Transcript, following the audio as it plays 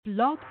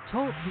Blog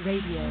Talk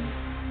Radio.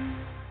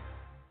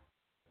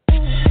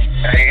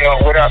 Hey,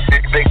 yo, what up?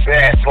 Big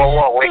Bad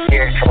 4-1, we're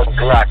here from the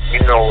Glock. You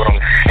know what I'm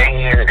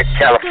saying? The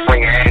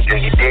California Angel.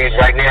 You dig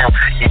right now?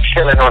 You're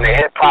chilling on the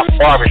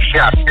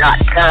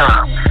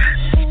hiphopbarbershop.com.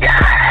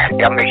 Yeah,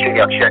 y'all make sure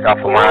y'all check out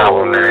for my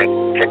album,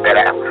 man. Check that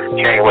out.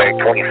 January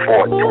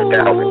 24th,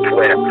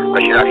 2012.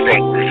 Or should I say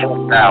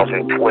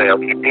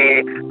 2012? You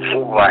dig?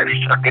 Zoo Life,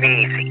 suck it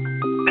easy.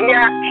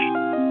 Yeah.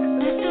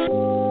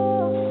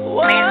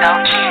 Please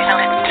don't cheat till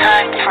it's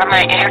time for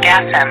my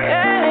orgasm.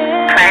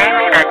 Play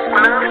me that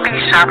smooth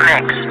B-sharp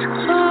next.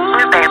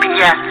 Ooh, baby,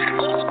 yes.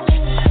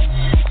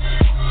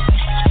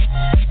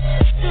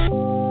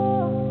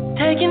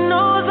 Taking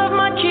notes of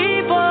my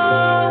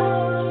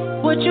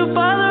keyboard. What you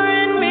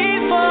bothering me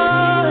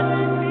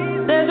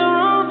for? There's a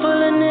room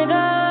full of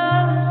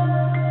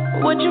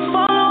niggas. What you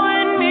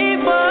following me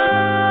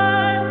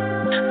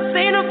for?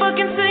 Seen a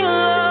fucking sing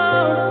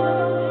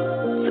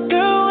along. So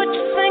girl, what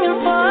you singing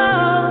for?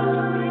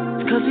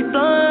 Cause we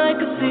blowing like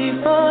a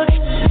C4.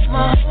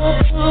 My whole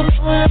crew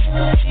blowing like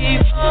a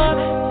C4.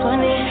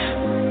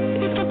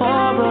 20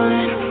 ball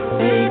rolling.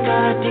 Big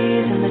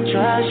IDs in the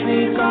trash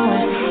we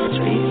going.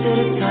 Straight to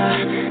the top.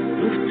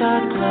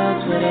 Rooftop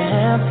clubs with a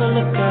handful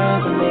of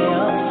girls and they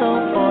all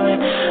so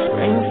foreign.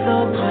 Rain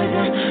so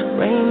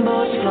poison,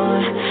 rainbows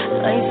flowing.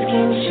 Light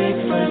skin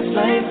chick first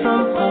flight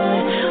from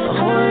Poland. A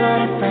whole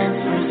lot of friends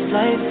first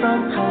flight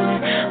from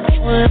Poland.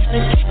 A whole lot of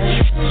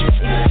cash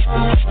straight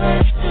from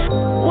Poland.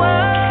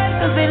 Why?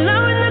 Cause they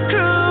loving the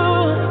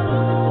crew.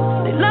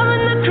 They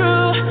loving the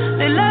crew.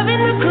 They loving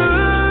the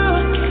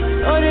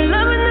crew. Oh, they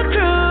loving the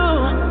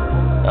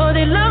crew. Oh,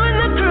 they loving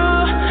the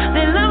crew.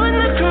 They loving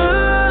the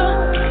crew.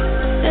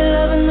 They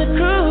loving the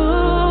crew.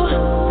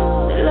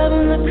 They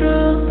loving the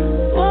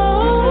crew.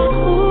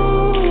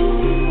 Whoa.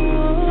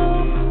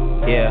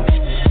 Yeah.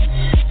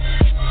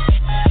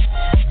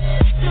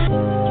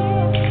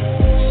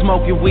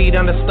 Smoking weed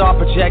under star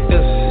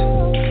projectors.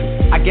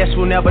 I guess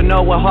we'll never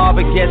know what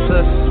Harvard gets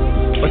us.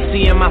 But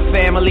seeing my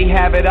family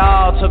have it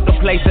all took the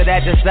place of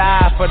that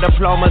desire for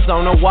diplomas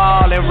on the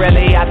wall. And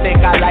really, I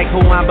think I like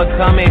who I'm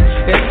becoming.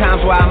 There's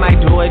times where I might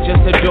do it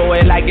just to do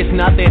it like it's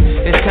nothing.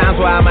 There's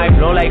times where I might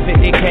blow like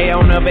 50K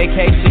on a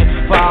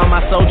vacation for all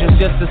my soldiers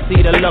just to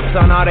see the looks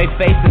on all their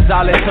faces.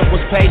 All it took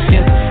was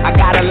patience. I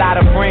got a lot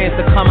of friends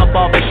to come up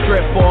off the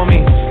strip for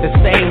me. The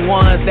same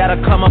ones that'll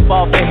come up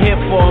off the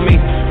hip for me.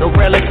 The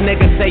realest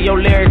niggas say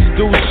your lyrics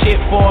do shit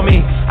for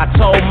me. I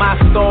told my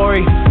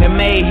story and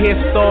made his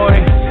story.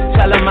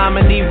 Tell him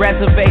I'ma need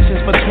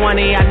reservations for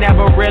 20. I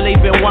never really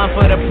been one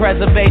for the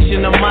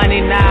preservation of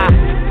money, nah.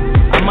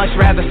 I much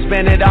rather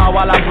spend it all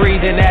while I'm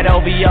breathing. That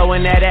OVO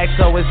and that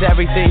XO is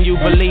everything you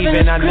believe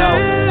in, I know.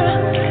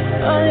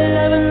 Oh, they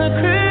loving the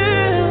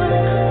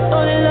crew.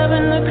 Oh, they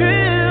loving the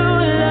crew.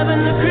 They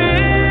loving the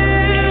crew.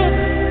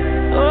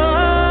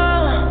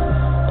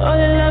 Oh,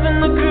 they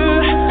loving the crew.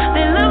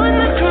 They loving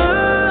the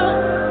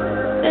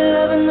crew. They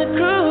loving the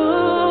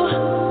crew.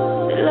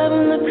 They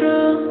loving the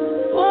crew.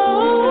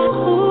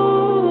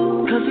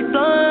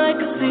 Blowing like a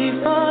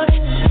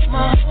C4.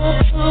 My whole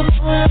crew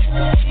blowing like a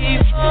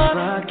C4.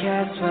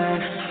 Broadcast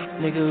swag,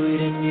 nigga, we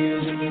didn't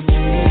use anything.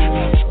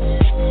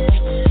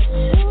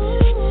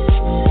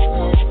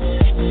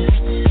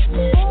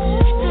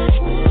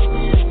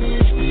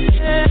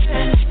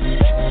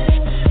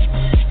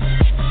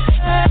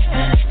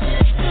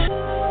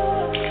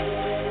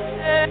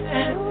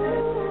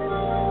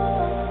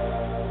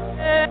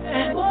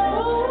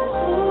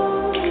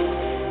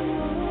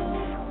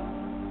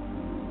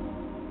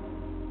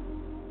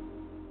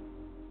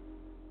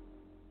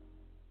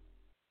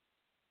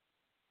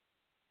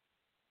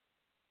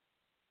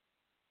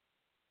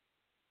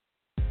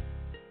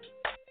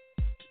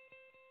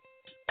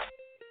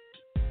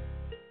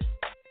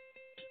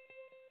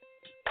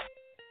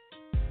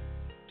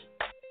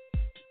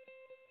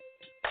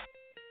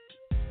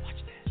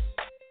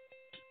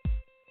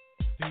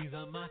 These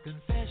are my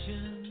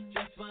confessions.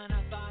 Just when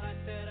I thought I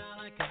said all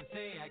I can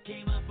say, I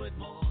came up with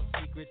more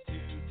secrets to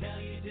tell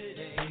you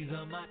today. These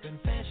are my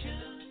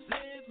confessions.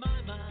 Slipped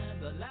my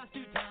mind the last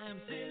two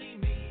times, silly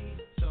me.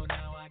 So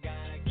now I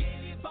gotta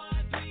give you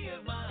part 3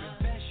 of my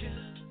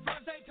confessions.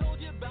 First I told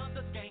you about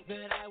the skank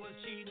that I was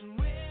cheating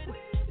with.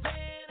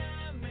 Then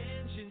I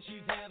mentioned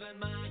she's having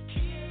my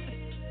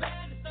kid.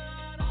 That's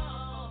not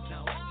all.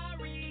 Now I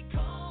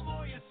recall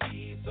more, you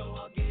see. So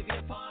I'll give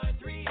you part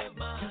 3 of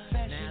my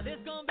confessions. Now this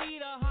gonna be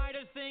the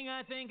hardest thing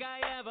I think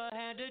I ever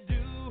had to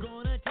do.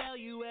 Gonna tell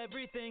you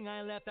everything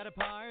I left out of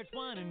parts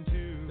 1 and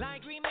 2.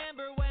 Like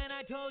remember when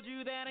I told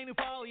you that I knew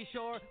Pauly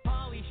Shore,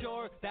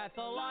 that's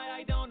a lie,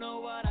 I don't know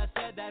what I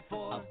said that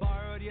for. I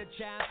borrowed your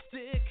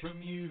chapstick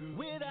from you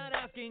without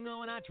asking,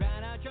 oh, and I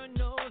tried out your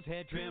nose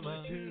hair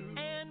trimmer too.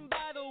 And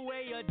by the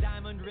way, your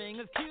diamond ring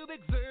is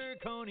cubic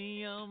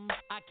zirconium.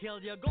 I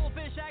killed your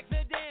goldfish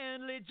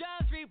accidentally,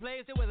 just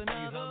replaced it with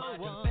another one.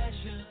 These are my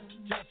confessions.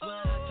 Just when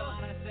I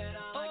thought I said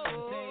all I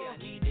can say, I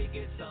need to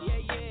get some off my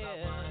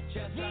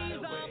chest right away.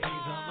 These are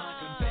my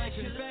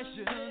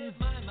confessions.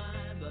 My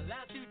mind the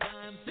last 2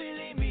 times,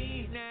 silly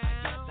me now. I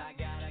guess I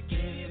gotta give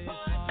you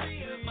part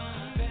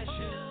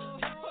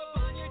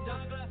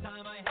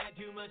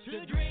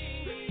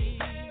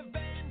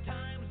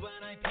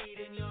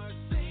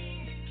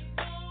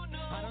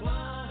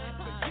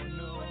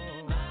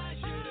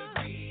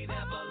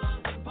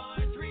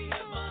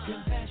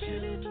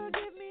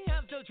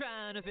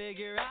to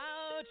figure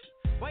out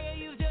why I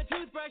used a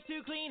toothbrush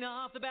to clean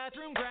off the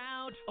bathroom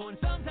grout. Oh, and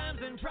sometimes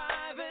in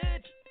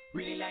private,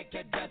 really like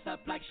to dress up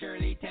like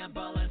Shirley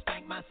Temple and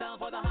spank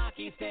myself with a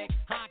hockey stick.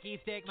 Hockey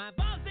stick, my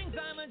boss thinks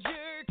I'm a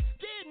jerk.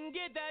 Didn't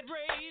get that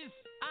raise.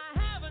 I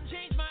haven't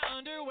changed my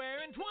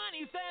underwear in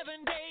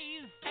 27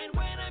 days. And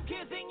when I'm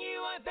kissing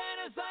you, I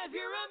fantasize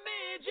you're a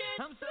midget.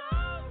 I'm so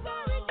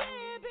sorry,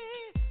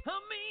 Debbie. I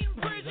mean,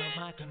 Bridget. These are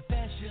my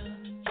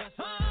confessions. Just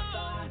when I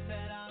thought I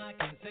said all I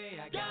can say,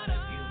 I got a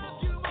few more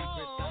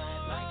secrets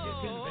I'd like to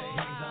convey.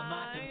 These are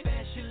my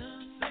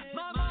confessions.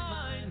 My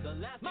mind, the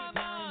last few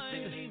times,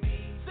 silly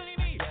me.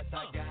 I guess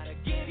I gotta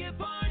give you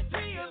part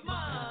 3 of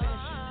my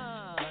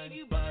confessions. Gave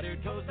you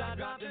buttered toast I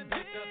dropped and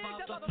picked up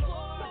off the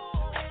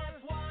floor.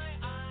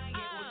 FYI,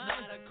 it was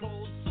not a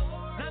cold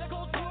sore. Not a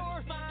cold sore.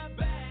 My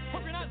bad.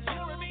 Hope you're not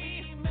sore at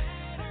me.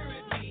 Matter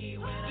at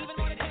me when even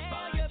I finish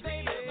part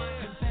 3 of my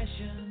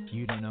confessions.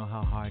 You don't know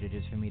how hard it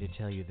is for me to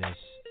tell you this,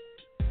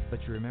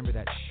 but you remember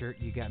that shirt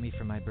you got me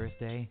for my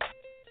birthday?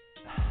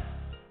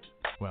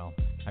 Well,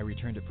 I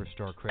returned it for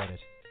store credit.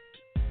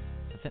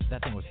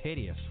 That thing was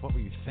hideous. What were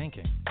you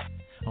thinking?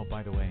 Oh,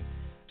 by the way,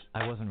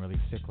 I wasn't really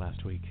sick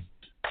last week.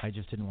 I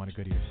just didn't want to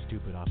go to your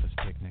stupid office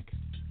picnic.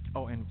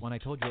 Oh, and when I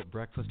told you at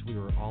breakfast we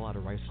were all out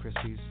of Rice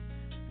Krispies,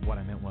 what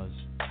I meant was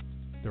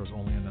there was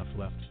only enough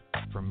left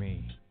for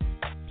me.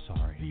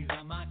 Sorry. These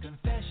are my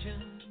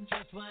confessions.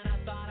 Just when I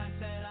thought I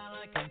said all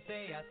I can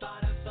say, I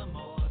thought of some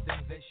more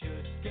things that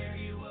should scare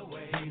you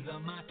away. These are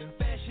my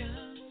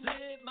confessions.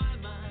 Slipped my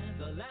mind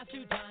the last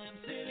 2 times,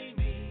 silly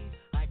me.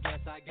 I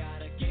guess I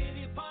gotta give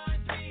you part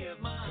 3 of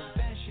my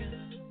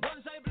confessions.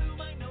 Once I blew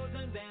my nose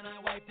and then I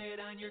wiped it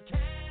on your cat.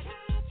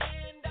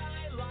 And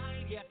I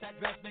lied, yes, that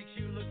dress makes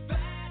you look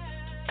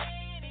fat.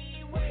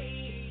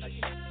 Anyway, I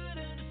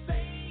shouldn't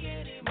say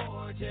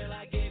anymore till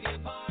I give you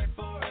part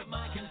 4 of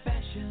my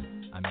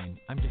confessions. I mean,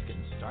 I'm just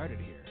getting started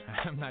here.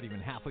 I'm not even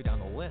halfway down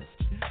the list.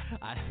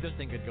 This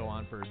thing could go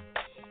on for...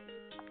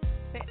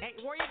 Hey,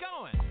 where are you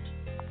going?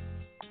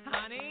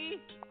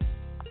 Honey?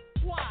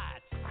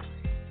 What?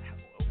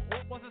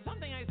 Was it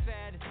something I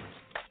said?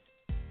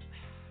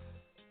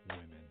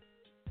 Women.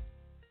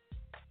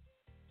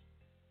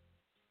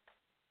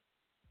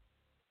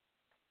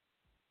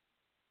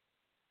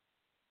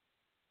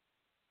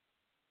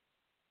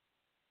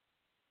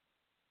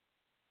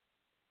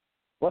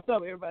 What's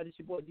up, everybody? It's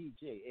your boy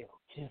DJ L.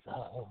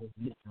 Chisholm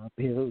in the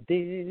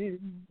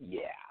building.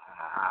 Yeah.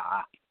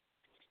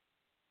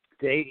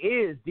 Today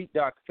is Deep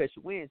Dark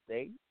Confession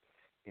Wednesday,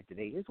 and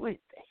today is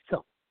Wednesday.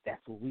 So that's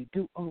what we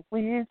do on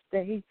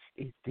Wednesday.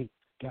 It's Deep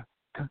Dark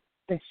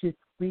Confession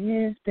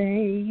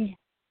Wednesday.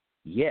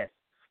 Yes,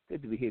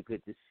 good to be here.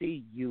 Good to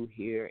see you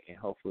here, and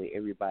hopefully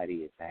everybody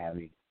is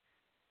having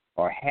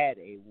or had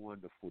a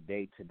wonderful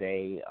day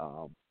today.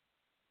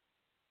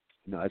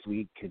 As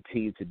we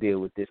continue to deal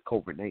with this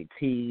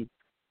COVID-19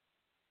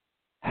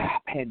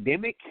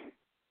 pandemic,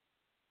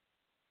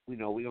 we're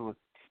going to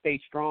stay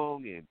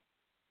strong and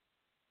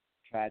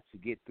try to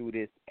get through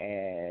this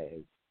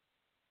as,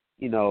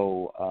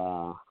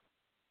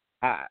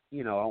 I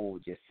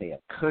won't just say a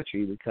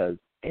country because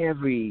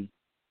every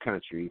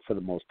country for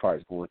the most part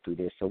is going through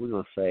this. So we're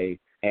going to say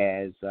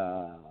as,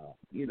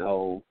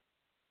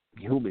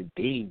 human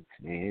beings,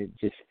 man,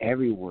 just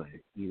everyone,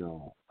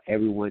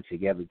 everyone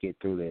together get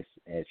through this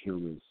as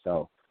humans.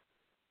 So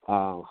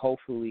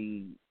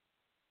hopefully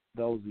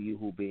those of you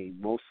who are being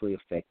mostly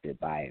affected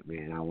by it,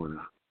 man, I want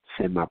to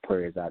send my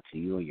prayers out to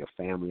you and your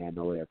family. I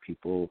know there are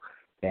people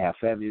that have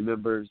family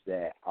members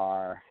that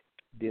are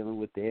dealing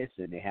with this,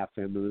 and they have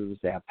family members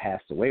that have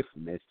passed away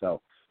from this.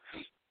 So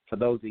for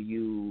those of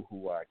you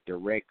who are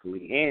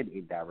directly and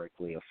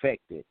indirectly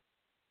affected,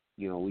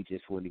 we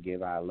just want to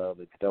give our love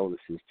and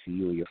condolences to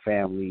you and your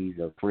families,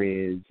 or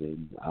friends,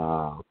 and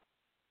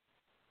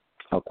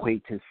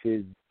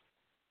acquaintances,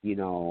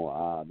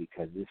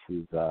 because this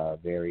is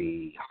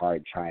very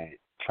hard,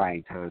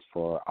 trying times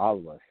for all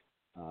of us.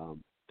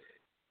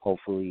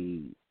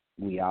 Hopefully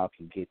we all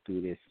can get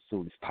through this as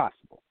soon as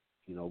possible.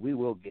 We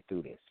will get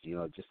through this,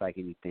 just like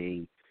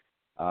anything,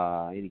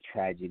 any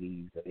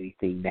tragedies or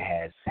anything that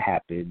has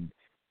happened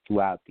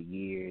throughout the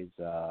years.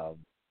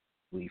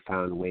 We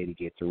found a way to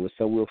get through it,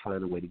 so we'll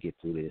find a way to get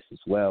through this as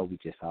well. We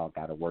just all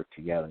got to work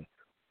together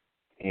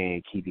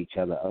and keep each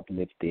other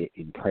uplifted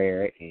in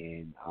prayer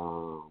and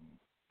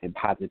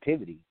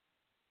positivity.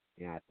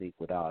 And I think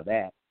with all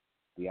that,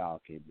 we all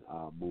can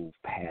move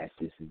past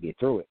this and get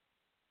through it.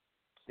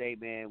 Today,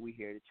 man, we're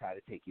here to try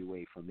to take you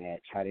away from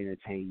that, try to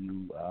entertain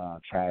you,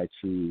 try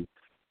to,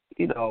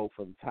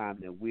 for the time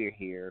that we're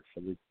here,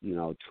 for the,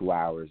 2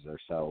 hours or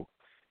so,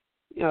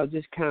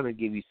 just kind of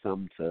give you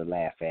something to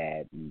laugh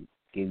at and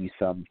give you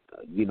something,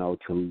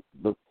 to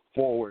look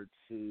forward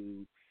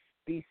to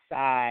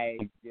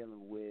besides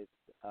dealing with,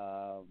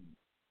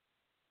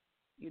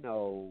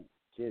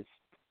 just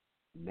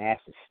mass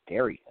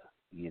hysteria,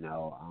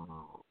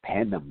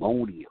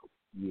 pandemonium,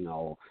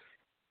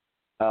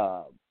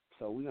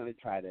 so we're going to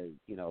try to,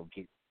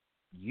 get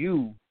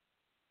you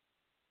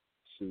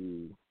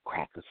to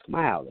crack a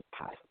smile if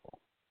possible.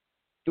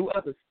 Do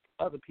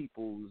other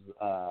people's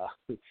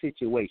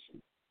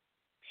situations,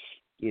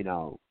 you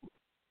know,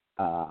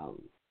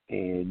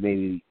 and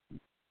maybe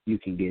you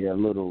can get a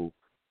little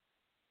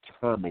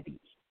comedy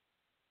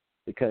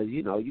because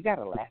you know you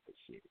gotta laugh at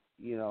shit.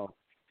 You know,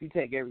 if you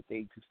take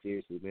everything too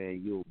seriously,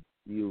 man,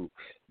 you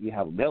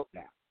have a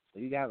meltdown. So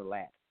you gotta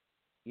laugh.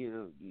 You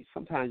know,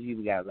 sometimes you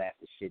even gotta laugh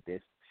at shit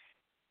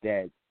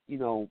that you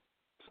know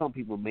some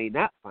people may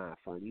not find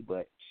funny,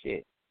 but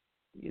shit,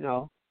 you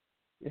know,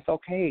 it's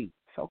okay.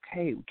 It's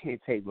okay. We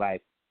can't take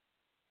life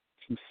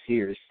too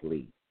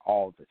seriously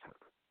all the time.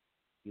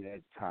 You know,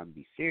 there's time to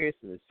be serious,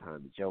 and there's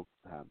time to joke,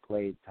 time to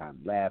play, time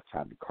to laugh,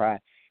 time to cry.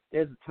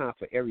 There's a time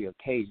for every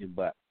occasion,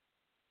 but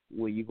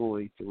when you're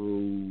going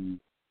through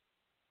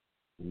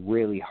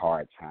really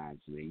hard times,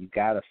 man, you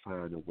got to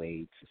find a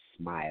way to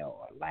smile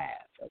or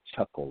laugh or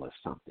chuckle or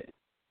something,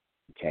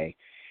 okay?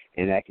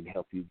 And that can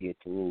help you get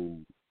through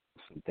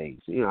some things.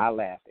 You know, I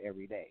laugh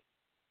every day.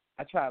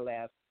 I try to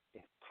laugh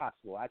if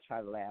possible. I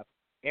try to laugh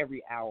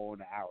every hour on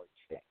the hour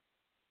each day.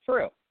 For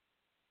real.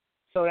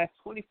 So that's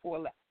 24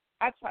 laughs.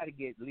 I try to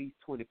get at least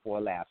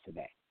 24 laughs a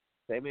day.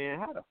 Say, man,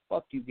 how the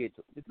fuck you get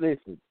to –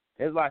 listen,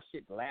 there's a lot of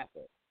shit to laugh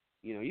at.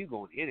 You know, you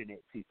go on the internet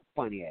and see some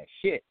funny-ass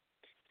shit.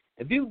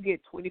 If you can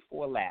get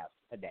 24 laughs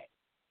a day,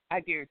 I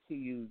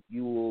guarantee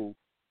you will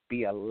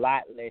be a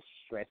lot less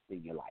stressed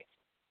in your life.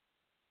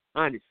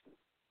 Honestly.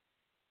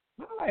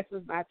 My life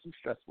is not too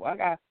stressful.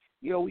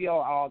 We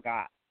all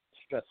got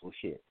stressful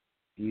shit.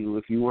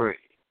 If you weren't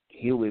a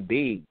human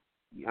being,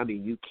 I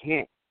mean, you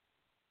can't.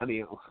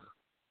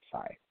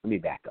 Sorry, let me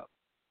back up.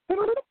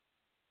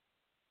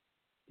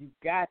 You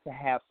got to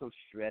have some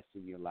stress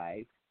in your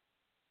life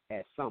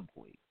at some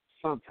point,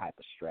 some type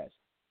of stress,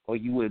 or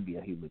you wouldn't be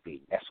a human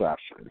being. That's what I was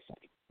trying to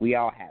say. We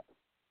all have it.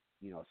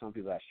 You know, some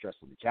people have stress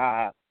on the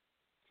job.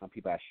 Some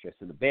people have stress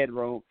in the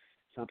bedroom.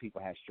 Some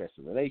people have stress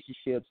in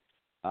relationships.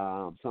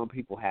 Some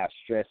people have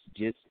stress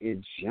just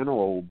in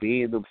general,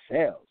 being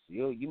themselves.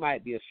 You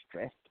might be a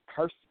stressed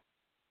person.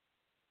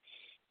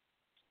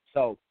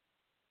 So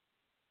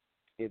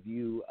if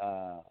you,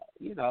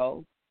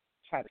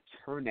 try to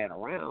turn that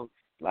around,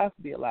 life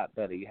will be a lot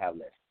better. You have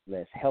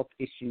less health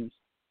issues,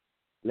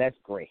 less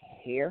gray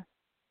hair.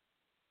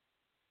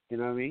 You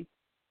know what I mean?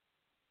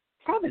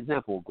 Prime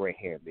example of gray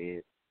hair,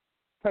 man.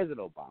 President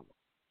Obama,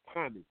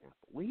 prime example.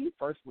 When he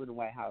first went to the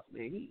White House,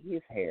 man,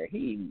 his hair,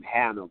 he didn't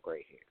have no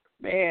gray hair.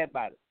 Man,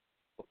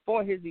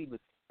 before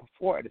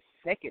the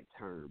second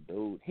term,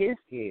 dude, his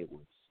head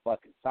was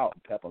fucking salt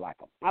and pepper like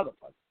a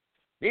motherfucker.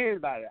 Then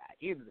by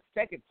the end of the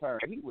second term,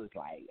 he was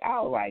like, I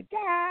was like,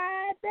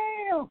 God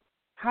damn,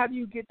 how do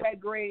you get that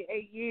gray in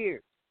 8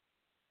 years?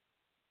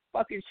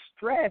 Fucking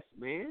stress,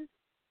 man.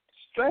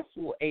 Stress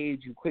will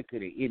age you quicker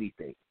than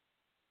anything.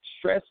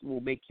 Stress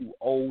will make you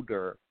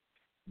older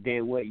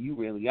than what you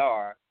really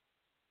are.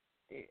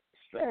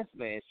 Stress,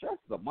 man, stress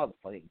is a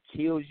motherfucker. It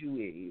kills you.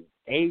 It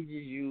ages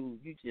you.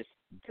 You just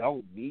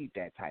don't need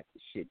that type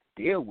of shit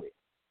to deal with.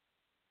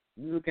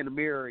 You look in the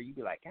mirror, you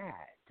be like, God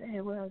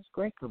damn, where's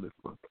gray coming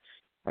from?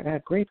 I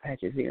got gray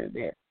patches here and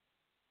there.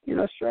 You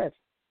know, stress.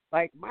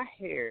 Like my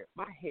head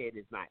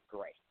is not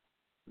gray.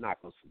 I'm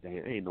not gonna sit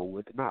down. Ain't no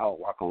wood. Not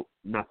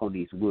knock on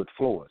these wood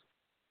floors.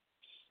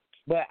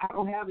 But I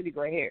don't have any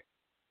gray hair,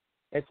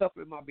 except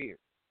for my beard,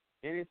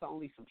 and it's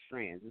only some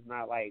strands. It's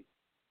not like,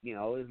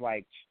 it's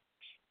like,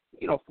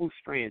 few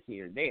strands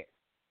here and there.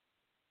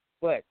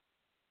 But,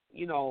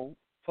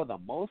 for the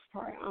most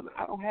part,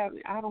 I don't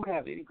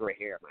have any gray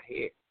hair in my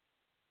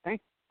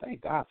head.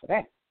 Thank God for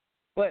that.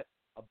 But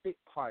a big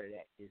part of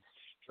that is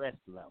stress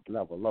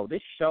level low.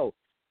 This show,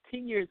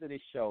 10 years of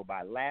this show,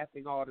 by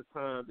laughing all the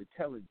time and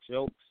telling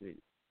jokes and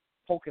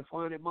poking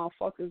fun at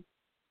motherfuckers,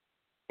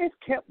 it's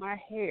kept my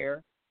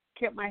hair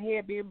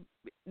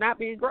not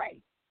being gray.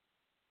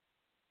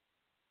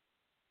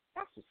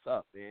 That's what's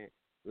up, man.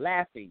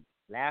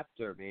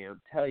 Laughter, man.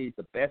 I'm telling you, it's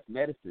the best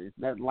medicine. It's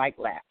nothing like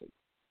laughing.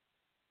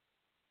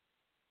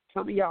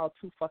 Some of y'all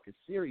too fucking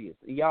serious.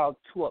 Y'all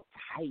too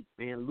uptight,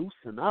 man.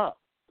 Loosen up.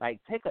 Like,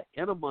 take an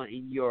enema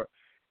in your,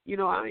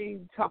 I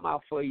ain't talking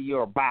about for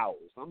your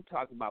bowels. I'm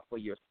talking about for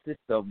your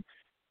system.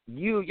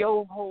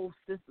 Your whole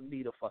system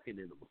need a fucking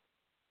enema.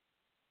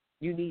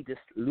 You need to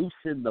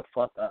loosen the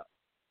fuck up.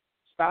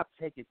 Stop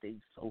taking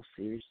things so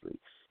seriously.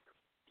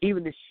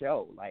 Even this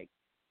show, like,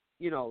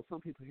 some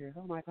people hear,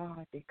 oh my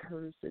God, they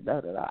curse and da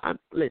da da.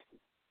 Listen,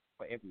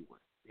 for everyone,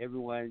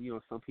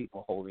 some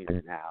people holding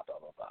it now, blah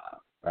blah blah,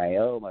 right?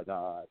 Oh my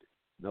God,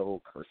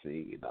 no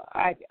cursing.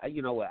 I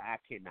what? I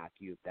can't knock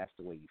you if that's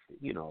the way you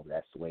feel.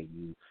 That's the way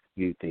you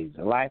view things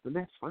in life, and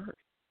that's fine.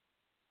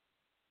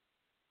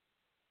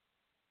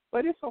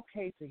 But it's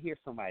okay to hear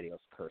somebody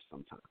else curse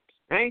sometimes.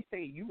 I ain't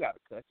saying you got to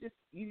cuss.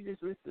 You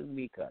just listen to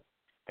me cuss.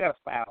 I got a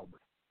foul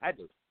mouth. I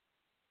do.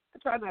 I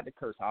try not to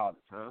curse all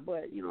the time,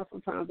 but,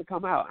 sometimes it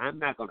come out. I'm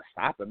not going to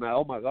stop it.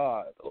 Oh, my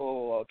God.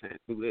 Oh, I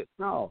can't do this.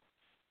 No.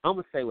 I'm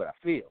going to say what I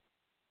feel.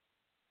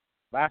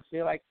 If I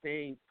feel like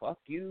saying, fuck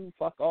you,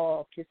 fuck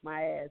off, kiss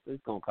my ass,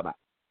 it's going to come out.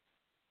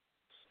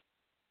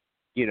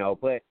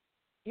 But,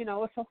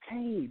 it's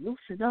okay.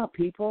 Loosen up,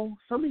 people.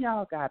 Some of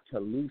y'all got to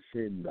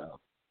loosen the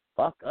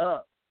fuck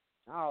up.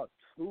 Y'all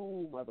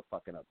too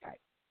motherfucking uptight.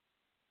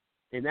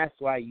 And that's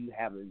why you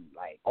having,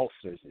 like,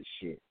 ulcers and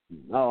shit.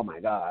 Oh, my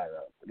God,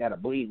 I got a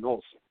bleeding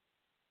ulcer.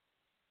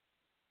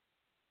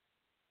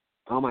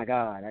 Oh, my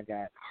God, I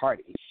got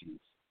heart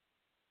issues.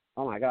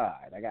 Oh, my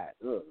God, I got,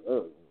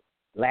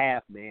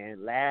 Laugh,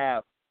 man,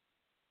 laugh.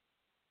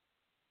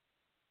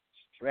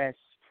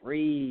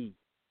 Stress-free.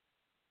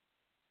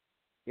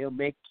 It'll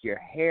make your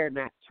hair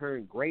not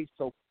turn gray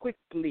so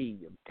quickly.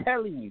 I'm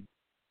telling you.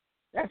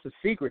 That's a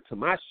secret to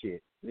my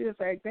shit. It's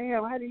like,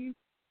 damn, how do you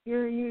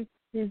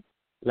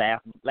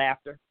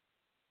laughter.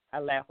 I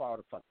laugh all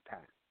the fucking time.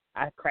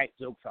 I crack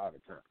jokes all the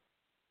time.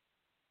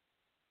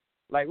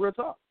 Like, real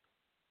talk.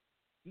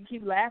 You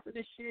keep laughing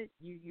and shit,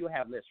 you'll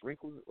have less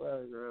wrinkles. Well,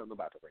 I don't know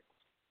about the wrinkles.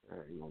 I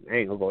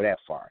ain't gonna go that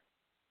far.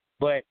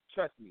 But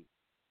trust me,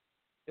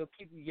 it'll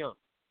keep you young.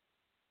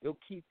 It'll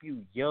keep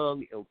you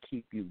young. It'll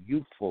keep you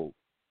youthful.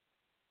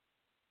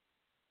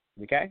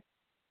 Okay?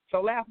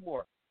 So laugh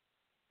more.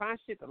 Find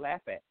shit to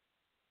laugh at.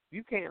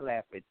 You can't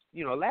laugh at,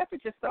 laugh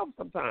at yourself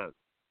sometimes.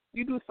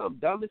 You do something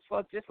dumb as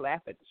fuck, just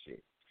laugh at the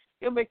shit.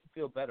 It'll make you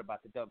feel better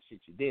about the dumb shit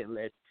you did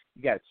unless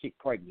you got a chick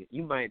pregnant.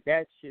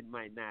 That shit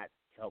might not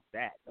help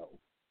that, though.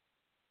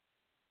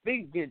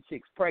 Speaking of getting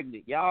chicks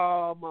pregnant,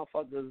 y'all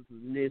motherfuckers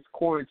in this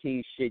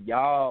quarantine shit,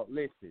 y'all,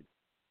 listen.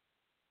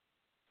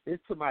 This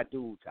to my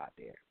dudes out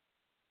there.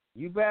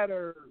 You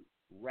better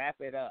wrap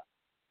it up.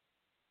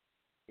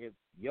 If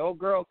your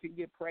girl can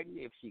get pregnant,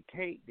 if she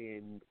can't,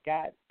 then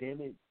God damn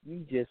it,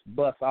 you just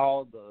bust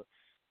all the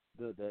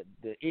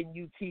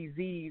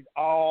NUTZs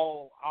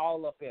all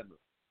up in them.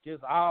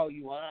 Just all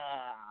you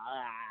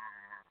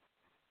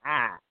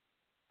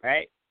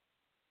right?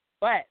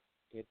 But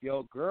if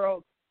your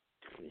girl,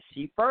 if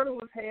she fertile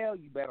as hell,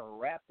 you better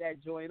wrap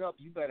that joint up.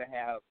 You better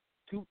have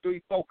 2,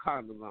 3, 4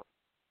 condoms on.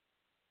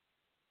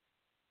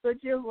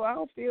 But just, I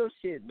don't feel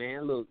shit,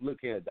 man. Look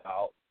here,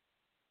 dog.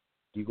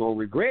 You gonna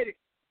regret it.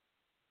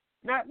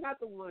 Not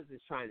the ones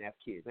that's trying to have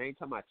kids. I ain't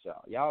talking about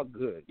y'all. Y'all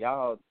good.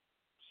 Y'all,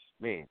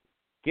 man,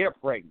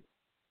 get pregnant.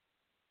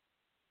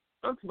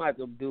 I'm talking about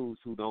them dudes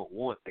who don't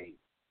want things.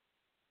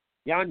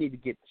 Y'all need to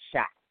get the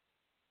shot.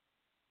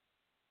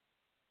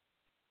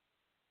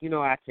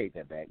 I take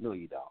that back. No,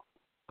 you don't.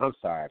 I'm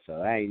sorry,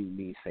 fella. I ain't even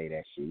mean to say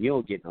that shit. You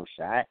don't get no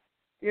shot.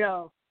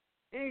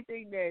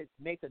 Anything that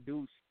make a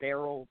dude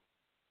sterile,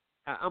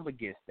 I'm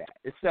against that.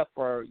 Except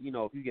for, if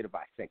you get a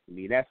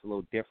vasectomy, that's a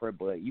little different.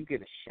 But you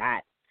get a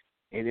shot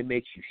and it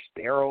makes you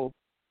sterile,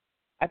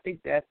 I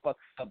think that fucks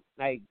up.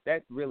 Like,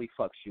 that really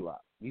fucks you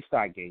up. You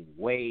start gaining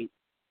weight.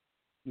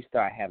 You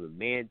start having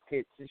man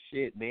tits and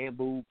shit, man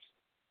boobs.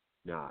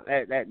 No,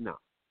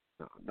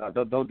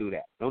 don't do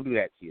that. Don't do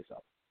that to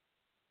yourself.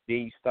 Then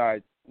you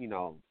start,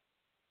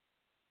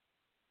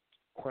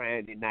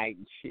 crying at night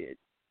and shit.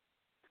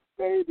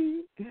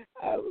 Baby,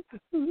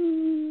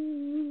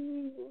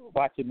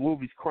 watching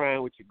movies,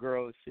 crying with your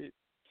girl and shit.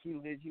 She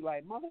lives, you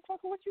like,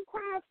 motherfucker, what you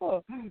crying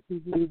for?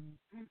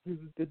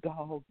 The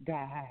dog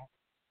died.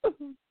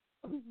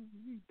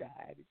 He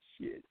died and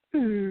shit.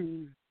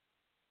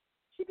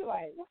 She be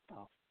like, what the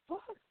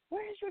fuck?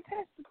 Where's your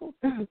testicles?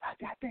 I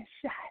got that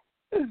shot.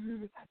 I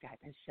got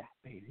that shot,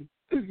 baby.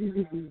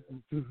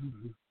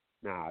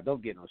 Nah,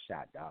 don't get no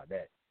shot, dog.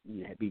 That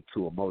be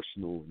too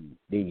emotional, and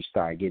then you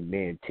start getting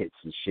man tits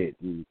and shit.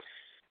 And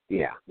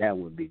yeah, that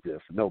wouldn't be good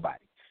for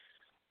nobody.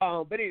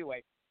 But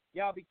anyway,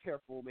 y'all be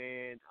careful,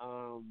 man.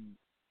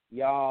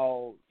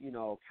 Y'all,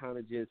 kind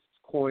of just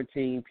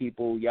quarantine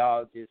people.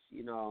 Y'all just,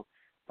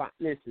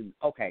 listen.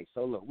 Okay,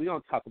 so look, we're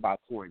gonna talk about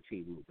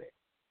quarantine a little bit.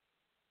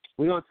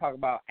 We're gonna talk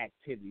about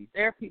activities.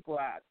 There are people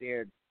out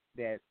there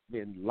that's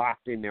been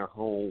locked in their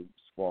homes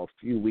for a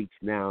few weeks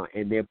now,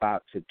 and they're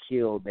about to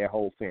kill their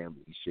whole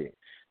family. Shit,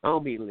 I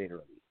don't mean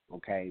literally.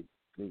 Okay,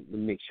 let me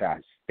make sure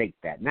I state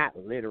that. Not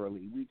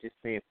literally. We just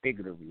saying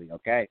figuratively.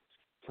 Okay.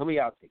 Some of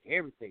y'all take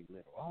everything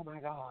literal. Oh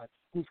my God,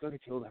 who's gonna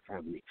kill their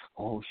family?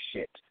 Oh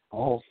shit.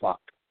 Oh fuck.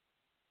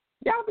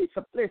 Y'all be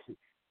listen.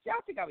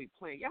 Y'all think I be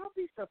playing? Y'all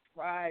be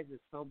surprised at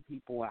some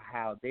people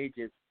how they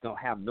just don't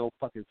have no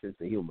fucking sense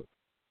of humor.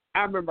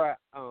 I remember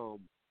a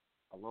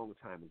long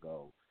time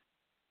ago.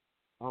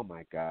 Oh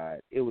my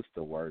God, it was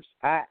the worst.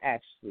 I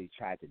actually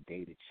tried to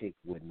date a chick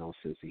with no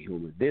sense of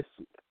humor. This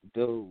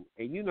dude,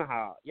 and y'all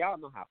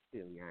know how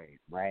silly I am,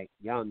 right?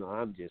 Y'all know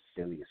I'm just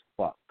silly as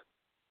fuck.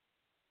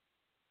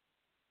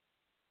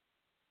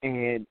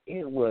 And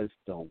it was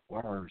the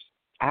worst.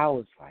 I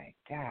was like,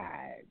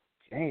 God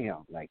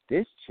damn, like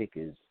this chick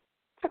is,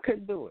 I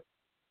couldn't do it.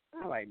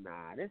 I'm like,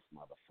 nah, this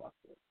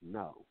motherfucker,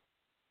 no.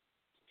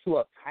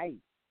 Too uptight.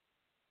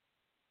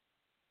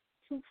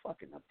 Too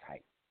fucking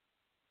uptight.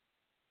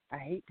 I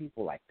hate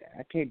people like that.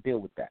 I can't deal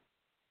with that.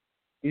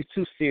 It's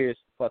too serious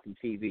for fucking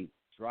TV.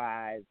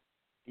 Drive,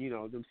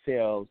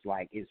 themselves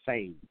like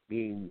insane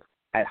being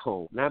at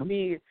home. Now,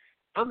 me,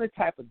 I'm the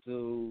type of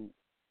dude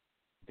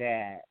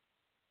that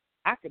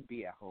I could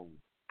be at home.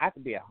 I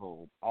could be at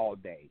home all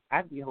day.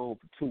 I could be home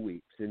for 2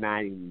 weeks and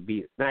not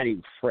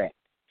even fret,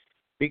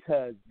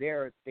 because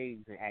there are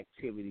things and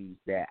activities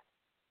that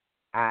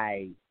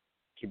I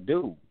can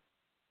do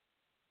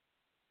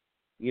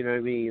You know what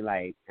I mean?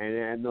 Like,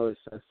 and I know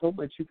there's so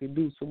much you can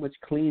do, so much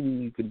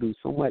cleaning you can do,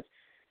 so much.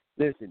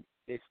 Listen,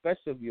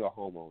 especially if you're a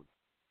homeowner.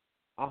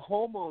 A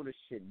homeowner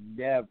should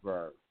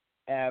never,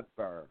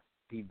 ever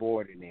be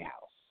bored in their house.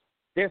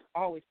 There's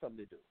always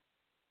something to do.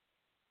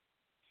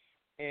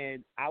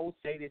 And I will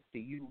say this to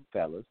you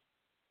fellas.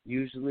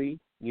 Usually,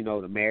 you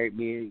know, the married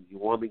men, you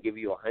want me to give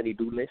you a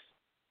honey-do list?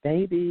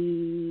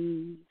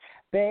 Baby,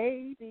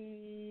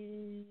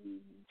 baby,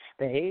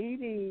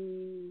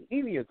 baby.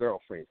 Even your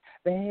girlfriends.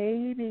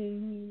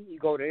 Baby. You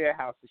go to their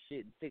house and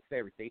shit and fix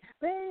everything.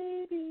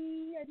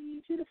 Baby, I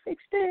need you to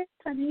fix this.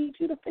 I need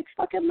you to fix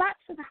fucking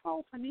lights in the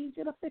house. I need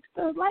you to fix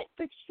the light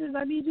fixtures.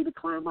 I need you to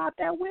climb out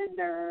that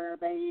window,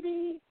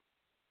 baby.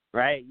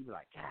 Right? You be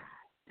like,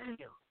 God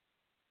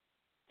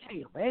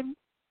damn, baby.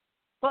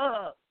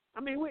 Fuck. I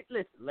mean,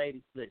 listen,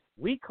 ladies, listen.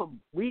 We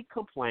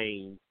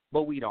complain,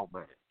 but we don't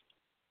mind.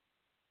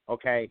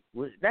 Okay?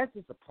 That's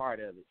just a part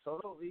of it.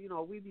 So, you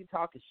know, we be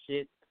talking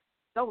shit.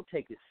 Don't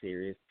take it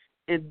serious.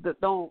 And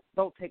don't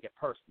take it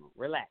personal.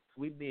 Relax.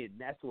 We men,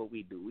 that's what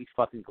we do. We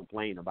fucking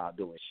complain about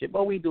doing shit,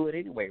 but we do it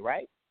anyway,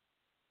 right?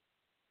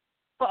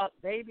 Fuck,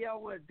 baby, I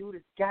don't want to do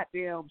this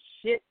goddamn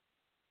shit.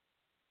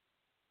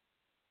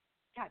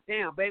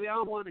 Goddamn, baby, I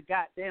don't want to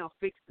goddamn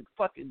fix the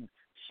fucking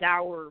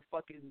shower,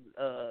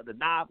 the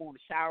knob on the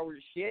shower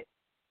and shit.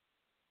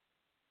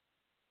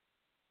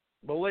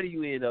 But what do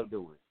you end up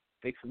doing?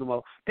 Fixing them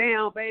up.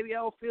 Damn, baby, I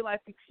don't feel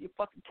like fixing your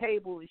fucking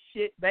cable and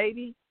shit,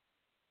 baby.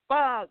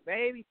 Fuck,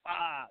 baby,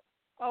 fuck.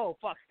 Oh,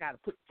 fuck, I got to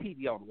put the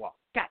TV on the wall.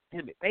 God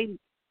damn it, baby.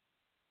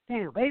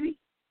 Damn, baby.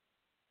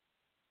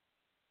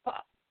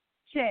 Fuck.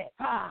 Shit,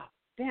 fuck.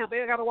 Damn,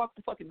 baby, I got to walk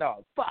the fucking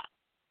dog. Fuck.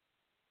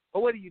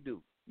 But what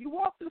do? You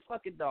walk the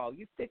fucking dog.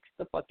 You fix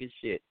the fucking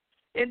shit.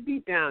 And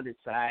deep down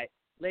inside,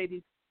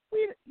 ladies,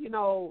 we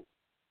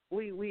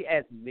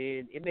as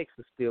men, it makes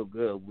us feel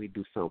good when we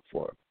do something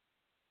for,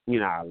 you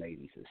know, our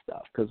ladies and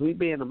stuff. Because we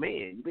being a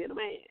man. You being a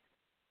man.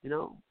 You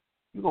know,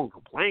 you're going to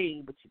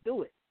complain, but you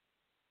do it.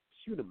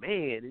 You the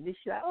man. And then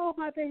she's like, oh,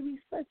 my baby's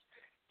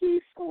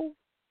he's so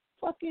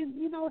fucking,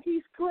 you know,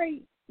 he's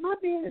great. My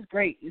man is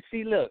great. You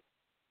see, look,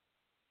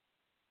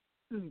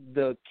 this is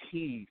the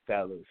key,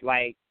 fellas.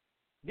 Like,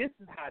 this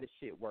is how the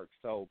shit works.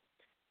 So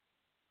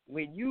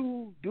when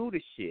you do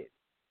the shit,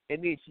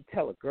 and then she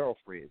tell her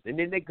girlfriends, and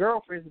then their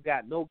girlfriends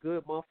got no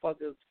good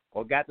motherfuckers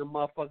or got them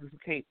motherfuckers who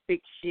can't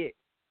fix shit.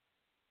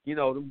 You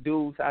know, them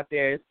dudes out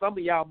there. Some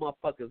of y'all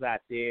motherfuckers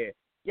out there,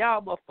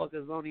 y'all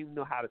motherfuckers don't even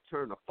know how to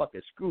turn a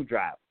fucking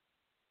screwdriver.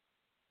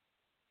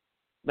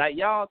 Like,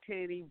 y'all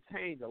can't even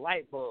change a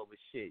light bulb and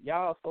shit.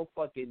 Y'all so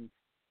fucking,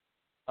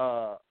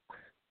 I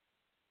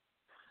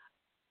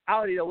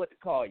don't even know what to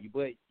call you,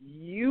 but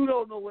you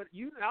don't know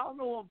I don't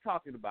know what I'm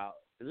talking about.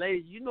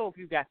 Ladies, you know if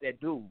you got that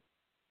dude.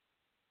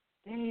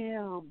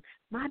 Damn,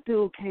 my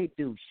dude can't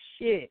do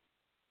shit.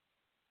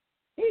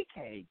 He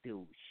can't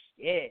do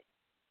shit.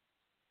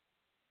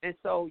 And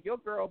so your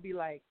girl be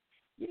like,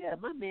 yeah,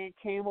 my man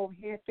came over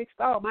here and fixed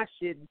all my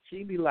shit. And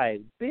she be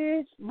like,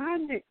 bitch,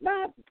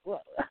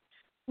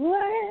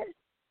 what?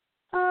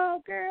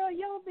 Oh, girl,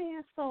 your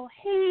man's so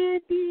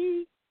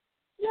handy.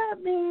 Your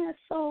man's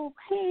so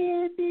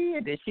handy.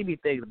 And then she be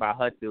thinking about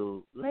her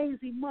dude.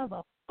 Lazy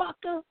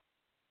motherfucker.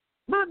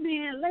 My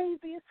man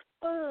lazy as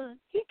fuck.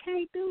 He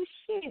can't do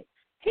shit.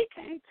 He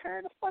can't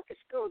turn a fucking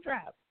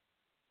screwdriver.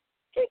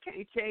 He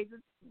can't change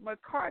my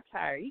car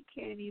tire. He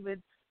can't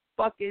even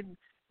fucking,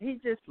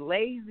 he's just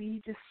lazy.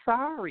 He's just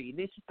sorry. And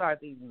then she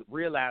starts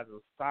realizing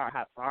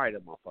how sorry the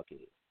motherfucker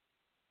is.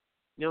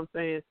 You know what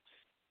I'm saying?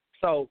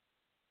 So,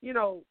 you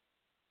know,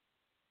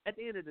 at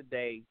the end of the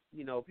day,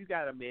 you know, if you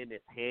got a man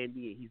that's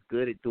handy and he's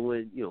good at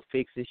doing, you know,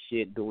 fixing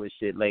shit, doing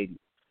shit, ladies,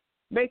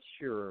 make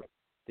sure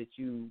that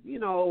you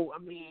know, I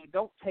mean,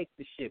 don't take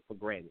the shit for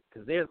granted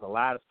because there's a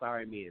lot of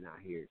sorry men out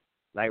here.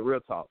 Like, real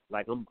talk.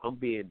 Like, I'm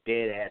being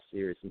dead-ass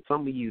serious, and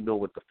some of you know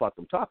what the fuck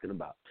I'm talking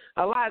about.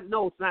 A lot of you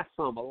know what the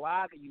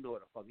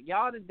fuck.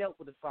 Y'all done dealt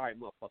with a sorry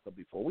motherfucker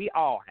before. We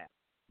all have.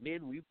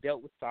 Men, we've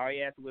dealt with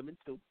sorry-ass women,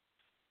 too.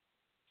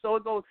 So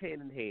it goes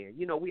hand in hand.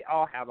 You know, we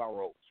all have our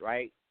roles,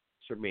 right?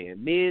 Sure,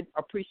 man. Men,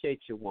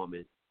 appreciate your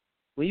woman.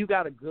 When you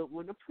got a good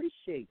one,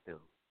 appreciate them.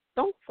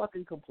 Don't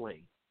fucking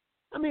complain.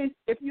 I mean,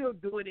 if you're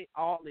doing it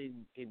all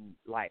in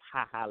like,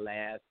 ha-ha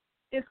laughs,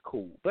 it's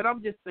cool. But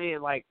I'm just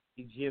saying, like,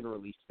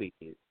 generally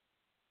speaking,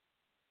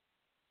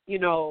 you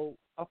know,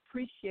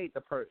 appreciate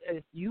the person.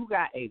 If you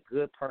got a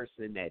good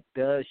person that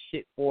does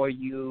shit for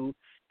you,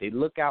 they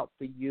look out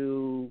for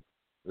you,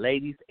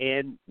 ladies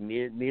and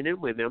men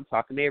and women, I'm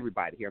talking to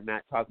everybody here. I'm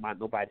not talking about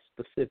nobody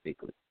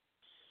specifically.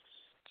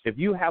 If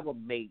you have a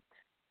mate,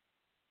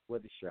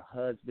 whether it's your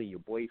husband, your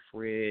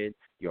boyfriend,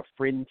 your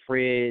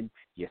friend,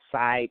 your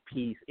side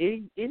piece,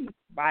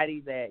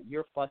 anybody that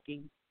you're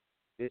fucking,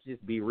 let's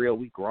just be real,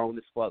 we grown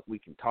as fuck, we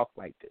can talk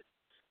like this.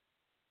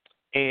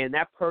 And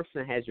that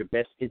person has your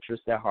best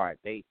interest at heart.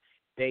 They,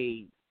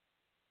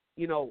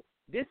 you know,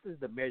 this is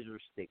the measure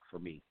stick for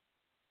me,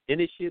 and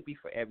it should be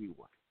for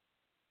everyone.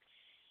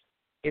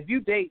 If you're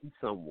dating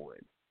someone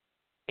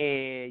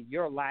and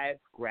your life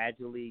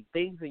gradually,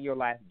 things in your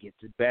life gets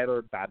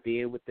better by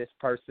being with this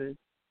person.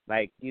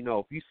 Like, you know,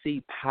 if you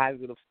see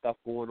positive stuff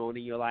going on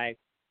in your life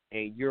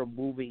and you're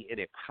moving in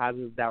a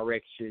positive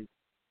direction,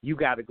 you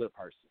got a good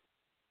person.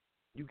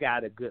 You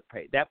got a good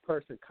person. That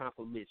person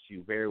compliments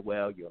you very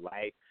well, your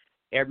life,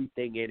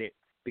 everything in it,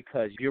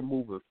 because you're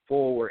moving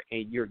forward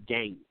and you're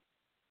gaining.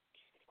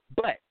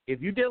 But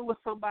if you're dealing with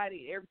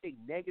somebody and everything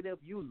negative,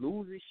 you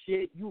losing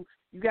shit, you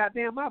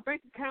goddamn, my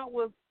bank account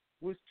was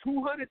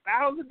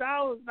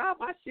 $200,000. Now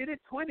my shit is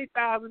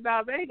 $20,000.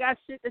 I ain't got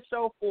shit to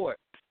show for it.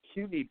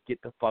 You need to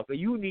get the fuck.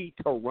 You need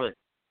to run.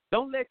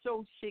 Don't let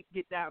your shit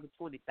get down to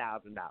 $20,000.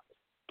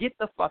 Get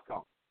the fuck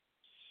on.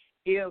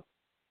 If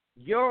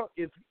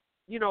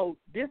you know,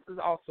 this is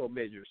also a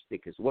measure of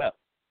stick as well.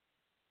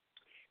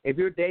 If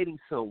you're dating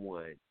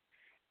someone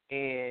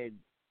and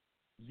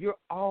you're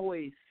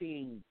always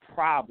seeing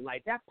problems,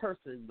 like that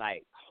person,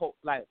 like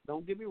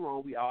don't get me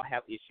wrong, we all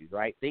have issues,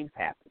 right? Things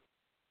happen,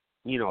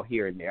 you know,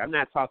 here and there. I'm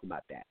not talking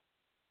about that.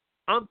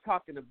 I'm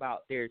talking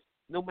about there's,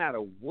 no matter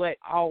what,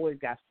 always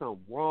got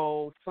something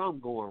wrong,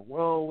 something going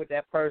wrong with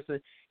that person.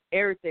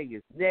 Everything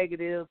is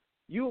negative.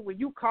 When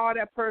you call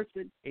that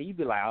person and you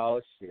be like,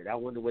 oh shit, I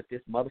wonder what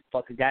this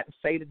motherfucker got to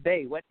say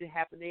today. What did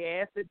happen to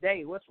their ass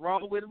today? What's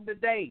wrong with them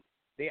today?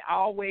 They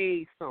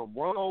always something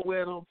wrong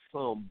with them,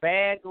 some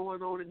bad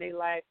going on in their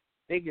life.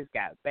 They just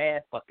got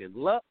bad fucking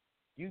luck.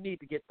 You need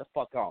to get the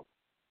fuck on.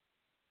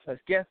 Because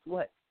guess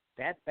what?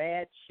 That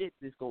bad shit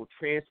is going to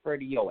transfer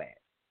to your ass.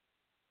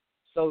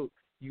 So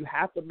you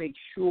have to make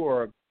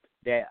sure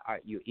that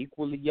you're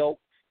equally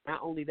yoked.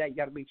 Not only that, you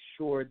got to make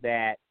sure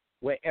that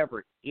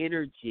whatever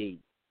energy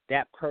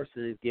that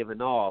person is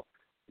giving off,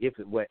 if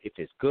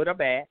it's good or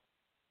bad,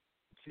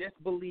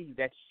 just believe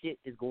that shit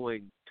is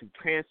going to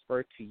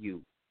transfer to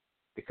you.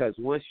 Because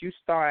once you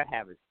start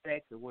having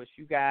sex and once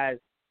you guys,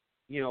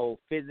 you know,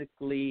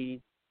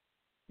 physically,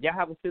 y'all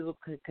have a physical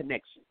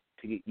connection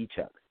to each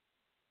other.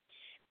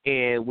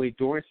 And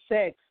during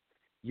sex,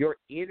 your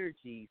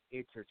energies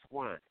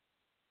intertwine,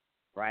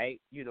 right?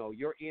 You know,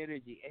 your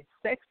energy, and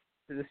sex,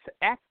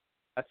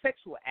 a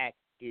sexual act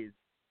is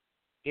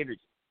energy.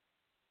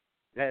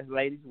 That's,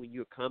 ladies, when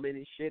you're coming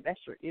and shit,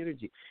 that's your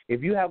energy.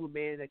 If you have a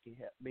man that can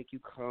make you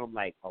come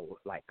like a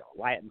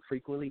lot and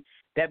frequently,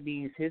 that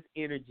means his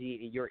energy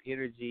and your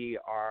energy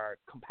are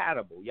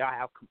compatible. Y'all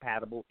have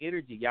compatible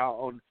energy.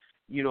 Y'all on,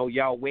 you know,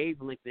 y'all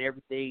wavelength and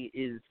everything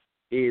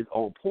is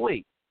on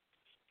point.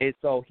 And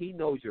so he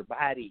knows your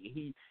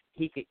body.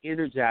 He can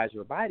energize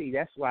your body.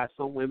 That's why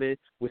some women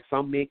with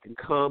some men can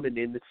come, and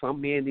then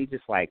some men, they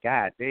just like,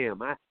 God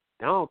damn, I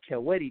don't care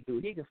what he do.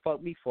 He can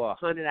fuck me for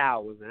 100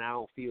 hours and I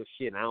don't feel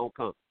shit and I don't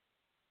come.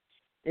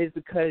 It's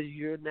because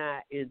you're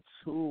not in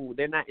tune.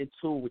 They're not in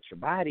tune with your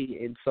body.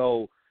 And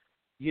so,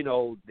 you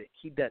know,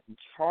 he doesn't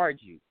charge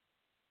you.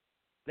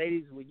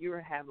 Ladies, when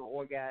you're having an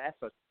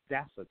orgasm,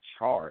 that's a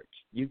charge.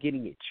 You're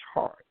getting a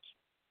charge.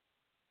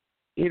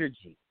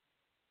 Energy.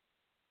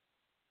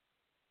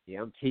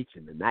 Yeah, I'm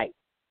teaching tonight.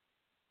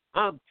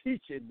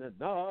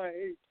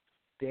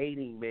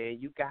 Dating, man,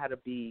 you got to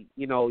be,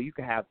 you know, you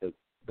can have the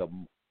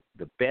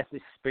best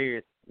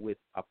experience with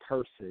a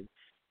person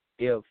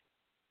if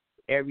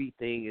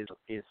everything is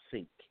in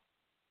sync.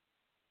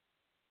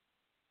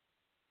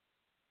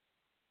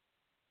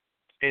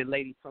 And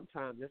ladies,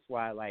 sometimes that's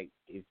why, like,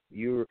 if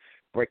you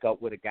break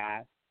up with a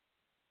guy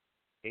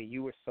and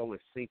you were so in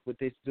sync with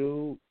this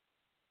dude,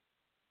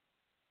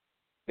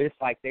 it's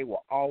like they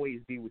will always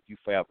be with you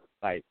forever.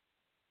 Like,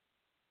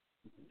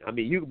 I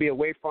mean, you could be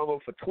away from him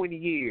for 20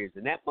 years,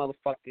 and that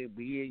motherfucker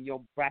be in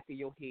your back of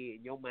your head, in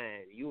your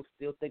mind. You'll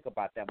still think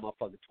about that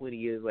motherfucker 20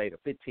 years later,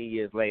 15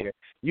 years later.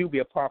 You'll be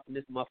apart from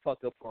this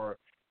motherfucker for,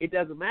 it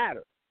doesn't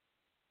matter,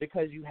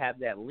 because you have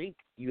that link.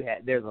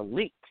 There's a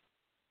link.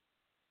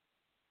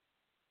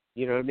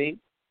 You know what I mean?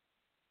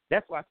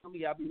 That's why some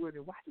of y'all be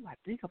wondering, why do I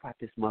think about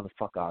this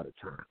motherfucker all the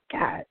time?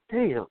 God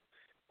damn.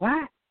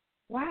 Why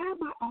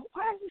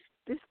is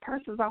this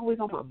person's always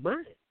on my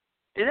mind?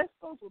 And that's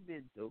what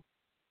men do.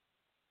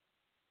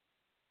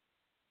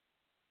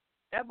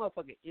 That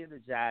motherfucker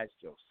energized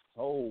your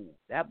soul.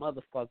 That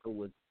motherfucker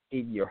was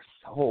in your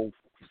soul,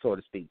 so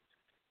to speak.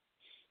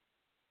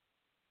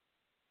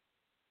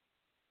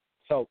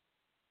 So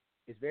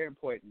it's very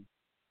important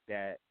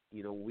that,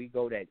 you know, we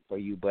go that for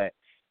you. But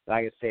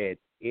like I said,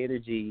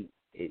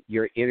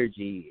 your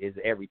energy is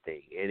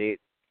everything. And it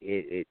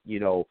you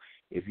know,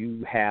 if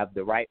you have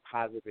the right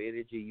positive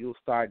energy, you'll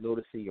start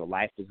noticing your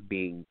life is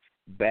being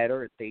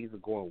better and things are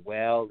going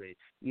well, and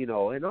you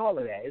know, and all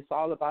of that. It's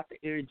all about the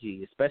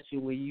energy, especially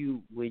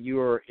when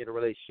you're in a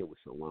relationship with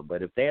someone.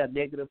 But if they are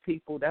negative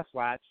people, that's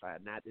why I try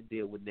not to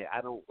deal with that.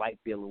 I don't like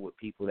dealing with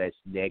people that's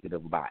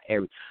negative about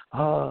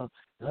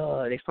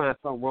they find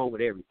something wrong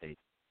with everything.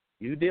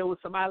 You deal with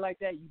somebody like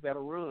that, you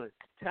better run. I'm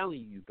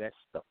telling you, best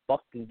the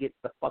fucking get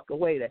the fuck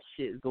away. That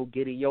shit is gonna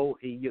get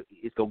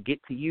it's gonna get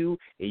to you,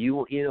 and you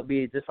will end up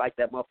being just like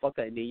that motherfucker,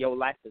 and then your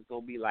life is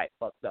gonna be like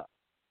fucked up.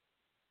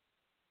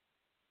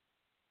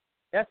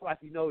 That's why if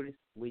you notice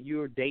when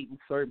you're dating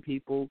certain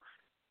people,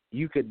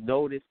 you could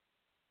notice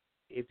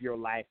if your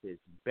life is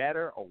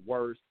better or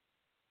worse.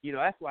 You know,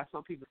 that's why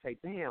some people say,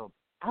 damn,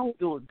 I was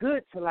doing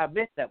good till I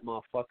met that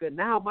motherfucker.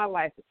 Now my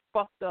life is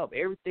fucked up.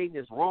 Everything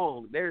is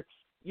wrong. There's,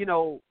 you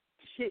know,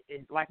 shit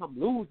is like I'm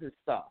losing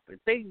stuff and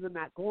things are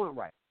not going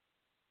right.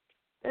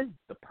 That's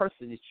the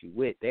person that you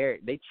with.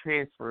 They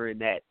transferring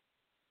that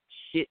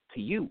shit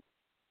to you.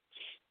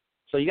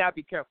 So you gotta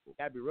be careful. You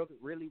gotta be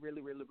really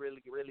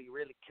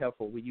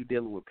careful when you're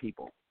dealing with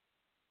people.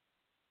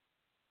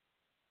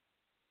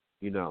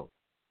 You know.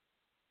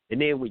 And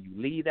then when you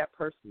leave that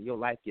person, your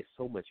life gets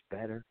so much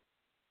better.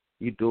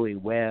 You're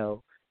doing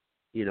well.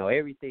 You know,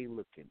 everything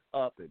looking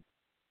up and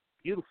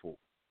beautiful.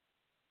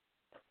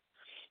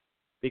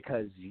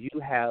 Because you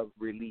have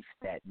released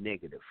that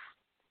negative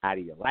out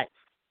of your life.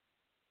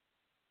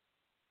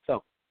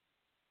 So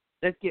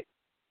let's get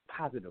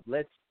positive.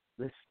 Let's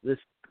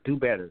do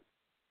better.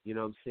 You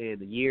know what I'm saying?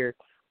 The year,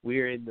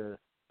 we're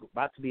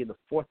about to be in the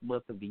 4th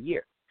month of the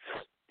year.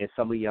 And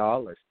some of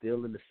y'all are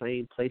still in the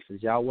same place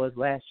as y'all was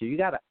last year. You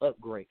got to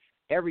upgrade.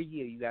 Every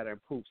year you got to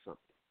improve something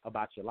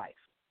about your life.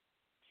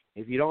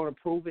 If you don't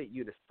improve it,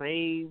 you're the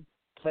same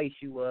place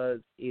you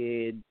was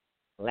in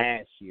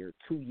last year,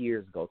 2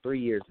 years ago, 3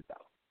 years ago.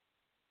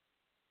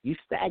 You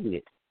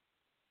stagnant.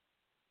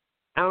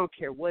 I don't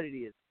care what it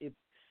is.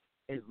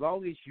 As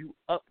long as you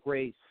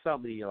upgrade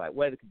something in your life,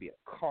 whether it could be a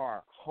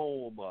car,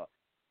 home, or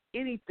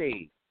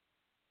anything.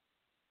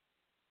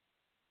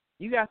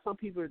 You got some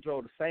people that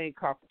drove the same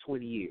car for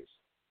 20 years.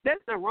 There's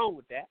nothing wrong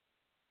with that.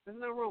 There's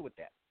nothing wrong with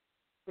that.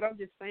 But I'm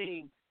just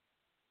saying,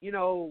 you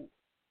know,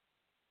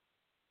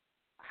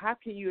 how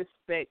can you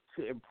expect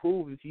to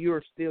improve if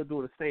you're still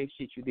doing the same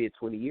shit you did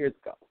 20 years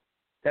ago?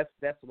 That's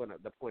the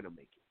point I'm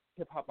making.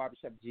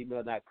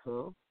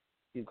 HipHopBarbershop@gmail.com.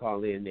 You can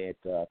call in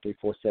at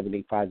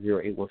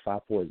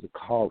 347-850-8154 is the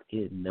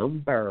call-in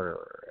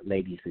number,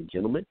 ladies and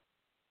gentlemen.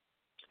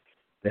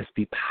 Let's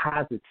be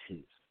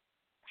positive.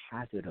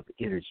 Positive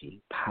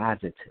energy.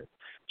 Positive.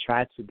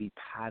 Try to be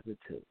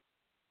positive.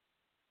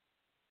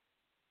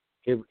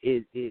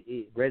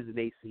 It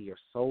resonates in your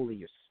soul and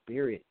your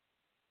spirit.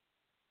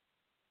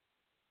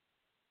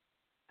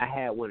 I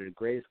had one of the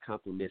greatest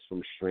compliments from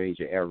a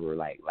stranger ever,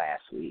 like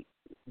last week.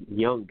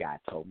 Young guy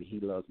told me he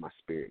loves my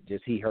spirit.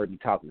 Just he heard me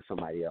talking to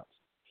somebody else.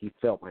 He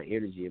felt my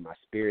energy in my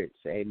spirit.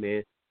 Say, hey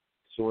man,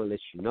 just want to let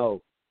you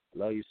know, I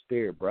love your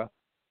spirit, bro.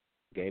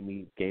 Gave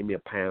me a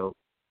pound.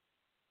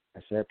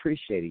 I said, I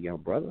appreciate it, young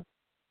brother.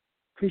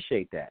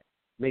 Appreciate that.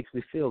 Makes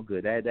me feel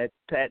good. That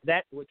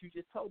what you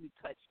just told me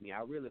touched me.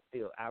 I really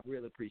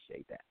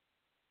appreciate that.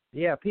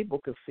 Yeah, people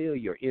can feel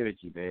your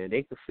energy, man.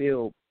 They can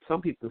feel.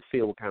 Some people can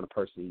feel what kind of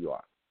person you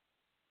are.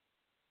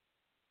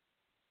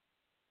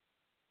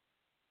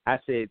 I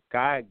said,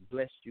 God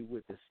blessed you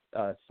with the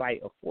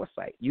sight of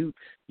foresight. You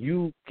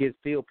can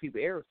feel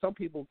people. Some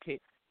people can't.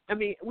 I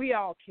mean, we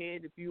all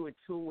can if you're in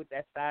tune with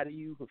that side of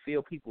you. You can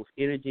feel people's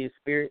energy and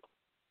spirit.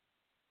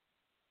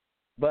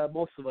 But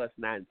most of us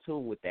not in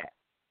tune with that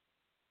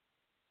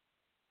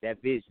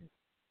vision.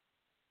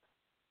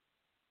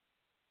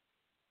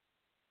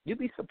 You'd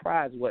be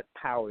surprised what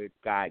power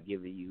God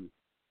giving you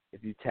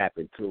if you tap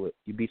into it.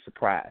 You'd be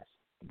surprised.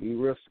 You'd be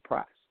real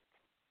surprised.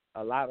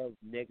 A lot of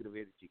negative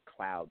energy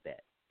cloud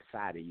that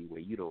side of you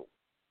where you're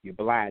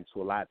blind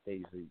to a lot of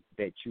things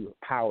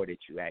power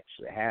that you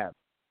actually have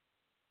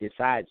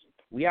inside you.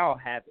 We all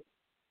have it.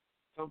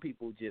 Some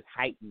people just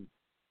heighten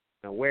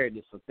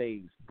awareness of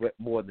things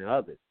more than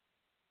others.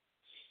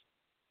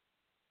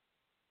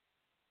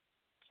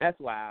 That's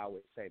why I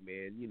always say,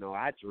 man, you know,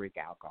 I drink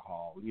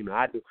alcohol. You know,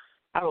 I do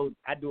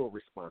it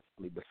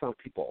responsibly, but some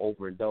people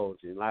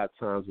overindulge. And a lot of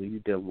times when you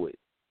deal with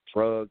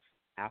drugs,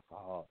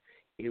 alcohol,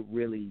 it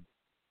really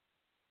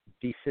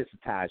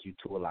desensitizes you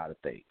to a lot of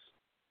things.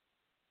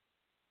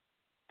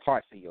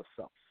 Parts of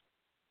yourself.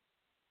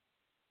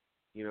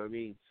 You know what I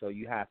mean? So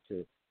you have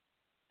to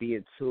be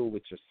in tune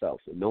with yourself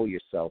and know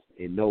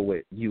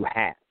what you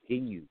have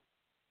in you.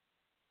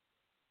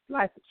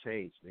 Life will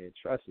change, man.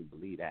 Trust and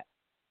believe that.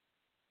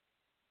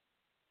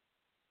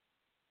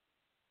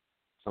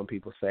 Some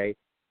people say,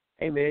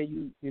 hey,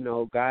 man, you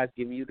know, God's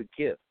giving you the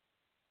gift.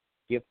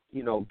 Gift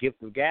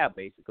of God,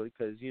 basically,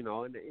 because, you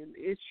know, and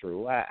it's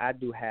true. I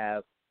do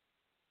have,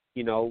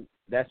 you know,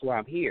 that's why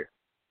I'm here.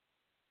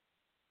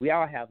 We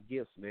all have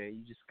gifts, man.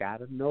 You just got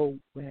to know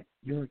what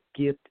your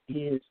gift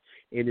is.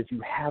 And if you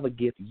have a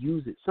gift,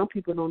 use it. Some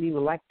people don't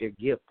even like their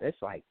gift.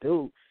 That's like,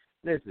 dude,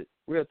 listen,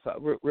 real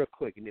talk, real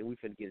quick, and then we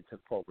finna get into the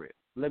program.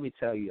 Let me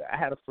tell you, I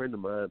had a friend of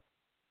mine,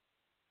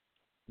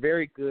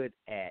 very good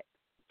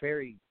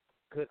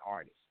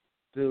artist.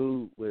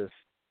 Dude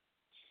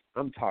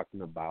I'm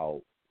talking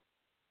about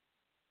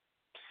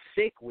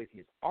sick with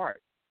his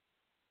art.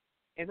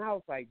 And I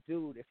was like,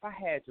 dude, if I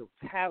had your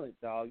talent,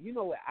 dog, you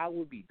know what I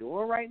would be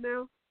doing right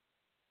now?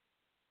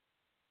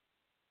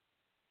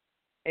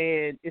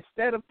 And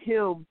instead of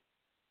him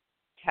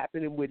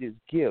tapping him with his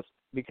gift,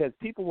 because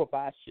people will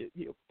buy shit,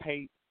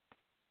 paint.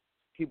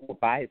 People will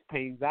buy his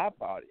paintings. I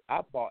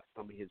bought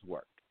some of his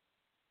work.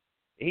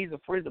 And he's a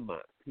friend of mine.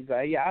 He's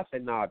like, yeah. I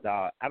said, nah,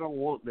 dog, I don't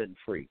want nothing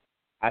free.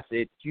 I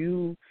said,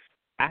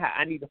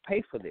 I need to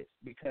pay for this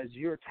because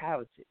you're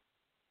talented.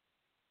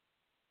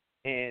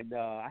 And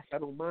I said, I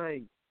don't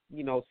mind,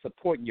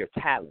 supporting your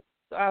talent.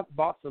 So I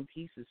bought some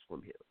pieces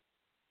from him.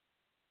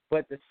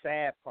 But the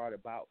sad part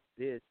about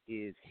this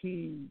is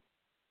he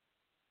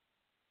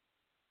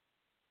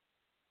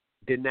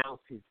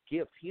denounced his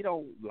gifts. He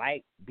don't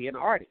like being an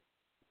artist.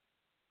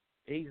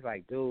 And he's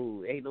like,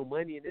 dude, ain't no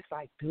money. And it's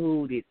like,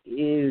 dude, it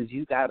is.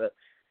 You got to,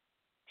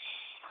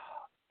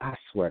 I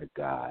swear to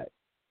God,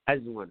 I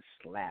just want to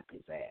slap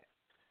his ass.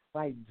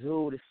 Like,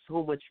 dude, there's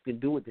so much you can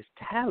do with this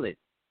talent.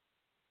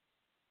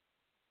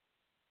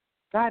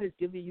 God has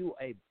given you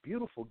a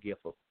beautiful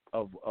gift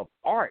of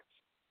art.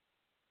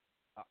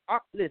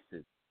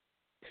 Listen,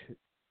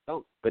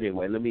 don't. But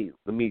anyway, let me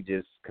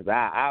just, because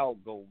I'll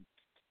go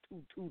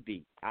too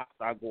deep. I'll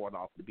start going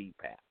off the beat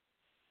path.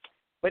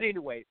 But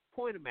anyway,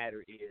 point of the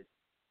matter is,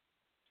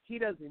 he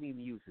doesn't even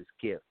use his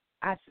gift.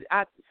 I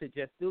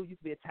suggest, dude, you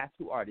can be a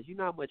tattoo artist. You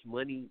know how much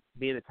money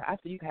being a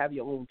tattoo. You can have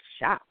your own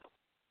shop.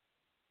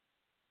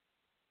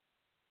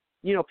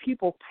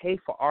 People pay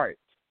for art.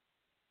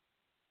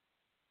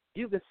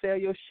 You can sell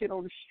your shit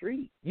on the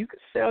street. You can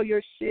sell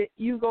your shit.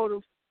 You go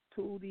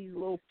to these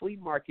little flea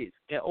markets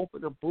and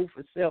open a booth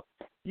and sell.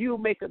 You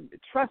make them.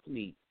 Trust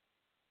me.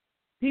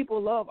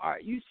 People love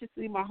art. You should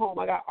see my home.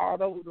 I got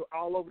art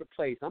all over the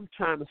place. I'm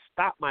trying to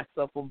stop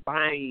myself from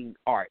buying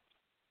art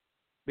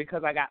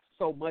because I got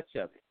so much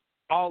of it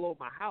all over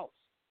my house.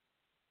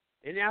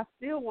 And I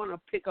still want to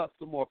pick up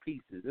some more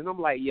pieces. And I'm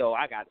like, yo,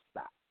 I got to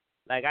stop.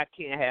 Like, I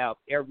can't have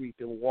every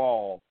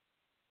wall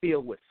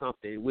filled with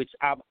something, which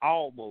I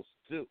almost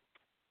do,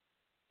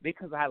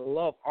 because I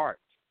love art.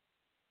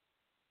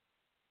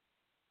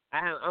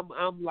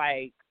 I'm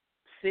like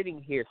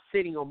sitting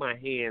on my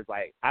hands,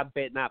 like, I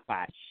bet not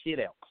buy shit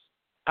else.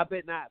 I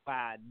bet not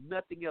buy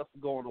nothing else to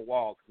go on the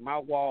wall, because my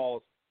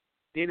walls,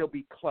 then it'll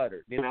be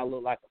cluttered. Then I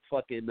look like a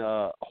fucking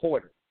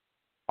hoarder,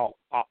 an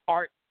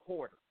art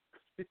hoarder.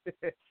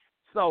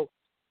 So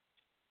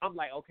I'm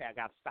like, okay, I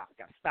gotta stop.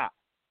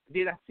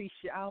 Then I see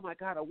shit, oh my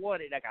God, I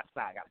want it, I gotta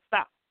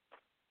stop.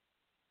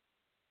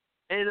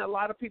 And a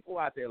lot of people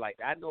out there like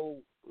that. I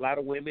know a lot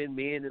of women,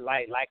 men that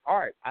like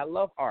art. I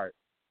love art.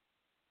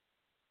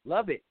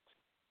 Love it.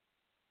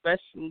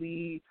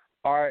 Especially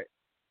art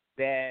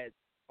that's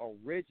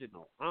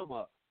original.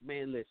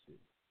 Listen.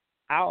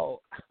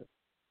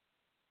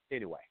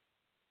 Anyway.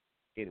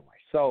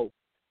 So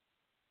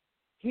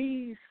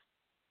he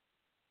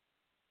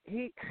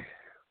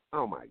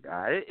oh my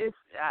God.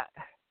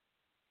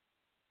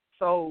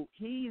 So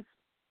he's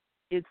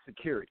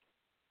insecurity.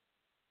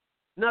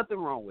 Nothing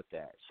wrong with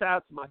that. Shout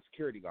out to my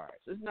security guards.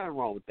 There's nothing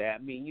wrong with that. I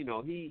mean, he's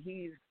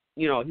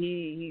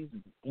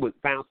with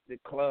bouncing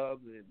at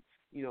clubs, and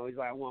he's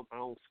like, I want my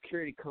own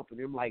security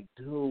company. I'm like,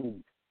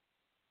 dude,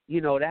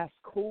 that's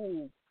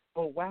cool,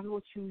 but why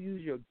don't you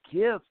use your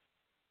gifts?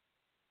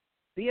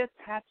 Be a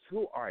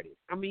tattoo artist.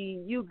 I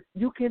mean,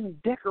 you can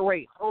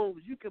decorate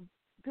homes. You can,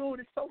 dude,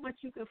 there's so much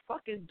you can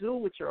fucking do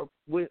with your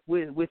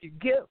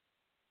gifts.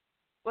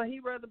 But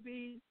he'd rather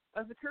be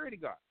a security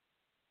guard.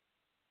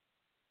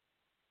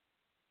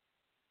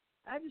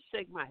 I just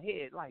shake my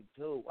head like,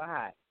 dude,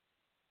 why?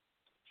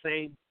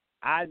 Same,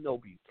 I know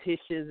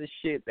beauticians and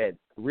shit that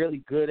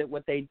really good at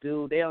what they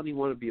do. They don't even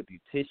want to be a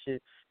beautician.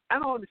 I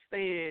don't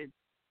understand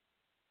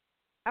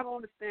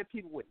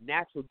people with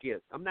natural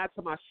gifts. I'm not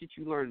talking about shit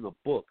you learn in a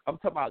book. I'm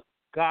talking about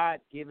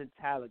God-given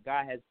talent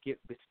God has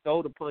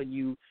bestowed upon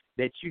you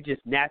that you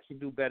just naturally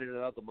do better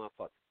than other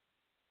motherfuckers.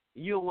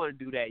 You don't want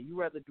to do that. You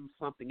rather do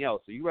something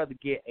else. Or you rather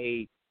get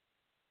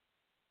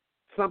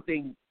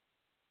something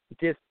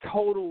just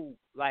total,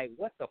 like,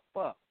 what the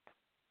fuck?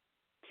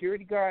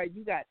 Security guard,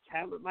 you got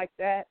talent like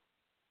that?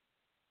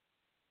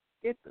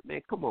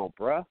 Man, come on,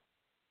 bruh.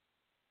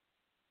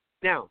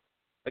 Now,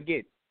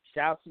 again,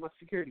 shout out to my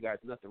security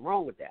guards. Nothing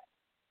wrong with that.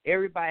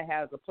 Everybody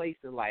has a place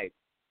in life,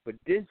 but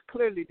this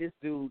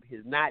dude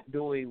is not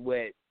doing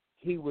what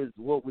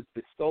was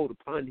bestowed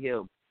upon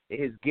him and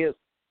his gifts,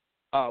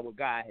 what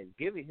God has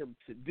given him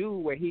to do,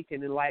 where he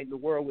can enlighten the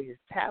world with his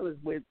talents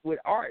with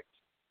art.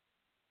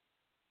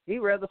 He'd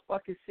rather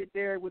fucking sit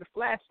there with a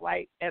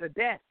flashlight at a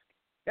desk.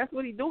 That's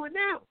what he's doing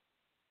now.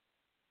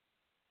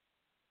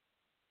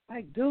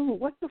 Like, dude,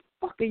 what the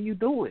fuck are you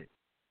doing?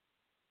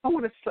 I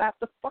want to slap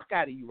the fuck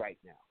out of you right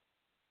now.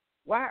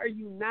 Why are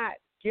you not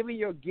giving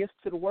your gifts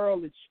to the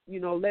world and,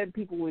 letting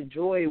people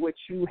enjoy what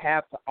you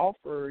have to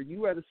offer?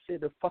 You rather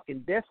sit at a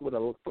fucking desk with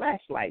a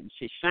flashlight and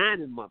shit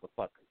shining,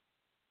 motherfucker.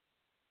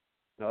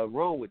 Nothing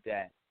wrong with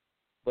that.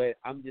 But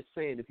I'm just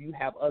saying, if you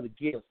have other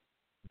gifts,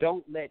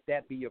 don't let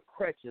that be your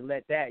crutch and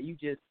you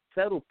just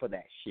settle for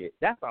that shit.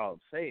 That's all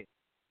I'm saying.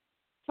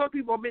 Some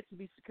people are meant to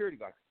be security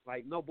guards.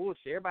 Like, no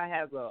bullshit. Everybody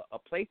has a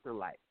place in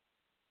life.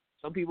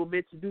 Some people are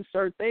meant to do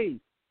certain things.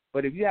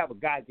 But if you have a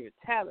God-given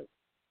talent,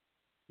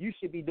 you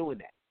should be doing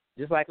that.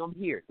 Just like I'm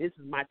here. This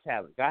is my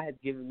talent. God has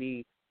given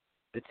me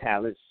the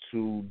talents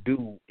to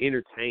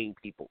entertain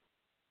people.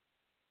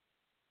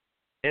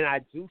 And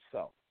I do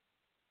so.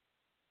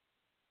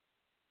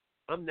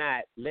 I'm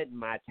not letting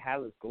my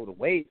talents go to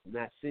waste. I'm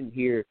not sitting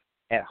here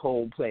at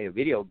home playing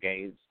video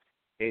games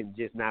and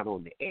just not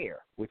on the air,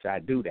 which I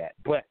do that.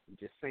 But I'm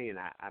just saying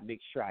I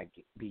make sure I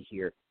be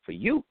here for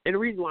you. And the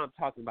reason why I'm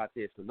talking about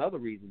this, another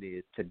reason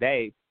is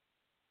today,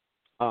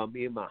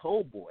 me and my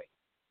homeboy,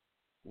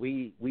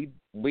 we've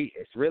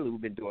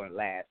been doing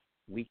last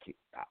week.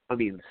 I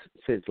mean,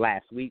 since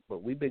last week,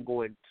 but we've been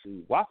going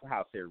to Waffle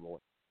House every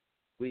morning.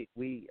 We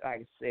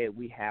like I said,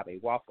 we have a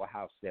Waffle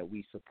House that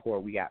we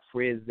support. We got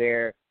friends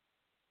there.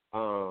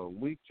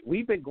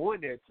 We've been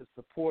going there to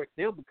support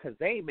them because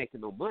they ain't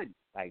making no money.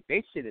 Like,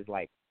 they shit is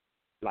like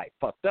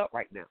fucked up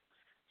right now.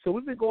 So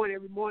we've been going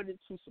every morning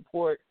to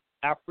support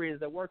our friends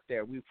that work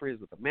there. We're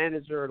friends with the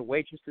manager, the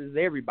waitresses,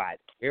 everybody.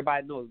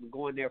 Everybody knows we're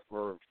going there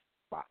for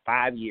about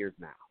 5 years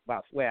now.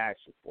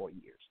 Actually 4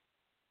 years.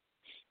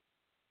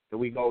 And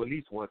we go at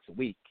least once a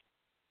week.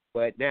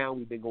 But now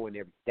we've been going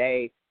every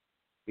day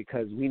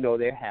because we know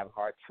they're having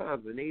hard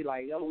times. And they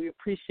like, oh, we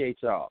appreciate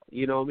y'all.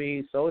 You know what I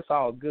mean? So it's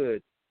all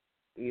good.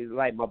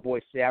 Like my boy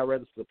said, I'd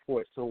rather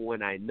support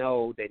someone I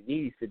know that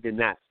needs it than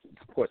not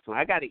support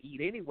someone. I got to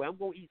eat anyway. I'm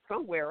going to eat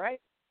somewhere, right?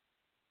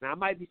 Now, I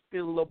might be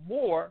spending a little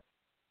more,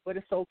 but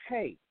it's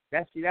okay.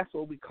 That's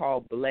what we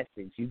call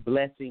blessings. You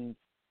blessing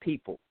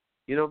people.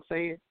 You know what I'm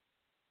saying?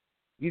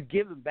 You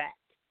giving back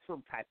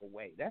some type of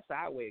way. That's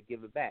our way of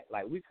giving back.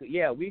 Like, we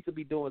could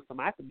be doing some.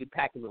 I could be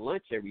packing the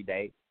lunch every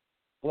day,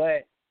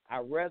 but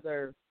I'd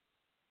rather,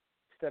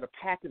 instead of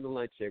packing the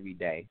lunch every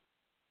day,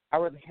 I'd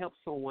rather help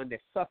someone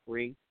that's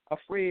suffering. A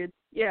friend,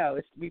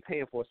 it's we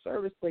paying for a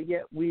service, but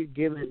yet we're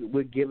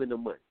giving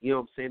them money. You know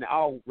what I'm saying? They're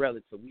all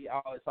relative.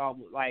 It's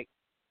almost like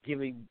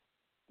giving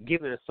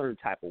a certain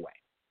type of way.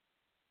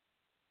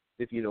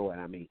 If you know what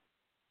I mean.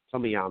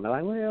 Some of y'all are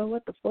like, well,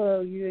 what the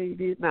fuck? You ain't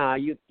did. Nah,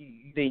 you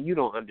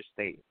don't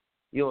understand.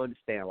 You don't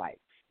understand life.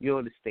 You don't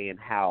understand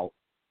how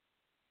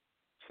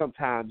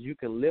sometimes you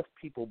can lift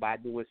people by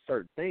doing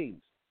certain things.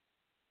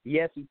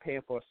 Yes, we're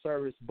paying for a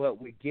service,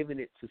 but we're giving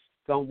it to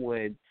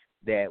someone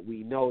that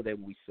we know that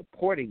we're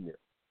supporting them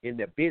in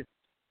their business.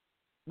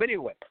 But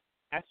anyway,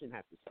 I shouldn't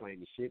have to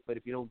explain this shit, but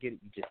if you don't get it,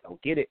 you just don't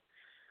get it.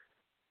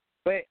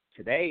 But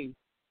today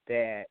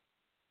that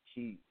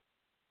she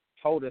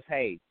told us,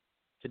 hey,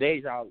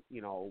 today's y'all,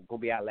 going to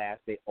be our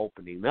last day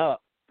opening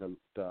up the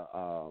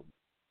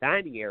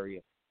dining area,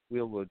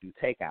 we're going to do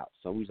takeout.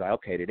 So we was like,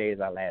 okay, today is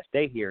our last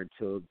day here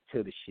until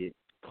the shit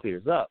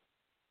clears up.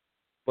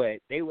 But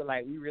they were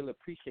like, we really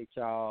appreciate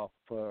y'all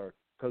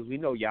because we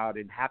know y'all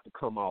didn't have to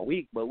come all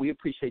week, but we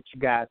appreciate you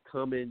guys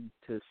coming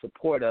to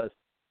support us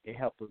and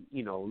helping,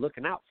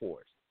 looking out for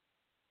us.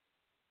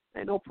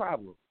 Ain't no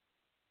problem.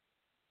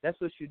 That's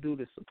what you do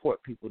to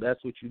support people.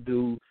 That's what you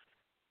do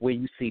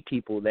when you see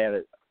people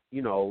that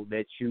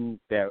that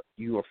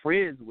you are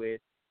friends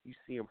with. You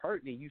see them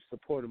hurting, and you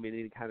support them in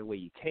any kind of way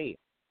you can.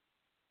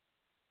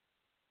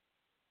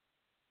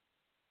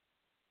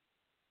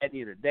 At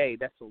the end of the day,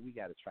 that's what we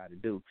got to try to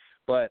do.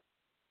 But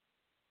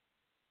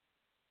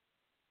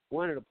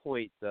one of the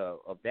points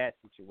of that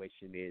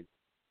situation is,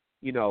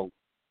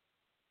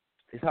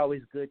 it's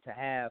always good to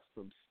have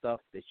some stuff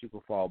that you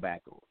can fall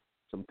back on,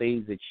 some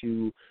things that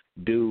you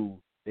do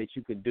that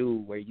you can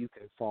do where you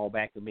can fall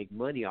back and make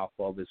money off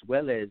of, as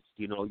well as,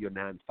 your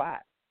 9 to 5.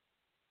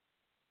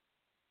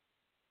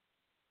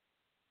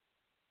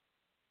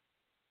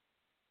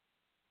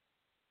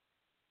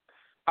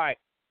 All right,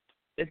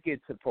 let's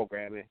get to the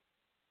programming.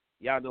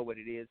 Y'all know what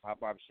it is, Hot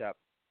Barbershop.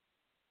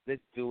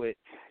 Let's do it.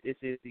 This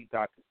is the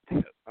Dark.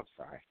 I'm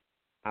sorry.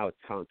 I was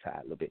tongue-tied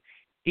a little bit.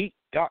 Eat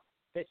dark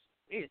fish.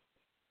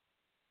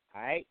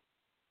 All right?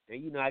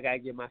 And, I got to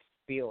get my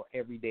spiel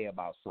every day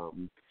about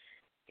something.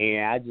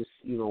 And I just,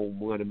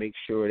 want to make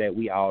sure that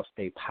we all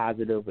stay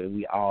positive and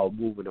we all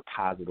move in a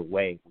positive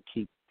way. We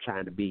keep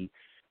trying to be,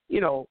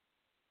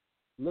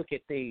 look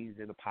at things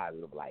in a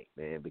positive light,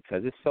 man,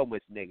 because there's so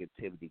much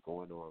negativity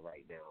going on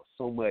right now.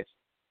 So much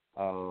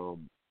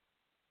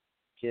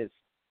just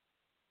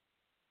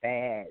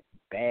bad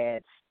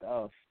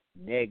stuff,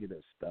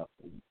 negative stuff.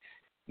 And,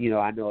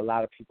 I know a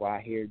lot of people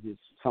out here,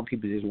 some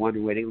people just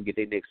wondering where they will get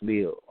their next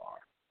meal, or,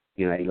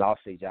 they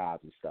lost their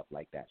jobs and stuff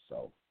like that.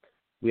 So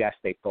we got to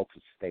stay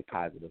focused, stay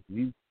positive.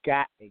 You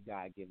got a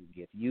God-given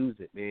gift. Use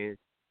it, man.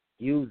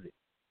 Use it.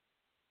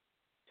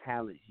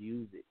 Talents,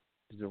 use it.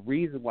 There's a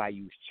reason why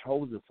you was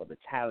chosen for the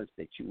talents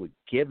that you were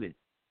given.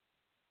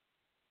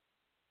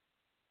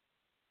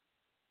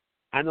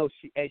 I know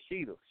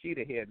Sheeta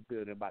here in the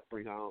building, about to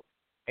bring her on.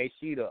 Hey,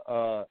 Sheeta,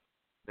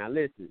 now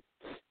listen,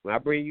 when I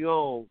bring you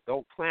on,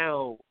 don't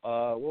clown.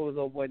 What was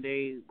the boy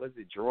name? Was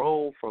it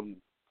Jerome from,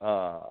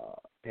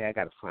 I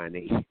got to find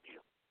it.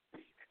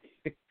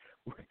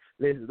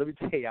 Listen, let me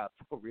tell y'all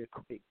something real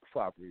quick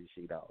before I bring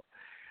Sheeta on.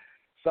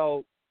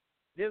 So,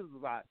 this was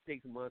about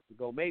 6 months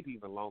ago, maybe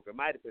even longer. It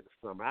might have been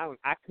the summer.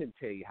 I couldn't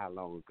tell you how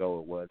long ago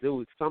it was. It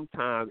was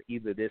sometime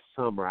either this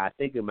summer. I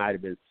think it might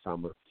have been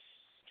summer.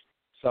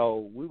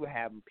 So we were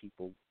having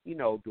people,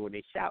 doing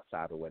their shouts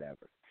out or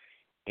whatever.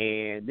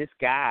 And this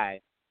guy,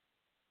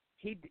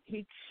 he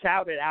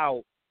shouted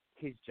out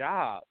his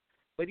job,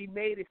 but he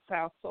made it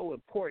sound so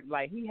important.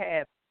 Like he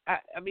had, I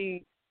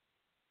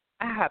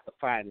I have to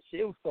find it.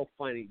 It was so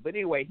funny. But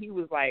anyway, he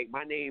was like,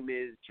 my name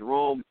is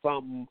Jerome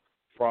something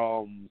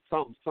from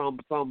some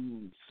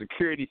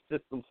security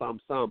system, some.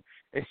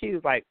 And she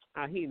was like,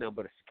 he ain't nothing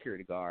but a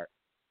security guard.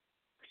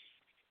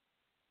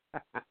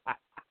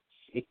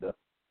 Sheeta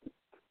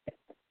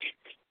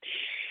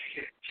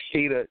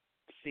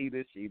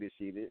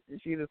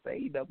say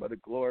he nothing but a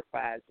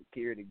glorified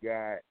security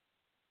guard.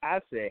 I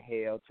said,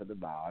 hell to the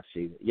ball,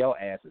 Sheeta. Your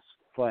ass is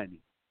funny.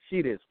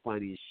 Sheeta is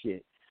funny as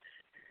shit.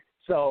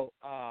 So,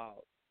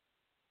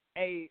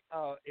 hey,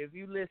 if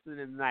you listen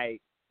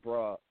tonight,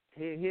 bro,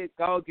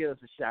 go give us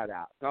a shout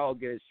out. Go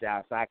give us a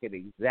shout so I can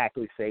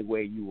exactly say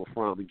where you were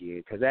from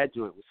again, because that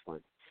joint was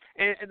funny.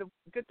 And the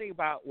good thing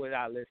about with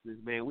our listeners,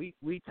 man, we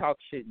talk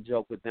shit and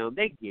joke with them.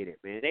 They get it,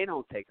 man. They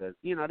don't take us,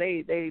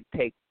 they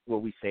take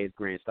what we say as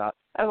grand stuff.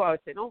 That's why I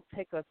say don't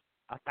take us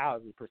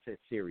 1,000%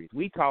 serious.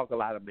 We talk a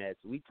lot of mess.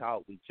 We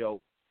talk, we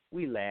joke,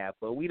 we laugh,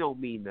 but we don't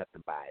mean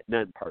nothing by it,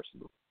 nothing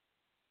personal.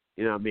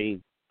 You know what I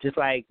mean? Just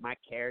like my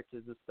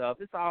characters and stuff,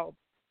 it's all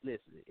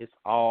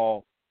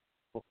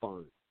for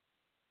fun.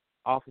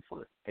 All for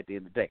fun at the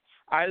end of the day.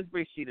 All right, let's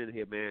bring Sheeta in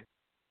here, man.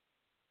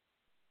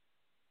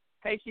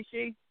 Hey,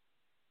 Shishi.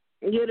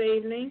 Good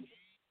evening.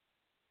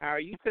 How are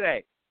you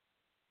today?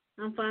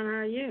 I'm fine. How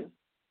are you?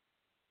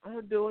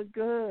 I'm doing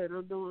good.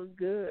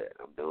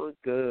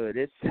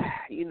 It's,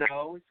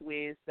 it's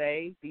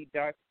Wednesday, the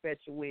Dark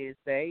Special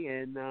Wednesday,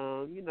 and,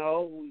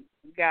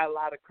 we got a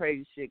lot of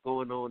crazy shit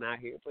going on out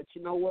here. But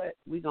you know what?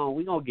 We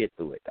gonna get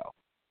through it, though.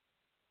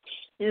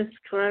 It's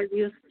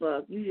crazy as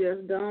fuck. You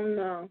just don't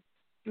know.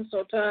 I'm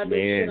so tired of this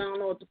shit. I don't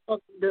know what the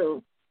fuck to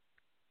do.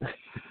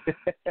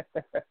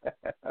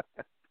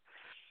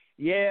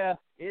 Yeah,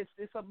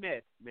 it's a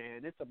mess,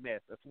 man. It's a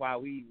mess. That's why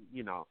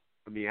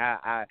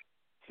I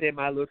said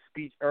my little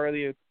speech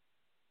earlier,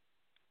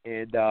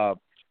 and I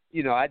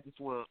just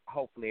want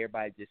hopefully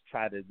everybody just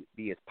try to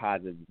be as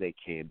positive as they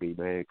can be,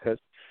 man. Because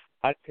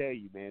I tell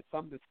you, man,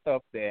 some of the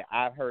stuff that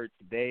I've heard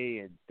today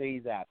and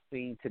things I've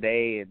seen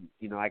today, and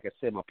like I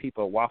said, my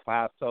people at Waffle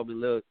House told me,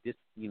 look, just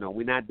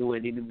we're not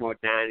doing any more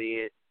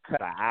dining,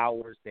 cut our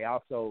hours.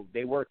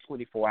 They work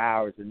 24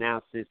 hours, and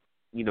now since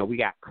we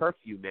got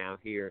curfew now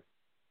here.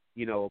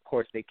 Of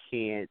course, they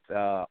can't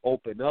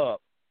open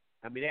up.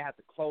 I mean, they have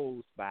to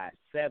close by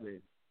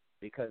 7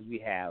 because we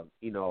have,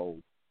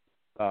 you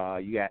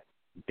got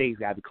things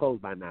got to be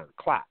closed by 9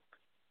 o'clock.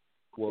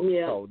 Well,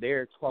 yeah. So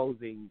they're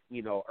closing,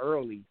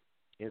 early.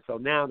 And so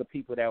now the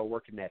people that are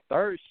working that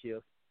third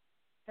shift,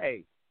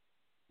 hey,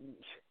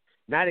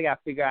 now they got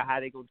to figure out how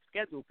they're going to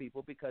schedule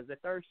people because the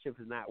third shift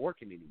is not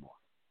working anymore,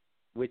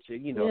 which, a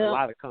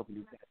lot of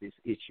companies have this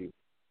issue.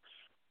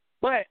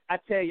 But I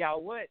tell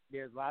y'all what,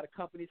 there's a lot of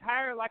companies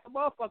hiring like a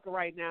motherfucker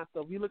right now.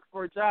 So if you look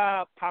for a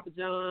job, Papa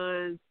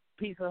John's,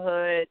 Pizza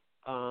Hut,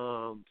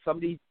 some of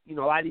these, a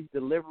lot of these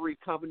delivery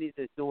companies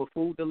that's doing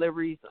food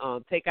deliveries,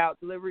 takeout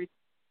deliveries,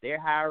 they're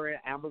hiring.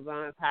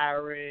 Amazon's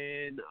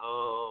hiring.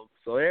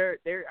 So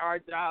there are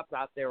jobs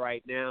out there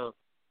right now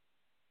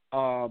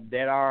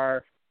that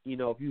are,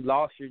 if you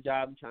lost your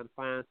job and trying to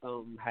find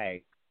something,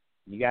 hey,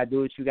 you got to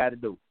do what you got to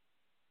do.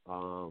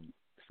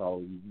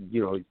 So,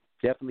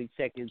 definitely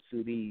check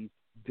into these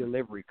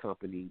delivery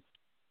companies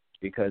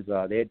because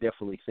they're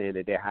definitely saying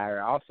that they're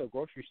hiring. Also,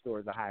 grocery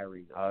stores are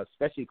hiring,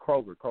 especially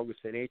Kroger. Kroger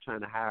said they're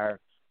trying to hire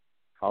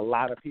a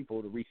lot of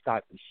people to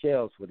restock the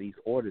shelves for these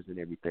orders and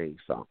everything.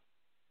 So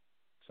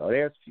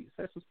there's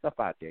some stuff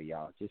out there,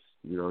 y'all. Just,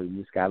 you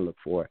just got to look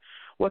for it.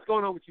 What's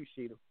going on with you,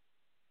 Sheeta?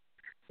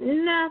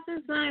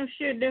 Nothing, same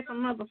shit, different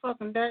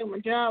motherfucking day. My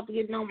job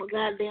getting on my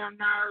goddamn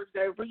nerves.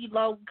 They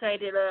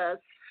relocated us.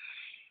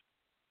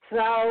 So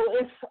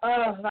it's,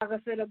 like I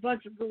said, a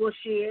bunch of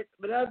bullshit.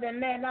 But other than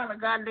that, not a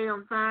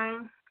goddamn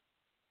thing.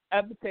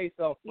 I'm going to tell you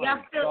something.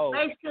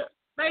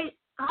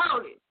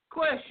 Hold it.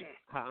 Question.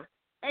 Huh?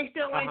 They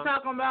still ain't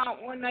talking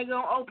about when they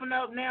going to open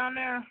up down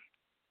there?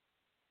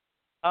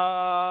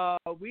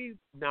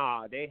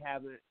 They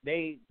haven't.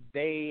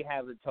 They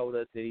haven't told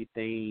us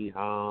anything.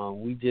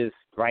 We just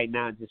right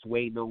now just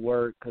waiting on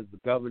word because the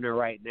governor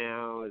right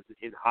now is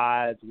in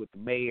odds with the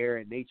mayor,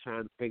 and they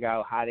trying to figure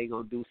out how they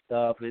gonna do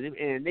stuff. And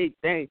they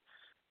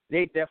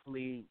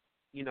definitely,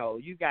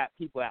 you got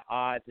people at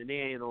odds, and they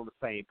ain't on the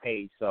same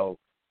page. So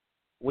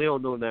we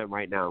don't know nothing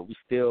right now. We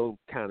still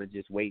kind of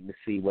just waiting to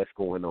see what's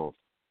going on.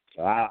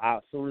 So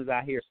as soon as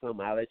I hear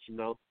something, I'll let you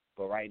know.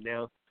 But right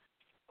now.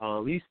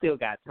 You still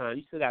got time.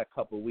 You still got a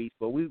couple of weeks,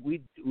 but we I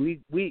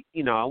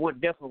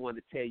definitely want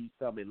to tell you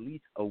something at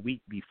least a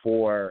week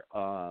before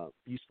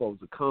you're supposed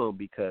to come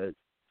because,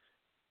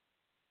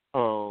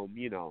 I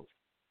mean,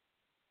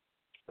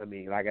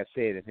 like I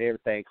said, if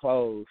everything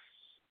closed,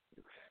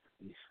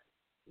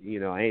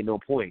 ain't no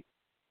point.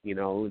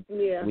 Yeah.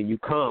 When you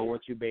come,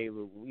 once you be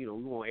able, we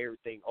want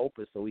everything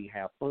open so we can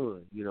have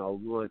fun. We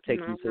want to take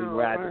you so you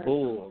ride the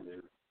bull.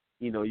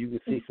 You can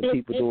see some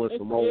people doing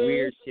some more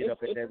weird shit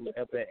up at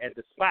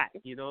the spot.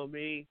 You know what I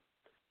mean?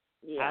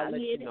 Yeah, I'll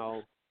let you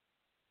know.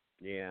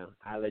 Yeah,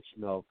 I'll let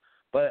you know.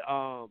 But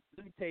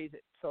let me tell you,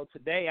 so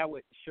today I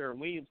went to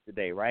Sherwin-Williams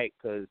today, right?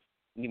 Because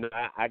you know,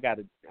 I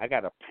gotta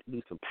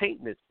do some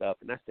painting and stuff.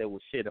 And I said,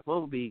 well, shit, if I'm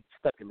gonna be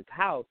stuck in the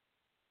house,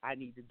 I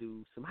need to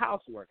do some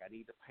housework. I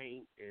need to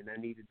paint, and I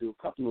need to do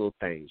a couple little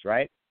things,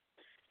 right?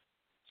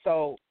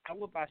 So I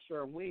went by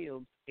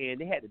Sherwin-Williams, and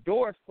they had the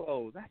doors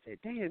closed. I said,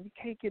 damn, you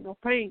can't get no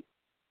paint.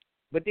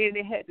 But then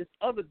they had this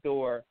other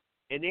door,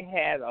 and they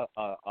had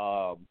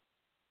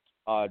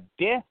a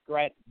desk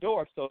right at the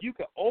door, so you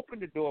could open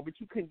the door, but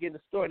you couldn't get in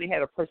the store. And they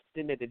had a person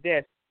sitting at the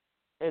desk,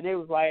 and I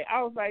was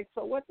like,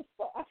 so what the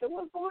fuck? I said,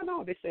 what's going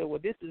on? They said, well,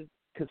 this is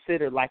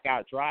considered like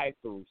our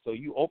drive-through. So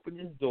you open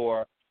this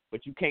door,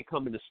 but you can't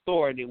come in the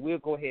store, and then we'll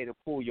go ahead and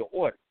pull your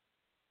order.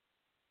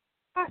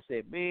 I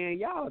said, man,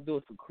 y'all are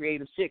doing some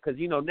creative shit, because,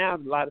 you know, now a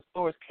lot of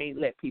stores can't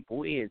let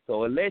people in.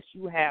 So unless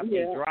you have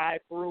a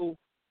drive-through,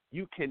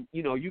 you can't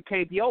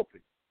be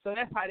open. So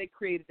that's how they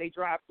created their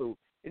drive-through.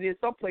 And then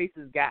some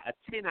places got a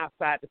tent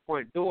outside the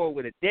front door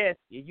with a desk,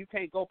 and you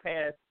can't go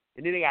past,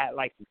 and then they got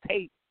like some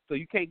tape, so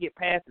you can't get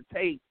past the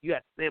tape. You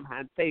have to stand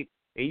behind the tape,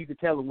 and you can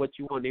tell them what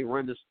you want. They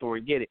run the store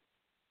and get it.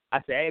 I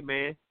said, hey,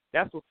 man,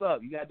 that's what's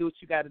up. You got to do what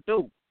you got to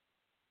do,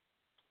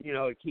 you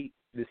know,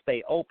 to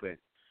stay open.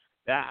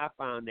 I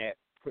found that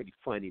pretty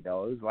funny,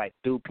 though. It was like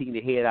dude peeking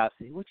his head out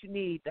saying, what you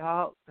need,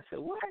 dog? I said,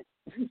 what?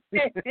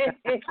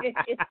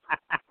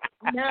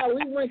 No,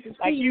 we went to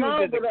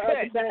T-Mobile the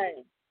other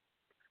day.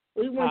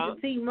 We went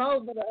to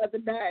T-Mobile the other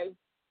day.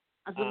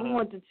 I said, we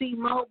went to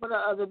T-Mobile the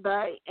other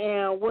day,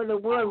 and what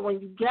it was,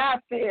 when you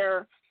got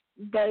there,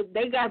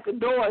 they got the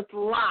doors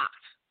locked.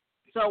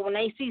 So when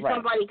they see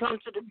somebody come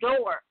to the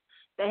door,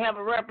 they have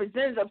a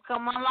representative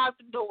come unlock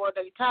the door.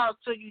 They talk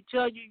to you,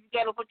 tell you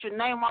got to put your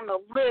name on the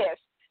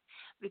list,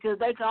 because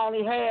they can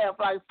only have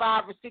like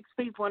 5 or 6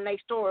 people in their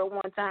store at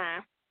one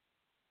time.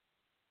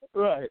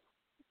 Right.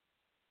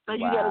 So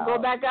you got to go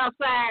back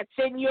outside,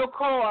 sit in your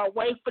car,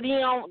 wait for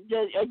them.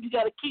 You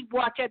got to keep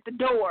watch at the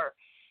door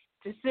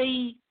to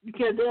see,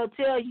 because they'll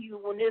tell you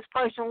when this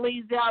person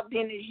leaves out,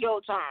 then it's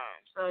your turn.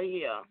 So,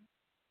 yeah.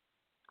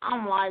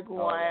 I'm like,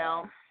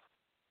 wow.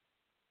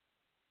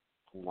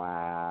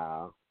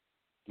 Wow.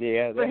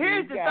 Yeah. But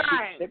here's the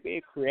thing. They're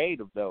being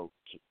creative, though.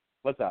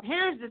 What's up?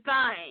 Here's the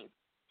thing.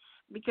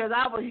 Because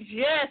I was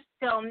just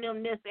telling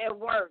them this at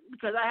work,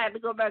 because I had to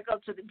go back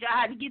up to the job.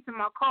 I had to get to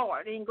my car.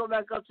 I didn't go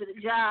back up to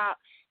the job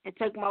and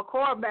take my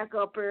car back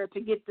up there to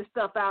get the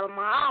stuff out of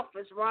my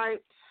office, right?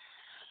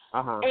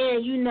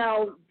 And, you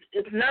know,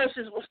 if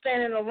nurses were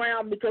standing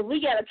around, because we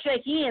got to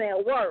check in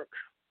at work.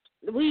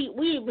 We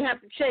even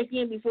have to check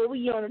in before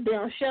we get on the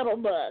damn shuttle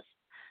bus.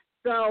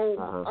 So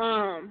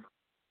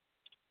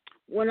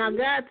when I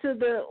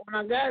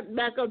got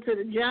back up to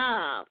the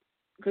job,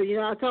 because, you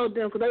know, I told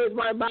them, because they was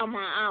right by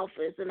my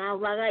office, and I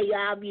was like, hey,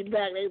 I'll be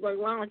back. They was like,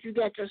 why don't you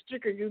got your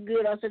sticker? You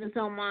good? I said, it's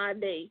on my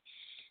ID.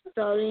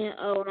 So then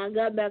when I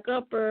got back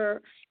up there,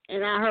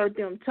 and I heard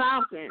them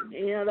talking,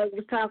 you know, they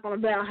was talking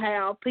about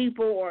how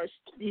people are,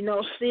 you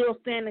know, still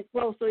standing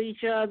close to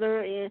each other,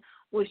 and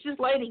which this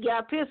lady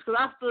got pissed because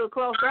I stood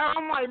close.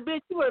 I'm like,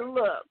 bitch, you better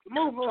look,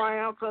 move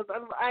around, because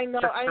I ain't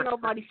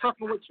nobody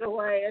fucking with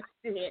your ass.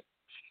 Shit.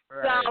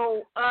 Right.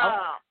 So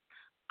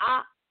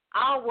I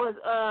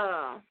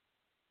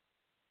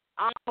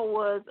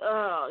was,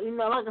 you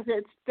know, like I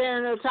said,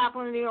 standing there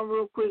talking to them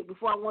real quick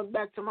before I went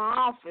back to my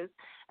office.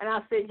 And I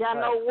said, y'all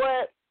know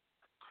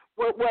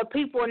what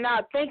people are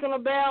not thinking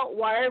about,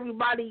 why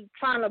everybody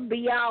trying to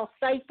be all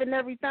safe and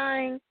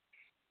everything?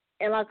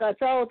 And like I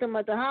told them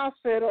at the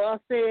hospital, I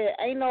said,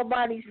 ain't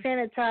nobody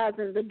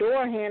sanitizing the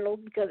door handles,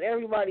 because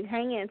everybody's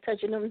hand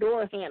touching them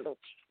door handles.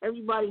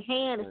 Everybody's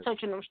hand is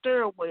touching them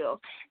steering wheels.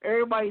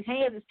 Everybody's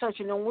hand is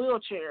touching them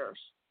wheelchairs.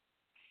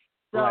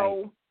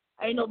 So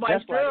ain't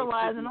nobody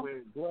sterilizing them.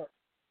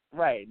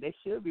 Right. They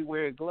should be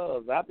wearing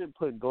gloves. I've been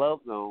putting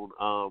gloves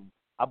on.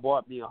 I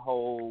bought me a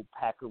whole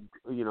pack of,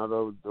 you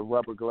know, the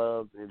rubber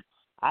gloves, and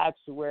I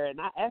actually wear it.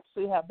 And I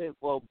actually have been,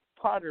 well,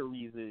 part of the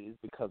reason is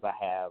because I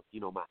have,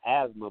 you know, my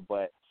asthma,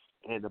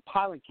 and the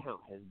pollen count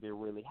has been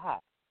really high.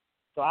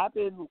 So I've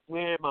been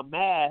wearing my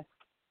mask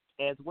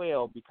as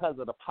well because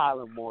of the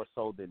pollen more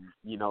so than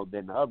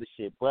the other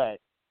shit. But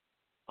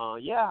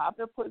yeah, I've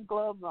been putting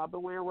gloves on. I've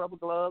been wearing rubber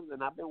gloves,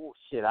 and I've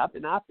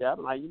been out there.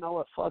 I'm like, you know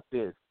what, fuck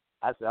this.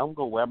 I said, I'm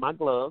going to wear my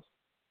gloves.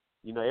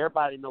 You know,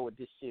 everybody know what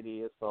this shit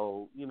is,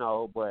 so, you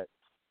know, but,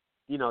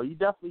 you know, you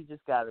definitely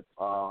just got to,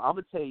 I'm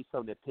going to tell you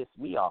something that pissed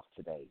me off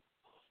today.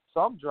 So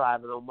I'm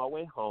driving on my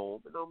way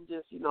home, and I'm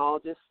just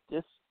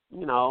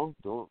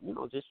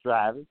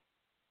driving.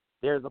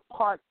 There's a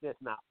park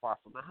that's not far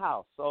from my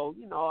house. So,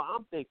 you know,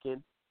 I'm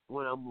thinking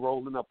when I'm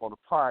rolling up on the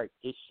park,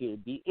 it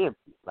should be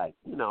empty. Like,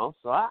 you know,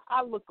 so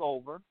I look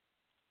over.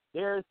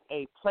 There's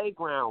a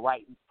playground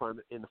right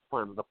in the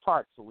front of the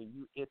park. So when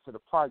you enter the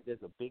park,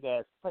 there's a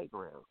big-ass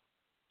playground.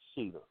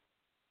 Sheeta,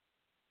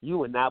 you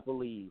would not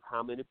believe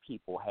how many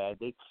people had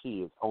their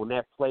kids on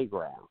that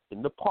playground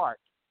in the park.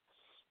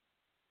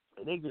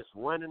 And they just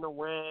running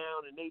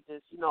around, and they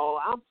just, you know,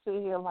 I'm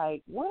sitting here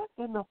like, what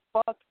in the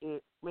fuck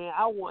is, man,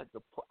 I wanted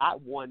to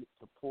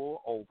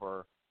pull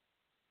over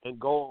and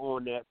go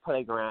on that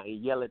playground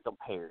and yell at them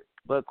parents.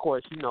 But, of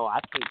course, you know, I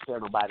can't tell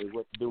nobody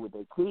what to do with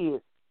their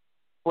kids.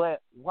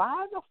 But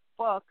why the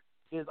fuck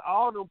is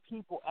all them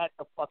people at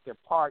the fucking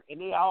park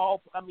and they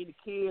all, the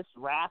kids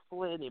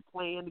wrestling and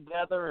playing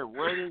together and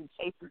running and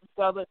chasing each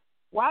other?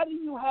 Why do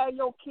you have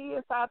your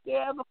kids out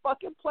there in the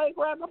fucking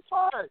playground in the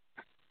park?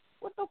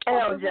 What the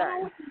fuck is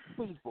wrong with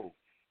these people?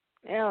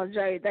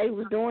 LJ, they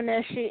was doing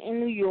that shit in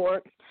New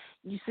York.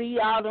 You see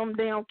all them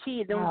damn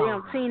kids, them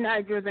damn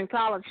teenagers and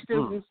college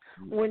students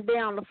went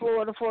down to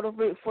Florida for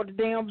the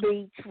damn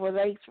beach for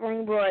their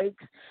spring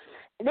breaks.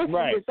 This is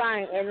the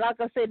thing, and like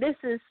I said, this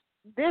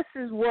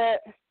is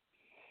what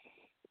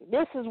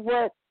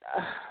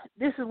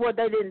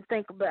they didn't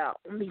think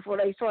about before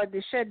they started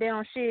to shut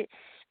down shit.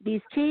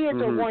 These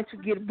kids are going to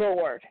get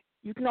bored.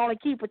 You can only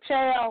keep a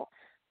child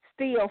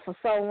still for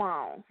so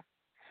long.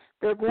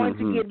 They're going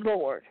to get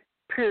bored.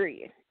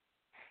 Period.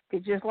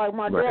 It's just like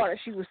my daughter,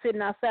 she was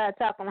sitting outside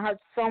talking to her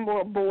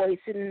summer boy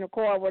sitting in the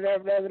car or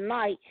whatever the other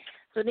night.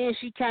 So then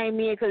she came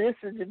in because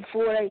this is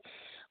before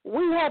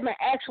we haven't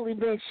actually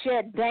been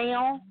shut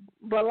down,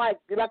 but like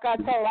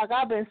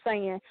I've been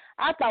saying,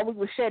 I thought we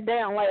were shut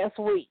down last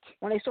week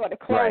when they started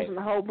closing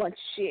a whole bunch of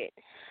shit.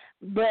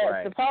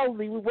 But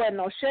supposedly we wasn't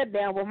no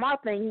shutdown. But my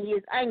thing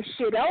is, ain't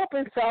shit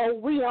open, so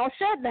we on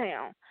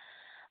shutdown.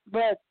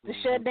 But the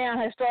shutdown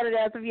has started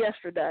as of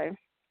yesterday.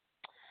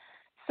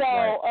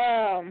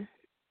 So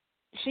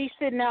she's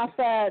sitting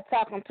outside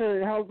talking to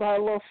her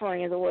little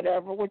friends or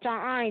whatever, which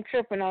I ain't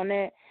tripping on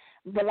that.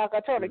 But like I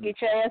told her, get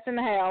your ass in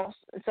the house.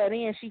 So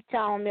then she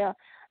telling me,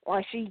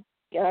 like she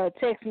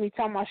texted me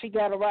talking about she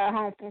got to ride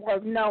home from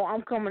work. No,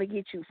 I'm coming to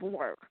get you from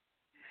work.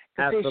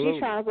 She's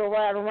trying to go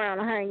ride around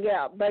and hang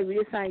out. Baby,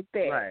 this ain't that.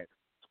 Right.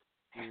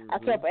 I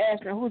kept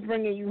asking her, who's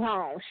bringing you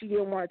home? She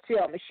didn't want to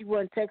tell me. She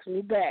wouldn't text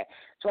me back.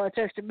 So I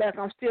texted back,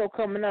 I'm still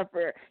coming up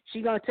here.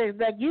 She going to text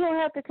back, you don't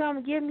have to come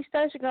and get me,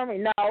 Stacey.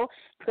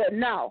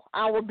 No,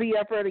 I will be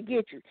up here to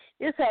get you.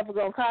 This heifer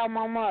going to call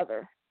my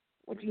mother,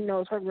 which you know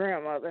is her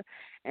grandmother,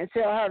 and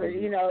tell her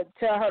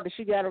that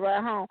she got to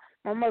ride home.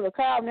 My mother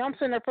called me. I'm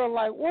sitting up here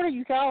like, what are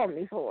you calling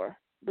me for?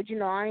 But,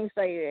 I ain't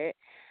say that.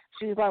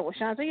 She was like, well,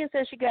 Shantia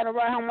said she got to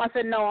ride home. I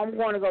said, no, I'm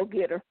going to go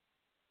get her.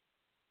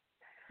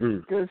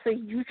 Because,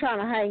 see, you trying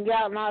to hang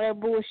out and all that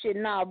bullshit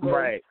now, bro.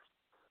 Right.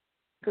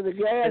 Because if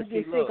your ass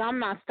gets sick, I'm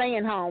not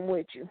staying home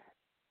with you.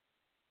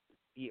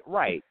 Yeah,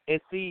 right.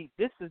 And see,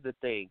 this is the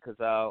thing, because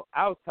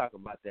I was talking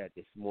about that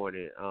this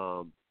morning.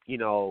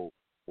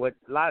 What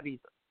a lot of these,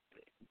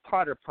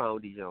 part of the problem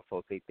with these young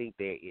folks, they think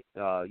they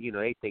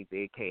think that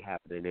it can't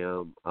happen to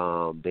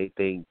them. They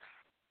think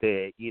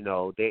that,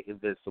 they're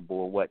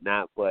invincible and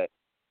whatnot. But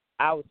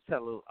I was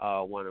telling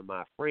one of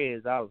my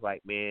friends, I was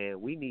like, man,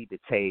 we need to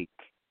take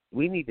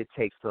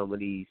some of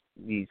these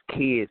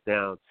kids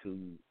down to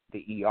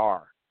the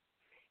ER,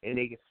 and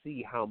they can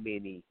see how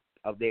many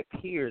of their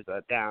peers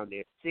are down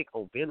there sick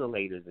on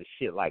ventilators and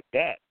shit like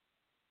that.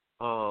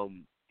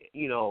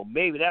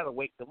 Maybe that'll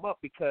wake them up,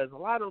 because a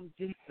lot of them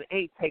just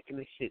ain't taking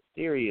this shit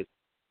serious.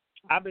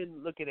 I've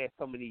been looking at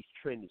some of these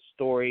trending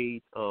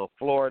stories.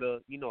 Florida,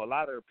 a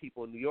lot of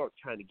people in New York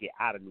trying to get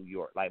out of New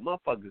York. Like,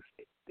 motherfuckers,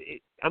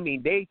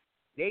 they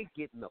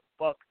getting the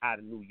fuck out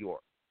of New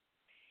York.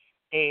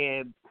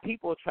 And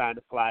people are trying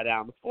to fly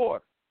down to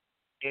Florida.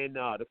 And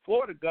the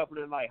Florida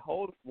governor like,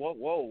 whoa,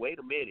 wait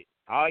a minute.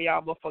 All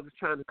y'all motherfuckers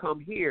trying to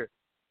come here,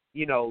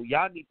 y'all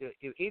need to,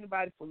 if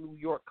anybody from New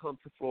York comes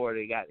to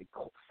Florida, they got to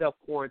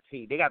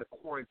self-quarantine. They got to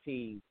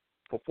quarantine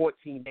for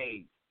 14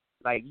 days.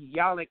 Like,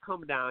 y'all ain't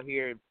coming down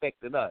here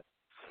infecting us.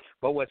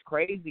 But what's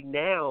crazy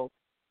now,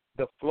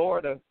 the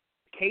Florida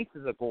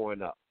cases are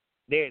going up.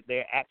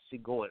 They're actually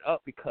going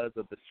up because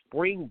of the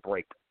spring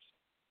breakers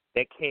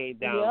that came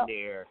down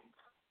there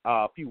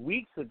a few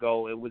weeks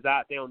ago and was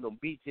out there on the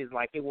beaches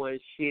like it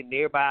wasn't shit, and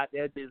everybody out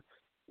there just,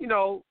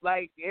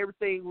 like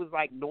everything was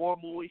like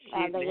normal and shit,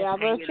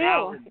 and hanging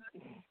out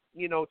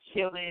and,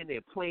 chilling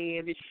and playing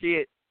and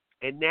shit.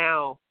 And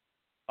now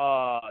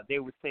they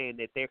were saying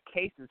that their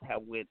cases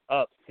have went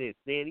up since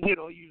then.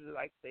 Usually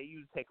like they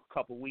usually take a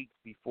couple weeks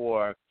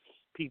before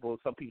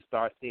some people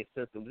start seeing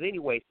symptoms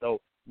anyway.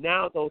 So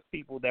now those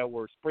people that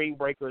were spring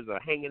breakers are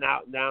hanging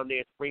out down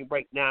there spring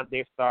break, now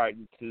they're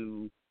starting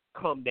to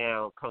come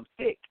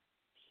sick.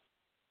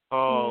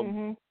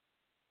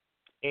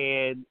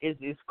 And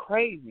it's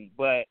crazy,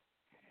 but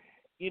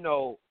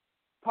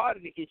part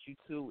of the issue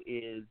too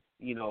is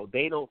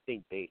they don't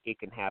think it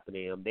can happen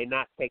to them. They're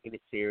not taking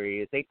it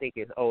serious. They think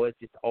it's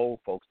just old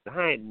folks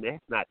behind, and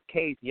that's not the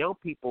case. Young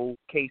people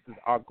cases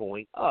are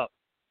going up,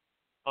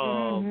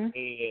 and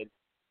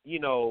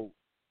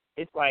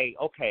it's like,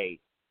 okay,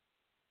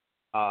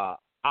 I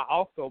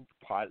also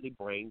partly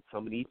blame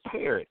some of these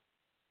parents.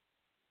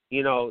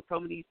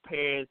 Some of these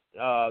parents,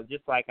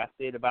 just like I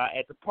said about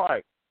at the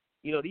park,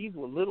 these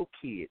were little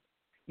kids.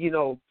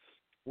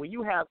 When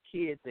you have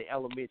kids in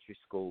elementary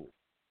school,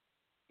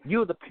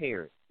 you're the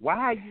parent. Why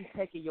are you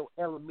taking your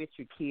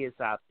elementary kids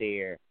out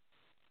there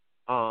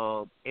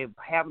and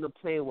having them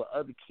playing with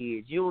other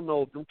kids? You don't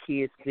know if them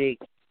kids sick.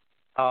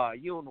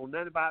 You don't know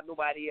nothing about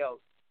nobody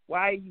else.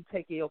 Why are you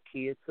taking your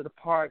kids to the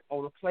park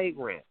on the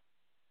playground?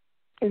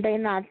 They're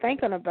not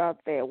thinking about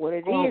that. What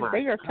it is,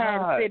 they are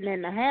tired of sitting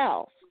in the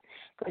house.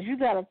 Because you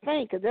got to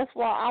think, because that's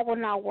why I will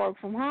not work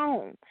from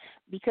home.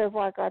 Because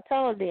like I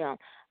told them,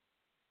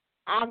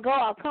 I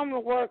come to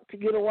work to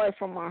get away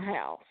from my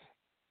house.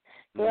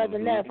 But other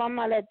than that, if I'm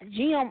not at the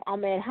gym,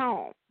 I'm at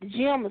home. The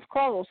gym is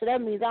closed, so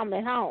that means I'm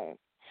at home.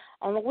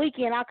 On the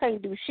weekend, I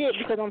can't do shit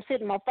because I'm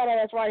sitting my fat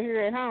ass right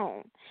here at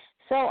home.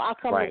 So I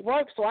come to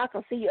work so I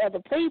can see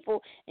other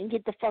people and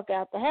get the fuck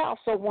out the house.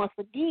 So once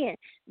again,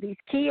 these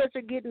kids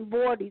are getting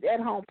bored. These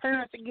at-home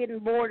parents are getting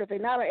bored. If they're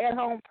not an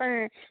at-home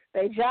parent,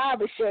 their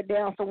job is shut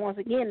down. So once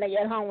again, they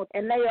at home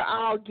and they are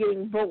all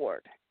getting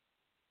bored.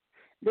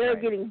 They're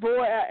getting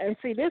bored. And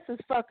see, this is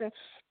fucking.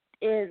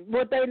 And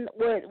what they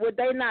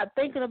not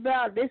thinking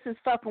about, this is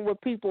fucking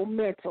with people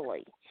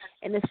mentally,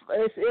 and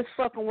it's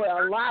fucking with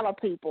a lot of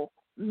people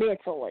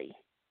mentally.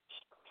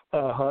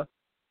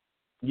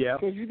 Yeah.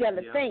 Because you got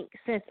to think,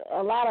 since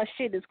a lot of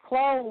shit is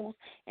closed,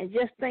 and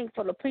just think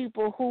for the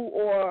people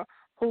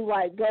who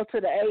like go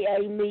to the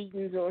AA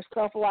meetings or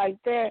stuff like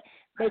that,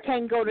 they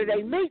can't go to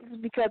their meetings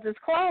because it's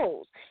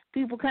closed.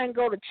 People can't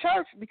go to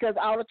church because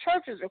all the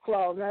churches are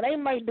closed. Now, they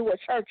may do a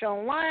church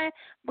online,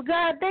 but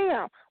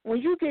goddamn,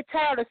 when you get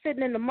tired of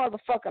sitting in the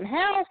motherfucking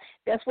house,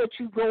 that's what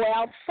you go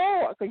out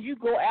for, because you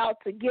go out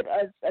to get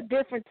a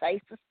different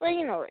taste of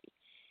scenery.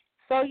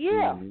 So,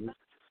 yeah.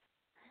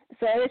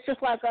 So it's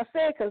just like I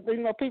said, because,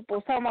 you know, people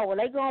are talking about when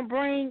they going to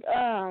bring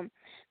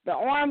the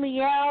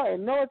Army out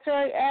and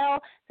military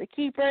out to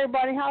keep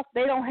everybody in the house,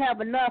 they don't have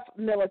enough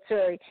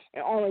military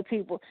and Army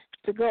people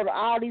to go to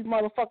all these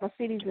motherfucking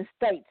cities and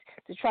states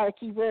to try to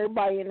keep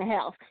everybody in the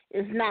house.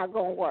 It's not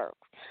going to work.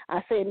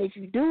 I said, and if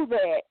you do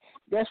that,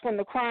 that's when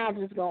the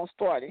crimes is going to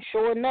start. And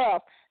sure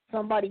enough,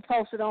 somebody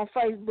posted on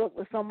Facebook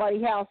that somebody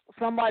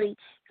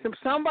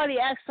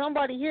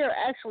here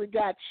actually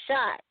got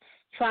shot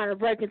trying to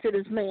break into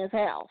this man's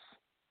house.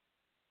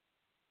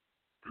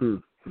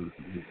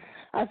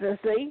 I said,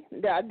 see,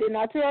 didn't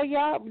I tell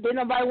y'all? Didn't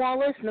nobody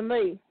want to listen to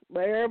me.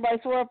 But everybody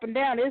swore up and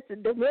down,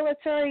 the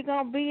military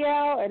going to be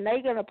out and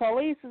the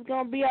police is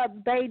going to be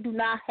out. They do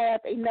not have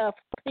enough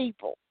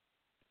people.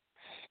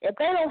 If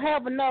they don't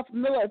have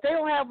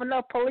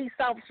enough police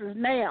officers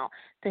now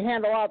to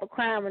handle all the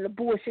crime and the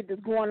bullshit that's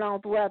going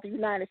on throughout the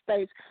United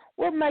States,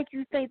 what make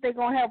you think they're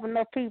going to have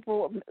enough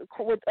people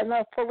with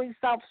enough police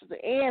officers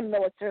and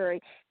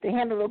military to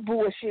handle the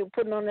bullshit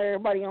putting on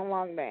everybody on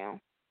lockdown?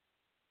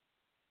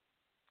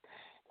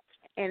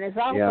 And it's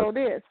also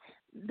this.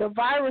 The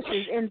virus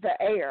is in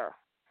the air.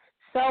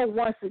 So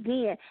once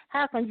again,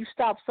 how can you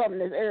stop something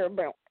that's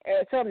airbound?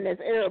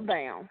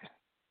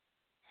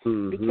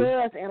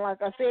 Because, and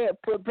like I said,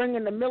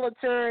 bringing the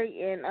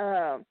military and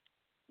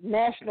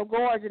National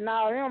Guards and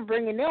all of them,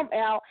 bringing them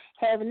out,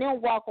 having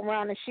them walk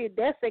around and shit,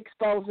 that's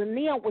exposing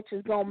them, which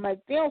is going to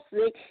make them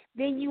sick.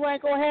 Then you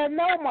ain't going to have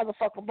no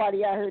motherfucking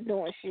body out here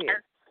doing shit.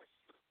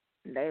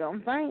 They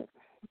don't think.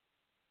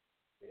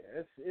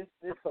 Yeah,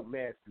 it's a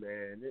mess,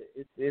 man.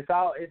 It's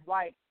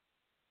like,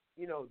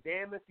 you know,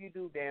 damn if you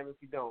do, damn if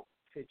you don't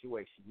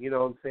situation. You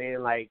know what I'm saying?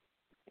 Like,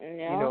 you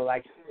know,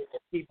 like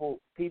people,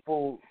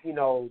 you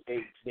know,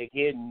 they're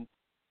getting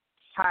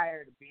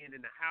tired of being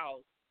in the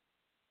house,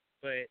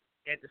 but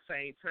at the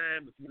same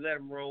time, if you let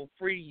them roam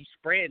free, you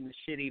spreading the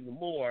shit even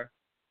more.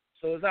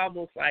 So it's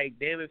almost like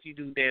damn if you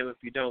do, damn if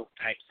you don't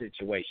type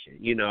situation.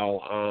 You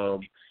know,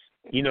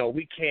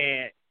 we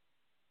can't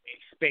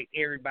expect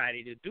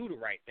everybody to do the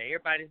right thing.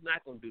 Everybody's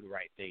not going to do the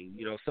right thing.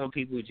 You know, some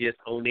people just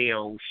on their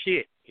own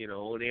shit, you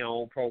know, on their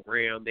own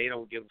program. They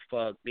don't give a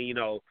fuck, you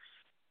know.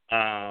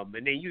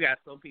 And then you got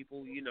some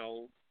people, you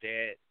know,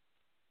 that,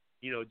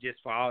 you know, just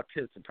for all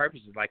intents and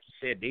purposes, like you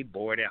said, they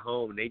bored at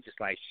home and they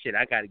just like, shit,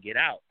 I got to get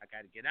out.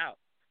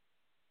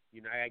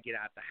 You know, I got to get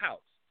out the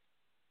house.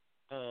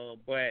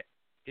 But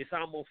it's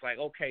almost like,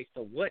 okay,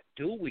 so what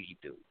do we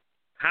do?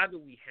 How do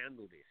we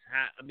handle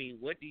this?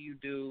 What do you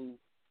do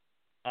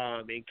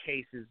in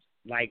cases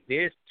like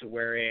this, to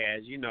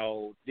whereas, you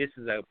know, this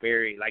is a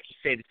very, like you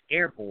said, it's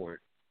airborne.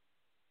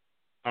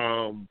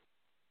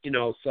 You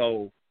know,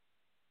 so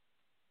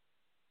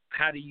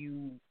how do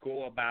you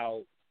go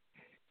about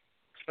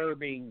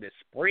curbing the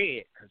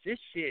spread? Because this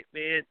shit,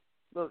 man,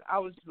 look, I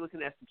was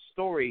looking at some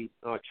stories,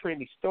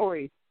 trendy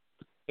stories,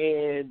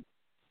 and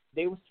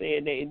they were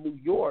saying that in New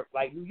York,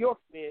 man,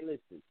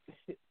 listen,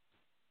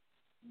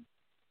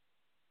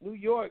 New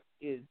York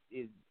is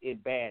in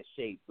bad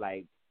shape.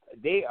 Like,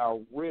 they are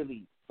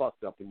really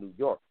fucked up in New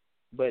York.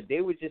 But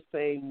they were just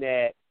saying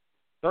that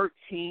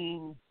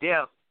 13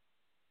 deaths,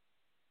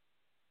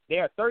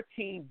 there are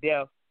 13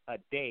 deaths a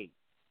day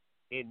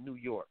in New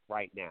York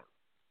right now.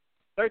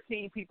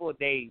 13 people a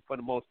day, for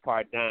the most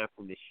part, dying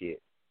from this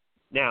shit.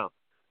 Now,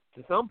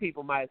 to some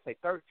people might say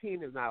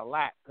 13 is not a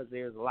lot because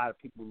there's a lot of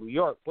people in New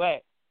York,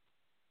 but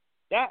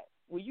that,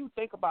 when you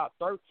think about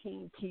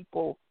 13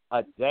 people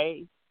a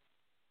day,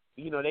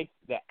 you know,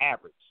 the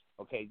average,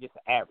 okay, just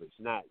the average,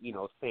 not, you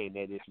know, saying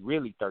that it's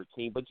really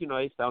 13, but, you know,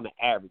 it's on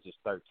the average it's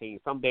 13.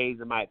 Some days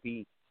it might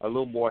be a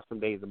little more, some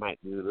days it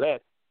might be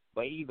less,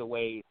 but either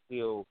way, it's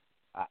still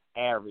an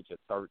average of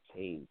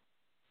 13.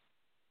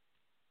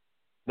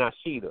 Now,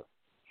 Sheeta,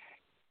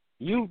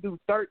 you do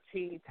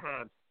 13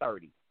 times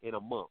 30 in a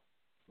month,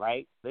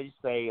 right? Let's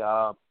just say,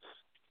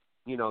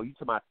 you talking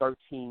about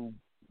 13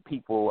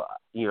 people,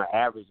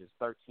 average is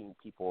 13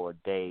 people a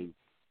day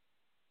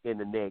in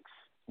the next,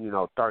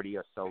 30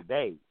 or so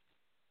days.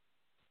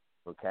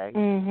 Okay?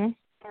 Mm-hmm.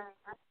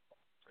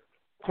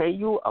 Can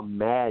you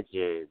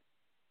imagine,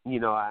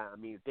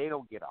 if they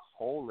don't get a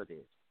hold of this,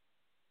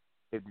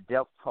 if the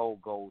death toll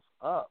goes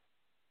up,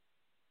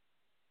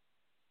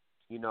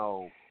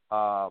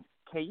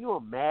 can you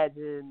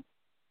imagine?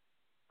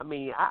 I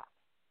mean,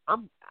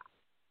 I'm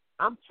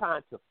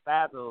trying to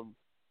fathom,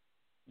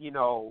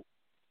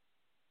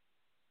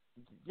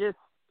 just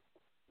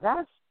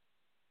that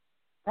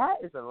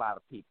is a lot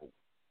of people.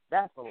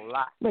 That's a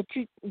lot. But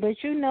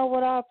you know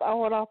what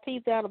I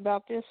peeped out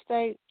about this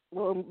state,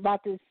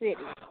 about this city.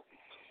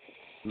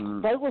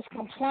 Mm. They was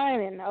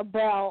complaining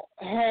about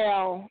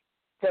how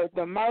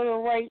the murder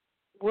rate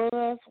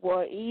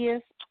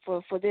is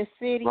for this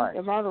city, right.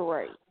 The murder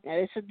rate. Now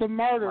this is the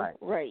murder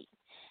rate,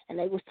 and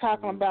they was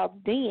talking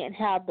about then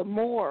how the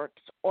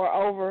morgues are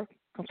over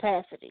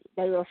capacity.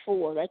 They are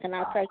full. They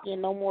cannot take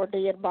in no more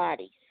dead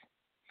bodies.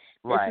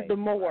 Right. This is the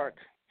morgue.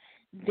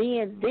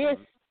 Then this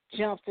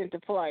jumps into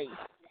place.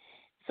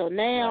 So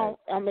now,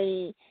 I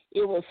mean,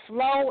 it was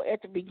slow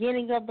at the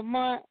beginning of the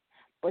month,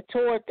 but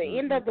toward the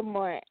end of the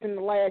month, in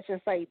the last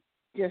just say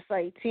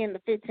 10 to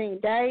 15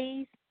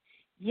 days,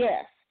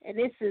 yes, and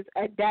this is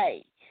a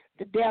day,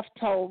 the death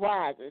toll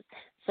rises.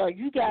 So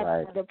you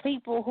got the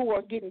people who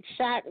are getting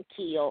shot and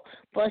killed,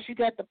 plus you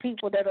got the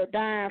people that are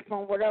dying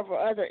from whatever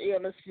other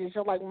illnesses.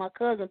 Just like my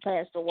cousin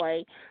passed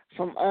away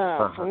from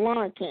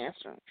lung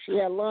cancer. She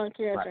had lung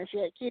cancer and she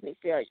had kidney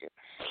failure.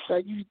 So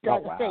you you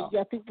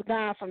got people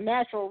dying from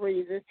natural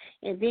reasons,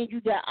 and then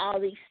you got all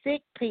these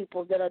sick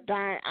people that are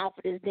dying off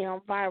of this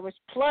damn virus.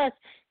 Plus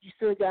you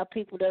still got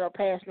people that are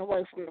passing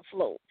away from the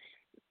flu.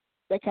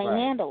 They can't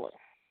handle it.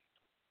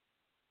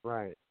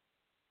 Right.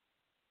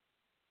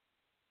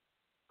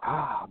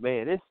 Ah,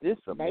 man, this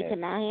a mess,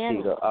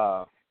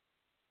 Sheeta.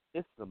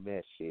 This is a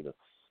mess, Sheeta.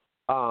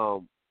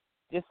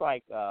 Just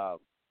like I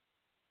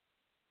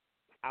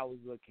was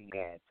looking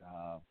at,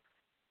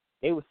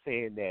 they were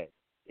saying that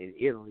in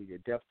Italy the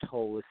death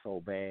toll is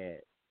so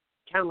bad.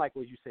 Kind of like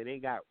what you said,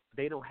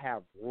 they don't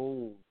have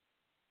room.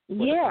 For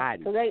the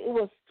body.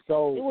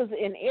 So it was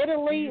in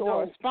Italy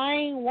or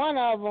Spain. One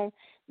of them,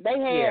 they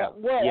had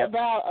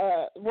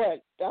about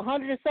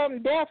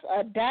 100-something deaths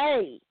a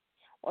day.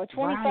 Or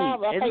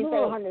 25, I can't say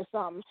 100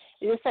 something.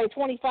 You just say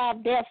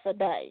 25 deaths a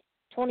day.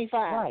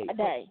 25 a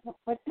day.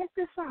 But check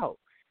this out.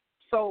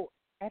 So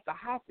at the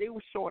house, they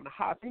were showing the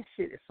house. This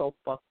shit is so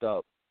fucked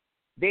up.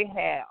 They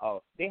had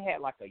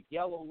like a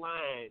yellow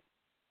line.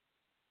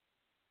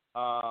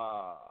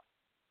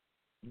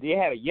 They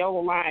had a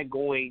yellow line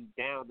going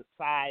down the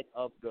side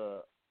of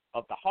the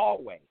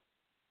hallway,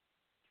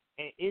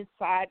 and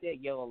inside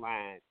that yellow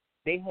line,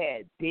 they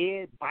had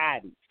dead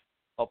bodies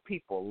of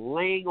people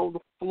laying on the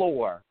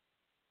floor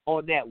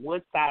on that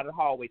one side of the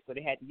hallway. So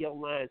they had the yellow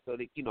line so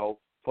that,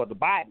 for the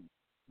bodies,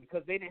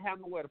 because they didn't have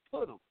nowhere to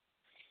put them.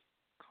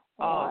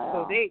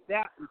 So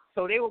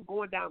they were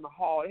going down the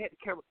hall. They had the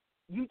camera.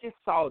 You just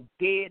saw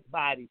dead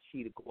bodies,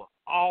 Sheeta, going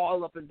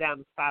all up and down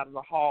the side of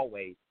the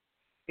hallway.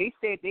 They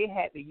said they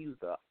had to use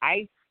an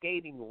ice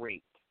skating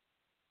rink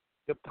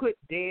to put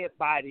dead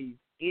bodies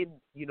in.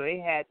 They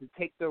had to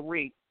take the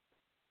rink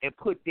and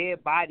put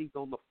dead bodies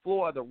on the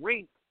floor of the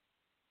rink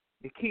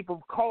to keep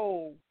them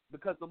cold,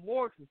 because the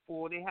morgues was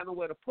full and they had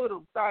nowhere to put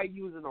them. Started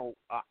using a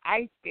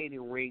ice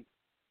skating rink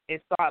and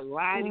start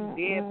lining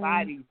dead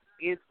bodies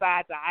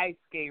inside the ice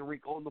skating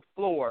rink on the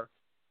floor,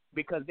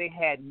 because they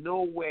had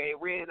nowhere. They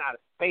ran out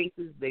of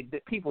spaces. The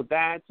people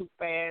dying too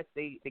fast.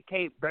 They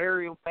can't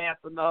bury them fast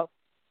enough,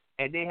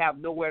 and they have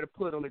nowhere to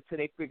put them until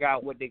they figure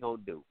out what they're going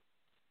to do.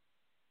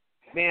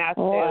 Man, I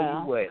tell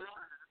you what.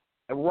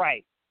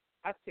 Right.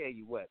 I tell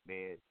you what,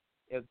 man.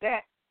 If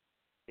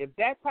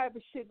that type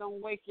of shit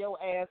don't wake your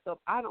ass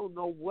up, I don't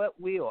know what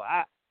will.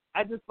 I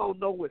just don't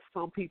know what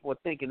some people are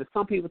thinking. And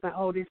some people think,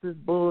 oh, this is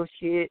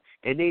bullshit.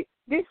 And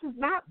this is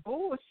not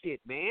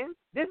bullshit, man.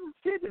 This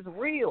shit is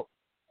real.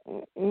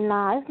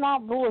 Nah, it's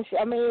not bullshit.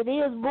 I mean, it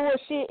is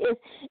bullshit.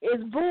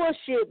 It's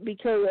bullshit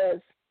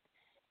because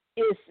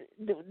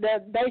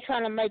they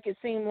trying to make it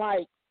seem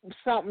like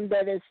something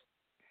that is.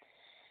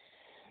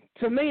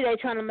 To me, they're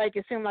trying to make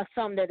it seem like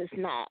something that it's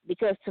not.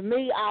 Because to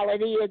me, all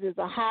it is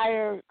a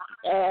higher,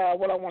 a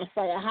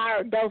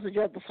higher dosage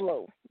of the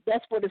flu.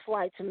 That's what it's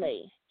like to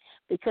me.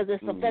 Because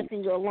it's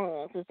affecting your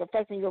lungs. It's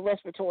affecting your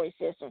respiratory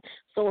system.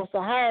 So it's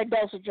a higher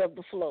dosage of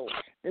the flu.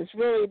 It's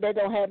really, they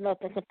don't have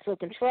nothing to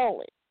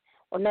control it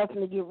or nothing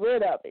to get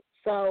rid of it.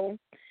 So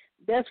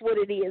that's what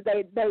it is.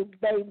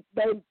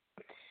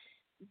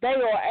 They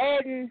are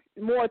adding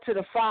more to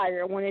the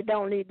fire when it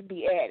don't need to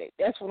be added.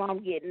 That's what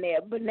I'm getting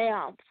at. But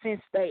now,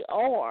 since they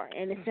are,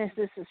 and since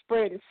this is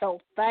spreading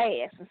so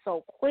fast and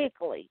so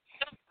quickly,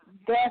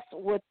 that's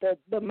what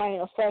the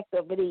main effect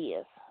of it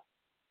is.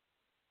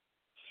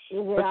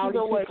 All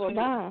these people are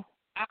dying.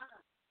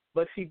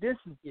 But see, this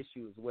is the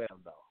issue as well,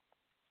 though.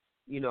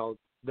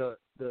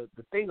 the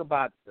thing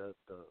about the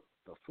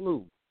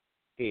flu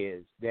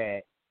is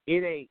that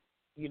it ain't,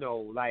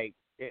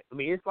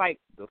 it's like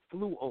the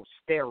flu on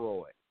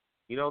steroids.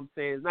 You know what I'm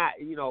saying? It's not,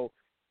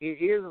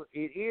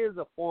 it is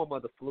a form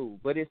of the flu,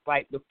 but it's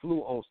like the flu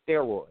on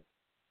steroids.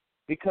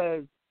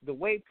 Because the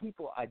way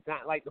people are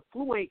dying, like the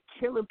flu ain't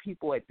killing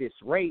people at this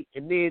rate.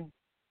 And then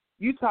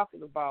you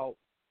talking about,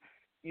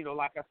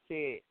 like I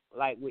said,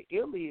 like with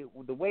Italy,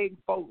 the way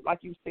folks,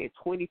 like you said,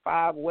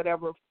 25 or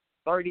whatever,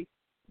 30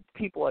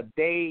 people a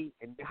day,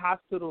 and the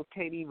hospitals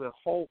can't even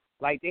hold,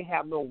 like they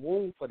have no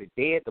room for the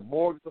dead. The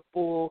morgues are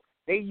full.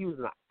 They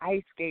using an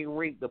ice skating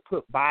rink to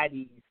put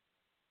bodies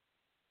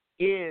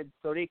in,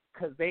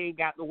 because they ain't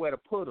got nowhere to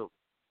put them.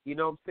 You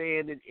know what I'm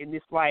saying? And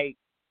it's like,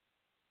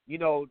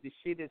 the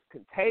shit is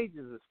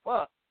contagious as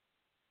fuck.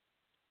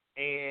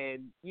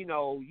 And,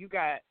 you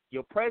got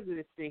your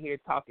president sitting here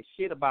talking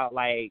shit about,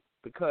 like,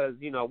 because,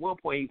 at one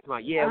point he was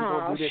like, yeah, we're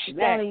going to do this and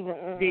that.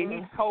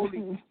 Then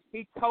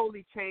he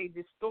totally changed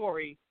his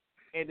story,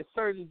 and the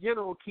Surgeon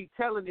General keep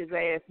telling his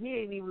ass he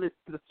ain't even listen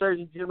to the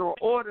Surgeon General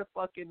or the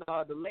fucking,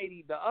 the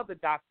lady, the other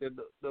doctor,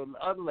 the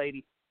other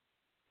lady.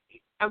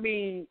 I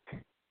mean,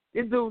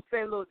 this dude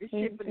said, look, this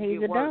shit finna He's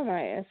get a worse.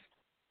 dumbass.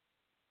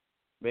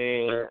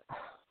 Man,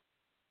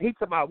 he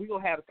talking about we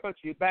gonna have the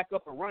country back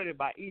up and running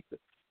by Easter.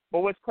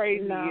 But what's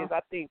crazy is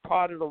I think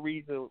part of the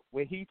reason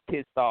when he's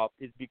pissed off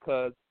is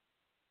because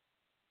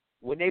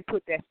when they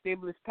put that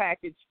stimulus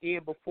package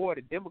in before,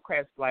 the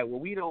Democrats were like,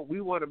 well,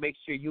 we want to make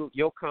sure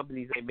your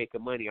companies ain't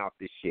making money off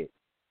this shit.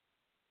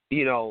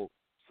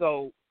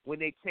 So when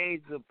they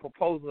changed the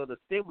proposal of the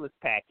stimulus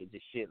package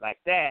and shit like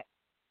that,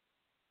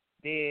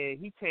 then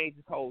he changed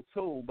his whole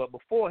tune. But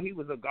before, he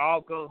was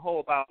all gung-ho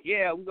about,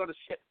 yeah, we're going to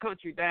shut the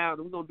country down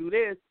and we're going to do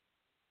this.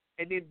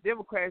 And then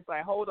Democrats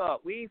like, hold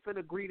up, we ain't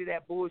finna agree to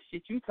that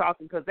bullshit you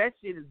talking, because that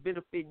shit is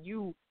benefiting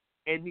you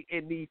and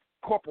these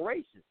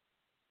corporations.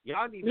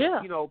 Y'all need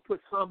to,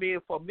 put some in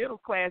for middle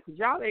class, because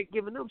y'all ain't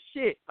giving them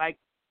shit. Like,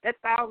 that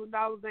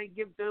 $1,000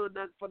 ain't doing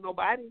nothing for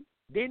nobody.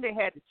 Then they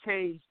had to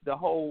change the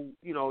whole,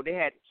 they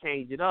had to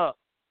change it up.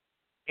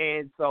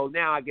 And so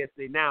now I guess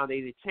they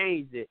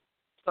changed it.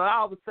 So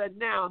all of a sudden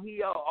now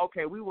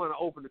okay, we want to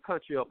open the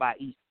country up by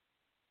Easter.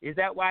 Is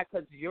that why?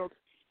 Because your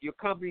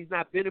company's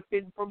not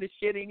benefiting from this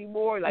shit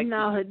anymore? Like,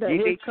 no, his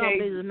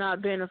companies are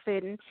not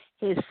benefiting.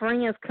 His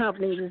friends'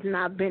 companies is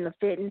not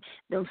benefiting.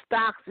 Them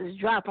stocks is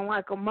dropping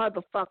like a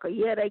motherfucker.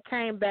 Yeah, they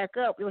came back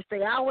up, which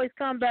they always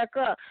come back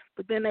up,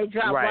 but then they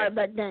drop right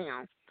back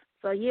down.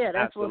 So, yeah,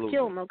 that's what's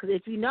killing them. Because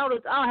if you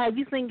notice, have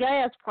you seen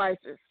gas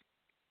prices?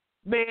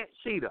 Man,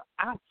 Sheeta,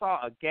 I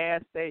saw a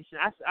gas station.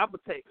 I'm going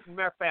to take,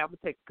 matter of fact, I'm going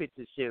to take a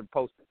picture of shit and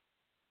post it.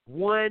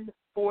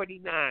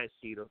 $1.49,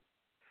 Sheeta.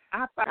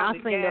 I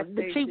found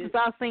the cheapest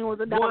I seen was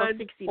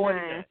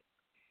 $1.69.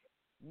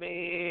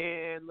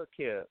 Man, look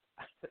here.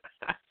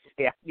 I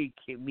need to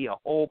get me a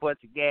whole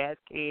bunch of gas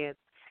cans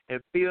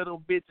and fill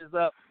them bitches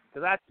up.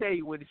 Because I tell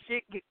you, when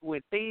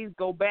things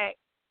go back,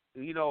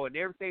 and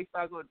everything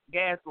starts going,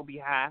 gas gonna be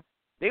high.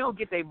 They gonna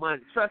get their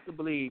money. Trust and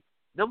believe,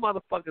 them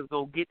motherfuckers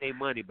gonna get their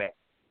money back.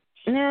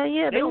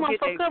 Yeah, they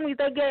motherfucker companies,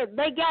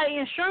 they got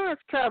insurance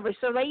coverage,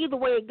 so they either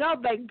way it go,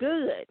 they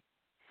good.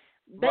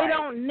 They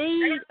don't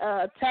need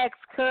a tax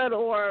cut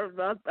or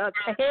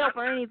help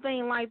or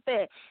anything like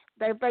that.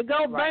 If they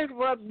go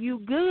bankrupt, you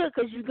good,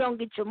 because you're going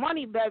to get your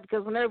money back,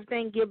 because when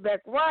everything get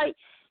back right,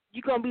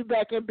 you're going to be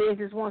back in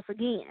business once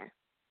again.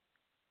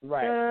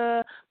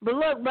 Right. But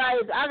look,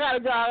 guys, I got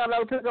to go. I got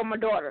to pick up my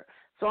daughter.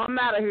 So I'm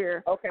out of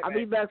here. Okay, I'll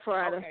be back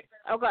Friday.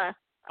 Okay.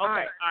 All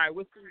right.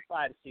 We'll see you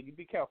Friday, shit. You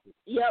be careful.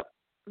 Yep.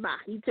 Bye.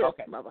 You too.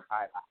 Okay. Bye-bye.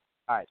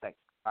 All right, thanks.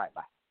 All right,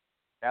 bye.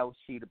 That was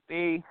Sheeta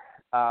B.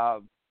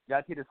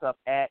 Y'all hit us up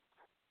at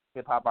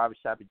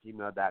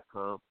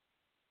hiphopbarbershop@gmail.com.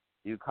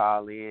 You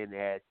call in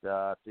at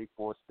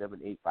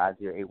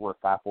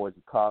 347-850-8154 is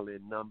the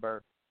call-in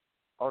number.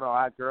 Hold on,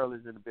 our girl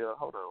is in the building.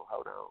 Hold on.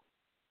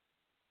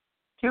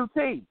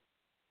 QT.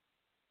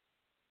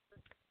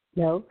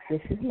 No,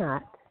 this is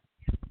not.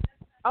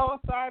 Oh, I'm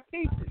sorry,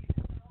 Peaches.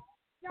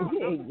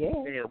 Yeah.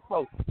 Damn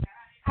close.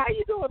 How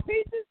you doing,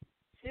 Peaches?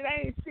 Shit, I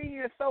ain't seen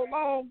you in so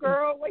long,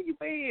 girl. Where you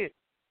been?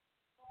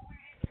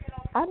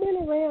 I've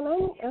been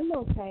around. I'm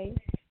okay.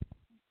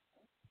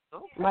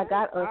 My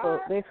god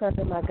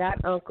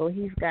uncle,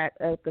 he's got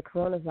the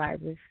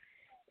coronavirus,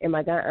 and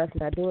my god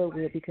uncle's not doing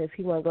good because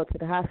he want to go to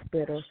the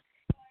hospital,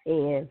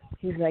 and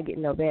he's not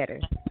getting no better.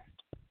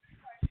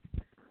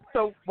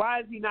 So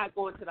why is he not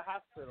going to the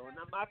hospital? And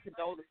my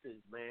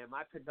condolences, man.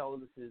 My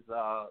condolences.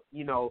 My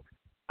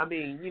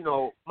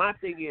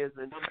thing is,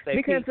 and I'm saying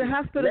because the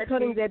hospital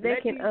told him that they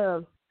can.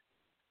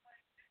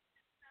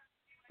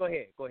 Go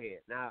ahead.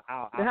 Now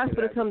the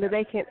hospital told him that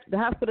they can. The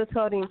hospital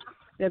told him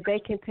that they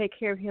can take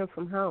care of him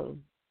from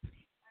home.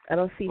 I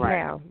don't see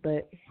how,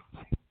 but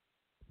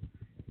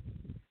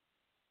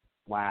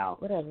wow.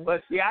 Whatever.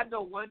 But see, I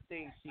know one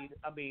thing.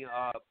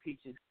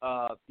 Peaches.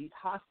 These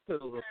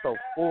hospitals are so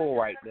full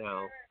right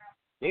now.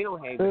 They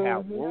don't even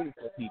have room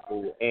for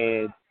people,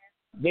 and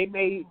they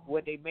may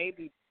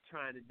be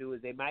trying to do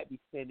is they might be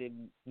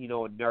sending, you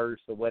know, a nurse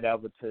or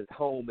whatever to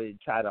home and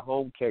try to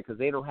home care because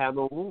they don't have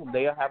no room.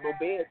 They don't have no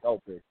beds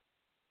open.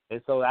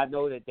 And so I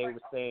know that they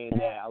were saying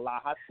that a lot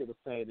of hospitals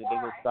saying that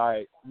they're going to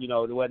start, you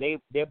know, where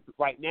they're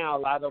right now, a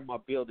lot of them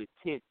are building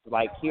tents.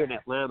 Like here in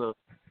Atlanta,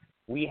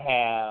 we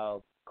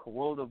have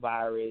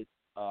coronavirus,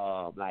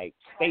 like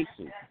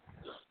stations.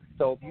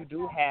 So if you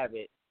do have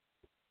it,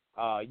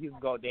 you can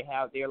go,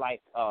 they're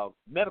like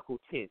medical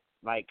tents,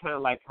 like kind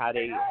of like how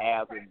they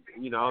have,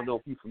 in, you know, I don't know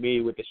if you're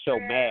familiar with the show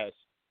MASH.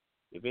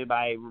 If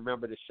anybody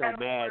remember the show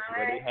MASH,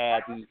 where they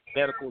had these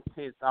medical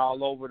tents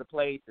all over the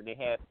place, and they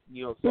had,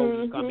 you know,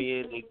 soldiers come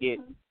in and get,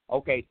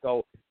 okay,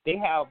 so they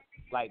have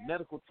like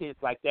medical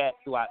tents like that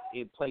throughout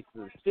in places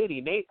in the city,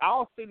 and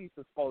all cities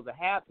are supposed to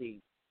have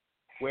these,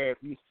 where if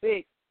you're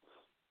sick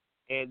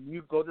and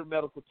you go to the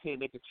medical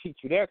tent, they can treat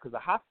you there because the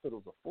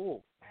hospitals are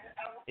full,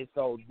 and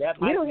so that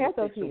might be a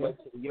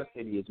situation in your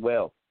city as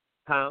well,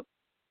 huh?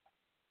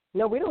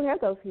 No, we don't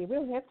have those here. We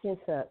don't have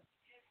tents up.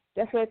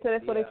 That's what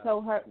they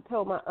told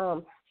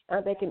my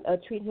they can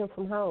treat him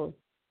from home.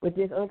 But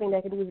the only thing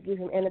they can do is give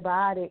him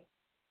antibiotic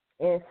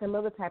and some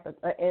other type of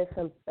and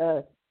some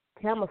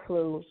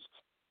Tamiflu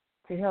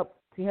to help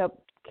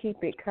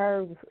keep it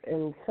curved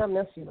and something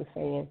else she was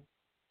saying.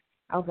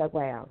 I was like,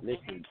 wow.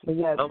 Listen, but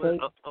yeah, I'm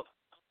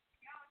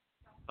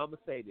gonna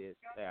say this,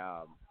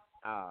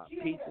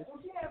 Peaches.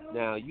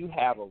 Now you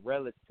have a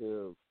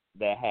relative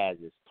that has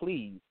this.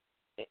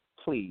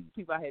 Please,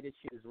 people out here, this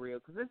shit is real.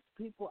 Because there's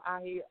people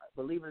out here,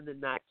 believe it or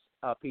not,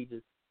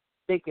 Peaches,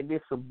 thinking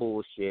this some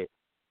bullshit.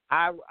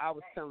 I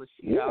was telling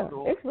you, I don't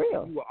know it's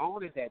real. You were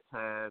on at that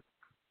time,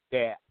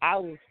 that I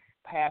was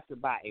passing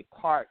by a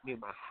park near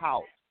my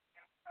house,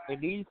 and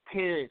these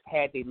parents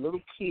had their little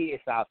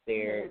kids out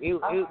there, you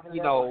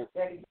know,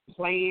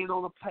 playing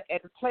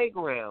at the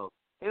playground.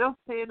 And I'm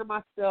saying to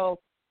myself,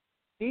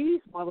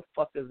 these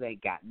motherfuckers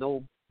ain't got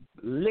no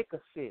lick of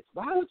sense.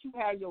 Why would you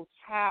have your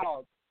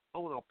child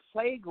on a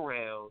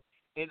playground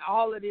and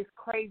all of this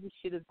crazy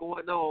shit is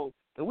going on?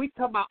 And we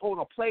talking about on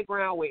a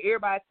playground where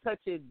everybody's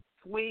touching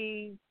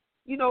swings.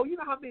 You know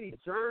how many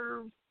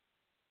germs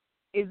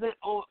is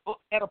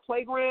at a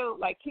playground?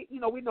 Like,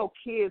 you know, we know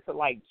kids are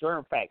like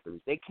germ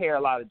factories. They carry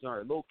a lot of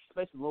germs,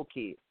 especially little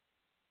kids.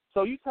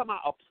 So you talking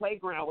about a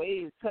playground where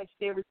they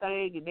touched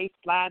everything and they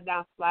slide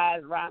down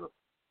slides around them.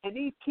 And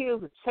these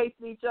kids are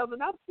chasing each other.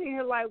 And I'm sitting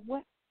here like,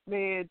 what?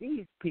 Man,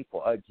 these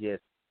people are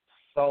just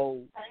so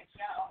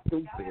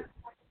stupid.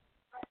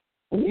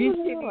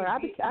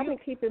 I've been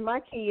keeping my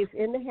kids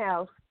in the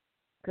house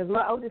because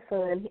my oldest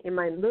son and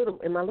my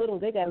little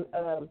they got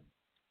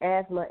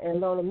asthma and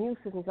low immune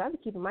system. So I've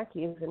been keeping my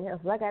kids in the house.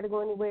 If I got to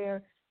go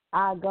anywhere,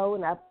 I go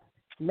and I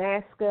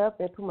mask up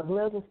and put my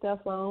gloves and stuff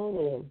on.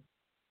 And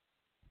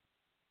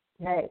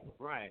hey,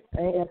 right,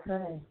 I ain't got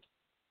time.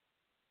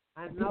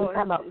 I know.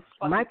 It's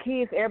my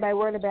kids, everybody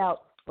worried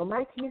about. Well,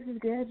 my kids is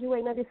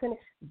graduating. I just saying,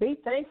 be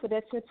thankful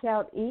that your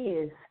child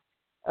is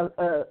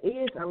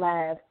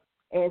alive.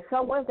 And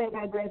so once they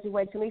got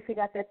graduation, at least they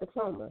got that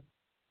diploma.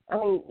 I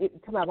mean,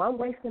 I'm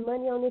wasting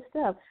money on this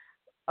stuff.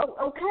 Oh,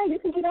 okay, you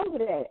can get over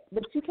that,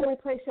 but you can't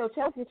replace your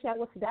child. Your child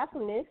wants to die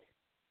from this.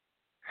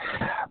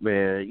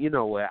 Man, you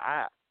know what?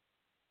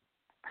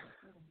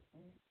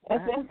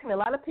 A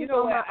lot of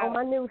people on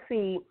my news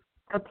feed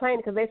complaining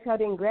because their child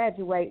didn't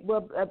graduate.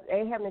 Well,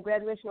 they having a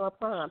graduation or a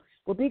prom.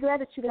 Well, be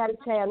glad that you got a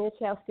child and your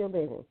child's still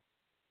living.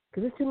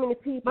 Because there's too many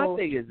people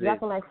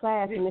dropping like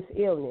flies in this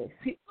illness.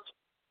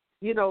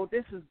 You know,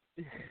 this is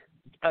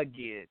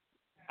again.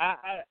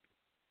 I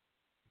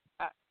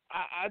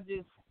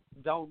just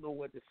don't know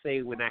what to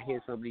say when I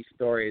hear some of these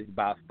stories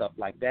about stuff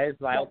like that.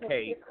 It's like,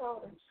 okay,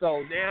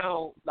 so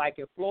now, like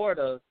in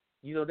Florida,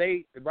 you know,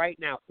 right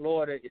now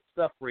Florida is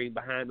suffering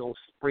behind those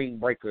spring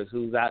breakers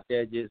who's out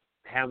there just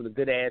having a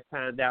good ass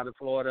time down in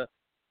Florida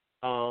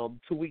 2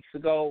 weeks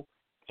ago,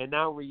 and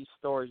now we read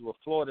stories where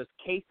Florida's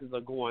cases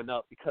are going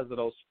up because of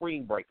those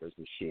spring breakers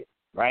and shit,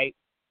 right?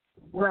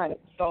 Right.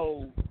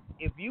 So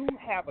if you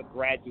have a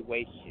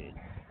graduation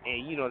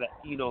and you go,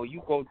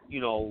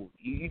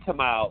 you talking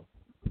about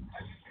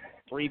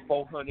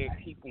 300-400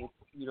 people,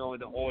 in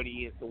the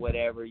audience or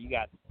whatever, you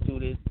got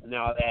students and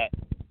all that.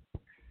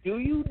 Do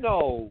you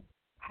know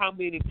how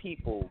many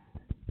people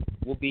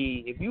will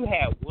be if you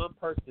had one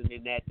person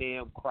in that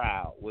damn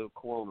crowd with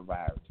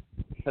coronavirus?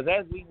 Because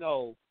as we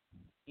know,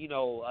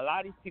 a lot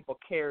of these people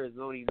carriers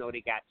don't even know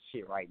they got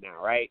shit right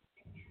now, right?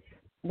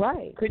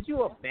 Right. Could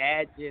you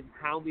imagine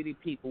how many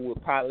people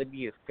would probably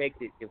be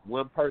infected if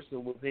one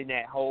person was in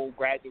that whole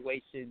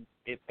graduation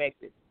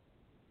infected?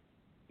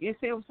 You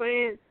see what I'm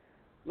saying?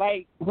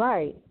 Like,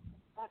 right.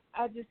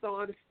 I just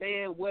don't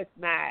understand what's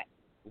not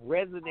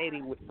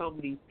resonating with some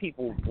of these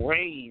people's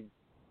brains.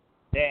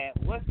 That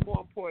what's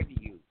more important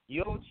to you?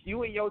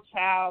 You and your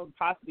child,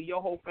 possibly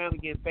your whole family,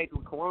 get infected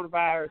with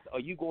coronavirus, or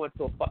you going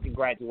to a fucking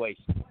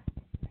graduation?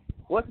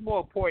 What's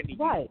more important to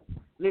you? Right.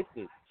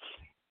 Listen,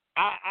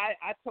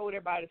 I told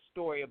everybody a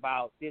story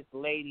about this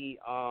lady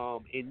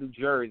in New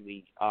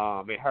Jersey,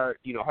 and her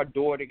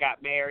daughter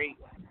got married,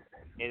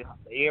 and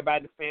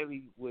everybody in the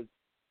family was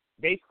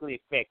basically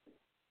infected.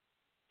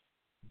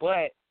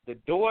 but the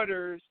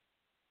daughters,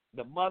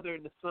 the mother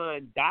and the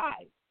son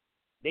died.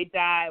 They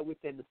died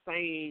within the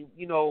same,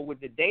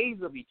 with the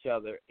days of each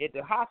other at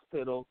the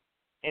hospital,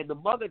 and the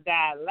mother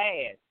died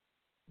last.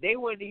 They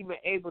weren't even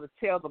able to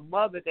tell the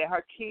mother that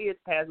her kids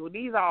passed. Well,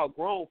 these are all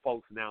grown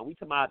folks now. We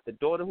talking about the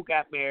daughter who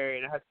got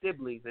married and her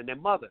siblings and their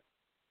mother.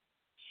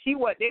 They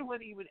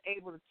weren't even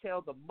able to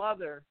tell the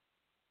mother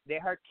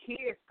that her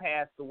kids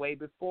passed away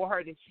before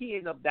her, that she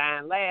ended up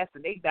dying last,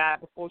 and they died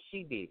before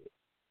she did.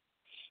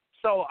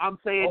 So I'm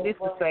saying this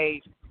to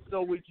say,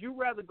 so would you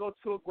rather go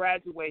to a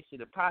graduation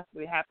and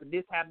possibly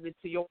this happening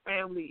to your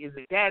family? Is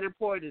it that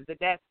important? Is it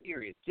that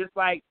serious? Just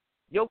like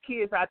your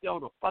kids out there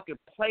on the fucking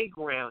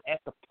playground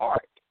at the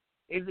park.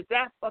 Is it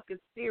that fucking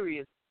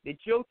serious that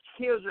your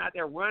children out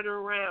there running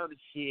around and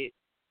shit,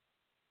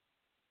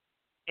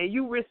 and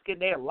you risking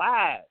their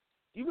lives?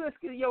 You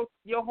risking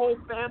your whole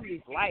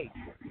family's life.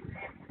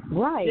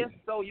 Right. Just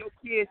so your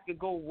kids can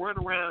go run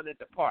around at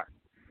the park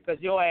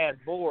because your ass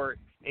bored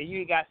and you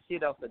ain't got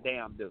shit else to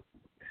damn do.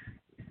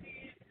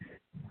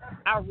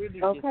 I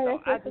really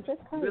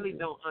really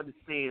don't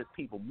understand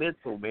people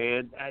mental,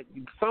 man.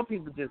 Some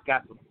people just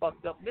got some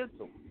fucked up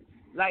mental.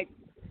 Like,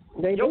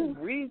 your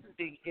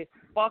reasoning is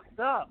fucked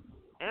up.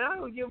 And I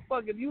don't give a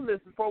fuck if you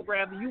listen to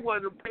programs and you one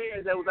of them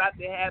parents that was out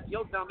there having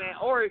your dumb ass,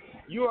 or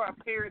you're a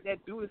parent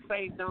that do the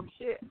same dumb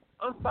shit.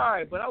 I'm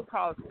sorry, but I'll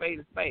call it spade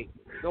a spade.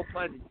 No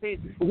pun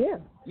intended. Yeah.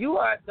 You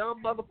are a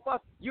dumb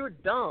motherfucker. You're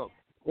dumb.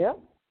 Yep.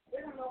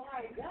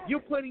 You're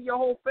putting your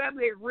whole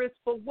family at risk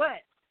for what?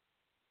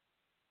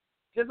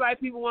 Just like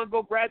people want to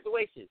go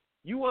graduation.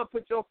 You want to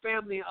put your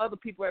family and other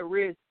people at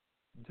risk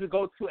to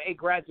go to a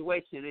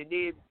graduation, and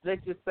then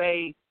let's just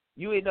say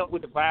you end up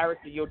with the virus,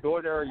 or your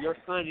daughter or your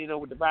son end up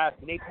with the virus,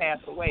 and they pass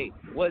away.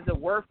 Was it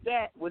worth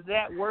that? Was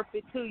that worth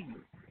it to you?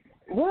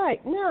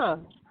 Right.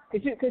 No.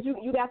 Because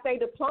you got their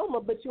diploma,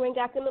 but you ain't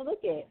got them to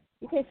look at.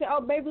 You can't say,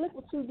 oh, baby, look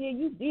what you did.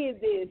 You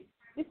did this.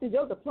 This is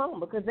your diploma,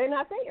 because they're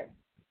not there.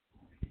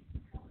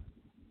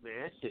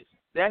 Man,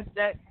 that's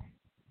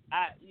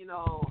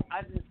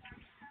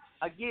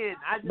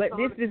But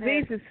this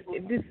disease is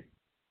this.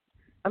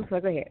 I'm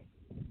sorry. Go ahead.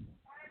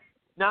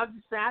 No, I'm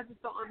just saying, I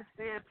just don't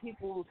understand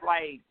people's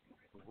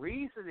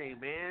reasoning,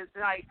 man.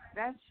 Like,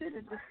 that shit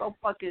is just so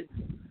fucking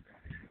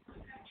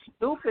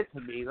stupid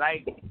to me.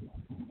 Like,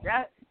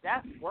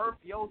 that's worth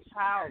your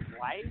child's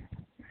life.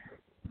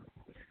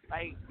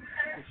 Like,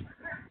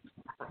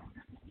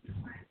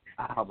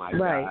 oh my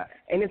God.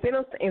 And if they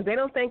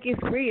don't think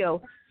it's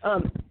real,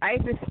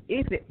 Idris,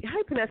 how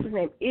you pronounce his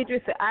name?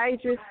 Idris.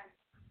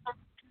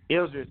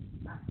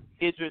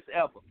 Idris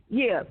Elba.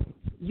 Yeah,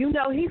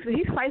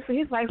 he's fighting for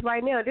his life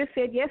right now. They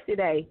said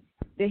yesterday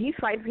that he's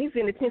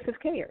in intensive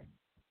care.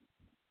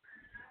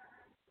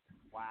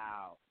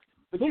 Wow.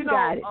 But he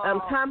got it.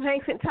 Tom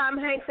Hanks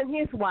and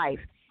his wife.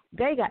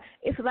 They got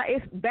it's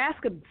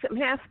basketball.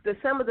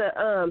 Some of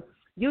the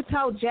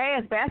Utah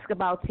Jazz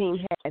basketball team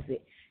has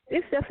it.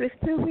 This stuff is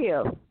too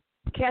real.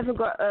 Kevin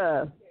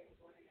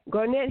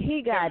Garnett,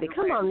 he got it.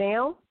 Come on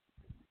now.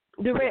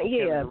 Durant,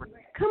 yeah.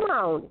 Come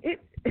on.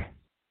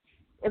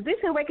 If this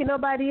ain't waking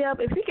nobody up,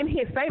 if we can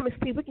hit famous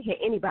people, we can hit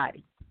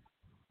anybody.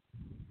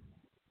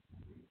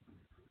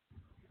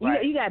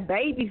 Right. You got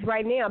babies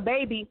right now.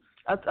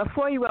 A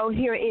 4-year-old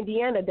here in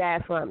Indiana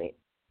died from it.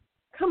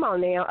 Come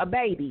on now, a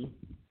baby.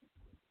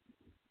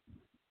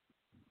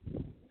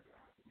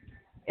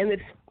 And the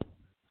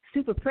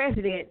super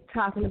president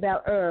talking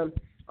about,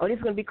 this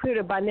is going to be cleared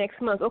up by next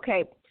month.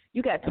 Okay,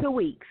 you got 2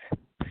 weeks,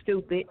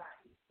 stupid.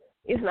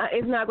 It's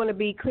not going to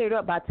be cleared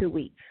up by 2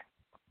 weeks.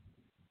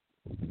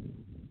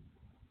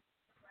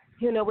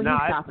 You know what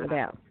he's talking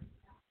about.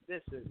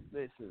 Listen.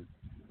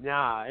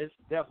 It's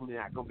definitely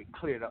not going to be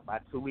cleared up by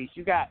 2 weeks.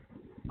 You got,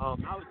 I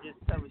was just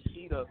telling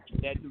Sheeta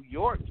that New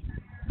York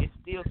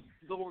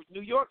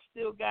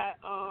still got,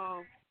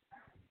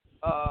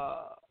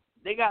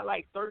 they got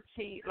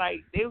 13,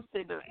 they were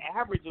saying the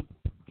average of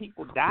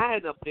people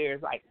dying up there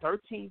is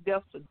 13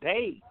 deaths a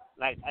day,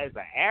 as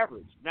an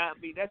average. Now, I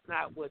mean, that's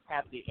not what's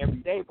happening every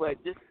day, but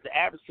this is the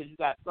average because you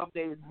got some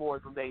days more,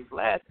 some days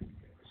less.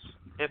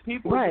 And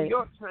people in New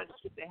York trying to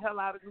get the hell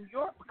out of New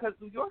York because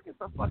New York is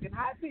a fucking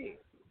hotbed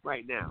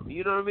right now.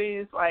 You know what I mean?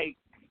 It's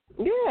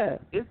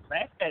it's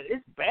bad.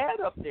 It's bad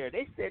up there.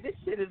 They said this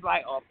shit is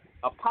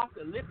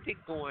apocalyptic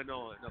going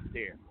on up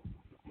there.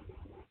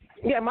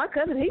 Yeah, my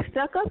cousin, he's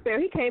stuck up there.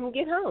 He can't even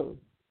get home.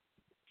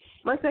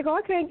 I said,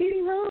 I can't get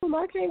him home.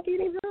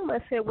 I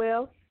said,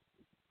 well,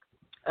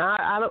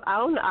 I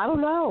don't know. I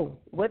don't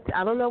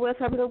know what's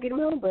how we're gonna get him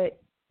home, but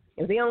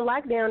if they on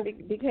lockdown,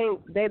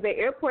 the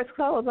airport's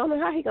closed. I don't know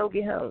how he gonna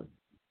get home.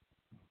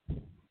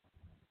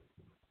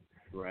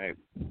 Right.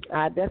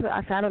 I said,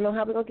 I don't know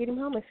how we're gonna get him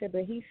home. I said,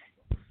 but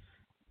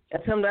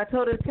I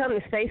told her to tell him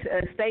to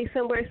stay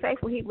somewhere safe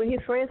with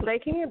his friends where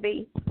they can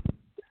be.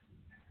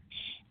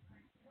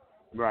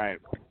 Right.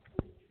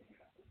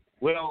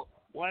 Well,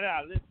 one of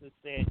our listeners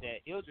said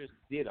that Idris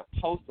did a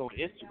post on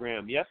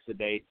Instagram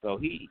yesterday, so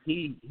he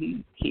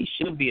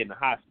shouldn't be in the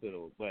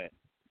hospital, but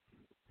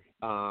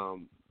I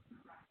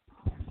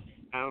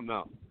don't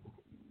know.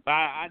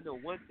 I know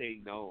one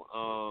thing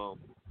though.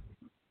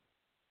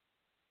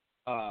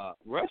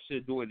 Russia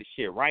doing the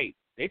shit right.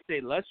 They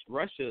say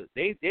Russia,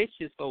 they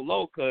shit so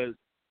low because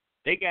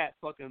they got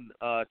fucking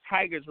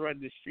tigers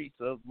running the streets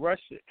of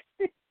Russia.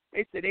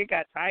 They said they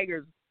got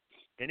tigers,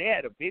 and they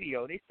had a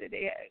video. They said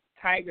they had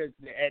tigers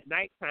at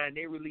nighttime.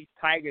 They release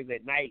tigers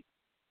at night.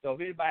 So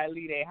if anybody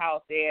leave their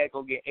house, they had to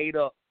go get ate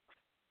up.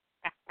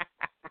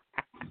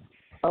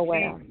 Oh,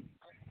 wow.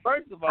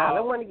 First of all, I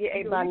don't want to get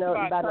ate by no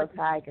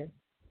tiger.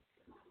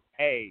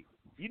 Hey,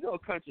 you know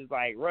countries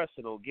like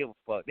Russia don't give a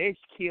fuck. They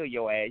just kill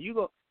your ass. You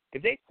go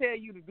if they tell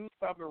you to do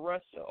something in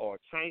Russia or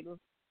China,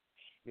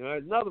 you know,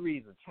 there's another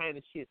reason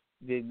China shit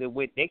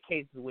their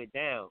cases went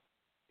down.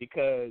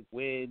 Because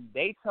when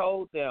they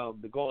told them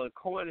to go in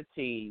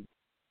quarantine,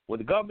 when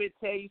the government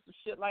tell you some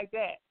shit like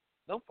that,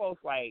 them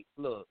folks like,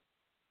 look,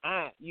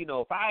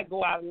 if I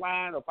go out of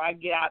line or if I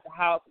get out the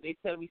house and they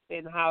tell me stay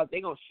in the house, they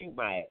gonna shoot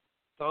my ass.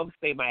 So I'm gonna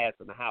stay my ass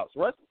in the house.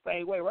 Russia the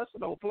same way. Russia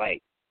don't play.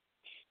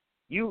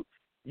 You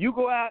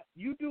go out,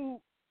 you do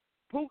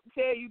Putin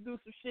tell you do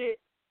some shit,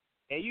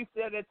 and you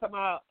sit there talking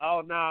about,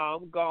 oh no,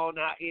 I'm going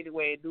out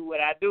anyway and do what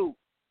I do.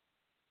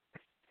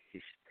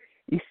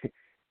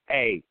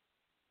 Hey.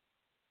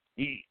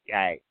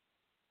 I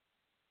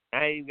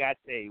ain't got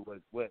to tell you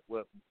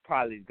what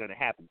probably is gonna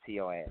happen to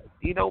your ass.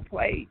 You don't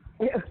play,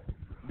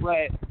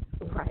 but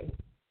right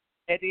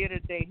at the end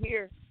of the day,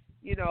 here,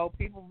 you know,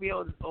 people be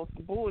on some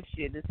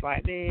bullshit. And it's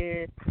like,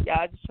 man,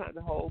 y'all just trying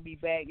to hold me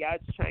back. Y'all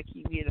just trying to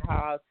keep me in the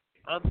house.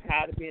 I'm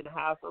tired of being in the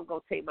house. I'm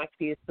gonna take my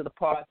kids to the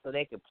park so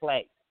they can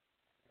play.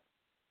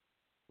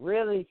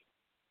 Really,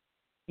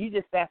 you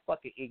just that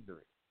fucking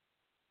ignorant,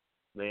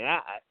 man.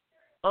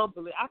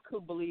 I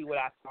couldn't believe what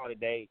I saw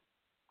today.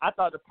 I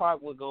thought the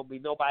park was going to be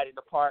nobody in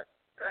the park.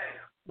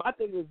 My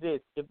thing is this.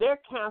 If they're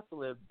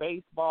canceling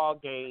baseball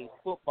games,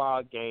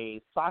 football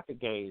games, soccer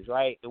games,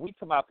 right, and we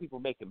talking about people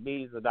making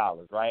millions of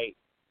dollars, right,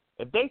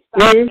 if they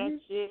stop that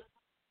shit,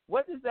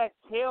 what does that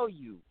tell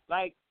you?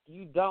 Like,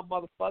 you dumb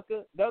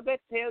motherfucker. Don't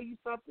that tell you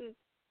something?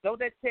 Don't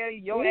that tell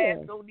you your ass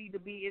don't need to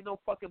be in no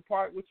fucking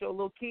park with your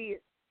little kids?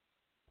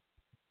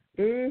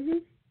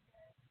 Man.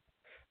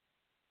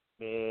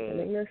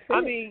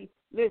 I mean,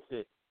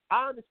 listen.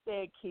 I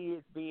understand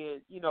kids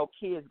being,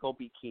 kids going to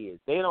be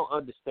kids. They don't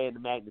understand the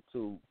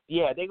magnitude.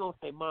 Yeah, they going to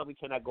say, Mommy,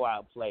 can I go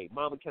out and play?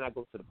 Mommy, can I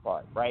go to the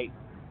park, right?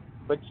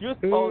 But you're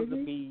supposed to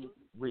be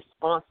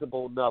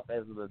responsible enough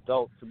as an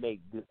adult to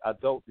make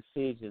adult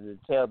decisions and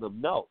tell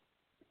them no.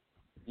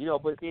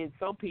 But then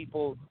some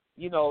people,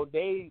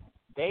 they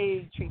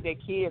treat their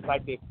kids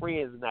like their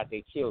friends and not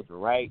their children,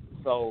 right?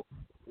 So,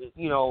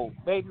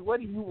 baby,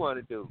 what do you want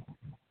to do?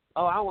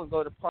 Oh, I want to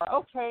go to the park.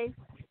 Okay.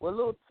 Well,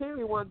 little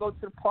Timmy want to go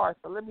to the park,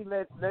 so let's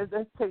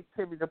take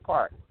Timmy to the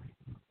park.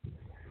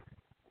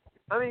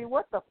 I mean,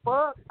 what the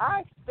fuck? I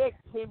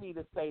expect Timmy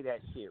to say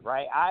that shit,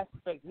 right? I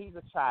expect he's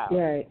a child.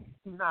 Right.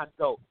 He's not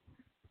adult.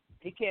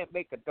 He can't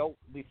make adult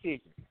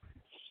decisions.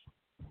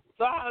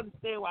 So I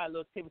understand why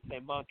little Timmy say,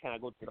 Mom, can I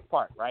go to the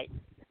park, right?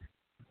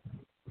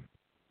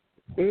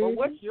 But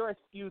what's your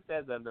excuse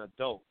as an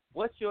adult?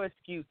 What's your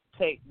excuse?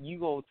 You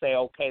gonna say,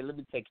 okay, let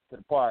me take you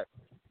to the park.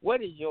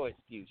 What is your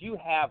excuse? You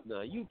have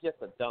none. You just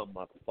a dumb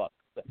motherfucker.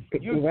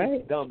 You're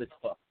just dumb as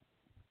fuck.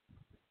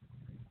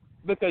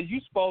 Because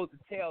you're supposed to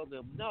tell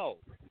them, no,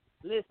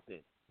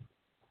 listen,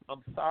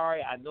 I'm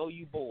sorry, I know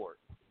you bored.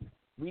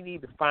 We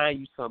need to find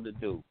you something to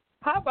do.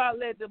 How about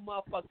let them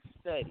motherfuckers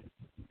study?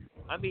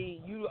 I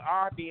mean, you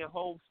are being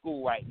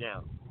homeschooled right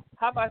now.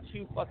 How about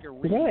you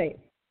fucking read? Right.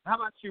 How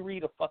about you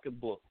read a fucking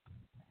book?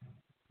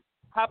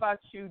 How about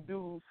you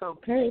do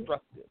something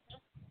constructive?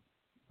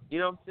 You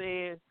know what I'm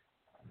saying?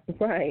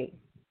 Right.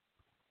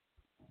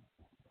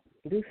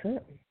 Do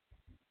something.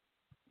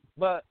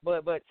 But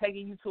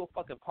taking you to a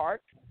fucking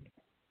park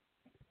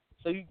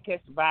so you can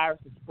catch the virus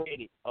and spread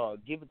it or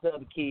give it to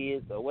other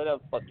kids or whatever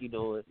the fuck you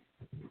doing.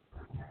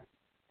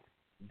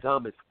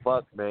 Dumb as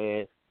fuck,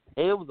 man.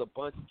 And it was a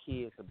bunch of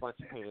kids, a bunch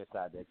of parents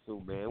out there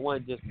too, man. It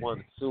wasn't just one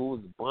or two, it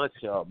was a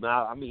bunch of them.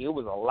 I mean, it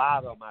was a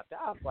lot of them out there.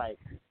 I was like,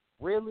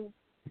 really?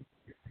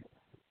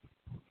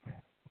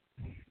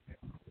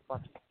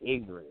 Fucking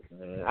ignorant,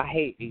 man. I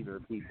hate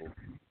ignorant people.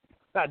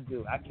 I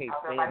do. I can't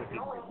stand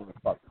ignorant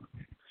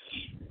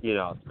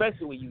motherfuckers.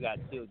 Especially when you got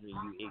children,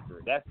 you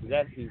ignorant. That's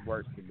the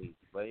worst to me.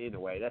 But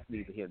anyway, that's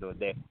neither here nor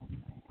there.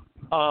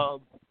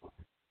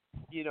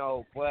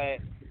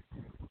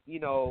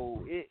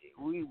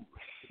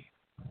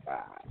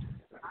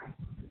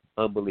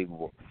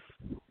 Unbelievable.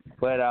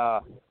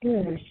 But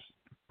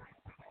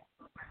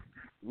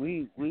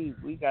we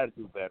got to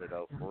do better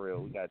though. For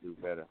real, we got to do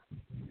better.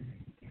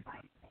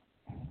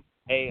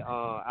 Hey,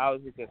 I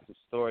was looking at some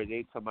stories.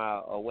 They talking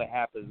about what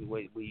happens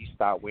when you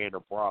start wearing a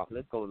bra.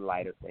 Let's go to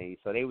lighter things.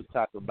 So they was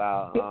talking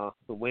about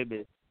the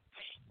women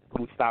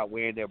who start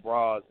wearing their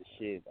bras and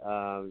shit.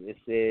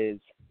 It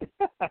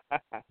says,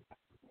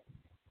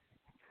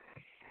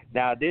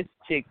 now this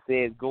chick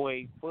says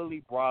going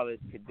fully braless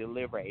can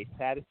deliver a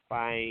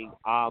satisfying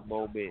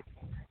moment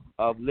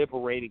of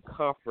liberating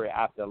comfort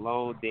after a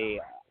long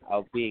day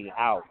of being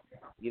out.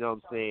 You know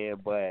what I'm saying?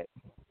 But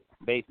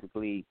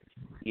basically,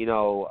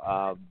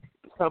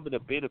 some of the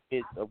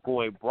benefits of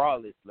going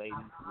braless,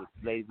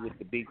 ladies with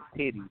the big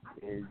titties,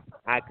 and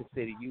I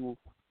consider you,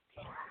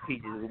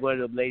 Peaches, one of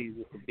them ladies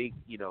with some big,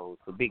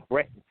 some big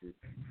breasts.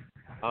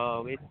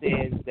 It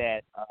says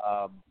that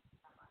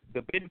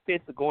the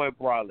benefits of going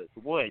braless.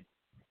 One,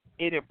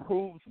 it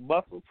improves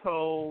muscle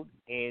tone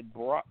and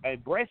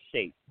breast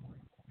shape.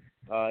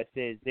 It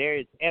says there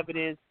is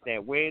evidence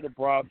that wearing a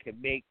bra can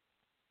make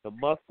the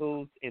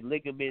muscles and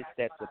ligaments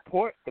that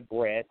support the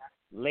breast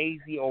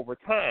lazy over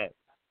time,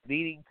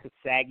 leading to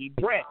saggy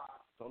breasts.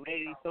 So,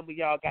 ladies, some of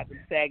y'all got them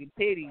sagging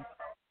titties.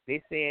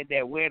 They saying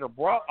that wearing a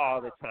bra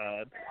all the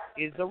time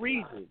is the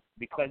reason,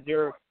 because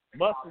your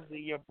muscles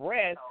in your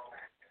breast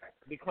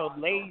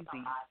become lazy,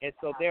 and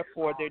so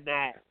therefore they're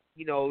not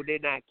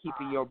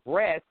keeping your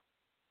breast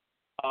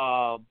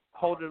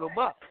holding them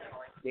up.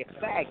 They're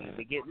sagging.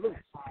 They get loose.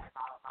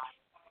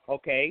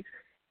 Okay.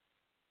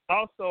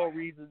 Also, a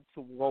reason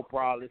to go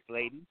braless,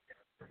 ladies,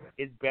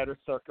 is better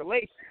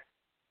circulation.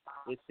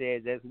 It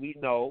says, as we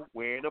know,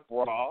 wearing a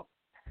bra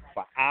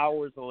for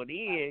hours on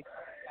end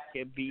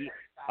can be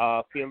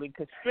feeling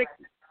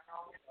constricted.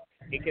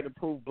 It can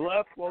improve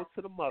blood flow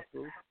to the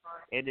muscles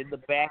and in the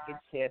back and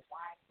chest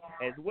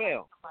as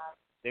well.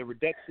 The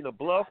reduction of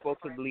blood flow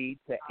can lead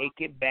to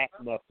aching back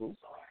muscles.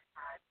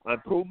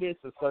 Improvements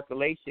in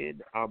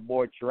circulation are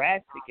more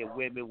drastic in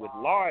women with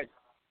large,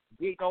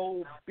 big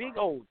old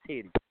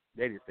titties.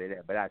 They didn't say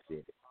that, but I said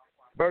it.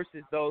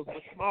 Versus those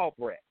with small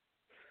breasts.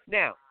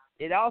 Now,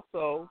 it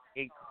also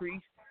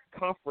increased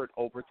comfort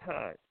over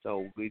time.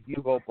 So if you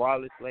go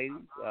braless,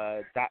 ladies,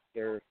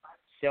 Dr.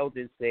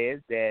 Sheldon says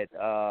that,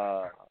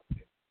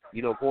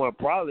 going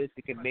braless,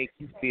 it can make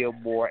you feel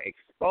more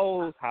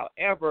exposed.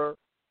 However,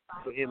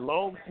 in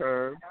long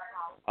term,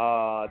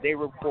 they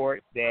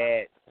report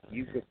that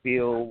you could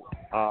feel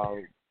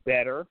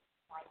better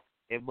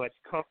and much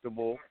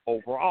comfortable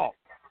overall.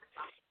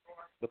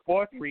 The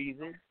fourth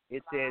reason,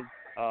 it says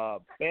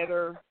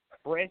better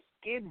breast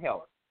skin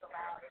health.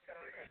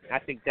 I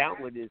think that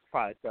one is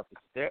probably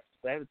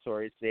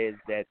self-explanatory. It says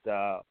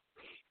that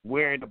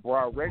wearing a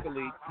bra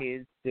regularly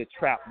tends to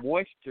trap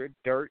moisture,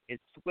 dirt, and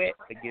sweat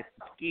against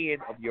the skin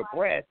of your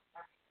breast,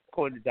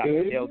 according to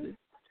Dr. Sheldon,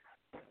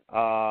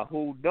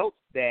 who notes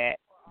that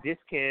this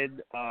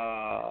can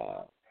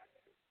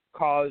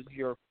cause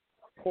your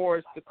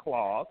pores to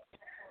clog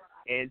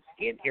and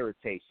skin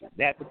irritation.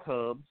 That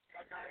becomes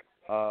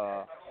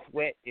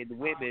sweat in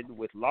women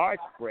with large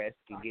breasts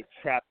can get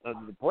trapped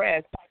under the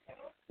breast,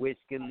 which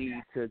can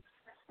lead to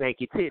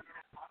stanky titties.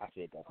 I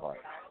said that part.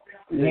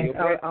 Yes,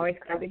 always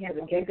got to have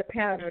a ginger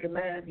powder to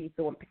mind you,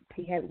 so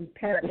he has to be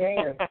powdered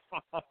down.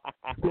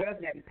 Girls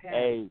got to be powdered.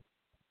 Hey,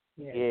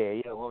 yeah,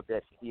 you don't want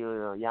that.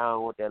 Y'all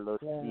don't want that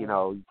little.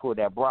 You pull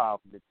that bra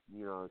off,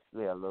 smell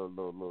a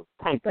little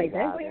tank. Like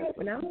that way,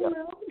 but I don't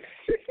know.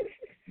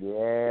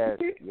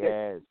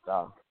 Yes.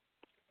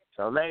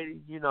 So, ladies,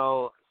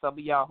 some of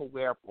y'all who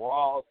wear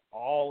bras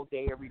all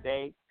day, every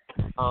day,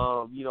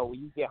 when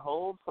you get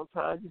home,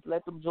 sometimes just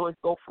let them joints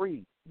go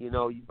free.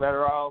 You're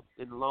better off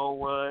in the long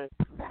run,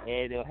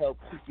 and it'll help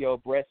keep your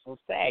breasts from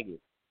sagging.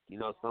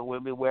 Some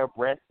women wear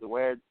bras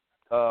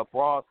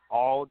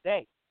all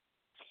day.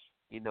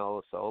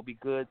 So it'll be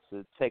good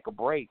to take a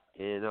break,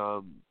 and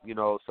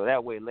so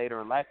that way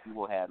later in life you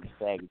won't have them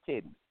saggy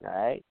titties. All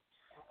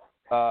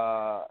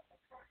right.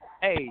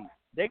 Hey,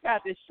 they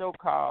got this show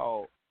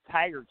called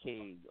Tiger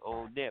King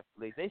on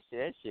Netflix. They said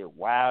that shit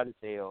wild as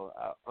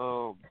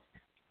hell.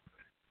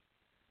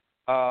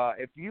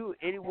 If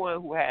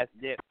anyone who has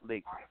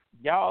Netflix,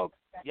 y'all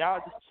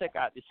just check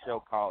out this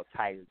show called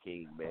Tiger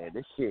King, man.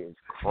 This shit is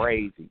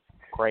crazy.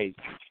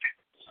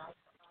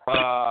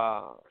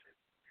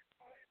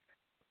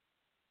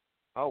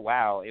 Oh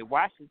wow! In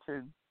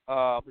Washington,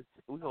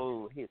 we're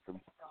gonna hit some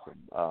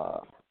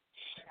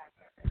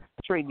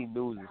trending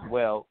news as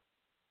well.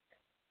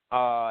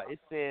 It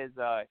says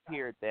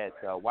here that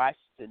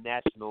Washington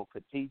National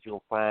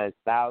Cathedral finds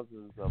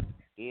thousands of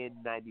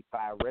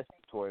N95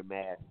 respiratory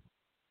masks.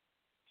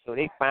 So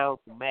they found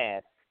some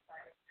masks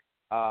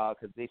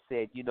because they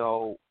said,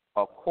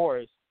 of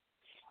course,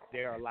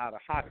 there are a lot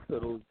of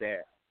hospitals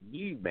that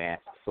need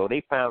masks. So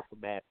they found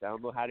some masks. I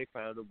don't know how they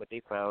found them, but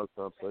they found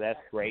some. So that's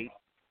great.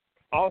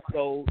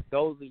 Also,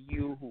 those of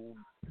you who,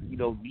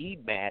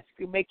 need masks,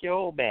 you can make your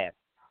own mask.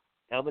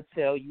 I'm going to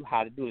tell you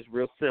how to do it. It's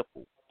real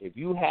simple. If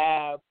you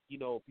have,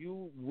 if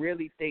you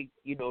really think,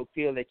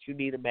 feel that you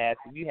need a mask,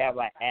 if you have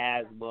like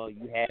asthma,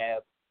 you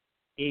have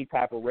any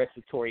type of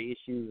respiratory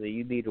issues and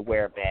you need to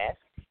wear a mask,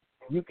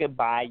 you can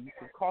buy you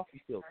some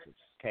coffee filters,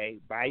 okay?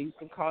 Buy you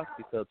some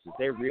coffee filters.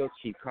 They're real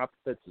cheap. Coffee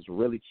filters are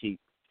really cheap.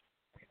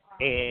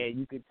 And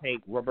you can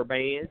take rubber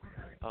bands,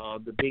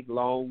 the big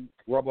long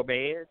rubber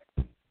bands,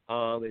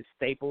 and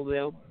staple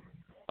them.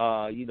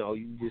 Or you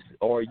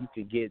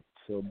can get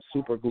some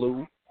super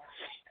glue,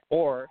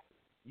 or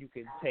you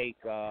can take,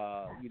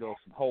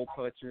 some hole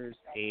punchers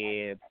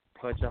and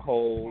punch a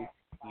hole,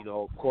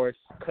 of course,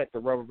 cut the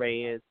rubber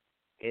bands,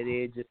 and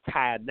then just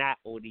tie a knot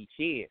on each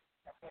end.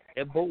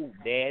 And boom,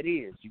 there it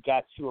is. You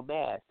got you a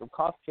mask. Some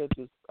coffee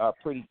filters are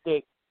pretty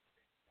thick,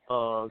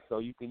 So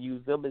you can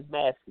use them as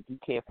masks. If you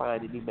can't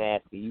find any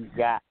masks, you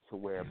got to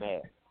wear a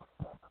mask.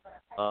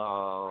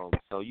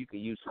 So you can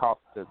use cough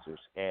sensors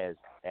as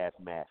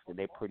masks, and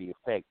they're pretty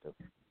effective.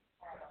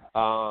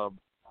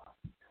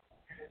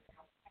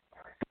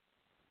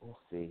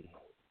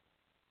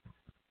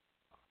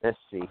 Let's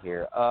see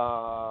here.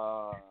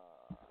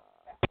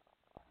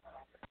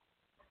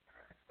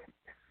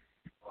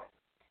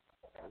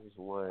 There's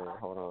one.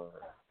 Hold on.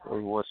 There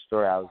was one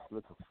story I was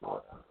looking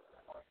for.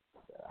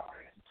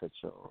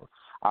 Touch on.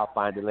 I'll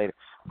find it later.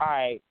 All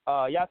right.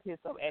 Y'all can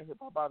stop at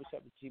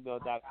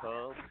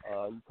hiphopbarbershop@gmail.com.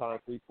 You call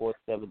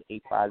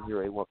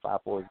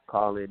 347-850-8154 is the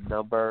call-in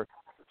number.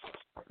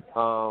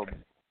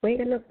 We ain't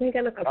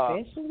got no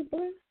confessions,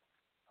 boy.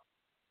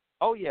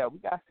 Oh yeah, we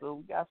got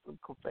some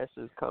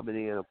confessions coming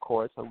in. Of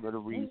course, I'm gonna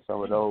read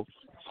some of those.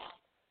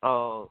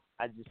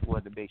 I just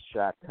wanted to make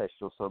sure I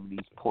touched on some of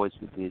these points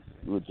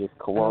with just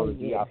Corona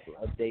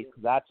updates,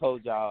 because I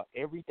told y'all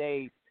every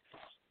day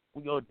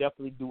we're gonna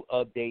definitely do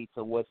updates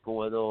on what's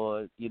going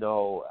on. You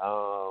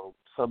know,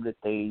 some of the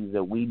things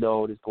that we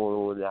know that's going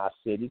on in our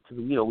city, because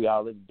we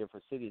all live in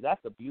different cities.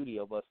 That's the beauty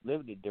of us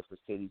living in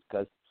different cities,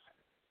 because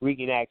we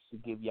can actually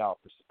give y'all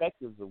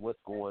perspectives of what's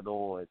going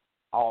on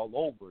all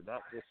over,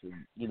 not just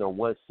in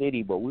one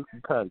city, but we can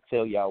kind of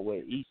tell y'all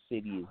what each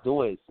city is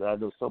doing. So I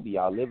know some of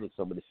y'all live in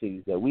some of the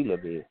cities that we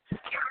live in.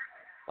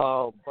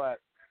 But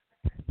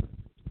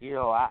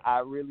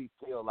I really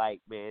feel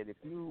like, man, if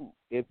you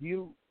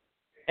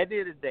at the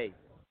end of the day,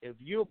 if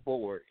you're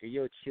bored and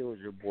your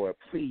children are bored,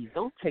 please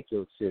don't take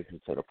your children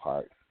to the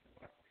park.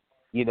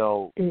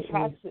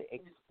 Try to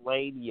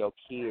explain to your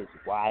kids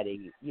why they,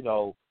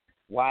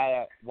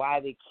 why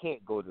they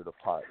can't go to the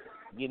park.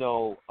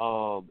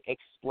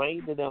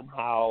 Explain to them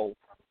how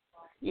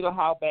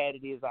bad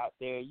it is out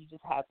there. You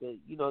just have to,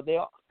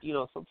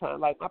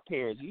 sometimes, like my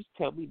parents used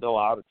to tell me no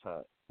all the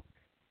time.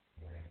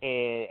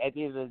 And at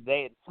the end of the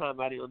day, at the time,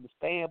 I didn't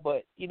understand.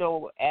 But,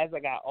 as I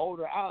got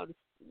older, I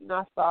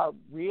started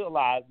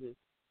realizing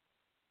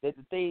that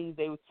the things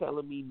they were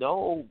telling me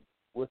no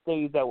were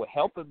things that were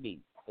helping me.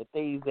 The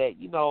things that,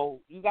 you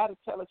got to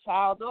tell a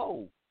child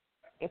no.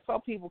 And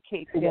some people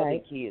can't tell their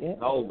kids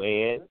no,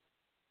 man.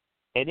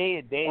 And they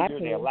endanger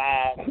their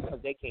lives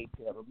because they can't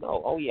tell them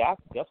no. Oh, yeah, I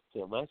can definitely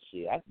tell my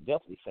shit. I can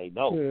definitely say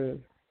no.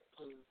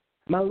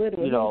 My little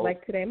one was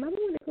like today, Mom, I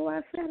want to go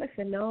outside. I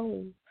said,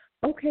 no.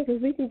 Okay,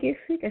 because we can get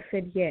sick. I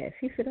said, yes.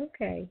 He said,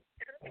 okay.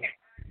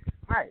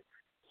 Right.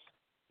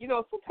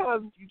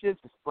 Sometimes you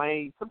just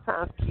explain.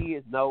 Sometimes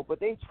kids know, but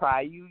they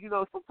try you.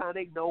 Sometimes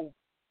they know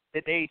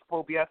that they ain't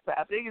supposed to be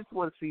outside. They just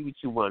want to see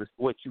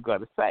what you're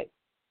going to say.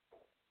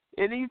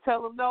 And then you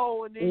tell them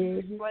no, and then you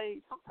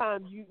explain.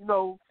 Sometimes,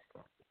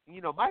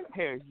 my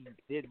parents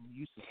didn't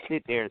used to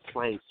sit there and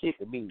explain shit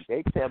to me.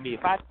 They tell me,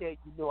 if I tell you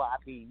no, I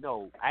mean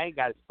no. I ain't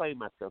got to explain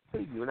myself to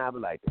you. And I be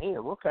like,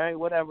 damn, okay,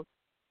 whatever.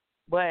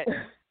 But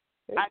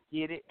I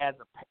get it. As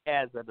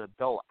an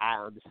adult,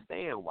 I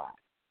understand why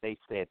they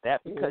said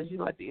that. Because,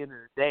 at the end of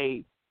the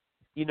day,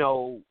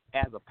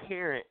 as a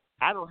parent,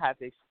 I don't have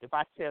to, if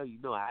I tell you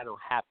no, I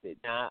don't have to.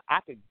 Now, I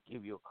can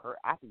give you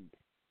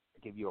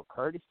a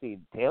courtesy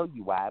and tell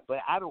you why, but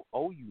I don't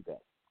owe you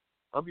that.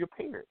 I'm your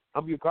parent.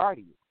 I'm your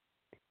guardian.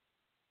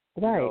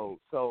 Right.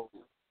 So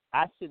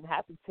I shouldn't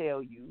have to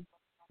tell you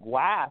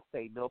why I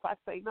say no. If I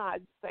say no, I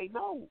just say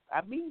no.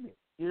 I mean it,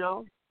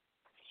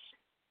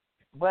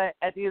 But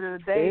at the end of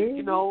the day,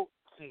 you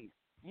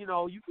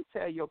can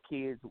tell your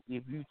kids,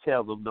 if you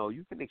tell them no,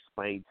 you can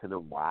explain to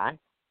them why.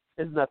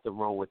 There's nothing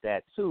wrong with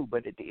that, too.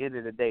 But at the end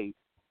of the day,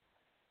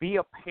 be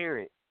a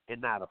parent and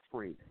not a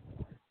friend.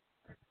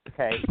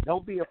 Okay?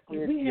 Don't be a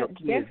friend to your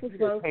kids. Guess what's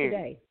wrong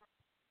today?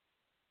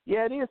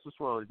 Yeah, it is what's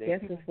wrong today.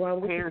 Guess what's wrong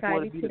with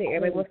society today?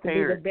 Everybody wants to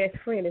be the best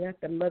friend and not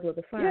the mother of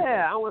the father.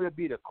 Yeah, I want to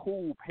be the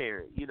cool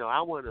parent.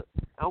 I want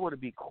to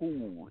be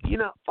cool.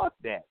 Fuck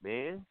that,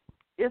 man.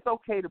 It's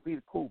okay to be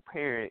the cool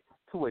parent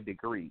to a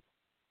degree.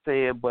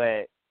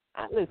 But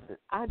listen,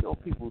 I know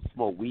people who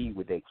smoke weed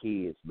with their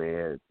kids,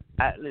 man.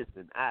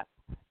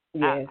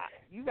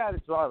 You got to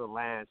draw the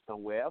line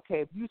somewhere.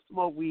 Okay, if you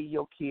smoke weed,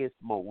 your kids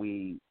smoke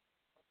weed.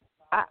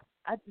 I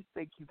just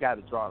think you got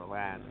to draw the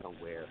line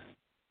somewhere.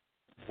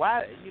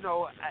 Why,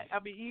 I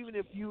mean, even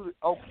if you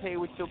okay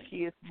with your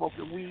kids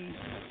smoking weed,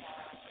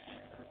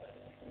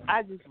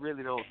 I just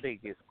really don't think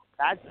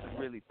I just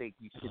really think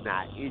you should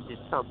not. It's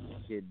just something you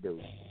shouldn't do.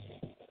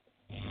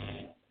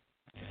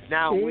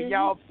 Now, when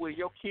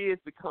your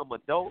kids become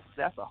adults,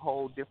 that's a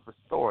whole different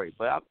story.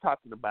 But I'm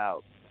talking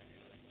about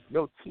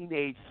your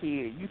teenage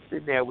kid. You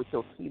sitting there with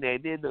your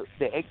teenage. Then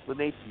the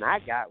explanation I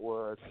got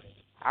was,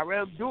 I'd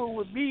rather do it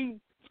with me,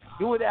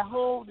 do it at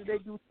home, than they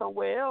do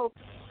somewhere else.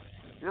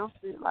 You know what I'm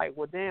saying? Like,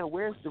 well, damn,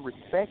 where's the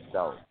respect,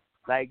 though?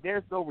 Like,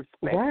 there's no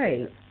respect. Right.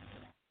 There.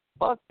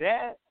 Fuck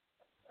that.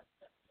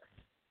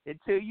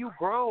 Until you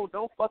grown,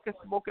 don't fucking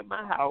smoke in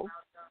my house.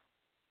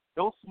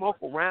 Don't smoke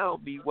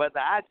around me, whether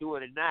I do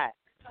it or not.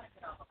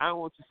 I don't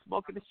want you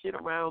smoking the shit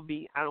around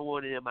me. I don't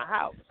want it in my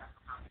house.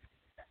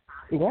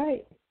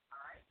 Right.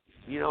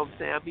 You know what I'm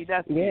saying? I mean,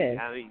 that's me.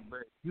 I mean,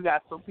 but you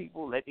got some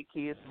people let the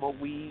kids smoke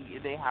weed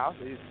in their house.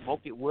 They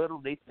smoke it with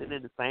them. They sit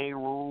in the same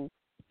room.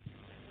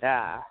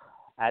 I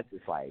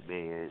just like,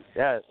 man,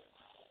 hey,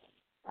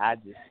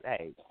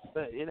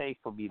 but it ain't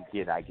for me to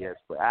get, I guess.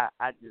 But I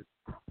just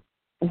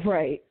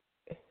right.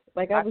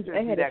 Like I was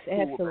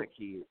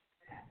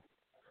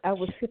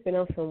sipping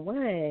on some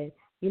wine.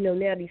 You know,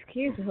 now these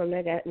kids are home. Now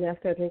I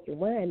start drinking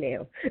wine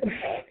now.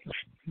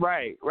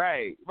 Right.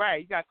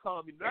 You got to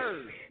calm your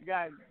nerves. You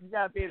got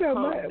to be able to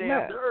calm your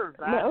damn nerves.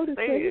 My oldest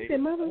son, he said,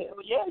 "Mama,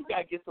 yeah, you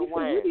got to get some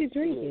wine." What are you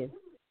drinking?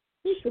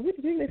 He said, "What are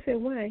you drinking?" I said,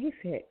 "Wine." He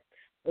said,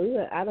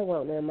 "Oh, I don't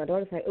want none." My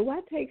daughter's like, "Oh,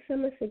 I take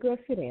some." I said, "Girl,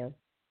 sit down."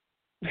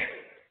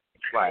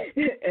 Right.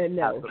 And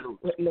no,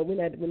 absolutely. No, we're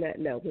not doing that.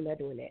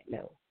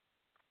 No.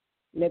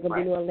 Never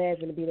gonna be no lad,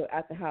 gonna be no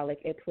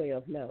alcoholic at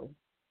 12. No,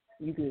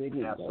 you good?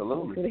 You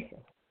absolutely.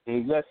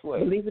 And guess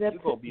what? Leave it up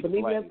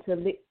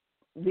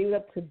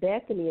to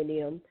Bethany and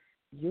them.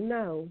 You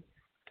know.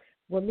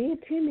 Well, me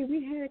and Timmy,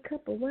 we had a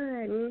cup of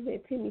wine.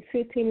 And Timmy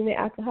 15 and the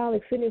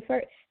alcoholic sitting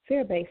in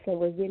Fairbanks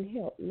somewhere getting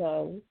help.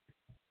 No.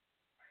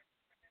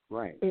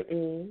 Right.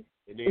 And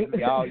then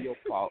it's all your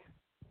fault.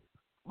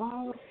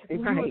 Mom,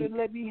 if you would have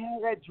let me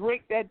have that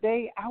drink that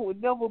day, I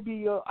would never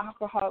be an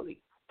alcoholic.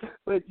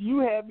 But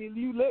you let me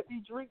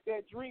drink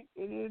that drink,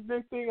 and then the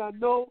next thing I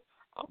know,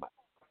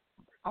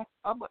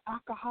 I'm an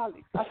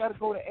alcoholic. I gotta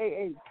go to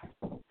AA.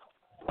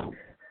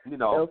 You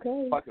know,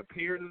 fucking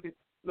parent of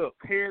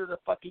the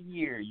fucking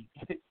year.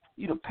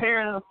 You the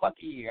parent of the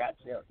fucking year. I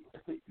tell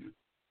you,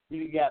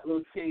 you got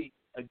little shit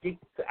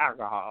addicted to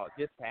alcohol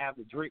just to have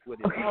a drink with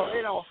it. Oh,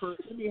 it don't hurt.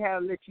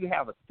 Let you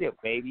have a sip,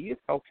 baby.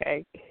 It's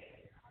okay.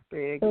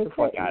 Man, get the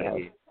fuck out of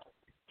here.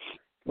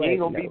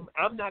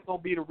 I'm not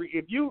gonna be the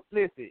if you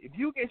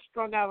get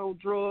strung out on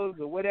drugs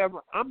or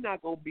whatever, I'm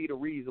not gonna be the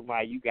reason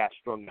why you got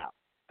strung out.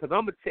 Because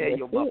I'm gonna tell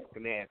your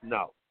motherfucking ass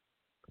no.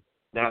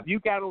 Now, if you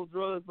got on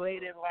drugs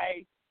late in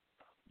life,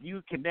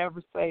 you can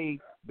never say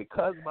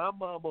because my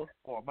mama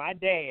or my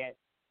dad,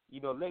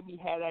 let me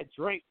have that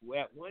drink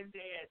one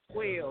day at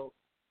 12,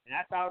 and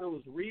I thought it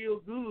was real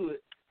good.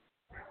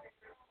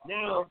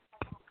 Now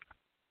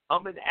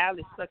I'm in the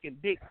alley sucking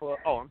dick for.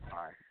 Oh, I'm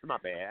sorry. My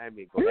bad. I didn't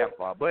mean to go that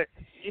far, but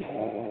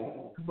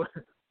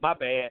my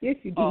bad. Yes,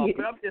 you did.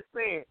 But I'm just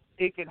saying,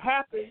 it can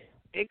happen.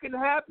 It can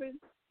happen.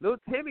 Little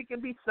Timmy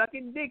can be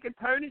sucking dick and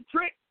turning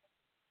trick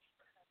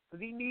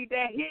because he need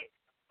that hit.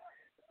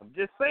 I'm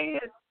just saying,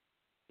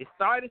 it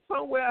started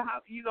somewhere.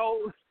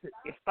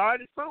 It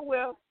started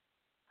somewhere.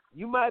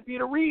 You might be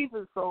the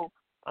reason. So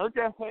I'm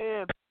just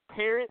saying,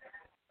 parents,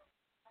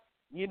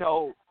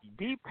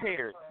 be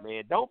parents,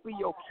 man. Don't be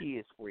your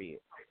kids' friend.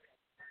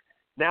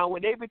 Now,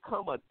 when they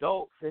become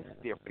adults, it's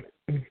different.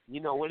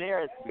 When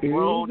they're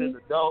grown and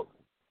adults,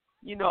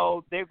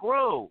 they're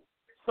grown.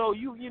 So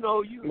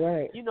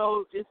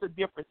it's a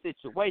different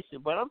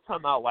situation. But I'm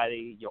talking about while they're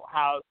in your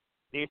house,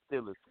 they're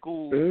still in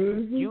school.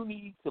 You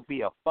need to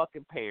be a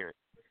fucking parent.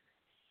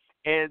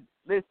 And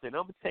listen, I'm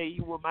gonna tell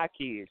you with my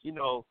kids.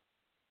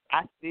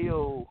 I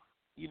still,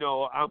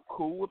 I'm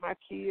cool with my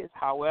kids.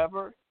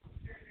 However,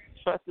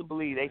 trust and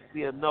believe, they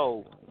still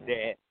know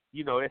that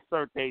there's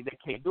certain things they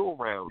can't do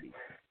around me.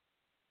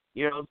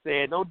 You know what I'm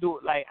saying? Don't do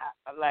it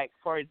like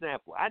for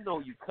example, I know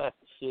you cuss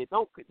and shit.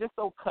 Don't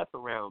cuss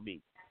around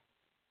me.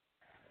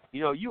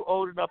 You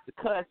old enough to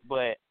cuss,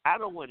 but I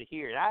don't want to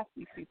hear it. I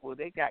see people,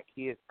 they got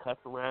kids cuss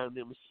around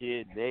them and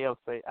shit, and they'll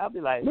say, I'll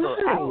be like, look,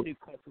 I don't even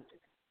cuss.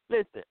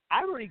 Listen,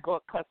 I don't even go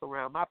cuss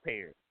around my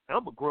parents.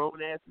 I'm a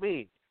grown ass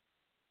man.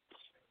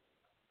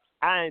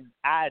 I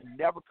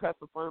never cuss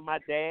in front of my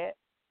dad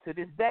to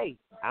this day.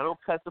 I don't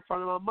cuss in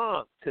front of my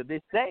mom to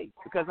this day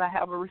because I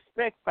have a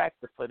respect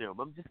factor for them.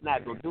 I'm just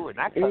not gonna do it.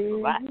 And I cuss a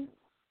lot.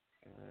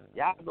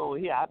 Y'all know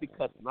here I be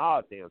cussing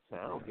all damn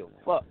time. I don't give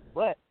a fuck.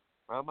 But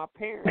around my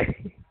parents,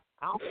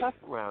 I don't cuss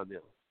around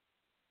them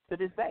to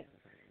this day.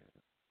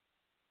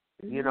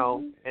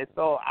 And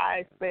so I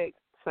expect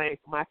same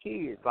for my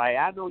kids. Like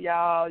I know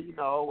y'all,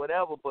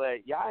 whatever,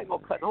 but y'all ain't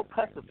gonna don't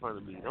cuss in front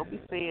of me. Don't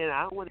be saying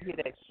I don't want to hear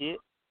that shit.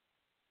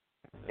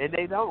 And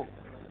they don't.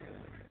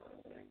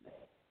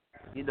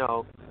 You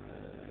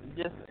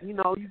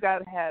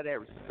gotta have that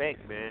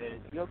respect, man.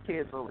 If your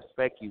kids don't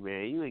respect you,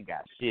 man, you ain't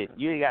got shit.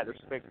 You ain't got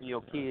respect for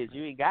your kids.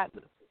 You ain't got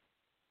nothing.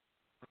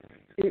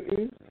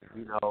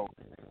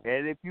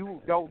 And if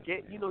you don't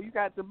get, you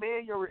got to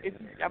demand you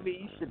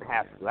shouldn't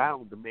have to. I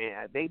don't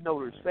demand. They know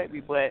to respect me,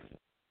 but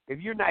if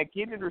you're not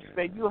getting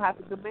respect, you don't have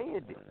to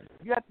demand it.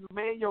 You have to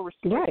demand your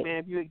respect, man,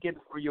 if you ain't getting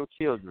it for your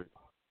children.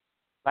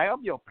 Like,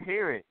 I'm your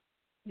parent.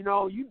 You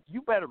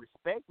better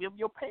respect me. I'm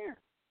your parent.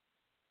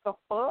 The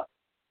fuck?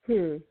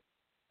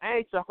 I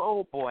ain't your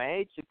homeboy. I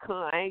ain't your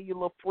cunt. I ain't your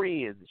little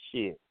friends and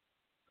shit.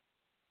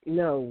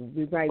 No,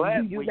 right.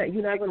 You're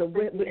not going to,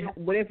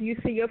 whatever you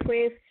see your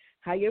friends,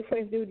 how your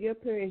friends do with your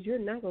parents, you're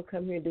not going to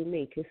come here and do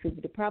me. Because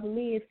the problem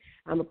is,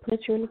 I'm going to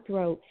punch you in the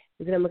throat,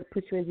 and then I'm going to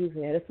put you in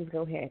juvenile. That's what's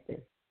going to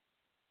happen.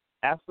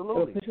 Absolutely.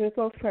 I'm going to put you in the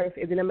throat first,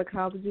 and then I'm going to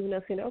call the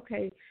juvenile saying,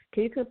 okay,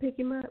 can you come pick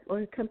him up?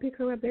 Or come pick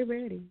her up, they're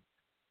ready.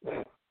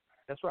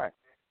 That's right.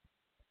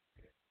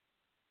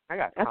 I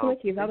got I tell my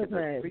kids all the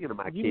time. Speaking of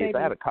my kids,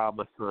 I had to call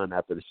my son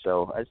after the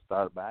show. I just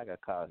thought about it. I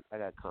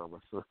got to call my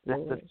son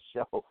after the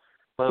show.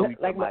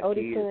 Like my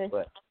oldest kids, son,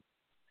 but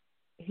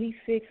he's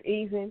 6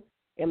 easing,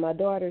 and my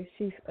daughter,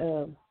 she's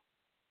 5'11",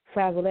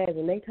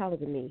 and they taller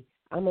than me.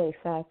 I'm only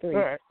 5'3".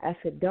 Right. I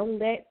said, don't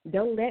let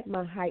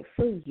my height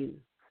fool you,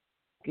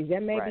 because y'all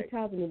may be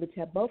taller than me, but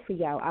y'all both of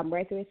y'all, I'm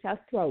right there at y'all's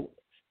throat.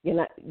 You're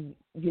not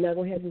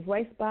gonna have your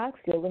waist box.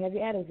 You're not gonna have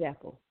your Adam's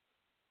apple.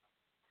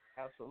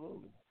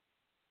 Absolutely.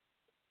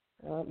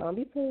 I'll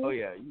be pleased. Oh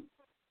yeah, you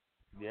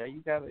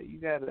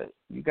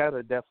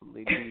gotta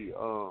definitely be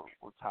on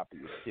top of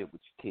your shit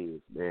with your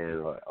kids,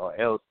 man, or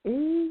else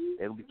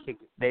they'll be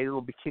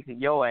kicking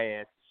your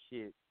ass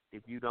shit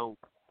if you don't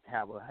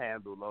have a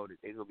handle loaded.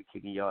 They'll be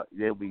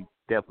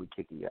definitely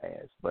kicking your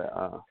ass. But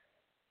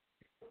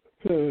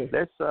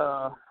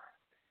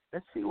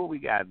let's see what we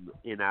got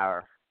in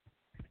our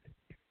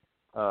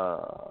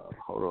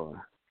hold on.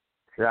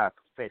 Our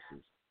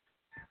confessions.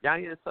 Y'all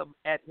hear something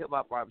at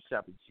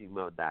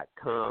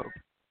hiphopbarbershop@gmail.com.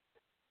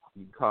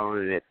 You can call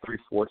in at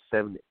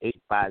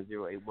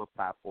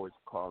 347-850-8154 is the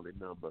calling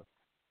number.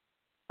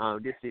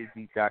 This is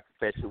the Dark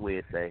Confession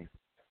Wednesday.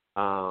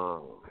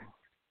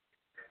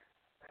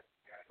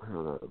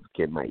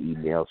 Get my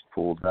emails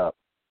pulled up.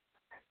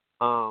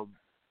 I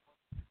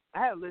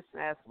had a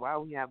listener ask why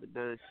we haven't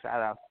done shout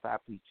out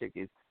side piece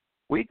chickens.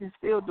 We can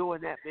still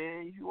doing that,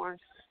 man. If you want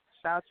to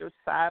shout your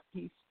side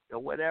piece or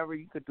whatever,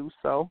 you could do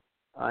so.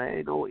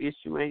 Ain't no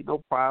issue, ain't no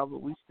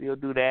problem. We still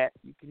do that.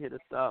 You can hit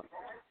us up.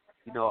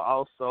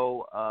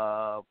 Also,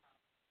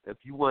 if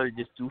you want to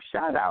just do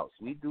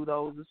shout-outs, we do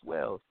those as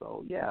well.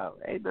 So, yeah,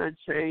 ain't nothing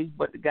changed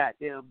but the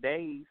goddamn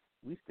days.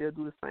 We still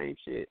do the same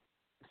shit.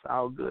 It's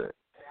all good.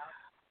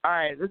 All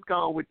right, let's go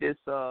on with this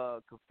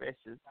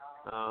confession.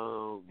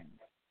 I'm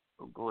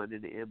going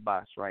in the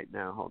inbox right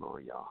now. Hold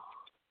on, y'all.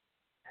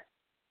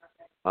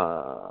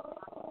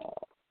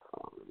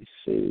 Let me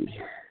see.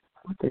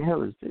 What the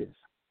hell is this?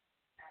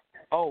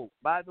 Oh,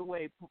 by the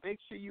way, make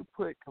sure you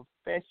put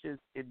confessions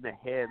in the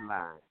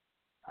headline,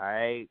 all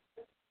right?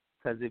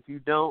 Because if you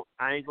don't,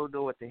 I ain't going to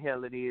know what the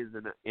hell it is,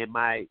 and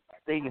my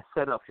thing is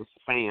set up for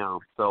spam,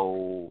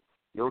 so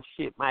your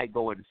shit might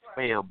go in the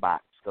spam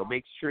box. So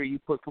make sure you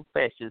put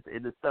confessions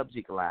in the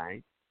subject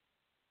line,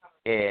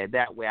 and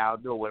that way I'll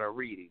know what I'm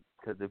reading.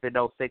 Because if it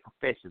don't say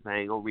confessions, I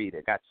ain't going to read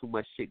it. I got too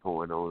much shit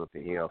going on up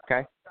in here,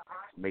 okay?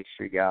 Make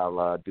sure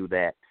y'all do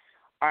that.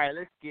 All right,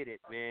 let's get it,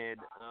 man.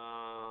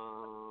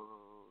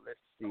 Let's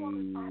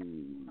see.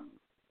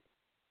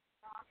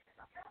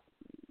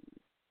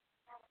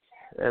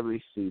 Let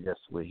me see this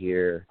one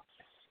here.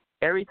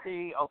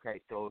 Everything,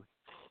 okay, so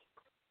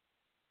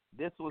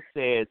this one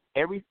says,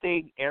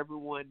 everything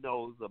everyone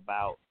knows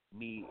about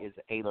me is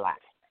a lie,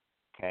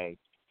 okay?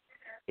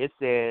 It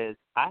says,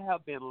 I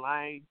have been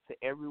lying to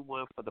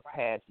everyone for the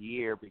past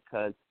year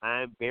because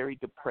I'm a very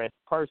depressed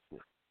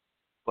person,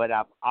 but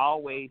I'm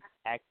always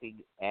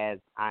acting as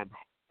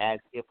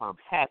if I'm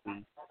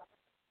happy,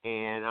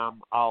 and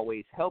I'm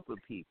always helping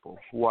people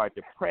who are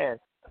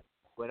depressed,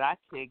 but I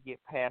can't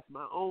get past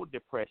my own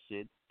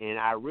depression, and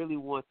I really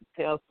want to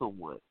tell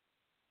someone,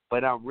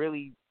 but I'm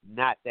really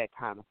not that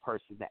kind of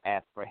person to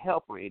ask for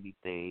help or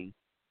anything,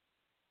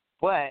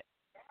 but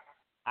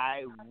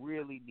I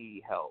really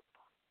need help.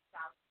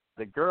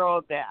 The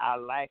girl that I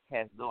like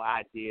has no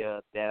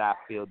idea that I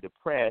feel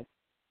depressed,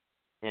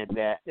 and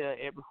that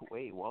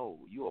wait, whoa,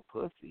 you a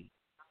pussy.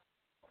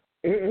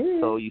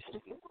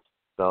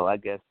 So I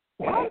guess,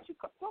 why don't you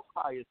don't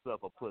call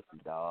yourself a pussy,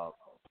 dog?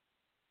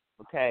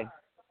 Okay?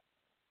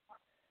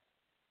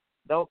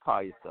 Don't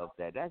call yourself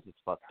that. That's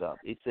just fucked up.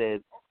 It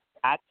says,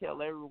 I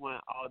tell everyone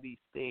all these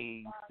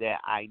things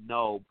that I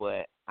know,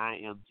 but I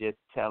am just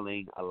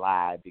telling a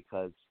lie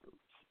because,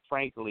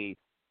 frankly,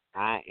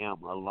 I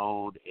am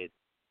alone and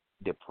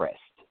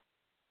depressed.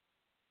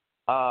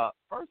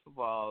 First of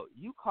all,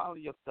 you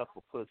calling yourself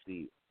a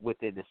pussy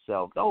within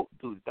itself, don't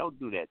do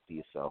that to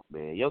yourself,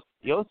 man. Your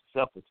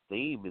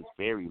self-esteem is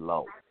very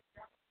low.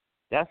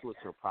 That's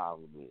what your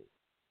problem is.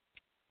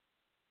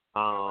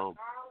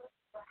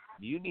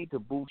 You need to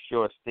boost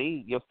your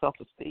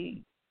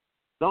self-esteem.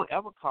 Don't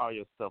ever call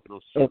yourself no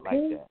shit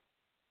like that.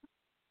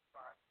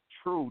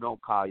 True,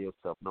 don't call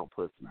yourself no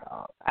pussy,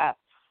 dog. That's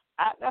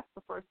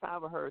the first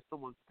time I heard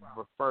someone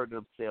refer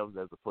to themselves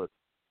as a pussy.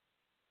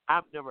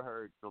 I've never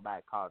heard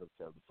nobody call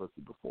themselves a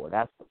pussy before.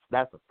 That's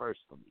a first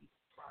for me.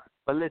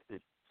 But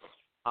listen,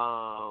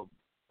 don't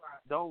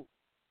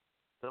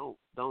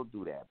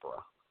do that, bro.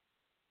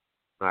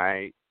 All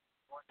right,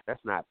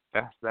 that's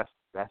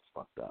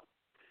fucked up.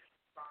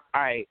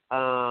 All right,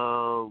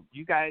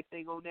 you got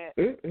anything on that?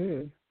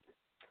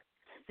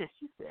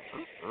 She said,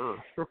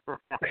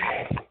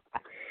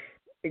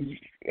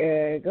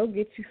 go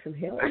get you some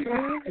help,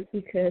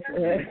 because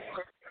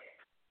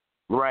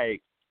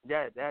right.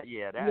 That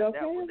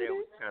one there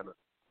was kind of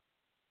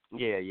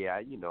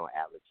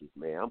allergies,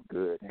 man. I'm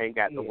good. Ain't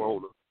got no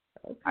Rona.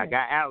 Okay. I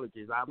got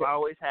allergies. I've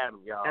always had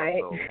them, y'all.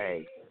 So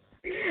hey,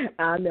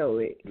 I know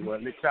it. You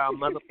want to let y'all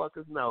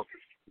motherfuckers know.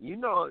 You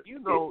know, I've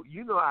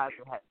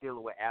been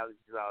dealing with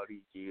allergies all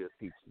these years,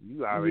 teacher.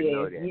 You already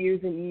know that. Years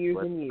and years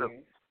and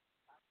years.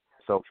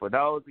 So for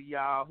those of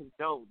y'all who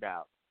don't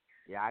doubt,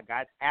 yeah, I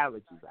got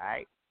allergies.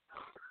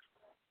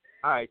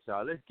 All right,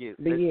 y'all. Let's get.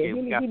 He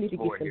need to get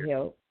some here.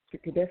 help.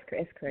 That's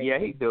crazy. Yeah,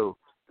 he do.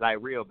 Like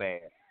real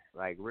bad.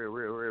 Like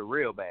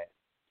real bad.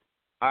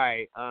 All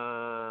right.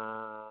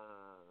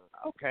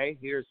 Okay.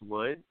 Here's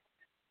one.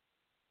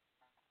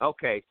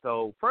 Okay,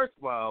 so first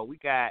of all, we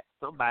got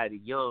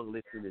somebody young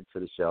listening to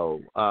the show.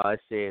 It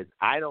says,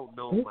 I don't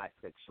know my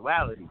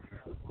sexuality.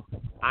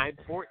 I'm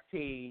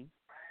 14,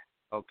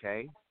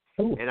 okay,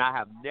 and I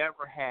have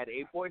never had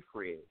a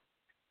boyfriend.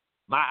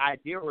 My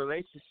ideal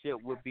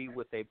relationship would be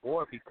with a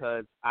boy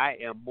because I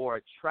am more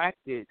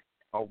attracted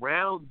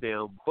around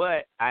them,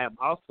 but I am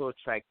also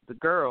attracted to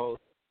girls,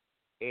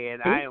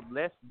 and I am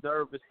less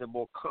nervous and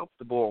more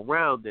comfortable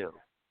around them.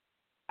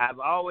 I've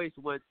always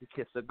wanted to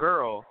kiss a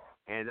girl,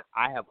 and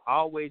I have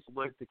always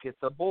wanted to kiss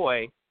a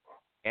boy,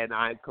 and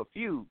I'm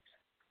confused.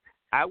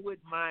 I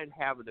wouldn't mind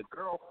having a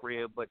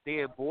girlfriend, but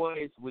then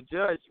boys would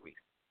judge me.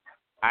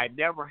 I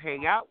never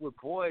hang out with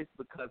boys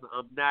because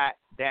I'm not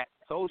that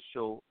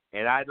social,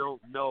 and I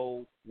don't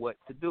know what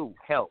to do.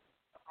 Help.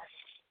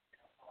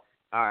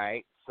 All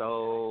right,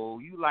 so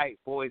you like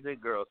boys and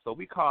girls. So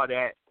we call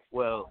that,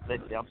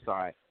 I'm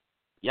sorry.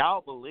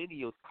 Y'all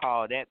millennials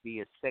call that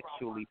being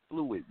sexually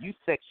fluid. You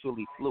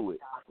sexually fluid,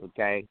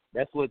 okay?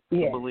 That's what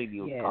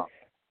millennials call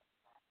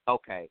it.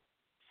 Okay.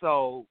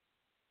 So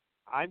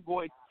I'm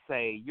going to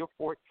say you're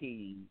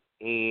 14,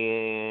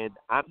 and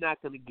I'm not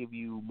going to give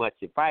you much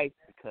advice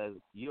because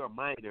you're a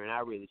minor, and I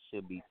really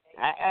shouldn't be.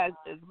 As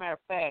a matter of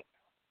fact,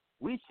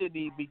 we shouldn't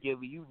even be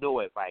giving you no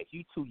advice.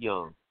 You're too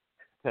young.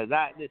 Because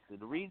listen,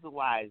 the reason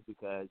why is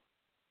because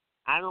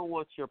I don't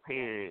want your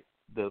parents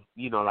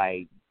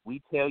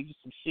we tell you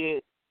some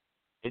shit,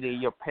 and then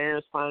your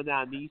parents find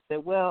out, and you say,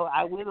 well,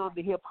 I went on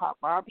the hip-hop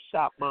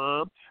barbershop,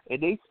 Mom,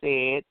 and they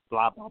said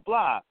blah, blah,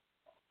 blah.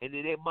 And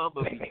then their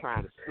mama be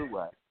trying to sue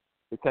us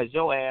because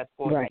your ass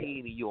 14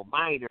 and you're a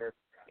minor,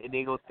 and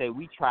they're going to say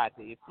we tried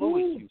to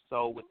influence you.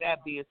 So with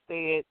that being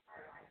said,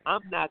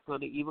 I'm not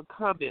going to even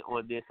comment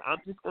on this. I'm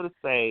just going to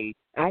say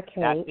I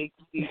think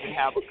you need to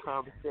have a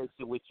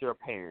conversation with your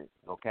parents,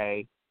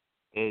 okay?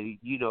 And,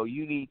 you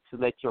need to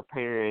let your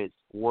parents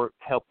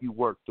help you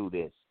work through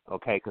this,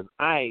 okay? Because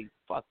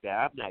fuck that.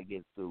 I'm not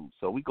getting sued.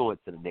 So we going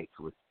to the next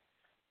one.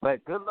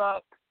 But good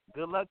luck.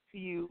 Good luck to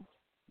you,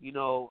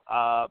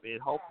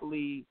 and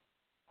hopefully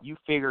you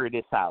figure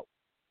this out,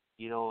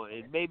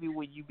 and maybe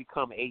when you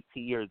become 18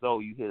 years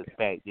old, you hit us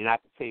back. Then I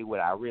can tell you what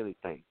I really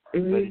think.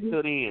 Mm-hmm. But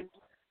until then,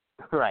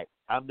 right,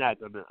 I'm not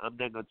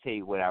gonna tell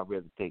you what I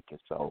really think.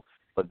 So,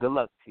 but good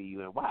luck to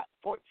you. And why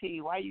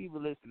 14? Why are you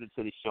even listening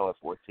to the show at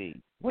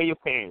 14? Where your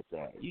parents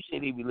at? You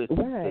shouldn't even be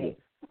listening to this.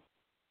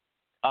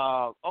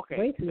 Okay,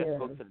 let's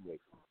go to the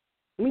next one.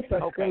 We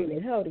start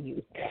screaming. How old are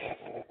you?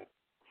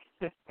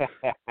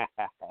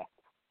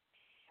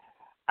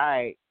 All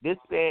right, this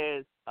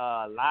says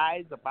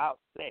lies about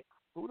sex.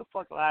 Who the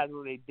fuck lies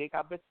on their dick?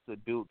 I bet it's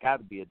a dude. Got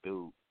to be a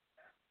dude.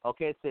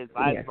 Okay, it says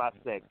lies about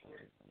sex.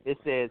 It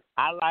says,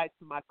 I lied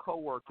to my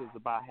coworkers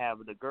about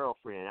having a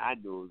girlfriend. I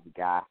knew it was a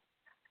guy.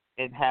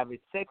 And having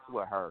sex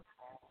with her.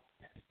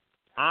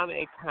 I'm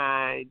a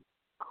kind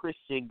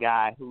Christian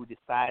guy who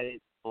decided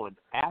on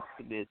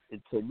abstinence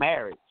until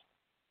marriage.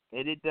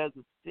 And it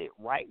doesn't sit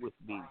right with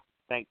me.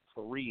 Thanks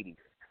for reading.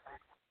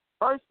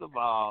 First of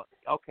all,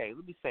 okay,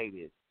 let me say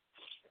this.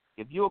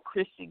 If you're a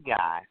Christian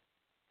guy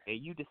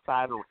and you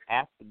decide on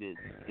abstinence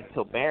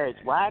until marriage,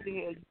 why the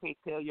hell you can't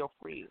tell your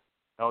friends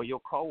or your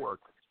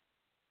coworkers?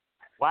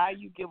 Why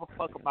you give a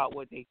fuck about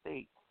what they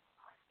think?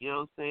 You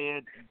know what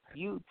I'm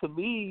saying? To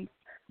me,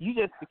 you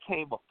just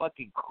became a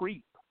fucking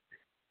creep.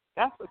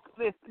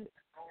 Listen,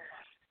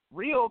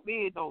 real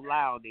men don't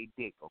lie on their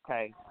dick,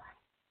 okay?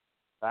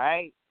 All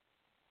right?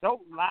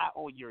 Don't lie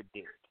on your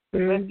dick.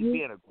 Especially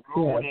being a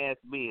grown-ass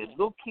man.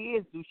 Little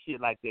kids do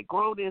shit like that.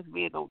 Grown-ass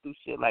men don't do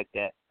shit like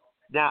that.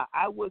 Now,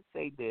 I would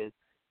say this.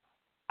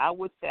 I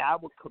would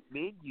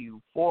commend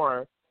you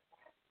for,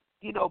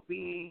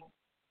 being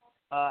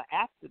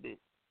abstinent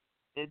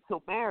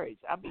until marriage.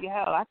 I mean,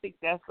 hell, I think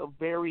that's a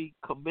very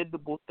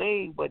commendable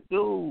thing. But,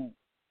 dude,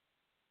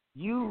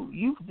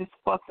 you just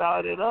fucked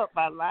all that up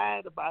by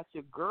lying about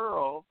your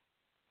girl.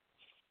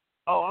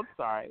 Oh, I'm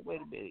sorry.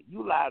 Wait a minute.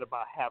 You lied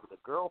about having a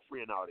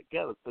girlfriend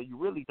altogether, so you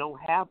really don't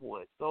have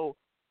one. So,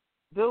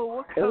 dude,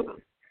 what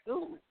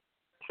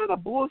kind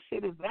of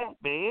bullshit is that,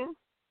 man?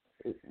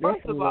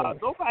 First of all,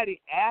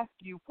 nobody asked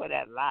you for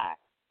that lie.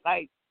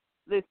 Like,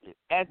 listen,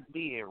 as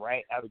men,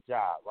 right, at a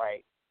job,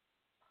 right,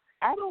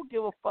 I don't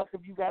give a fuck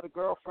if you got a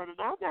girlfriend,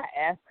 and I'm not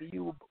asking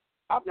you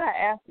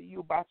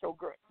about your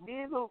girl.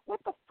 Man,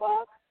 what the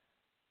fuck?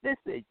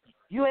 Listen,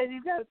 you ain't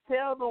even got to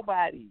tell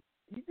nobody.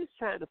 You just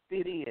trying to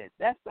fit in.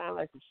 That sounds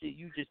like some shit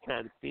you just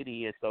trying to fit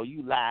in. So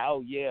you lie,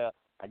 oh, yeah,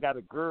 I got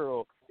a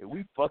girl, and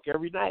we fuck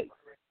every night.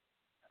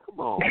 Come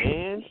on,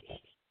 man.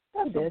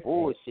 That's some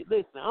bullshit.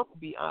 Listen, I'm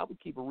gonna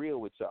keep it real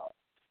with y'all.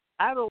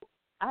 I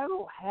I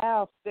don't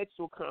have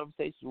sexual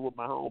conversations with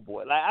my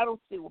homeboy. Like, I don't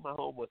sit with my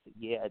homeboy and say,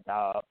 yeah,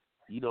 dog,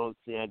 you know what I'm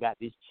saying? I got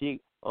this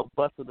chick, I'm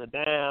busting her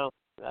down.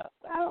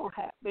 I don't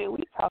have, man,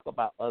 we talk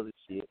about other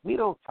shit. We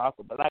don't talk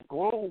about, like,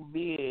 grown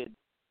men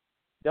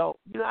don't,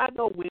 you know, I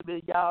know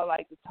women, y'all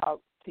like to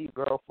talk to your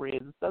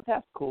girlfriends and stuff.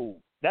 That's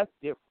cool. That's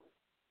different.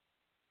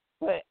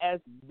 But as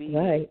men,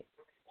 right.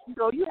 you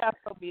know, you have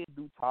some men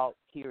do talk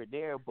here and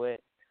there, but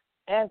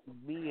as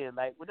men,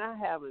 like when I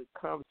have a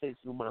conversation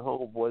with my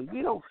homeboys,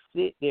 we don't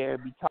sit there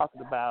and be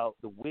talking about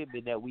the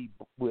women that we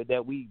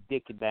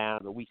dicking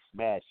down or we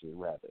smashing,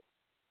 rather.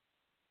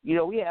 You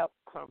know, we have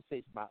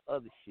conversations about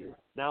other shit.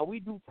 Now, we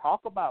do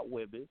talk about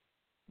women,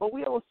 but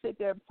we don't sit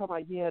there and talk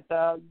about, yeah,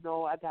 dog, you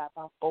know, I got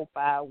about 4 or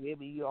 5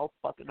 women, you know,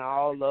 fucking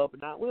all up,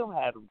 and we don't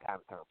have them kind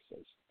of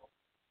conversations.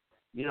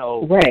 You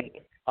know,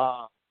 right.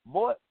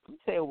 More, you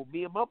say with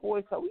me and my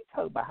boys, so we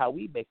talk about how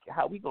we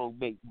gonna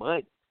make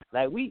money.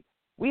 Like we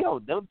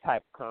on them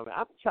type of comment.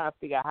 I'm trying to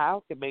figure out how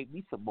I can make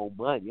me some more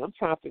money. I'm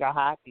trying to figure out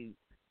how I can,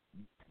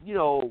 you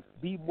know,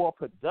 be more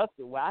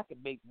productive where I can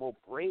make more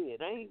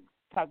bread. I ain't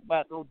talking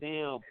about no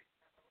damn,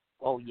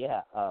 oh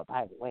yeah,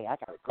 by the way, I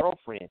got a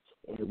girlfriend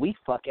and we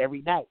fuck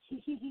every night.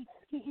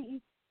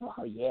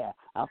 Oh yeah,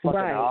 I'm fucking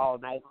all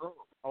night long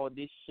on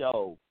this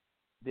show.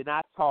 Then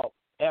I talk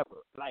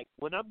ever. Like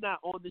when I'm not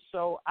on the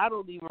show, I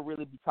don't even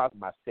really be talking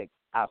about sex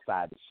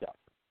outside the show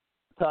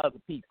to other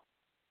people.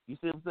 You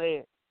see what I'm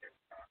saying?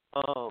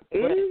 But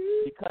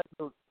because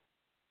of,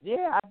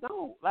 yeah, I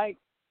don't like.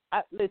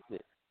 Listen,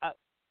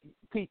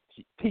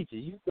 Peaches,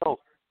 you know,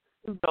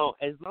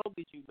 as long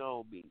as you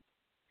know me,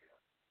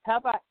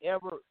 have I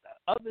ever,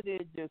 other than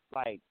just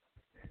like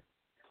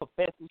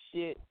professional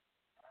shit,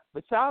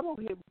 but y'all don't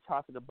hear me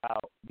talking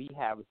about me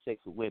having sex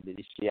with women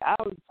and shit. I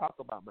don't even talk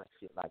about my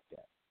shit like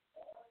that.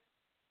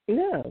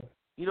 No.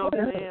 You know what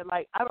I'm saying?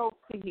 Like, I don't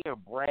sit here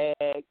and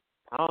brag.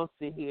 I don't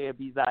sit here and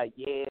be like,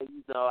 yeah,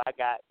 you know, I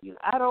got, you know,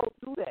 I don't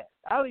do that.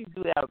 I don't even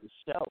do that on the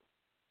show.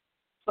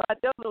 So I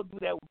definitely don't do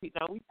that with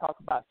people. Now, we talk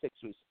about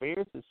sexual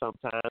experiences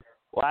sometimes,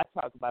 or I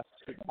talk about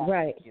shit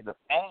in the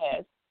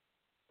past,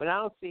 but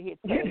I don't sit here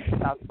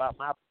and talk about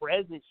my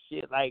present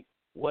shit, like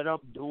what I'm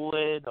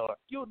doing, or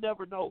you'll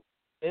never know.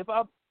 If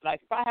I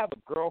have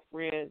a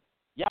girlfriend,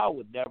 y'all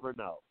would never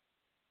know.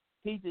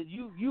 Peaches,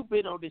 you've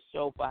been on this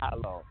show for how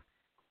long?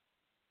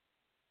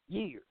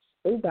 Years,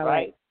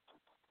 right?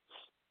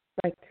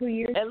 Like 2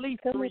 years? At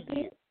least 3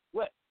 years.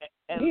 What?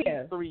 At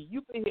least 3.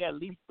 You've been here at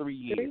least 3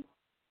 years.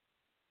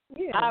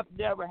 Yeah. I've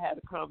never had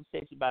a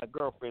conversation about a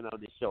girlfriend on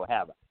this show,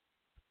 have I?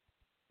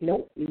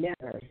 Nope,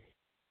 never.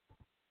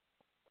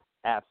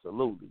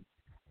 Absolutely.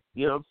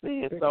 You know what I'm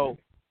saying? So,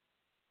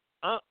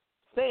 I'm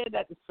saying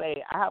that to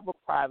say I have a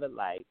private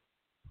life.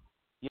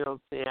 You know what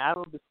I'm saying? I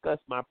don't discuss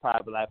my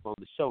private life on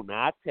the show.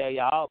 Now, I tell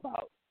y'all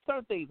about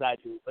certain things I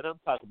do, but I'm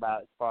talking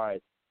about as far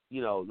as,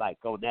 you know, like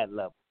on that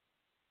level.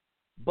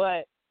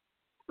 But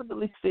I'm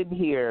really sitting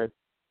here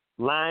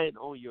lying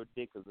on your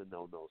dick is a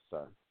no-no,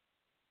 sir.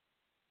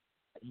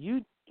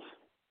 You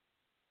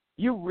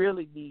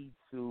really need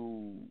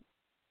to.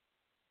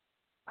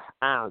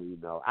 I don't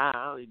even know. I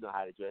don't even know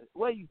how to address it.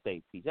 What do you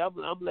think, Peach? I'm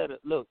letting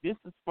look. This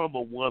is from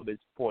a woman's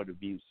point of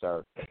view,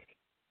 sir.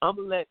 I'm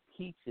gonna let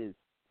Peaches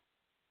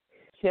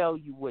tell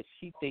you what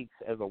she thinks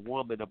as a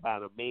woman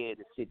about a man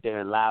to sit there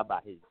and lie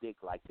about his dick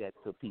like that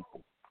to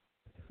people.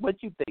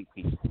 What you think,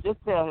 Peaches?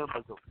 Just tell him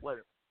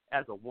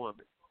as a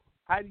woman.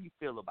 How do you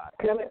feel about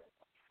it?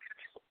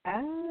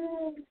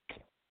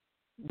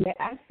 Yeah,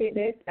 I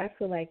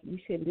feel like you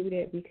shouldn't do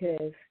that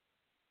because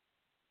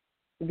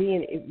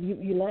then if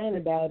you lying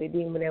about it,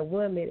 then when that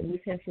woman, and you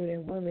tell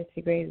that woman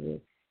she's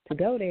ready to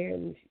go there,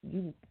 and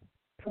you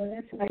pull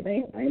that shit like, I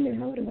ain't been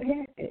holding my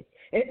hat.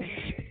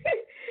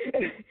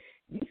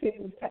 You said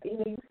it was,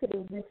 you said it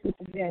was this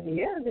and that and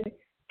the other,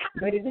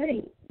 but it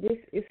ain't.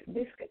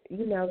 This,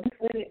 you know,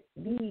 just let it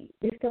be.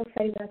 Just don't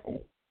say nothing.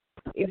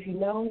 If you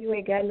know you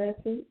ain't got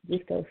nothing,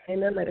 just don't say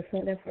nothing. Let her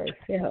find out for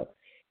herself.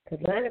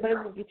 Because lying about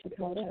it will get you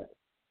caught up.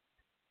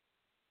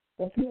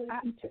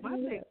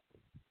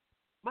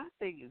 My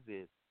thing is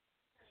this.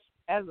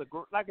 As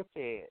like I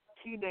said,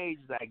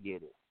 teenagers, I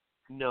get it.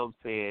 You know what I'm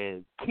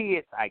saying?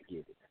 Kids, I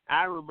get it.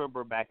 I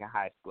remember back in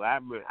high school,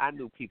 I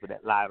knew people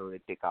that lied on their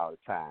dick all the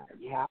time.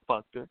 Yeah, I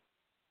fucked her.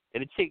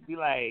 And the chick be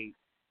like,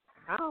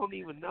 I don't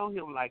even know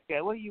him like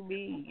that. What do you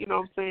mean? You know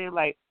what I'm saying?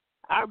 Like,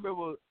 I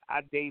remember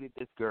I dated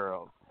this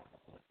girl.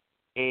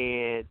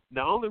 And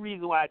the only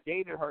reason why I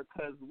dated her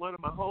because one of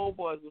my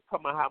homeboys was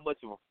talking about how much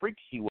of a freak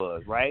she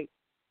was, right?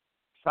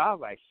 So I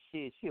was like,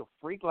 shit, she a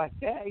freak like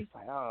that? He's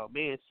like, oh,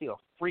 man, she a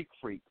freak.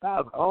 I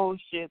was like, oh,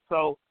 shit.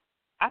 So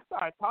I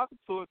started talking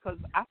to her because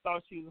I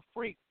thought she was a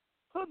freak.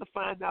 Come to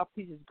find out,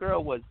 Peach's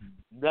girl was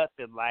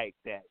nothing like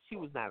that. She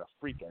was not a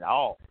freak at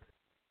all.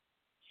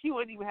 She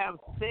wouldn't even have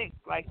sex.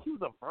 Like, she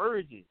was a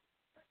virgin.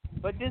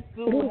 But this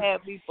dude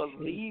had me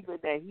believing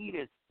that he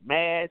just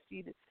smashed.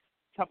 He just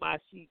talking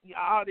about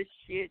all this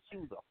shit. She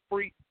was a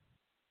freak.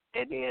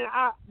 And then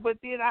I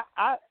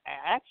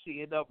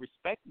actually ended up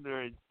respecting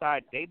her and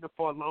started dating her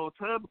for a long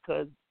time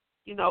because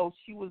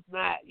she was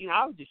not,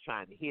 I was just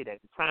trying to hit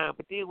at the time.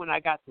 But then when I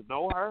got to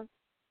know her,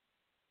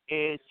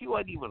 and she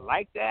wasn't even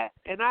like that,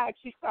 and I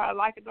actually started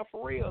liking her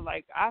for real.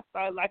 Like, I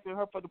started liking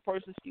her for the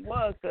person she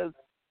was, because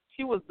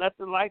she was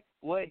nothing like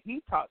what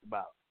he talked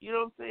about. You know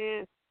what I'm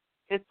saying?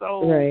 And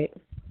so right.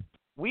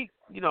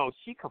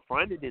 She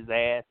confronted his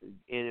ass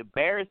and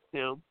embarrassed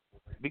him,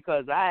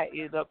 because I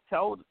ended up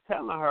telling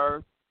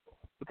her,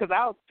 because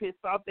I was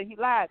pissed off that he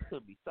lied to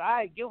me. So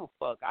I didn't give a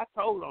fuck. I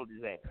told on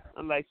his ass.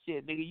 I'm like,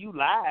 shit, nigga, you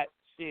lied.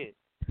 Shit.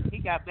 He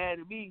got mad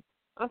at me.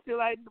 I'm still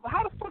like,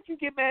 how the fuck you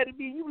get mad at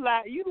me? You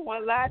lied. You the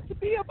one lied to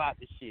me about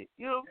the shit.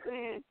 You know what I'm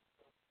saying?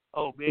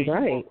 Oh, man,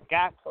 right. You broke the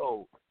guy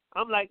code.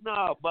 I'm like,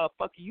 no,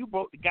 motherfucker, you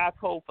broke the guy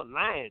code for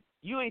lying.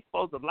 You ain't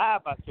supposed to lie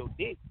about your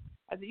dick.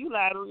 I said, you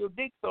lied on your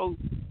dick, so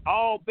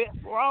all bets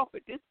were off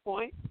at this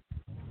point.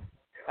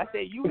 I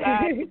said, you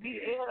lied to me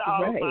and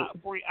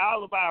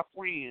all of our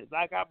friends.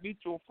 I got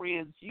mutual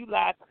friends. You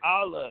lied to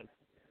all of us.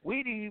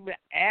 We didn't even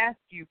ask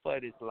you for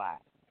this lie.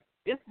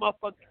 This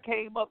motherfucker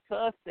came up to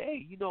us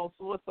saying,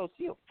 so-and-so,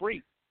 she a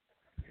freak.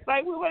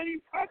 Like, we weren't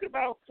even talking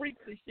about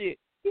freaks and shit.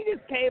 He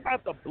just came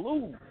out the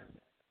blue.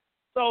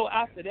 So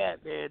after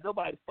that, man,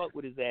 nobody fucked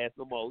with his ass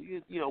no more.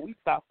 We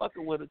stopped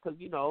fucking with him because,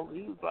 he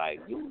was like,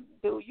 you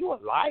a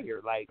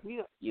liar. Like,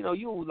 you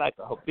were like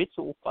a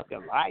habitual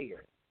fucking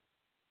liar.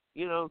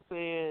 You know what I'm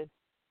saying?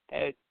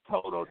 And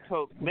total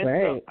messed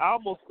up. I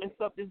almost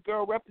messed up this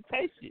girl's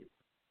reputation.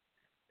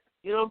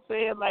 You know what I'm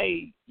saying?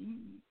 Like,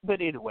 but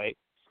anyway.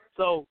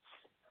 So,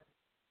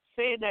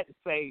 saying that to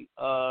say,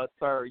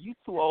 sir, you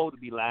too old to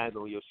be lying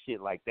on your shit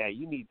like that.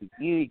 You need to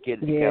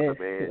get it together,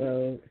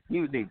 man.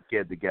 You need to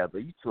get it together.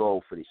 You too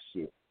old for this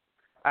shit.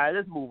 All right,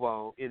 let's move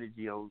on.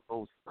 Energy on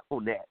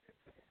that.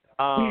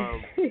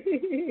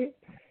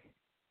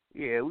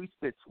 Yeah, we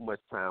spent too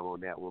much time on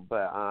that one,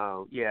 but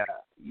yeah,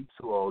 you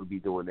too old to be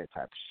doing that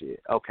type of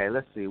shit. Okay,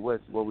 let's see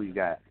what we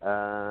got.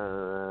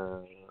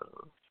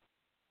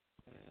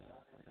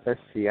 Let's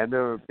see. I've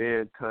never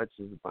been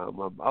conscious about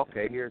my.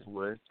 Okay, here's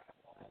one.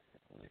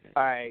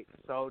 All right,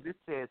 so this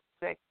says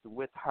sex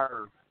with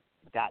her. ...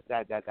 It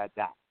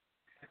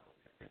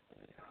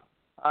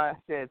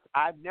says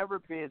I've never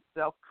been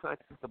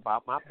self-conscious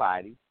about my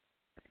body,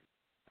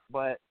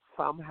 but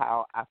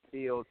somehow I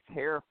feel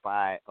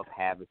terrified of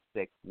having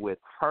sex with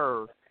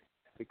her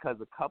because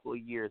a couple of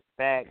years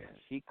back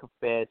she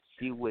confessed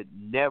she would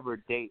never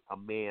date a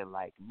man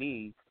like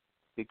me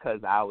because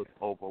I was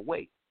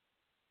overweight.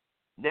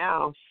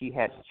 Now she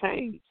has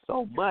changed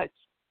so much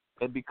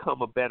and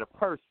become a better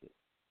person.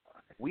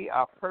 We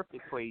are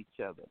perfect for each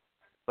other,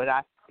 but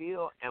I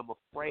still am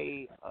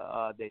afraid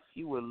that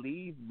she will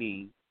leave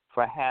me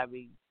for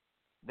having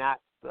not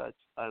such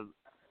of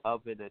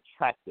an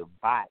attractive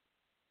body.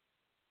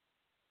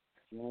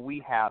 When we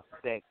have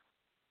sex,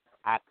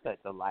 I cut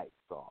the lights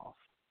off.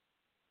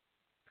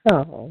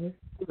 Oh,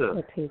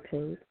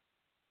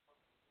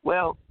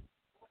 well,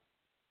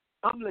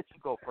 I'm gonna let you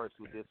go first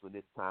with this one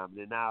this time,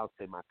 and then I'll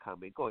say my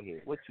comment. Go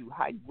ahead. What you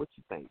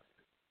think?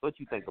 What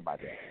you think about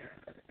that?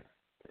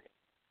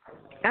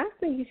 I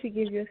think you should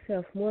give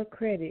yourself more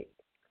credit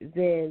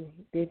than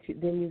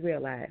you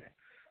realize,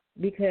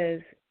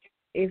 because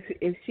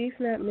if she's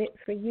not meant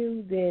for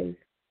you, then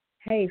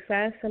hey,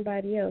 find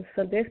somebody else.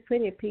 So there's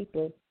plenty of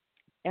people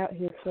out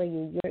here for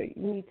you. You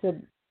need to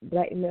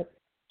brighten up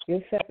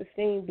your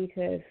self-esteem,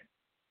 because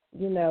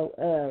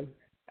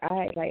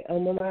I like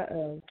I'm on my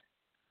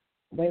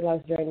weight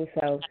loss journey,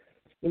 so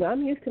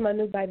I'm used to my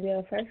new body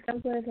now. First I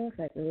was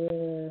like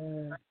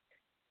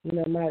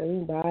my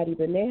new body,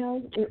 but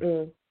now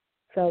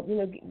so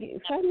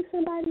find me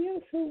somebody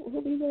else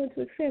who be willing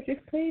to accept. There's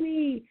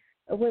plenty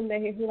of women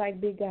out here who like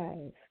big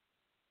guys,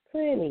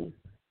 plenty.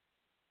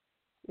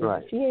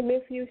 Right. She ain't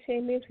meant for you. She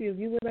ain't meant for you. If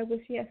you like what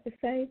she has to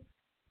say,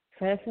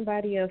 find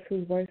somebody else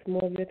who's worth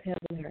more of your time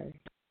than her.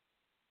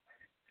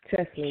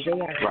 Trust me, they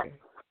are here.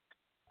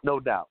 No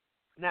doubt.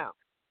 Now,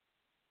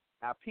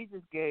 P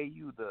just gave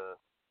you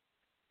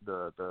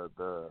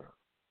the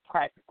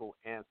practical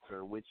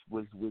answer, which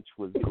was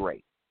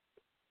great.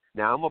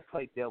 Now I'm gonna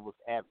play devil's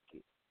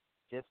advocate,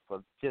 just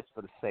for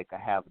the sake of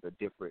having a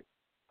different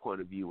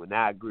point of view, and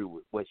I agree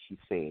with what she's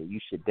saying. You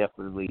should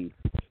definitely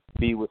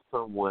be with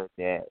someone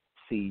that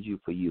sees you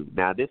for you.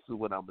 Now, this is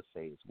what I'm gonna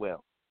say as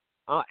well.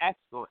 I'm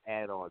actually gonna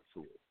add on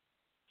to it.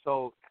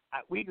 So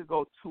we could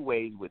go two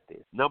ways with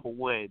this. Number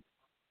one,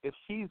 if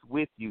she's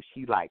with you,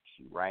 she likes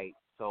you, right?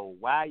 So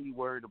why are you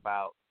worried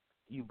about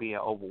you being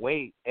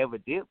overweight?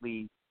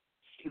 Evidently,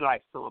 she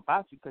likes something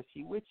about you because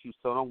she with you.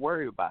 So don't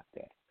worry about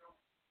that,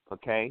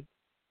 okay?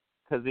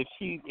 Because if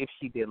she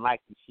didn't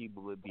like you, she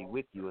would be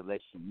with you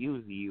unless she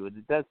uses you, and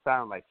it does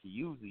sound like she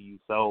uses you.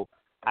 So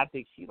I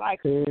think she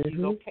likes you. She's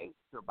okay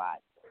with her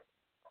body.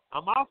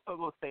 I'm also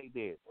gonna say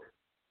this.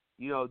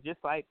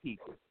 Just like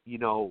Peaches,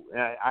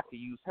 I could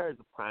use her as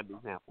a prime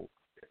example.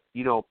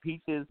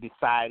 Peaches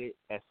decided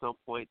at some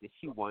point that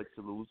she wanted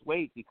to lose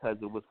weight because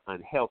it was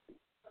unhealthy.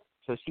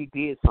 So she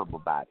did something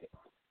about it.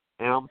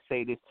 And I'm going to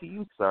say this to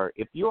you, sir.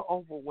 If you're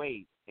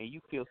overweight and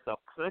you feel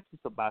self-conscious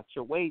about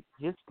your weight,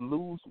 just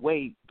lose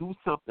weight. Do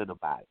something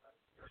about it.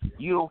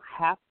 You don't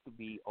have to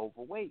be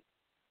overweight.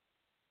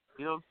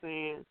 You know what I'm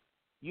saying?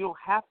 You don't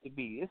have to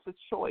be. It's a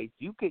choice.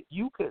 You could,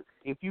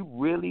 if you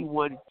really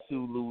wanted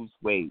to lose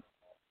weight,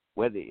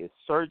 whether it's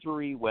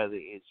surgery, whether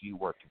it's you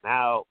working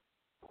out,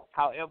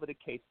 however the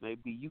case may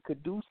be, you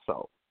could do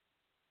so.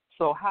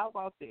 So how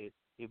about this?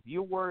 If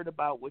you're worried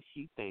about what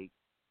she thinks,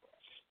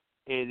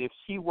 and if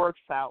she works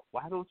out,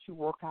 why don't you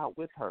work out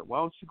with her? Why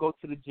don't you go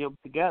to the gym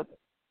together?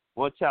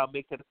 Why don't y'all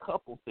make it a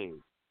couple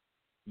thing?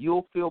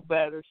 You'll feel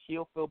better.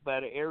 She'll feel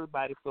better.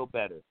 Everybody feel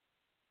better.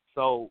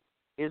 So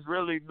it's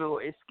really no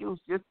excuse.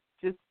 Just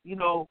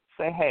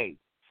say, hey,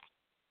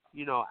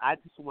 I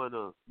just want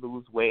to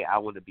lose weight. I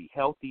want to be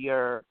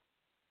healthier.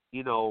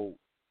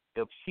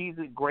 If she's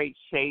in great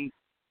shape,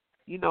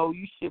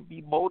 you should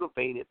be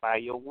motivated by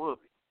your woman.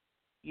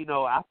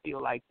 I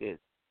feel like this.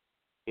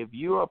 If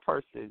you're a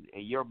person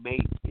and your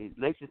mate,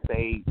 let's just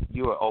say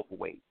you're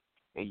overweight,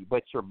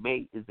 but your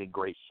mate is in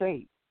great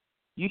shape,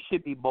 you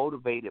should be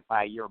motivated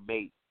by your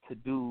mate to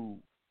do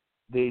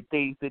the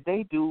things that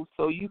they do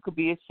so you could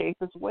be in shape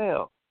as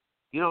well.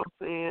 You know what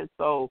I'm saying?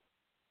 So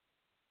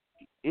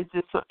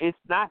it's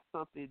not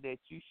something that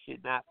you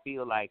should not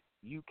feel like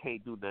you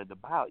can't do nothing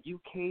about. You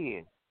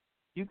can.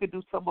 You can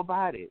do something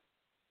about it.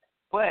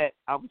 But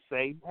I'm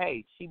saying,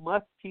 hey, she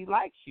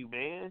likes you,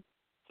 man.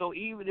 So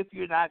even if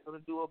you're not going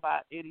to do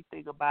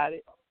anything about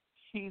it,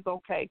 she's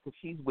okay because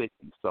she's with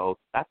you. So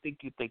I think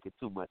you're thinking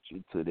too much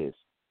into this.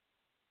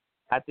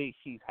 I think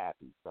she's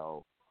happy.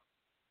 So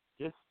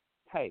just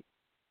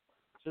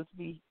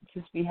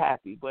be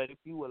happy. But if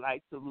you would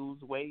like to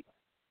lose weight,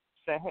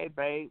 say, hey,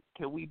 babe,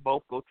 can we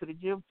both go to the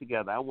gym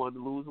together? I want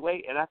to lose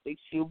weight, and I think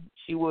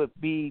she would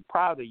be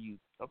proud of you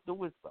of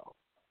doing so.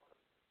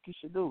 You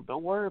should do.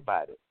 Don't worry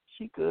about it.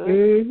 She could.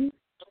 Mm-hmm.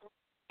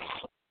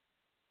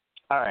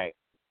 All right.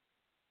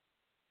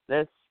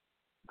 Let's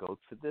go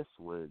to this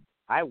one.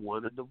 I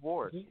want a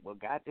divorce. Well,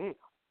 goddamn.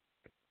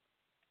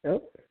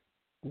 Oh,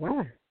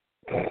 why?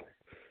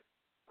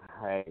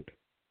 All right.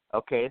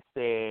 Okay, it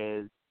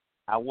says,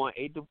 I want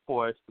a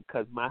divorce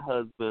because my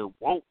husband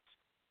won't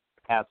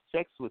have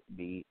sex with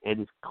me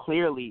and it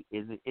clearly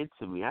isn't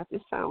into me. I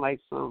just sound like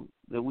some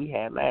that we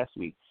had last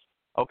week.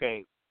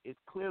 Okay, it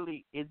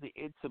clearly isn't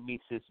into me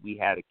since we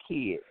had a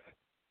kid.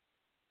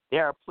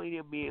 There are plenty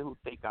of men who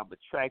think I'm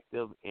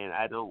attractive and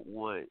I don't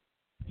want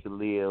to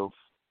live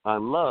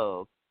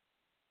unloved,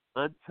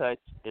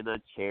 untouched, and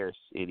uncherished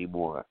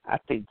anymore. I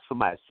think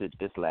somebody sent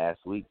this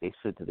last week. They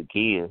sent it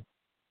again.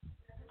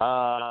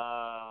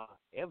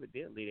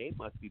 Evidently, they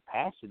must be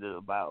passionate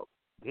about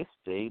this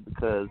thing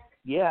because,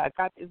 I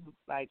got this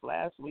like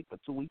last week or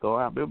 2 weeks ago.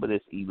 I remember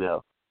this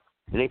email.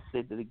 And they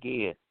sent it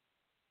again.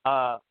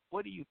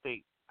 What do you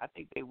think? I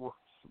think they want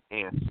some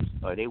answers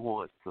or they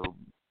want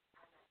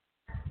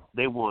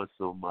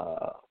some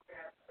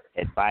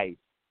advice.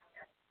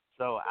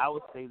 So I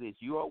would say this: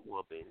 you're a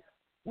woman.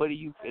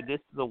 And this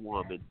is a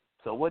woman.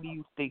 So what do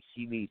you think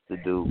she needs to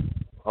do?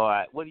 All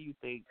right. What do you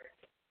think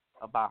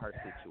about her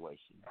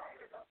situation?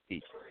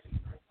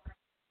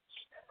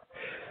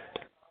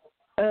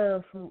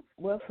 From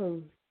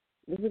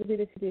a little bit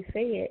that you just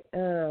said,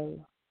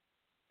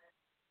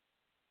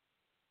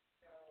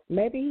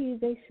 maybe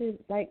they should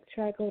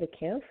try to go to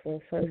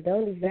counseling first.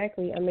 Don't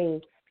exactly. I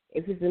mean,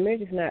 if the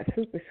marriage is not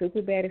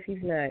super bad, if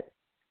he's not,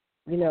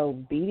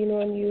 beating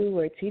on you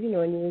or cheating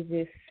on you, it's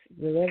just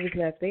the love is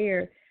not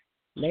there.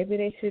 Maybe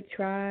they should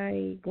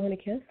try going to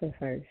counseling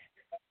first.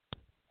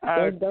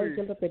 Don't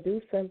jump up and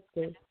do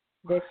something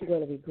that you're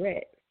going to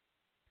regret.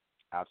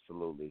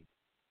 Absolutely.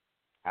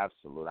 I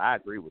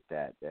agree with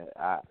that.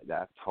 I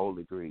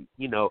totally agree.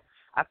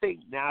 I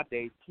think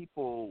nowadays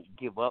people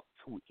give up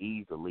too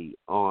easily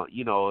on,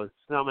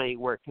 some ain't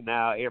working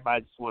out.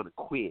 Everybody just want to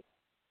quit.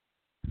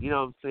 You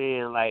know what I'm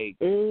saying? Like,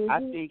 I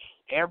think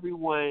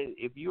everyone,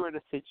 if you're in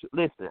a situation,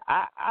 listen,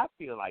 I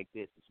feel like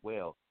this as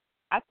well.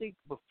 I think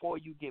before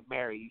you get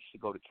married, you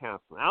should go to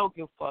counseling. I don't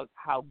give a fuck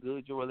how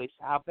good your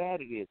relationship, how bad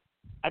it is.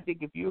 I think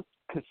if you're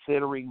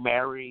considering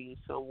marrying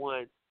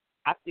someone,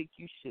 I think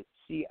you should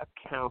see a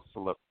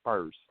counselor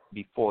first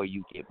before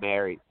you get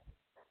married.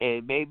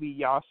 And maybe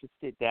y'all should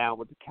sit down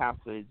with the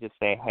counselor and just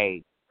say,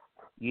 hey,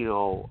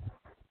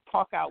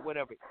 talk out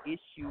whatever issues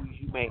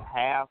you may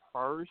have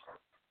first.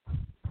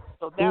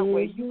 So that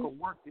way you can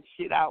work the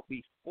shit out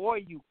before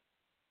you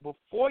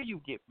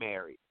get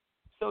married.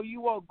 So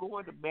you won't go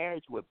into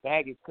marriage with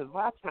baggage, because a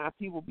lot of times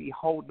people be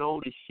holding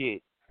on to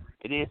shit.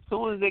 And then as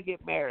soon as they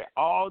get married,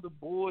 all the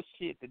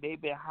bullshit that they've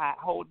been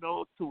holding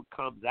on to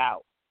comes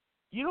out.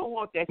 You don't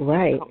want that shit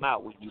to come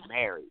out when you're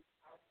married.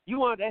 You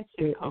want that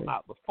shit to come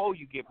out before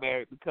you get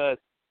married, because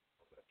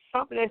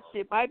some of that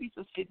shit might be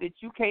some shit that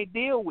you can't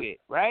deal with,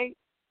 right?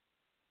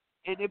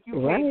 And if you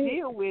can't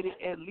deal with it,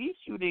 at least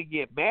you didn't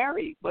get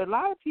married. But a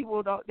lot of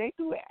people don't. They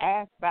do it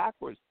ass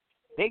backwards.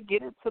 They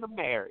get into the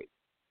marriage,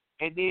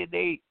 and then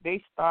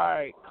they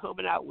start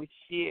coming out with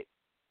shit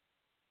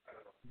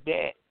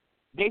that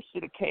they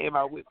should have came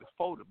out with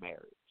before the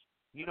marriage.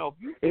 If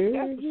you think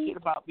that's the shit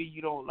about me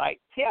you don't like,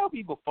 tell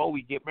me before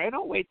we get married.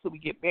 Don't wait till we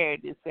get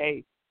married and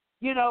say,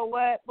 you know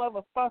what,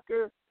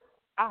 motherfucker,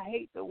 I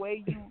hate the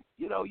way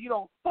you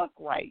don't fuck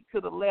right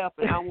to the left,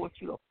 and I want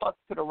you to fuck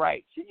to the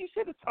right. You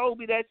should have told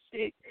me that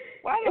shit.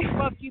 Why the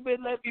fuck you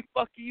been letting me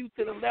fuck you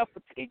to the left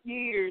for 10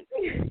 years,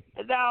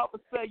 and now all of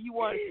a sudden you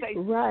want to say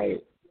right?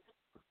 Shit.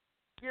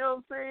 You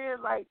know what I'm saying?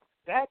 Like,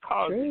 that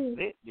causes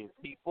resentment,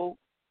 people.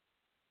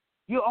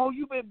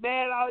 You've been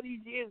mad all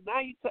these years.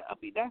 Now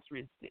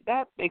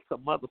that makes a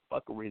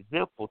motherfucker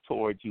resentful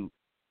towards you.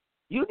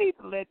 You need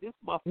to let this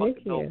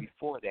motherfucker know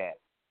before that.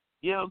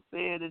 You know what I'm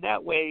saying? And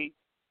that way,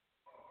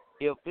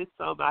 if it's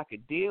something I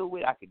can deal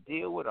with,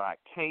 or I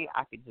can't,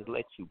 I can just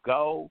let you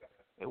go,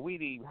 and we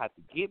didn't even have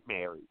to get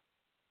married.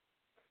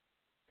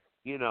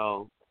 You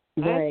know,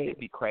 that should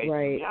be crazy.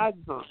 Right. I mean, I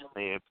just don't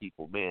understand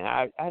people, man.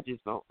 I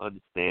just don't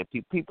understand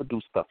people. People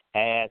do stuff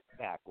ass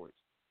backwards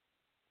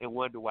and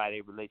wonder why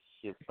their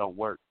relationships don't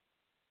work.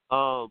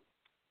 But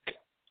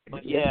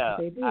yeah,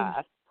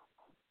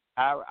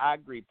 I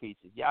agree,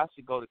 Peaches. Y'all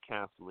should go to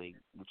counseling.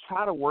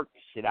 Try to work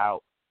this shit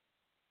out.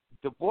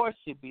 Divorce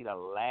should be the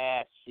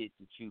last shit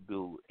that you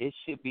do. It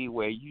should be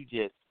where you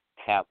just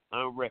have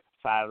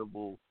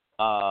unreconcilable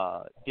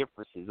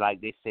differences,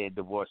 like they say in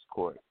divorce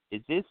court.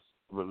 Is this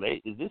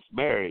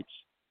marriage?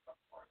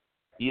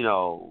 And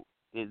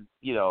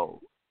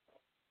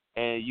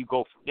you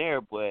go from there,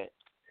 but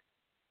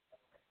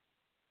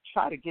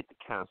try to get the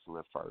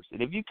counseling first.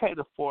 And if you can't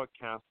afford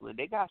counseling,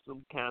 they got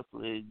some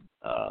counseling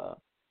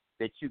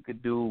that you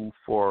could do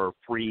for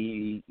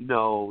free.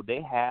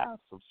 They have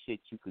some shit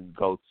you can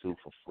go to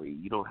for free.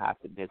 You don't have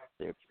to necessarily,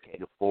 if you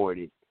can't afford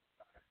it.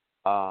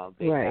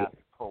 They have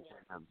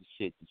programs and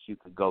shit that you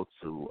can go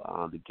to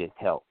get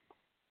help.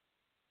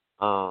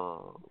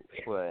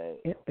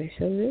 But they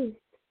sure do.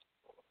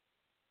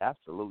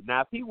 Absolutely.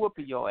 Now, if he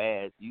whooping your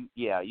ass, you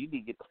need to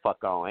get the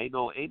fuck on. Ain't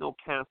no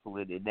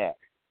counseling in that.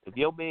 If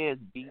your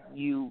man's beating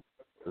you,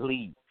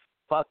 leave.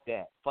 Fuck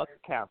that. Fuck the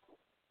counseling.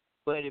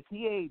 But if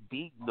he ain't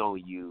beating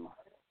on you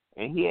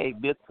and he ain't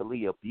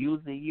mentally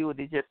abusing you, and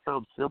it's just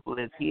something simple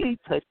as he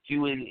ain't touched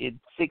you in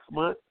 6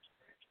 months,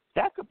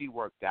 that could be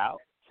worked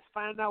out. Just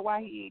find out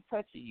why he ain't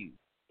touching you.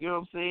 You know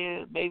what I'm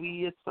saying?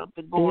 Maybe it's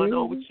something going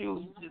on with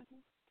you.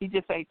 He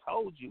just ain't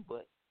told you,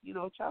 but,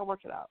 try to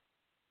work it out.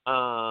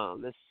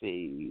 Let's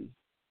see.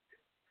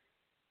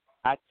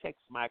 I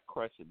text my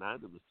crush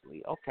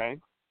anonymously. Okay.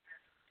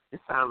 It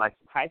sounds like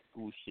some high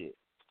school shit.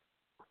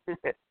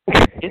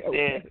 It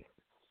says,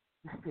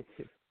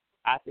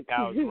 I think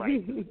I was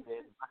right.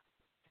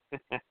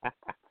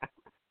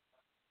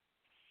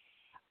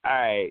 All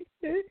right.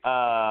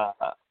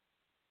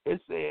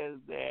 It says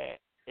that,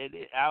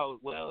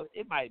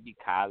 it might be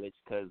college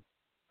because,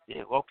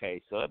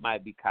 so it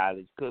might be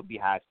college, could be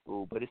high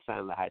school, but it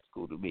sounds like high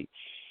school to me.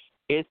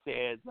 It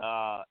says,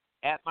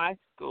 at my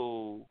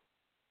school,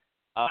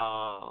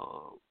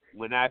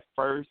 when I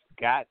first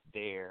got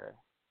there,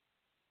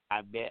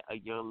 I met a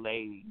young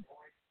lady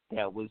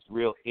that was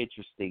real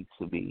interesting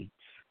to me.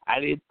 I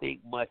didn't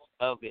think much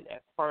of it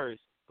at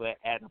first, but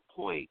at a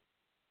point,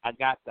 I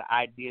got the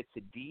idea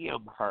to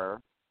DM her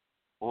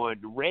on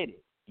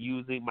Reddit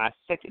using my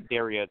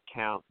secondary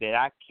account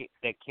that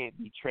can't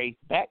be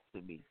traced back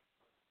to me.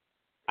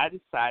 I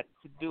decided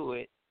to do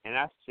it, and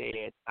I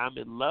said, I'm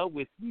in love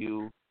with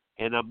you,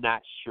 and I'm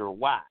not sure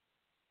why.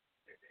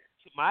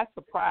 To my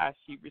surprise,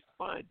 she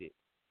responded,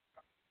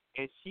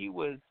 and she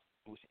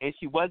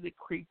wasn't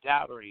creeped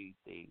out or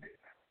anything.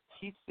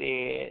 She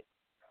said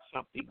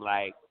something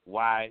like,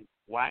 why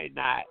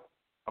not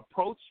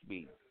approach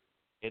me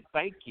and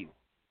thank you.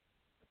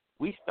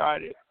 We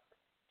started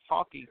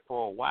talking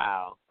for a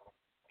while,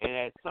 and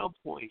at some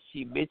point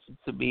she mentioned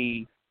to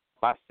me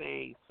by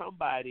saying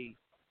somebody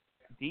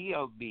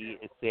DM'd me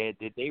and said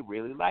that they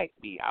really like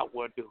me. I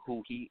wonder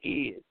who he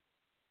is.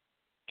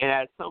 And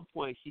at some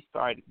point she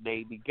started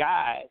naming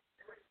guys,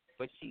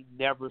 but she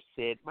never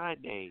said my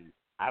name.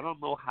 I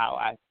don't know how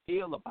I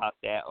feel about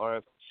that,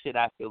 or should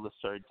I feel a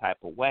certain type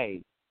of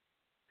way.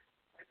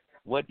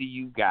 What do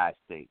you guys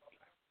think?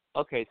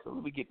 Okay, so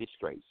let me get this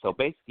straight. So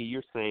basically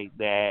you're saying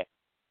that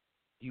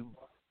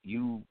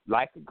you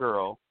like a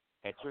girl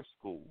at your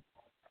school.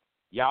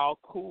 Y'all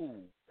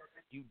cool.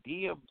 You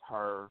DM'd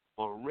her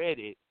on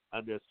Reddit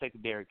under a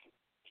secondary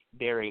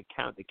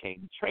account that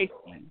can't be traced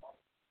to you.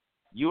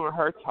 You and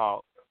her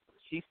talk.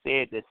 She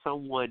said that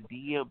someone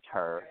DM'd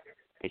her,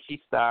 and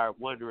she started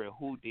wondering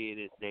who did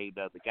it, named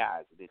other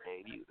guys, and it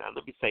named you. Now,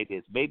 let me say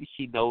this. Maybe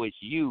she knows it's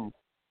you.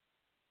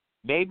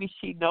 Maybe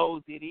she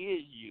knows it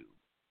is you,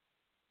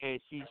 and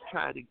she's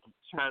trying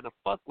to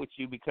fuck with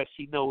you because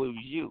she knows it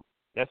was you.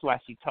 That's why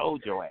she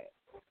told your ass.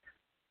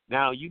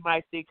 Now, you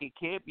might think it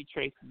can't be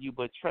tracing you,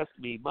 but trust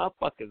me,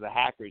 motherfuckers are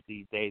hackers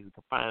these days and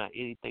can find out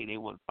anything they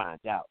want to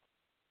find out.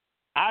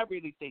 I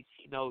really think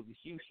she knows it's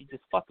you. She's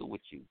just fucking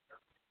with you.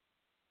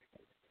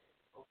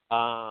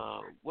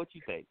 What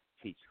you think,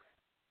 Peach?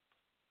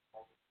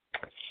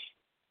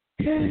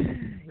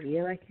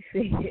 Yeah, like you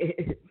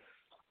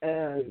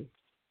said.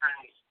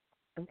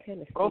 I'm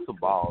kind of grow some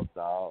balls,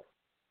 dog.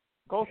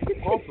 Grow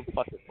some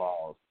fucking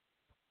balls.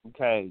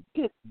 Okay,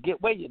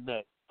 get where your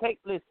nuts.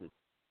 Listen.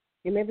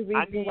 You maybe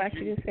reason why she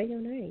didn't say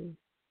your name.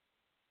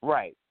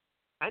 Right.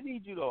 I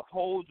need you to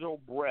hold your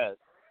breath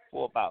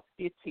for about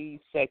 15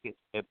 seconds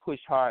and push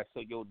hard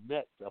so your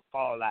nuts will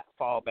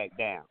fall back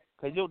down.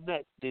 Because your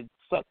nuts been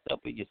sucked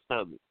up in your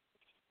stomach.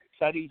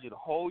 So I need you to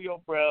hold your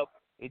breath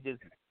and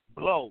just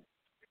blow.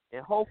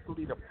 And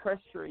hopefully the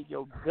pressure in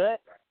your gut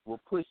will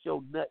push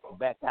your nuts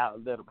back out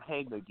and let them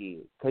hang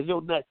again. Because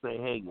your nuts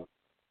ain't hanging.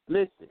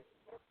 Listen,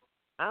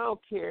 I don't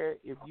care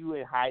if you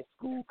in high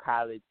school,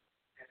 college.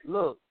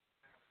 Look,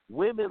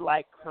 women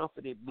like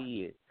confident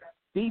men.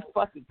 Be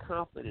fucking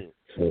confident.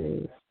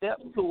 Step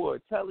to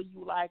her, tell her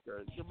you like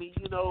her. I mean,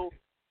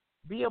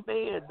 be a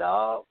man,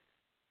 dog.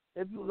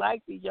 If you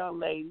like the young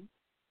lady,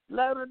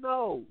 let her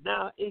know.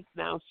 Now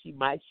she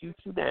might shoot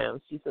you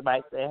down. She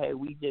might say, hey,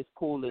 we just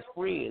cool as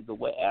friends or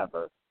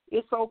whatever.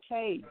 It's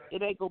okay.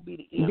 It ain't going to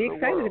be the end of the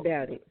world. Be excited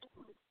about it.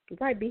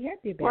 Right, be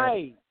happy about it.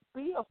 Right.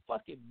 Be a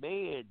fucking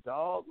man,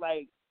 dog.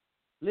 Like,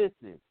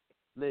 listen,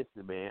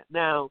 man.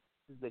 Now,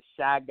 the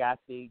shy guy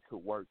thing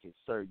could work in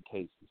certain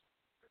cases.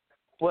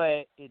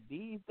 But in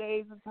these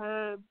days and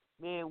times,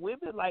 man,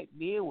 women like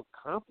men with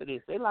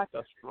confidence. They like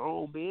a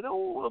strong man. They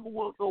don't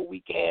want no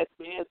weak ass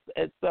man,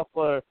 except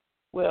for,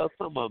 well,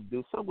 some of them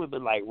do. Some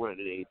women like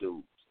running their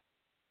dudes.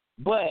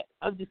 But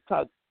I'm just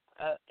talking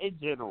in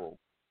general.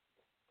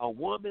 A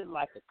woman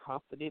like a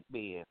confident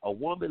man. A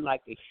woman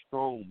like a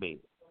strong man.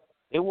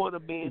 They want a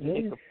man that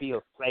they can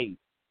feel safe.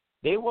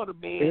 They want a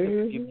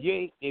man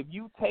if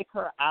you take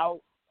her out,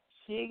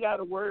 she ain't got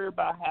to worry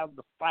about having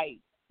to fight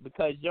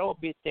because your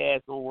bitch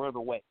ass gonna run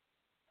away.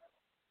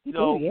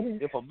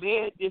 If a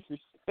man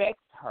disrespects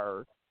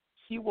her,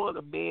 she want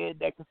a man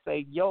that can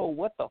say, yo,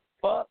 what the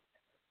fuck?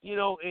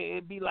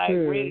 And be like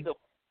ready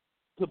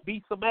to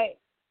beat some ass.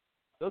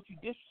 Don't you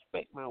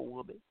disrespect my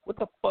woman. What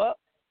the fuck?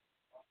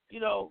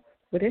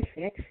 But it's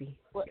sexy.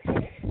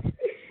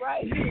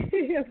 Right.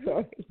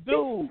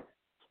 Dude,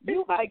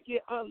 you might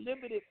get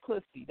unlimited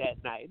pussy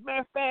that night.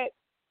 Matter of fact,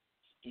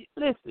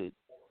 listen.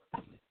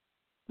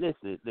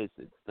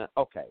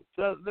 Okay,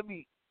 so let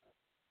me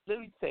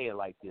say it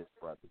like this,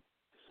 brother.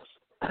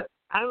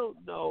 I don't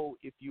know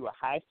if you're a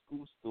high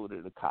school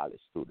student or a college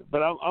student,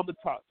 but I'm going to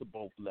talk to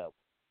both levels.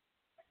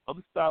 I'm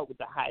going to start with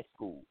the high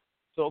school.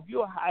 So if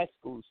you're a high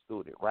school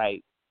student,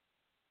 right,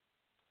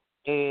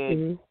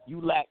 and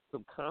you lack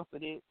some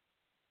confidence,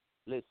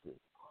 listen,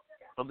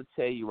 I'm going to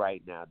tell you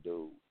right now,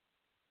 dude,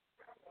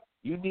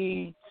 you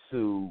need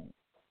to,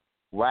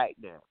 right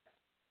now,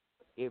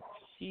 if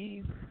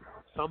she's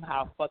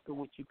somehow fucking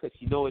with you because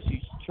she knows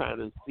she's trying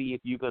to see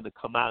if you're going to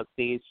come out and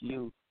say it's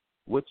you,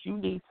 what you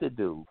need to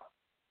do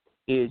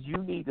is you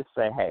need to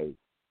say, hey,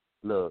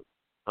 look,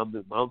 I'm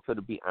going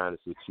to be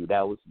honest with you.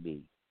 That was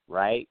me,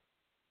 right?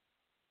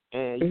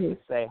 And you can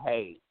say,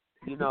 hey,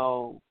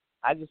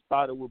 I just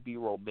thought it would be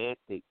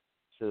romantic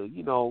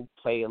to,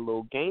 play a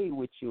little game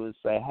with you and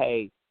say,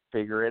 hey,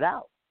 figure it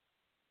out.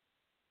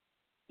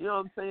 You know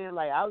what I'm saying?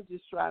 Like, I was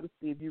just trying to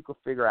see if you could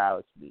figure out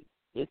it's me.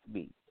 It's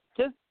me.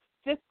 Just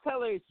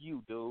tell her it's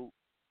you, dude.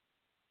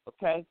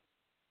 Okay?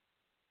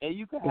 And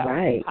you can have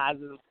a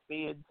positive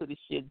spin to the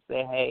shit and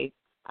say, hey,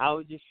 I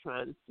was just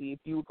trying to see if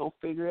you were going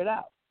to figure it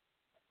out.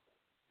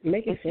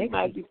 Make it sexy. She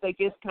might be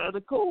thinking it's kind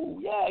of cool.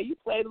 Yeah, you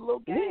played a little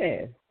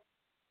game.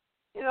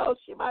 Yeah.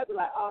 She might be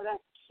like, oh,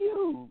 that's cute.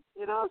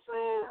 You know what I'm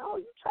saying? Oh,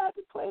 you tried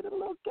to play the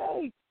little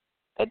game.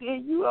 And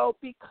then you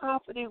don't be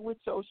confident with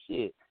your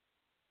shit.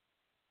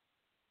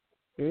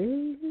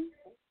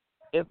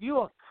 If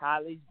you're a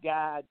college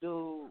guy,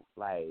 dude,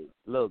 like,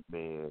 look,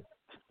 man.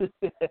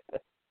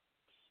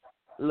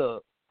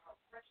 Look,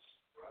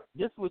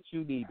 this is what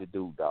you need to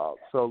do, dog.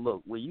 So,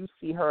 look, when you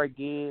see her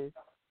again,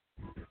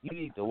 you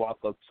need to walk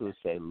up to her and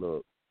say,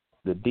 look,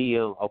 the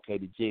DM, okay,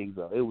 the jig's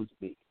up. It was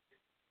me.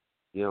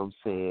 You know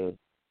what I'm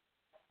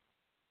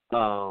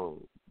saying?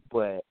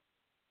 But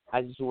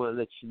I just want to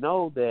let you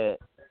know that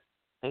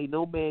ain't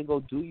no man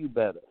gonna do you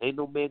better. Ain't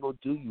no man gonna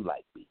do you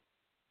like me.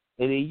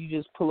 And then you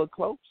just pull her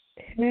close.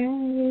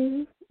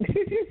 You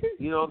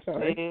know what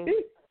I'm saying?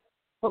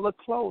 Pull her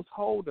close,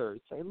 hold her,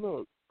 say,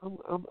 look,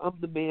 I'm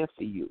the man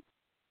for you.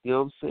 You know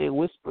what I'm saying?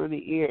 Whisper in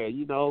the ear,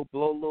 blow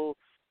a little,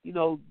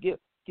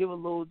 give a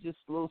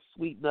little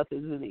sweet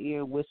nothings in the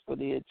ear and whisper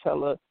in and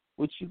tell her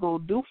what you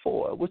gonna do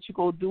for her, what you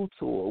gonna do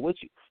to her,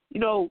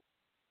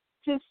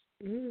 just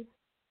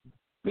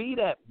be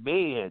that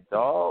man,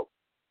 dog.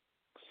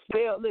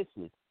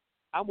 Listen,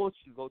 I want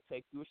you to go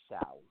take you a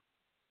shower,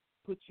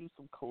 put you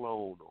some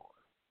cologne on.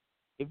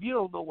 If you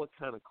don't know what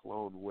kind of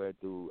cologne to wear,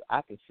 dude,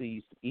 I can see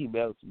you some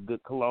emails, some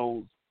good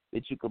colognes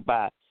that you can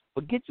buy.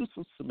 But get you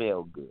some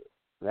smell good,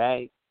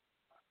 right?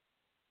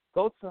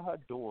 Go to her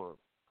dorm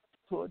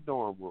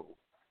room.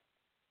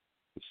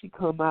 If she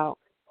come out,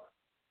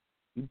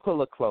 you pull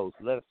her close,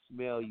 let her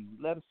smell you,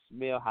 let her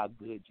smell how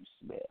good you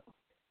smell.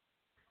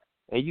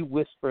 And you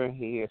whisper in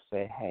her ear and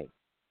say, hey,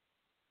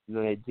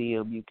 that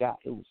DM you got,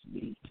 it was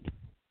me.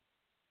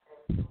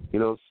 You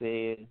know what I'm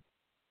saying?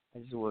 I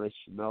just want to let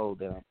you know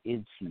that I'm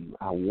into you.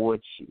 I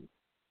want you.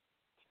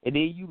 And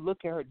then you look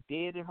at her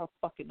dead in her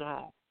fucking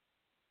eyes.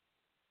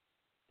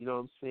 You know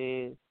what I'm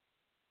saying?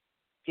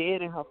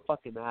 Dead in her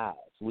fucking eyes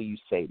when you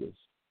say this.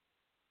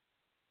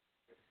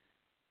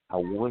 I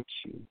want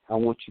you. I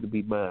want you to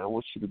be mine. I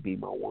want you to be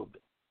my woman.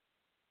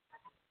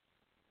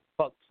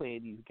 Fuck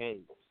playing these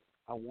games.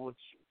 I want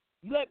you.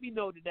 You let me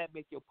know that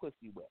make your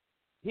pussy wet.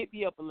 Hit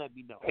me up and let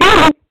me know.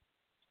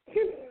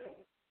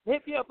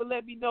 Hit me up and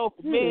let me know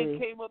if a man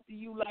came up to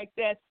you like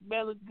that,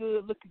 smelling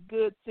good, looking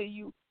good to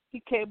you.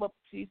 He came up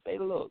to you and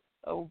say, look,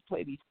 I don't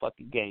play these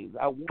fucking games.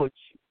 I want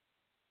you.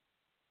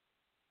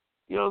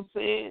 You know what I'm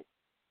saying?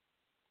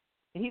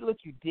 And he look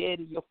you dead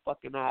in your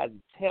fucking eyes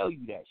and tell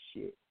you that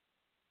shit.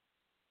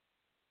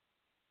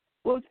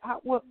 What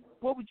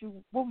would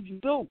you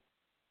do?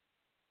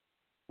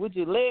 Would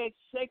your legs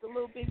shake a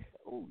little bit?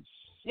 Oh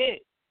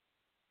shit!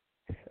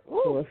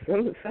 Oh,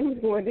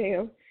 something's going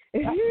down.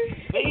 That's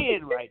a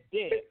man right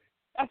there.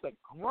 That's a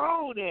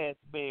grown ass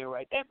man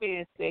right. That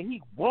man said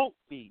he won't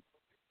be.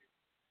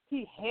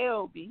 He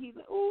held me. He's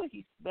like, oh,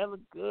 he's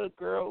smelling good,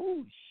 girl.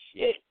 Oh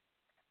shit!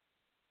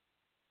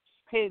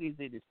 Panties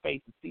in his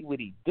face to see what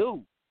he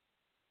do.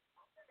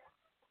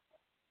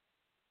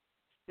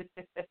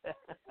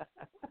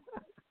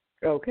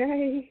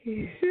 Okay.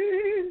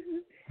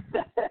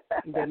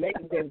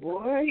 Then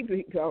boy,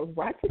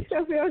 watch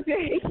yourself, LJ.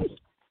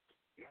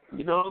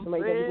 You know what I'm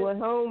Somebody saying? gonna be going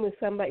home, and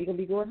somebody gonna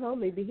be going home.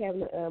 They be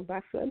having a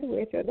box of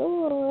underwear at your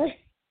door.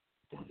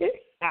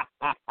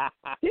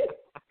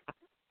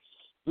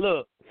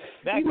 Look,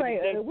 back in the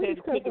day,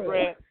 Teddy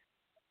Pendergrass.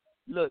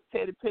 Look,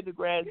 Teddy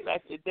Pendergrass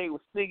back in the day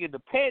was singing the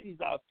panties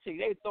off chick.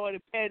 They throwing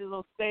the panties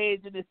on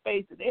stage in his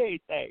face and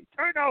everything.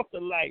 Turn off the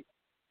light.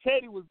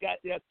 Teddy was got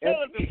there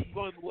telling him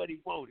going what he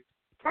wanted.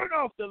 Turn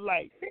off the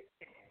light.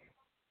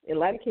 And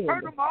light a candle.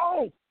 Turn them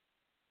off.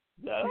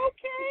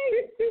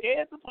 Okay.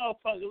 Scared the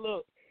motherfucker.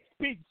 Look,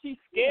 she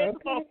scared the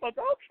motherfucker.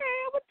 Okay,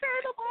 I'm going to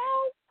turn them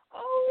off.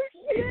 Oh,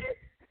 shit.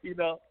 You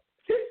know,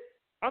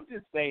 I'm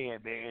just saying,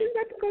 man. You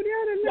got to go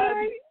down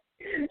tonight.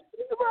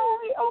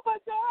 Oh, my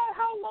God.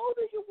 How low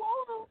do you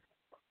want them?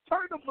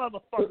 Turn the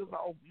motherfuckers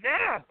off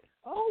now.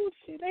 Oh,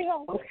 shit. They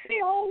off. They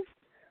off.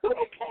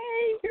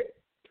 Okay.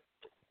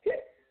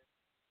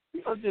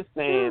 I'm just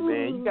saying,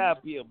 man, you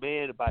gotta be a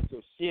man about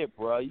your shit,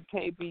 bro. You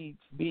can't be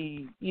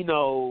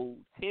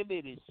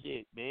timid and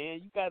shit,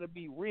 man. You gotta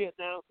be real.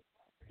 Now,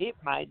 it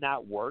might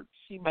not work.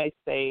 She might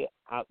say,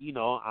 I'm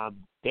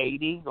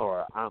dating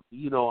or I'm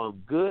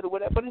good or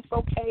whatever, but it's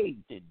okay,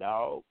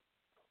 dog.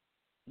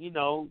 You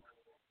know,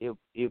 if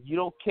you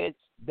don't catch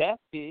that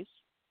fish,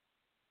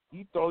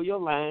 you throw your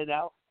line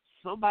out.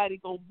 Somebody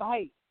gonna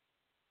bite,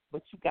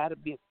 but you gotta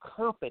be a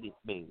confident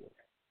man.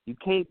 You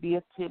can't be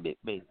a timid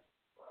man.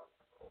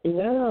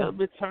 No. Tell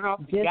me to turn off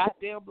the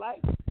goddamn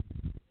light.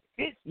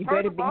 You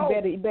better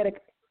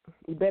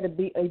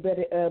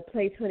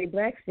play Tony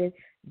Braxton.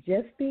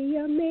 Just be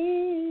a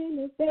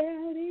man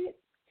about it.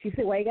 She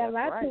said, "Why you got a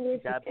lot to it?" You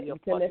gotta be a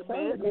fucking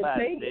man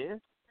about it, man.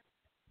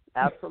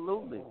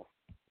 Absolutely,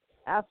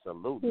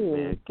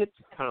 man. Get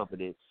your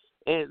confidence.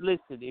 And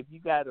listen, if you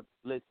gotta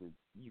listen,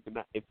 you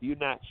cannot. If you're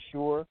not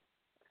sure,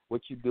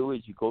 what you do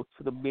is you go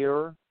to the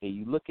mirror and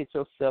you look at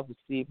yourself and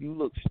see if you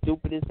look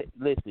stupid.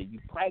 Listen,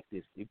 you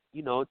practice,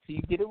 until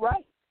you get it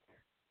right.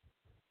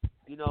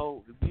 If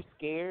you're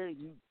scared,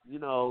 you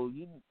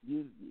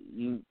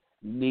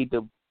need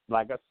to,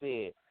 like I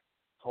said,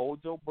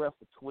 hold your breath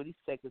for 20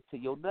 seconds till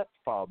your nuts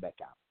fall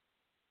back out.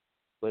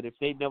 But if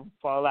they never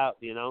fall out,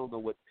 then I don't know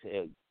what to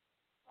tell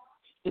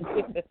you.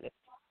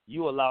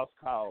 You a lost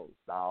cause,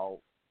 dog.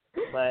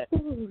 But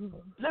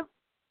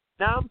now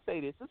I'm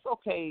saying this. It's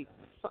okay.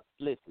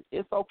 Listen,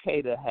 it's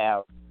okay to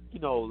have,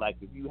 like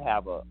if you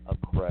have a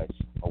crush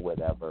or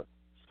whatever,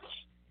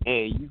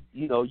 and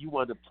you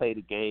want to play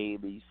the game,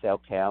 and you say,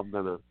 okay, I'm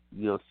gonna,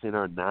 send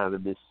her an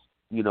anonymous,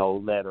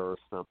 letter or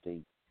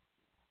something.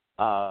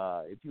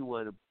 If you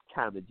want to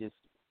kind of just,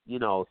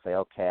 say,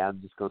 okay,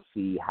 I'm just gonna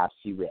see how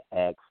she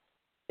reacts.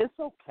 It's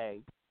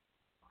okay,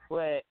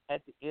 but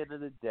at the end of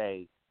the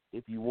day,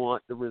 if you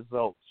want the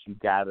results, you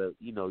gotta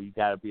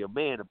be a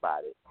man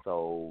about it.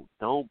 So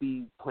don't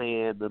be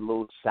playing the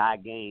little shy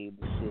game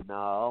and shit. No,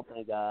 oh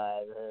my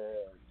God,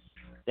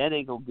 that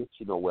ain't gonna get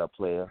you nowhere,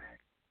 player.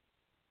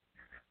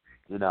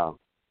 You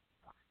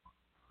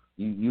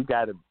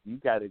gotta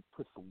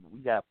put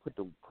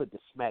the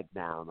smack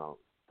down on. All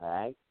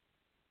right.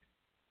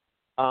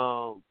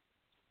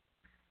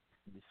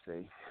 Let me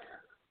see.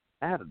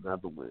 I had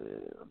another one.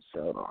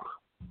 So.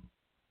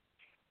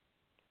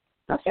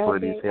 That's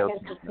funny as hell.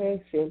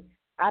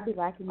 I've been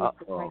liking you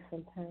for quite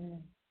some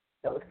time.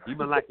 You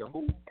been liking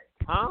who?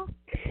 Huh?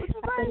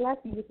 I've been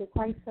liking you for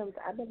quite some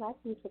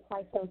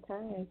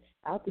time.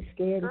 I'll be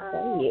scared to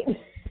say it.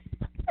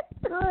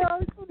 Girl,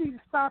 you need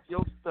to stop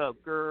your stuff,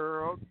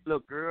 girl.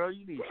 Look, girl,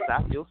 you need to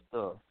stop your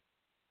stuff.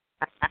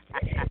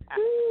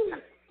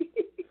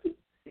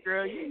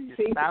 Girl, you need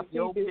to stop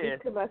your piss.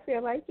 Just come out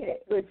feel like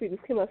that. Let's see,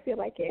 just come out feel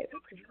like that.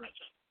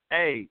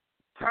 Hey,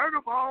 turn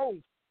them off.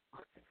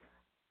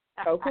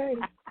 Okay.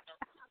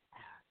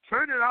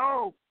 Turn it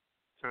off.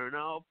 Turn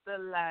off the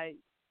light.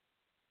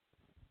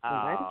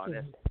 Oh,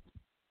 that's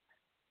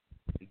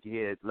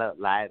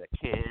light a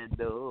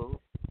candle.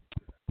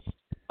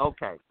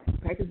 Okay.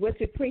 Practice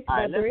what you preach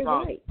about very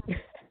right.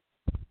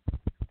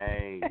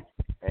 Hey,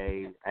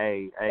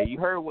 Hey, you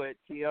heard what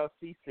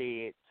TLC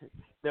said.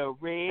 The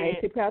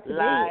red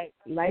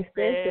light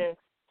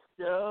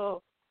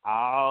special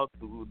all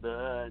through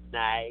the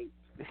night.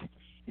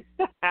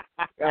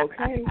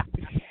 Okay.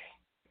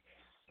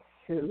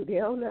 Shoot, you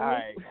know. All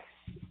right.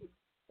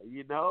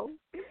 You know?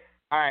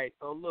 All right,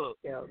 so look.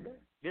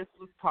 This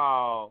was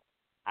called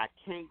I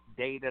Can't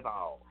Date at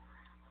All.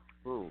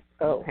 I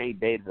can't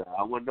date at all.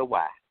 I wonder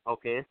why.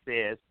 Okay, it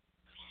says,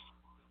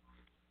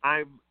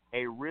 I'm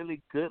a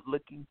really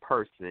good-looking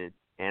person,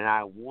 and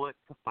I want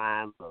to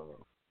find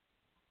love.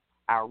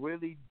 I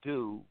really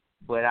do,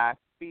 but I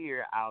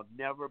fear I'll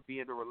never be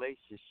in a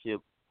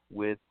relationship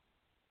with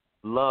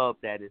love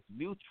that is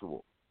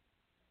mutual.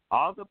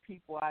 All the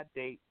people I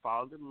date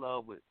fall in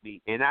love with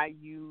me, and I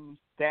use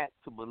that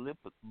to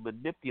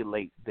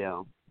manipulate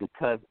them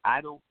because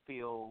I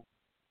feel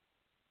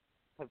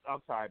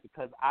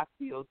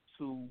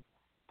too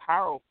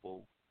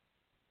powerful,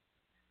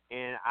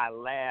 and I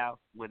laugh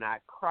when I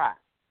cry.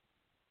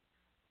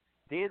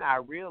 Then I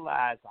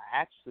realize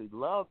I actually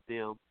love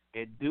them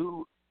and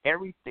do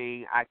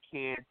everything I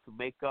can to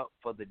make up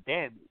for the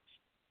damage.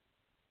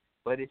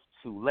 But it's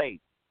too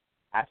late.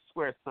 I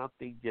swear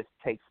something just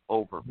takes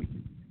over me.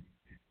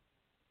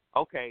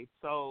 Okay,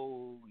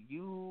 so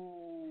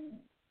you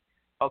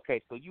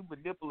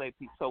manipulate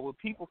people. So when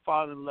people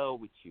fall in love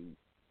with you,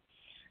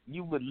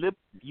 you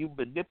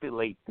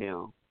manipulate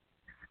them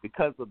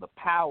because of the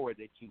power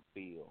that you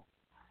feel.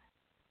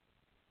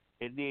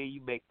 And then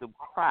you make them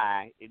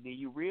cry, and then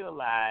you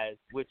realize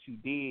what you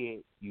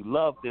did, you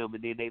love them,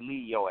 and then they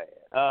leave your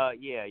ass.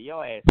 Yeah,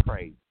 your ass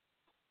crazy.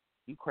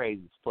 You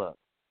crazy as fuck.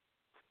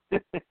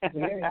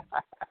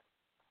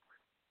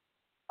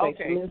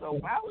 Okay, so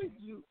why would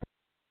you?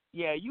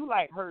 Yeah, you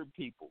like hurting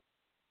people.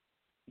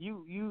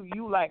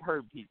 You like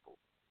hurting people.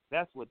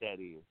 That's what that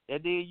is.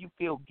 And then you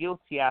feel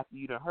guilty after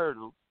you done hurt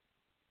them,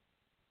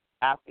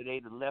 after they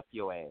done left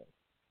your ass.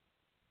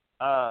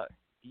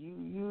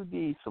 You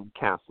need some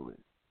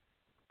counseling.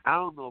 I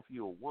don't know if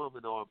you're a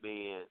woman or a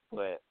man,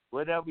 but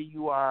whatever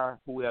you are,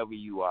 whoever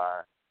you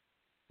are,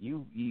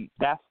 you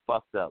that's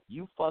fucked up.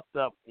 You fucked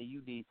up, and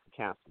you need some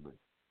counseling.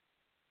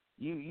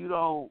 You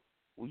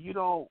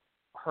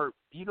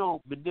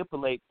don't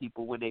manipulate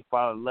people when they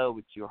fall in love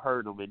with you,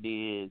 hurt them, and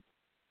then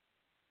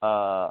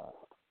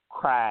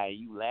cry.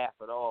 You laugh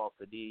it off,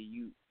 and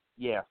then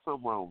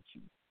something wrong with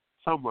you.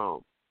 Something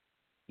wrong.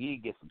 You need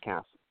to get some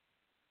counseling.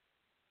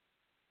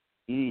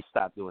 You need to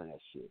stop doing that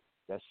shit.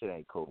 That shit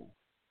ain't cool.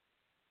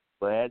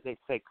 But as they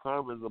say,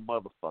 karma's a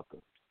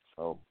motherfucker.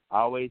 So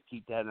always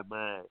keep that in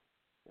mind.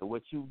 And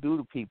what you do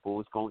to people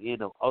is going to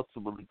end up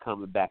ultimately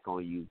coming back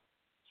on you.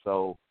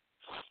 So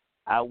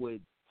I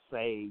would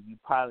say you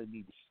probably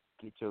need to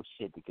get your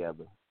shit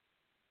together.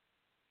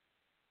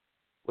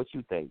 What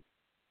you think,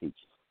 Peaches?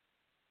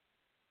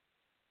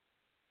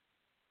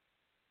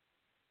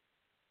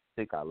 I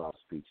think I lost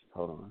Peaches.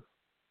 Hold on.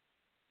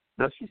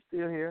 No, she's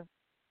still here.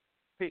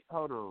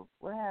 Hold on.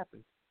 What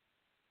happened?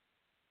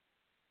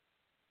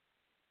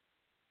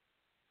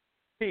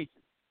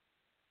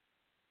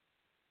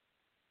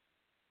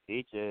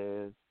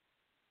 Peaches.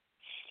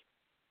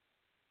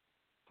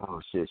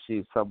 Oh shit,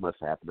 something must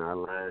happen to our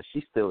line.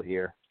 She's still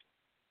here.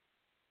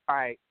 All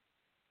right.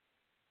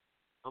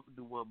 I'm gonna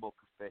do one more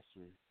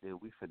confession, then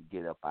we finna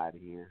get up out of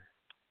here.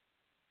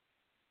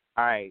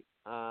 All right.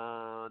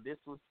 This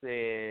one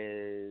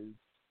says,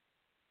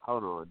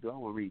 hold on, do I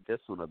want to read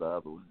this one or the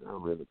other one?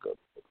 I'm really good.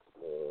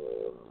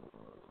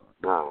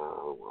 No, I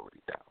don't want to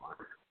read that one.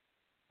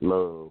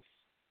 Love.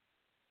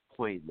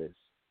 Pointless.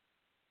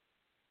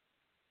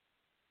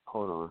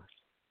 Hold on.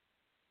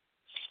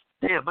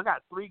 Damn, I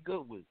got three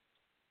good ones.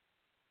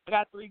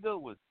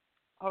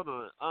 Hold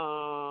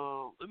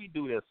on. Let me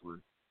do this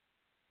one.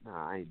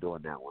 Nah, I ain't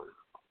doing that one.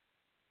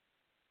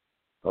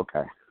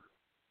 Okay.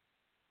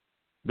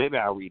 Maybe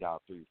I'll read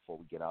all three before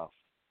we get off.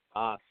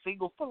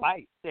 Single for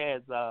Life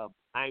says,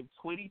 I'm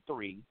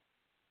 23,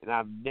 and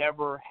I've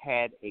never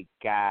had a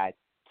guy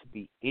to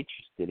be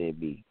interested in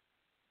me.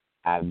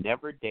 I've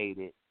never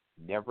dated,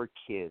 never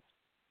kissed.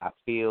 I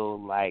feel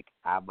like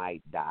I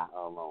might die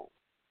alone.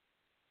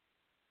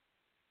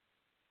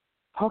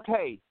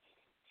 Okay,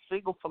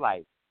 Single for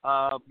Life.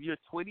 You're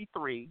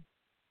 23.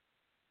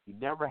 You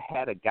never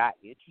had a guy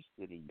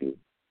interested in you.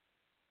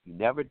 You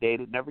never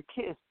dated, never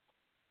kissed.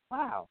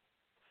 Wow.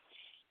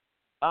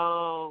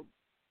 I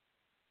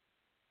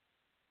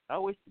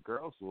wish the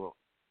girls were.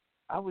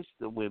 I wish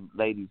the women,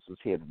 ladies was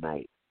here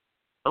tonight.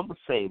 I'm gonna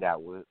say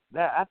that one.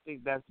 I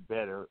think that's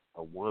better.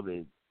 A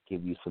woman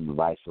give you some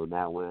advice on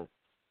that one.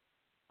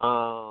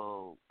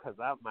 'Cause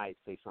I might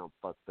say something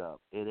fucked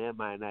up, and that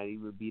might not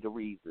even be the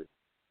reason.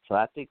 So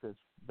I think it's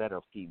better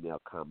a female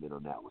comment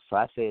on that one. So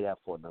I say that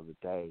for another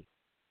day.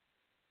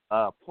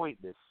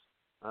 Pointless.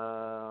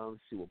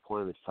 Let's see what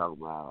Pointless is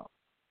talking about.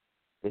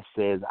 It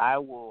says, I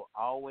will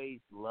always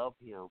love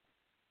him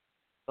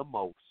the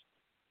most.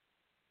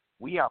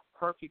 We are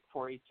perfect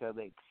for each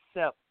other,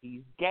 except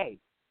he's gay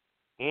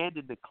and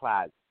in the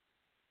closet.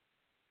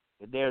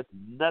 And there's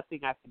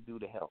nothing I can do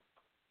to help.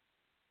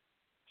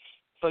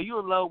 So you're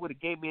in love with a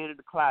gay man in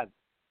the closet.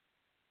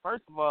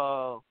 first of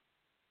all,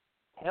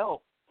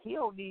 help. He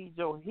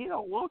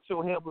don't want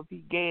your help if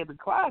he gay in the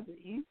closet.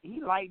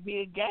 He like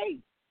being gay.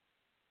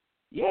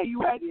 Yeah, you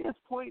right. It's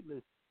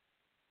pointless.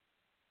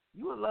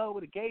 You in love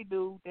with a gay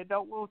dude that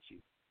don't want you.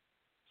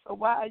 So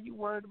why are you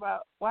worried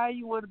about? Why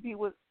you want to be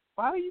with?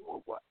 Why you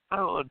want? I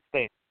don't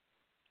understand.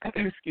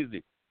 Excuse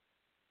me.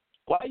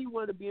 Why you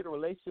want to be in a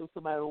relationship with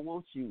somebody who don't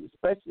want you,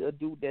 especially a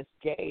dude that's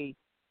gay,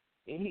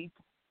 and he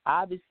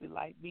obviously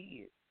like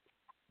men,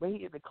 but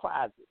he in the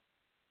closet.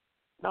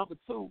 Number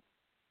two,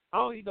 I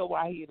don't even know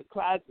why he in the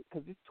closet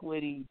because it's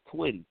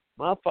 2020.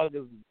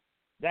 Motherfuckers,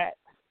 that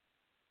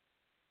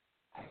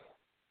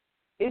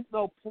it's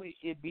no point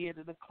in being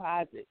in the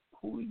closet.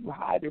 Who are you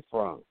hiding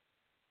from?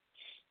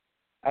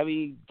 I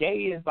mean,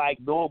 gay is like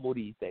normal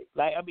these days.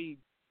 Like, I mean,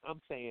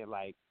 I'm saying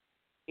like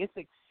it's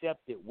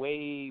accepted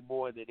way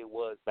more than it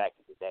was back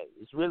in the day.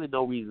 There's really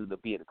no reason to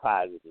be in the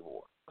closet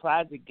anymore.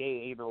 Closet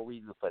gay ain't no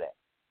reason for that.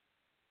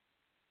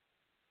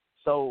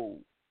 So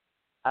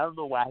I don't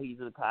know why he's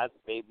in the closet,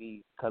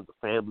 maybe because of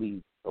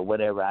family or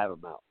whatever, I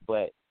don't know.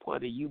 But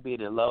point of you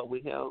being in love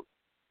with him,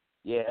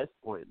 yeah, that's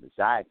pointless.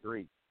 I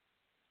agree.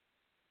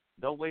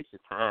 Don't waste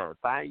your time.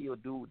 Find you a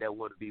dude that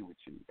want to be with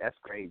you. That's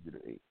crazy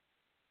to me.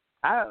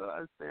 I don't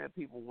understand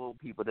people want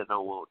people that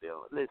don't want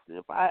them. Listen,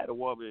 if I had a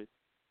woman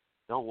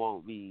don't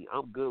want me,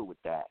 I'm good with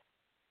that.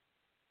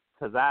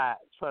 Because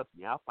trust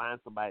me, I'll find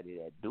somebody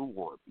that do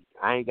want me.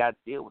 I ain't got to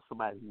deal with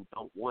somebody who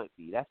don't want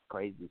me. That's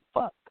crazy as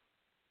fuck.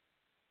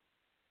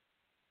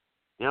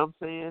 You know what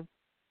I'm saying?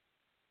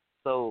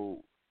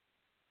 So,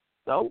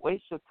 don't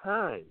waste your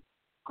time.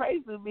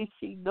 Crazy to me,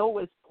 she know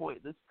it's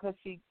pointless because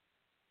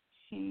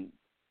she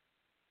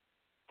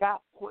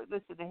got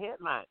pointless in the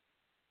headline.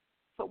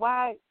 So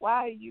why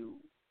are you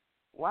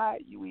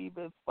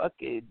even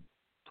fucking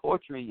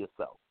torturing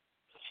yourself?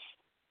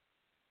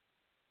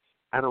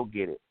 I don't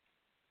get it.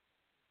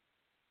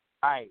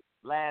 All right,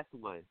 last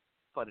one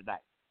for the night.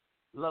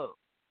 Look,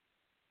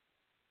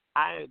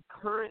 I am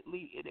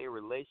currently in a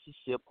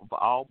relationship of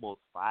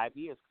almost 5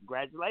 years.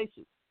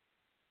 Congratulations.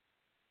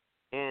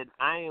 And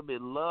I am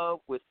in love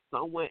with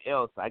someone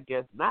else. I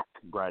guess not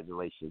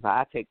congratulations.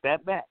 I take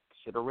that back.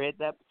 Should have read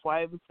that before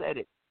I even said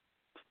it.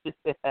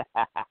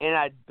 And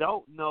I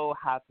don't know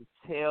how to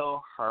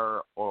tell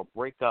her or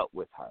break up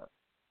with her.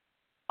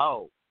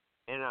 Oh,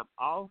 and I'm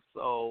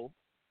also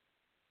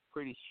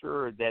pretty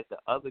sure that the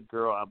other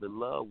girl I'm in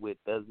love with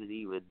doesn't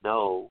even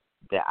know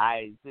that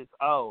I exist.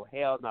 Oh,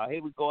 hell no.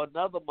 Here we go,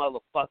 another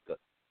motherfucker.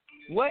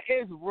 What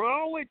is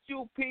wrong with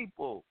you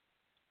people?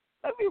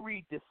 Let me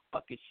read this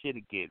fucking shit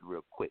again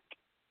real quick.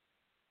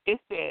 It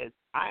says,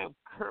 I am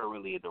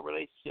currently in a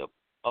relationship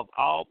of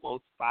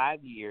almost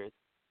 5 years,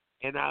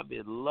 and I'm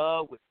in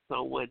love with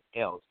someone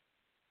else.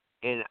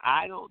 And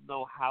I don't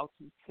know how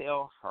to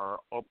tell her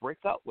or break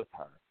up with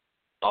her.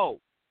 Oh,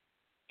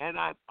 and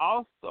I'm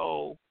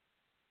also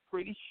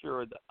pretty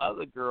sure the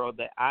other girl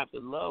that I'm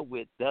in love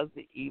with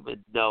doesn't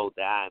even know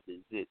that I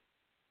exist.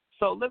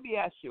 So let me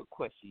ask you a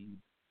question.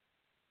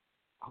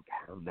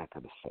 Okay, I'm not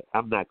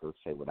gonna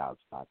say what I was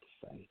about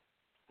to say.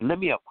 Let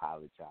me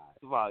apologize.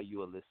 First of all,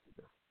 you're a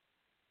listener.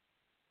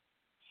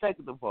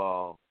 Second of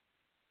all,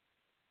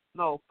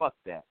 no, fuck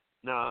that.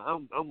 No,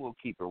 I'm gonna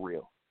keep it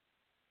real.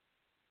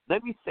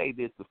 Let me say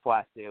this before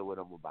I say what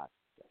I'm about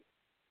to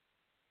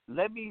say.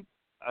 Let me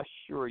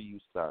assure you,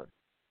 sir,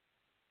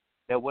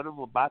 that what I'm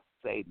about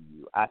to say to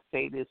you, I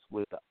say this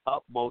with the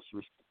utmost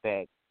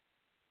respect,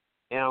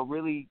 and I'm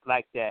really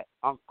like that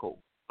uncle.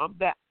 I'm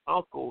that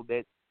uncle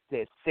that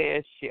says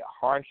shit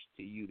harsh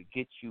to you to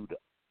get you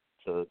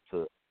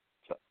to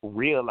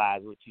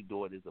realize what you're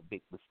doing is a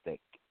big mistake.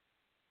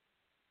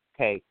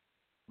 Okay?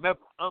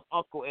 Remember, I'm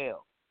Uncle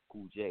L,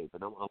 Cool J,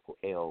 but I'm Uncle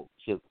L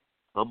Chisholm.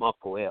 I'm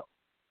Uncle L.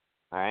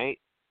 All right?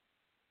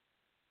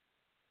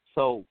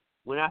 So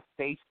when I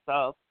say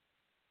stuff,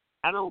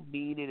 I don't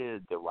mean it in a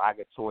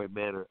derogatory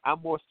manner.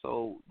 I'm more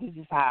so, this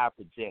is how I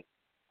project.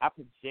 I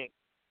project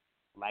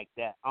like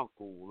that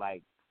uncle,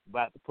 like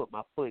about to put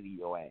my foot in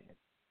your ass.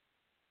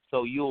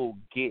 So you'll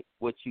get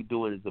what you're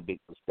doing is a big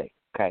mistake,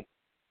 okay?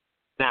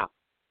 Now,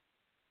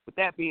 with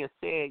that being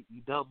said,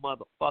 you dumb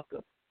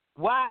motherfucker,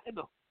 why in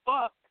the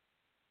fuck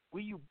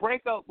will you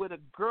break up with a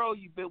girl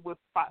you've been with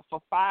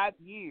for 5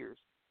 years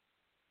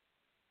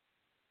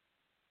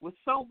with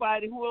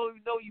somebody who don't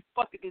even know you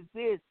fucking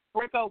exist?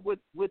 Break up with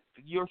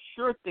your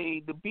sure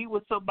thing to be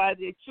with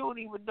somebody that you don't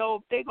even know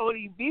if they're going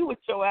to even be with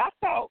you. I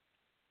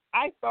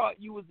thought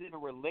you was in a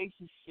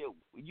relationship.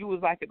 You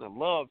was like in a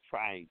love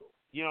triangle.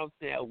 You know what I'm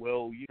saying?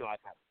 Well, you know, I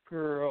got a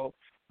girl,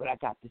 but I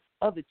got this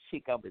other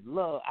chick I'm in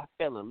love. I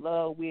fell in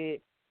love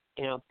with,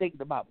 and I'm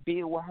thinking about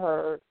being with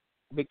her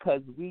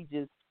because we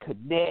just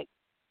connect.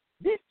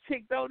 This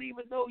chick don't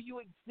even know you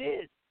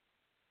exist.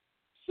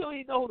 She don't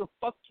even know who the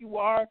fuck you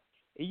are,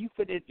 and you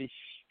finna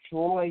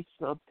destroy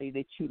something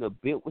that you done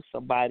built with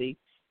somebody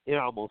in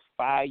almost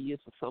 5 years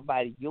for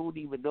somebody you don't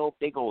even know if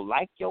they gonna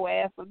like your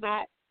ass or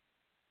not.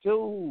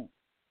 Dude,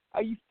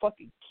 are you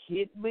fucking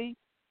kidding me?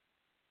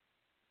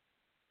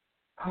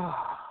 Oh,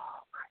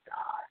 my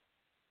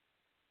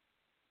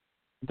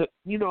God.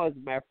 You know, as a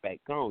matter of fact,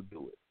 don't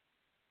do it.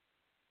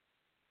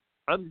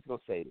 I'm just gonna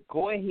say it.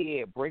 Go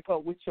ahead, break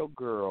up with your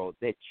girl.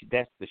 That's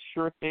the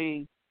sure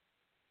thing,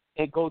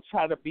 and go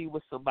try to be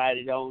with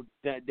somebody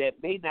that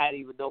may not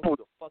even know who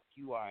the fuck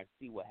you are and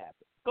see what happens.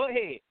 Go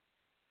ahead.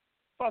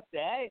 Fuck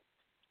that.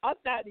 I'm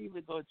not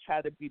even gonna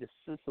try to be the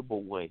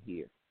sensible one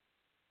here.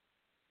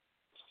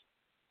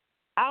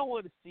 I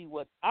want to see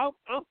what I'm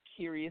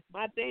curious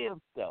my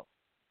damn self.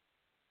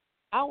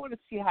 I want to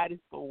see how this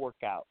gonna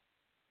work out.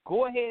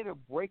 Go ahead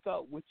and break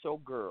up with your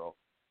girl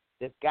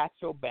that's got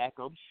your back,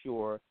 I'm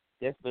sure,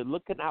 that's been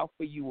looking out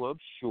for you, I'm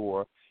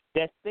sure,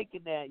 that's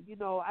thinking that,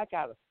 I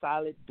got a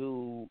solid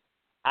dude.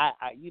 I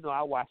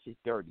wash his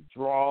dirty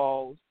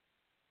drawers.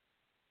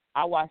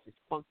 I wash his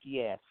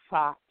funky ass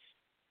socks.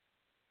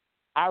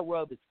 I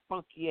rub his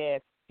funky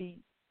ass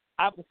feet.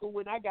 So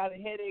when I got a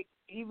headache,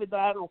 even though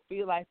I don't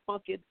feel like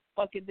fucking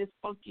this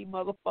funky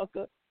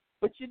motherfucker,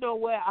 but you know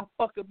what? I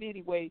fuck him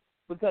anyway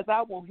because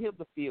I want him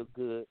to feel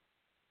good.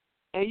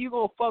 And you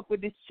gonna fuck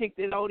with this chick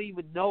that don't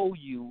even know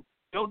you,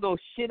 don't know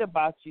shit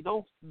about you,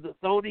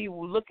 don't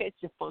even look at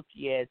your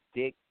funky ass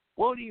dick,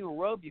 won't even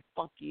rub your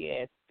funky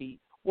ass feet,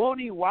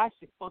 won't even wash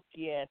your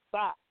funky ass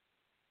socks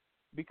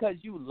because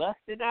you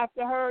lusting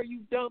after her, you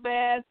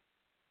dumbass.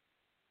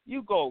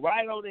 You go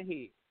right on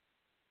ahead.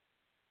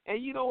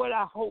 And you know what?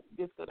 I hope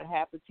this gonna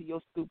happen to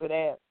your stupid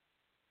ass.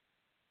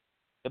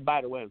 And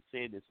by the way, I'm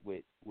saying this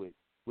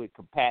with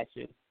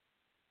compassion.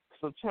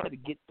 So I'm trying to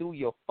get through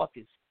your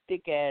fucking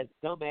thick ass,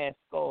 dumb ass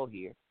skull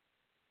here.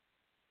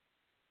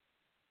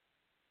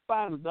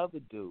 Find another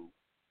dude.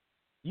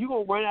 You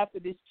gonna run after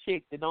this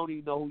chick that don't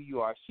even know who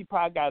you are. She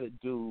probably got a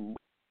dude,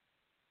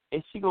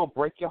 and she gonna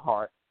break your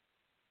heart.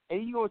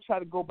 And you gonna try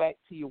to go back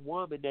to your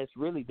woman that's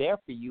really there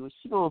for you, and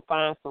she gonna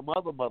find some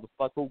other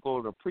motherfucker who's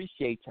gonna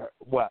appreciate her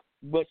what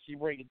she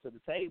bringing to the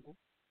table.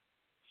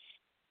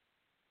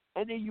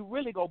 And then you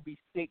really gonna be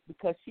sick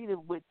because she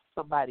done went to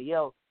somebody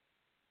else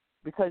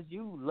because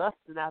you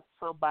lusting after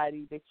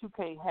somebody that you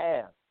can't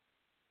have.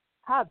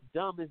 How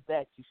dumb is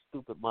that, you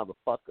stupid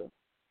motherfucker?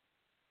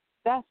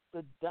 That's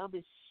the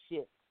dumbest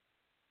shit.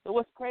 And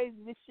what's crazy,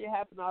 this shit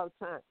happen all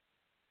the time.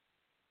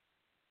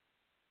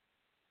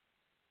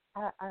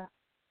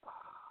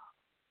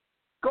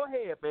 Go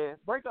ahead, man.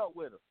 Break up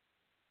with her.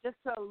 Just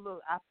tell her,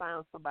 look, I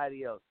found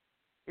somebody else.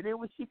 And then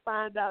when she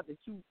finds out that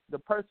the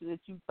person that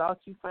you thought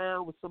you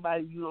found was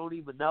somebody you don't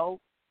even know,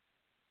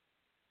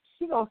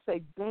 she gonna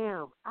say,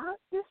 damn,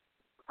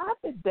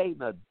 I've been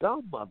dating a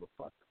dumb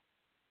motherfucker.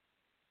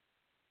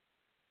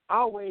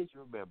 Always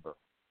remember,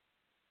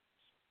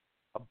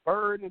 a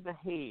bird in the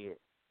hand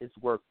is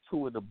worth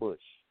two in the bush.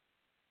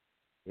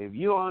 If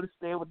you don't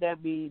understand what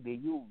that means, then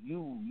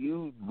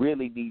you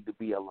really need to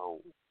be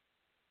alone.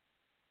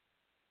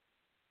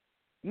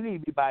 You need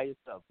to be by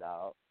yourself,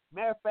 dog.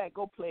 Matter of fact,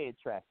 go play in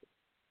traffic.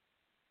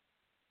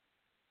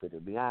 But I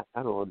mean, I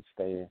don't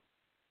understand.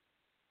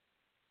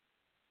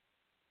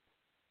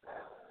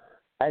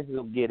 I just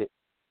don't get it.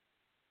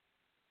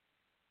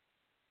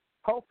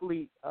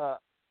 Hopefully,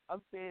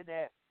 I'm saying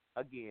that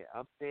again.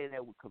 I'm saying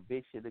that with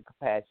conviction and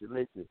compassion.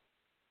 Listen,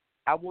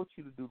 I want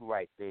you to do the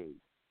right thing.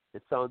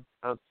 And so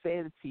I'm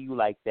saying it to you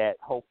like that,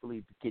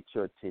 hopefully to get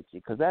your attention,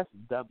 because that's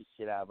the dumbest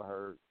shit I've ever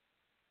heard.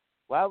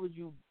 Why would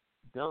you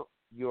dump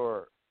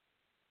your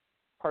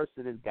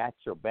person that's got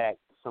your back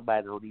to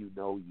somebody that don't even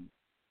know you?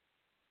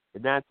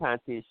 And 9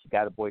 times 10, she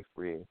got a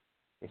boyfriend,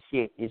 and she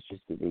ain't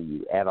interested in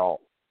you at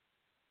all.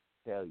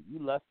 Tell you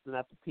lusting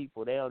after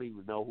people, they don't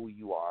even know who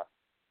you are.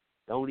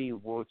 Don't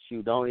even want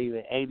you.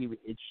 Ain't even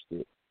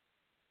interested.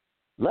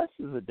 Lust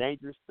is a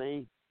dangerous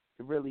thing.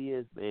 It really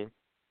is, man.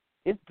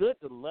 It's good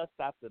to lust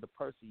after the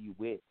person you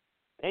with.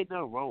 Ain't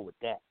nothing wrong with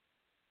that.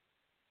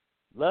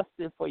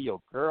 Lusting for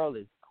your girl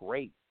is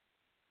great.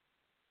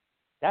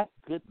 That's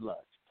good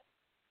lust.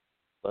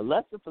 But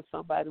lusting for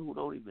somebody who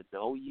don't even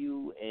know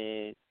you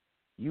and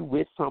you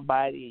with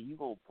somebody and you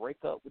going to break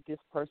up with this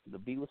person to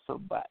be with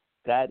somebody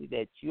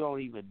that you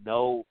don't even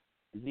know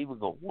is even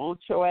going to want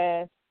your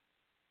ass,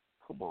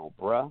 come on,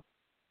 bruh.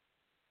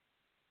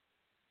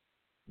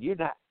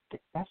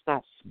 That's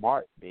not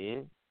smart,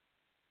 man.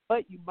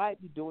 But you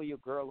might be doing your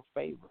girl a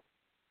favor.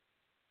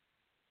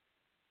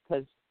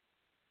 Because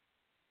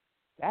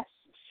that's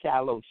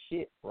shallow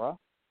shit, bruh.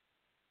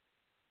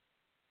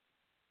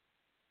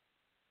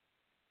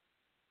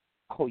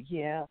 Oh,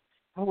 yeah,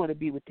 I want to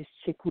be with this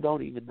chick who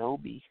don't even know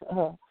me.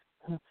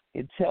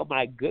 And tell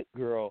my good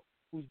girl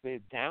who's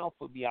been down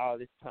for me all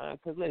this time.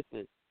 Because,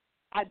 listen,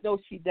 I know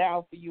she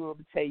down for you. I'm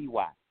going to tell you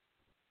why.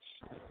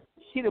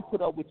 She done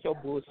put up with your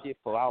bullshit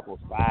for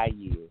almost 5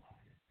 years.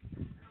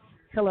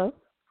 Hello?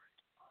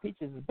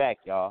 Peaches is back,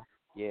 y'all.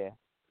 Yeah.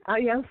 Oh,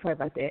 yeah, I'm sorry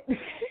about that.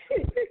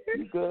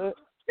 You good?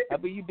 I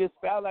mean, you just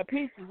felt like,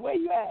 Peaches, where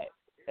you at?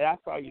 And I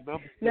saw your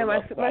number. No,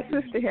 my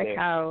sister had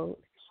called.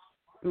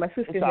 My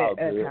sister had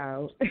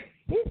called.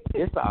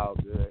 It's all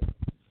good.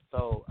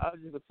 So I was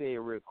just going to tell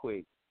you real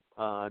quick.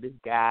 This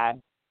guy,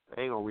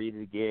 I ain't going to read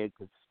it again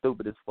because it's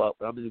stupid as fuck,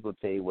 but I'm just going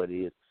to tell you what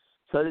it is.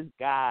 So this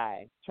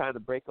guy trying to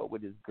break up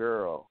with his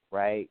girl,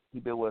 right? He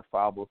been with her for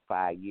almost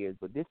 5 years,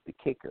 but this the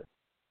kicker.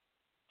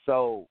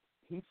 So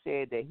he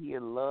said that he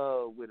in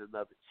love with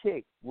another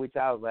chick, which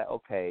I was like,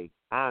 okay,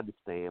 I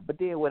understand. But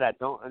then what I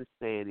don't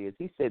understand is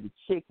he said the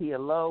chick he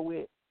in love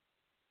with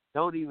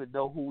don't even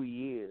know who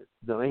he is.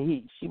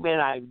 She may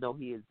not even know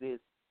he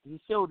exists. She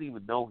don't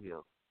even know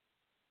him.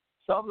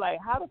 So I'm like,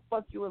 how the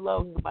fuck you in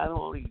love with somebody who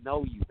don't even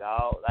know you,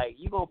 dog? Like,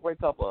 you gonna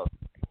break up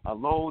a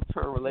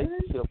long-term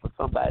relationship for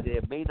somebody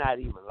that may not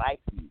even like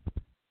you.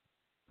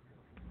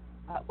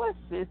 What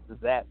sense does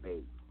that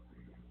make?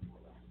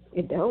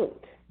 It don't.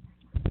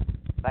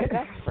 Like,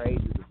 that's crazy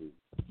to me.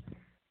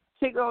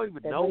 Chick don't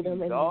even know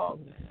you, dog.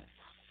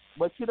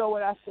 But you know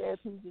what I said,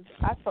 Peaches?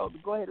 I told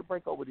him, go ahead and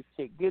break up with this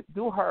chick.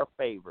 Do her a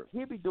favor.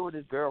 He'll be doing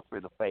his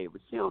girlfriend a favor.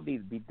 She don't need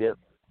to be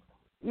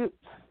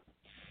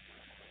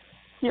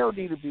She don't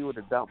need to be with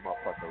a dumb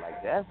motherfucker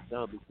like that. That's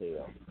dumb as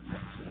hell.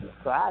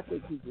 So I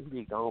think he just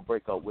need to go and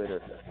break up with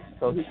her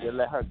so he can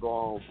let her go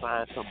on and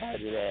find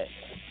somebody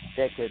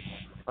that could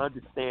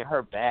understand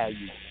her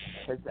value.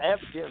 Because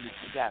evidently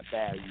she got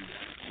value.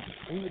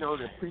 He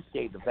don't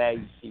appreciate the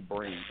value she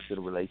brings to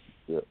the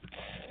relationship.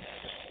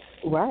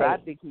 Right. So I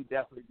think he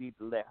definitely needs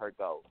to let her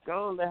go.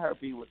 Go and let her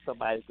be with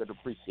somebody who can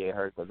appreciate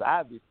her. Because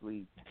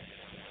obviously,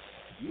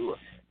 you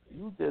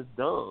just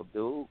dumb,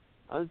 dude.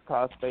 I just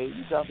call spade.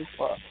 You dumb as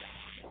fuck.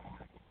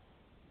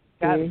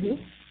 Gotta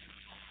be.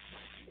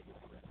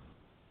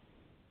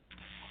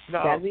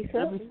 No,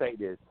 let me say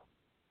this.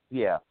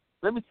 Yeah,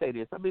 let me say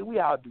this. I mean, we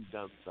all do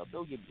dumb stuff.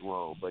 Don't get me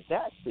wrong, but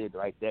that shit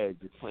right there is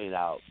just plain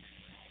out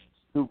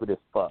stupid as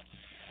fuck.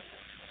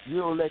 You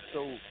don't let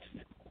your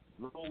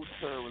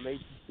long-term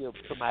relationship,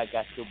 somebody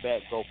got your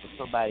back, go for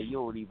somebody you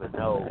don't even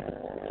know,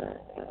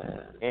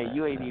 and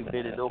you ain't even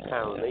been in no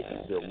kind of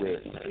relationship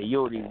with, and you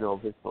don't even know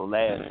if it's gonna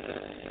last.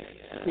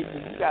 You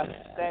got some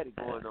static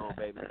going on,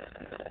 baby.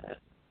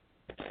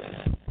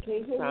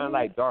 You sound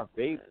like Darth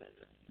Vader.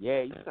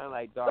 Yeah, you sound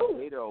like Darth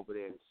Vader over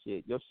there and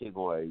shit. Your shit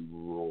going.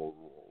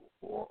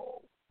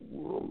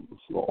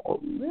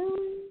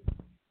 Really?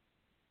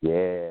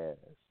 Yeah.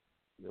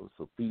 There was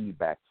some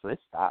feedback, so it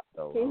stopped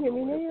though. Can you hear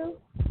me now?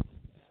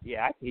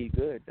 Yeah, I can hear you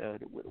good.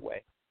 It went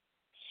away.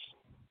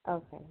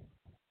 Okay.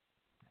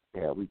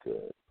 Yeah, we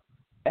good.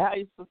 How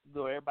you supposed to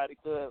do? Everybody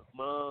good?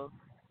 Mom,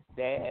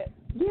 Dad?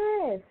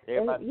 Yes.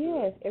 Everybody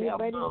yes. Good?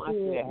 Everybody's Mom,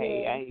 good. I said,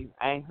 hey,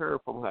 I ain't heard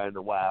from her in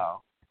a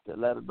while. To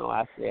let her know,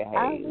 I said, hey,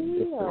 I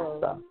this will.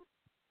 stuff.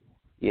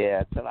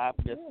 Yeah, tell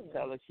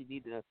her she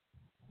need to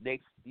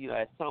next.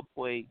 At some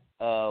point,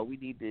 we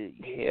need to.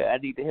 Yeah, I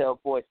need to hear her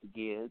voice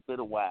again. It's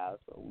been a while,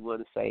 so we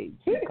want to say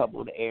she come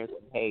on the air and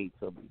say hey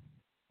to me.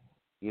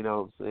 You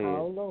know what I'm saying?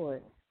 Oh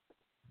Lord,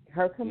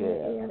 her coming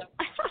in.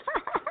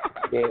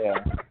 Yeah. I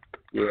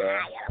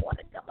don't want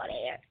to come on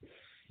air.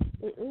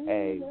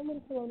 Hey,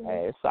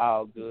 it's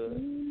all good.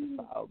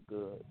 It's all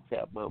good.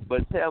 Tell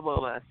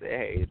mom I said,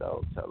 hey,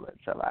 tell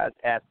her I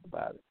asked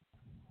about it.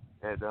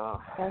 And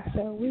I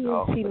sure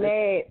will. She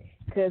mad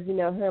because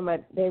her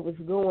and they was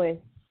going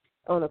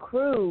on a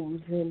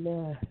cruise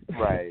and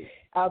right.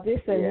 All this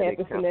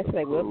happened, and that's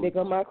like, well, they're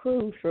on my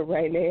cruise for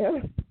right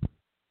now.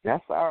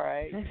 That's all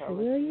right. I said,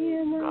 well,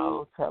 yeah, Mom.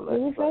 No, tell her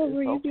when it's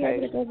over, you'll okay. be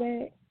able to go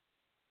back.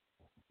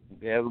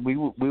 Yeah, we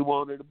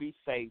want her to be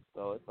safe,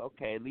 so it's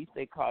okay. At least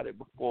they caught it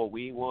before.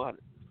 We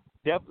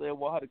definitely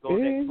want her to go on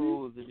that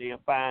cruise and then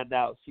find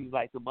out she's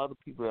like some other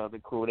people on the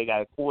cruise. They got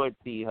to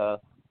quarantine her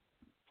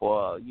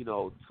for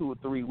 2 or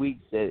 3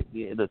 weeks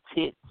in a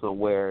tent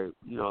somewhere.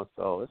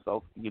 So it's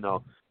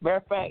matter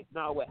of fact,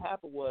 now what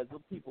happened was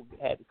them people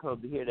had to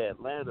come to here to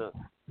Atlanta.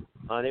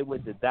 They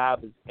went to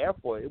Dobbins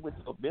Airport. It went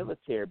to a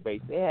military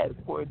base. They had to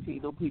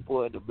quarantine them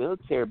people at the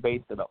military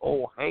base in an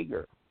old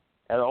hangar.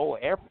 At an old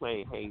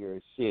airplane hangar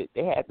and shit.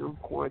 They had them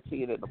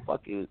quarantined at the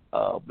fucking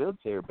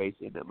military base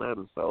in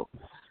Atlanta. So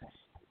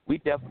we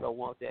definitely don't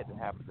want that to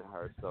happen to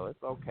her. So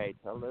it's okay.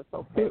 Tell her it's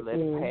okay. Let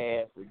it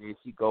pass, and then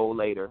she go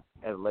later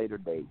at a later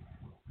date.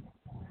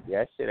 Yeah,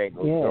 that shit ain't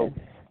no joke.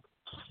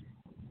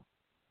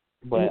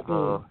 But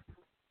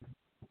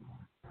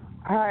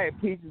all right,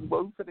 Peaches,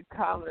 welcome to the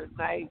caller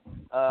tonight.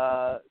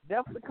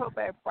 Definitely come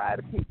back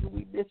Friday, Peaches.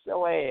 We miss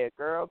your ass,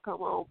 girl.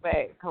 Come on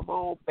back. Come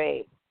on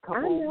back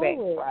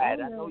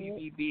Friday. I know you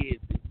be busy,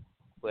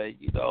 but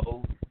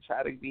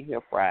try to be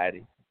here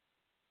Friday.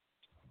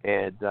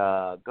 And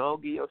go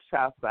and give your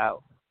shouts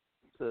out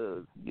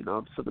to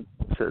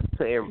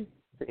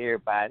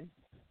everybody.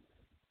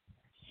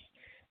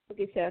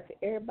 Okay, shout out to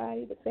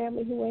everybody, the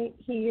family who ain't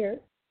here.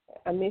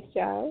 I miss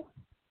y'all.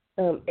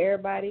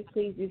 Everybody,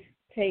 please just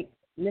take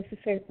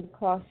necessary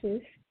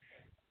precautions.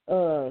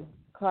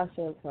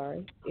 Caution, I'm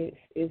sorry.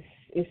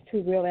 It's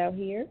too real out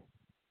here.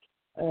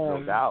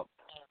 No doubt.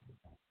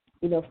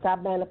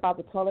 Stop buying up all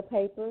the toilet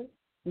paper.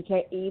 You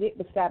can't eat it,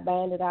 but stop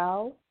buying it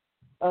all.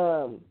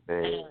 Stop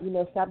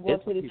going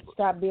to the,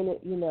 stop being,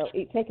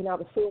 taking all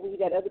the food when you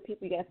got other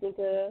people you got to think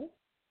of.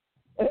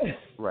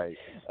 Right.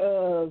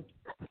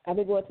 I've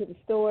been going to the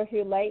store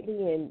here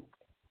lately, and,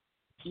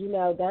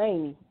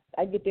 dang,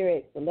 I get there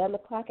at 11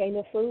 o'clock, ain't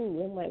no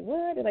food. I'm like,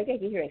 what? And I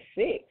get here at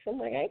 6. I'm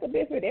like, I ain't going to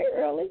be here that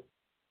early.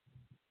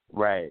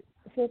 Right.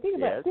 So think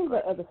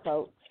about other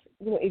folks.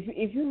 you know,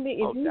 if you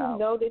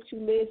know that you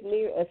live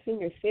near a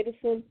senior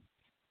citizen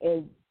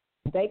and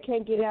they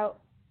can't get out,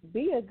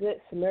 be a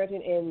good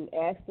Samaritan and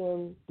ask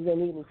them, do they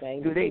need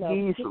anything? Do they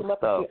need pick some them up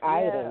stuff? with your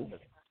items.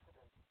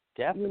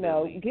 Definitely. You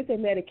know, get their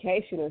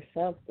medication or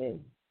something.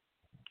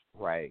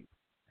 Right.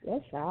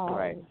 That's all.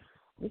 Right.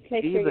 Just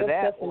take Either care of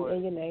that yourself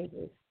and your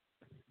neighbors.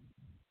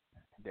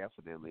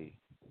 Definitely.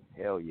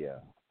 Hell yeah.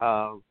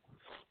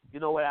 You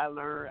know what I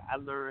learned? I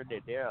learned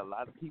that there are a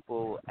lot of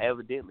people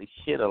evidently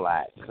shit a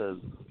lot because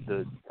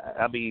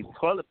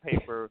toilet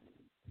paper.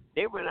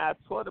 They run out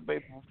of toilet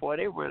paper before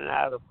they run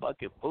out of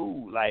fucking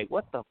food. Like,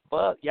 what the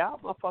fuck? Y'all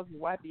motherfuckers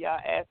wiping y'all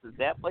asses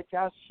that much?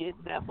 Y'all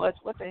shitting that much?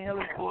 What the hell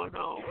is going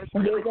on? What's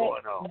really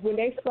going on? When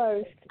they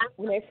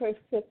first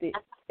put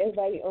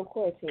everybody on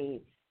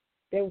quarantine,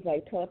 there was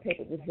like toilet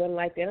paper was running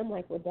like that. I'm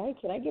like, well, dang,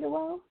 can I get a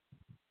roll?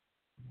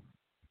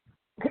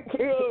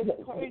 They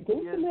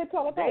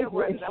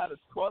run out of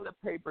toilet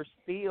paper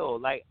still.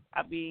 Like,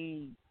 I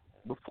mean,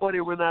 before they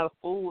run out of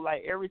food,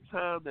 like every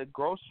time the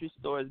grocery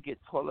stores get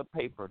toilet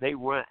paper, they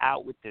run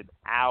out within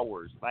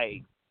hours.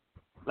 Like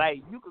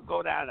you could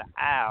go down the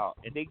aisle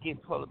and they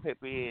get toilet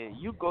paper in.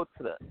 You go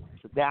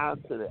down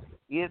to the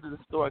end of the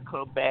store and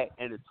come back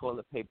and the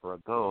toilet paper are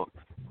gone.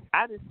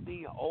 I just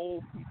seen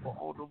old people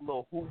on them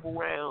little Hoover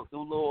rounds,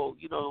 them little,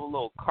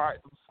 little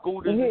cart, them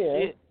scooters and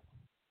shit.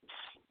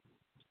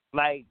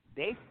 Like,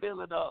 they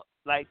filling up,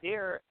 like,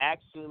 they're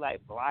actually,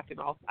 like, blocking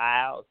off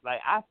aisles. Like,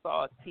 I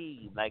saw a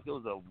team, like, it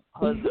was a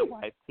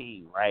husband-wife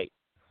team, right?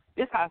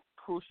 This how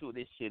crucial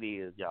this shit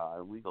is, y'all,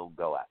 and we gonna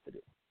go after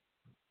this.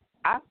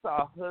 I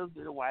saw a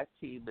husband and wife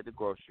team at the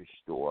grocery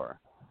store,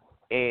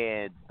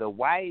 and the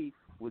wife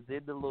was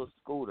in the little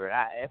scooter.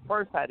 At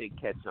first, I didn't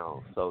catch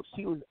on. So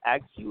she was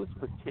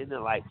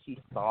pretending like she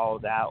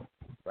stalled out,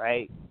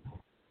 right?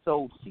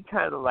 So she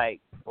kind of, like,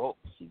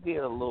 she did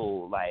a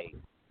little, like,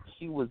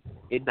 she was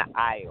in the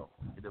aisle,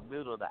 in the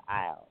middle of the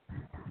aisle.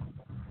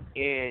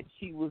 And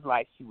she was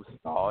like, she was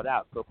stalled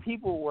out. So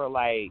people were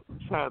like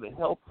trying to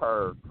help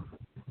her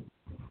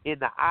in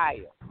the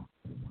aisle.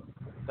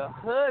 The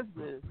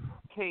husband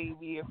came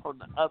in from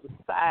the other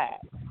side.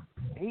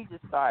 He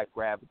just started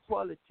grabbing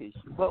toilet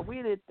tissue. But we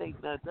didn't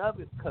think nothing of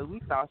it because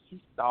we thought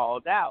she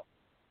stalled out.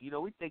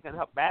 We thinking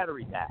her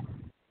battery died.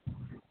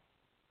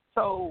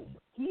 So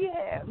he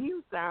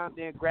was down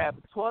there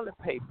grabbing toilet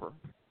paper.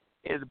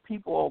 And the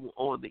people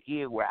on the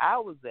end where I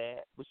was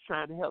at was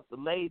trying to help the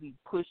lady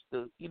push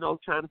trying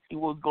to see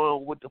what was going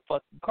on with the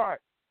fucking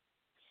cart.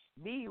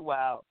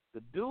 Meanwhile,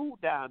 the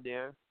dude down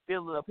there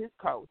filling up his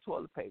cart with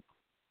toilet paper.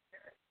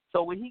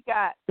 So when he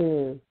got,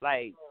 when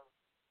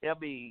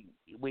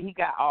he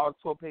got all the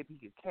toilet paper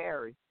he could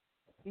carry,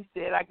 he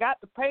said, I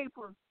got the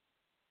paper.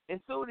 As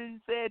soon as he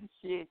said the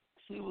shit,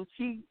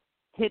 she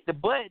hit the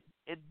button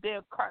and the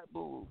damn cart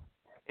moved.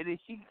 And then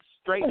she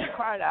straightened the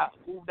cart out,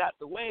 moved out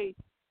the way,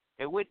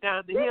 and went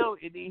down the hill,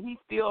 and then he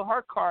filled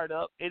her cart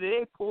up, and then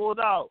they pulled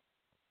out.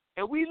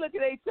 And we look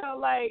at each other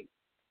like,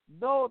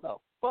 no, the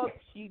fuck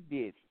she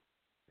did.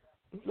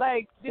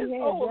 Like, this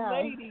old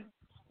lady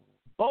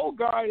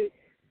bogarted.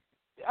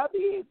 I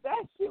mean,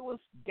 that shit was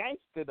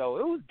gangster, though.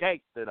 It was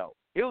gangster, though.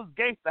 It was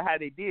gangster how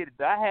they did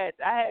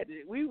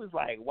it. We was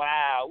like,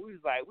 wow. We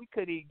was like, we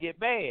couldn't even get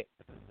mad.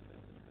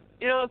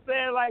 You know what I'm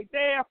saying? Like,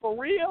 damn, for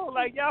real?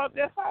 Like, y'all,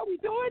 that's how we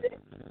doing it?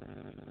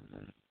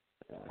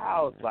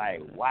 I was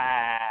like,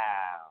 wow.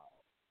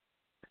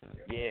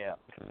 Yeah.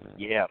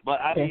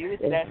 But, I mean,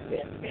 that's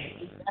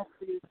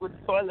with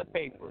toilet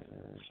paper.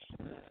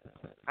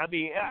 I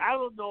mean, I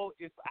don't know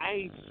if I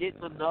ain't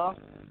shitting enough.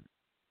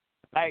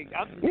 Like,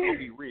 I'm just going to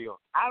be real.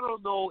 I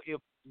don't know if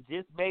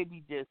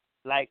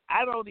like,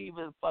 I don't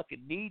even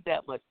fucking need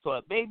that much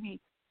toilet. Maybe,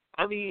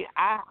 I mean,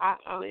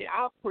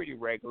 I'm pretty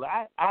regular.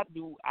 I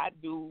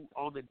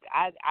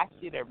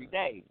shit every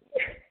day.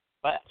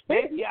 But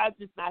maybe I'm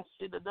just not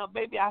shitting enough.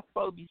 Maybe I'm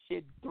supposed to be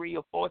shitting 3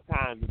 or 4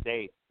 times a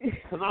day.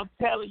 Because I'm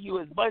telling you,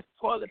 as much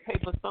toilet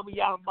paper some of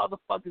y'all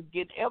motherfuckers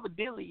get,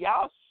 evidently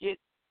y'all shit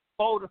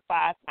 4 to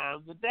 5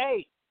 times a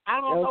day. I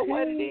don't know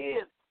what it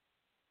is.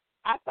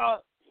 I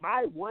thought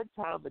my 1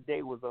 time a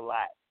day was a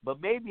lot.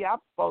 But maybe I'm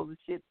supposed to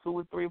shit 2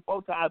 or 3 or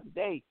 4 times a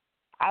day.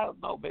 I don't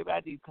know. Maybe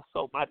I need to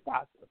consult my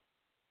doctor.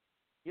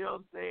 You know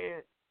what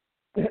I'm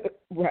saying?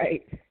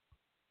 Right.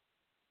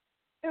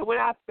 And when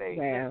I say,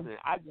 listen,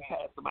 I just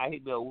had somebody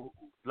hit me,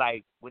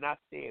 like, when I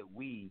said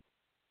we,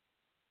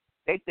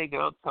 they thinking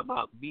I'm talking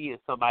about me and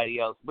somebody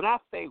else. When I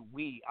say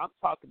we, I'm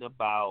talking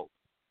about,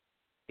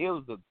 it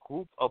was a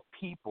group of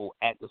people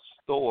at the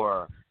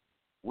store.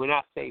 When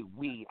I say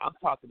we, I'm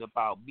talking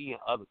about me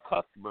and other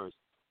customers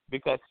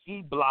because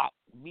she blocked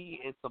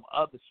me and some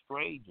other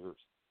strangers.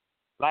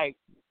 Like,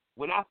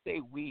 when I say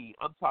we,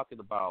 I'm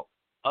talking about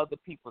other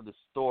people in the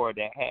store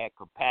that had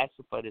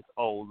compassion for this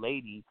old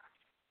lady.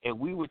 And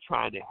we were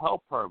trying to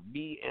help her,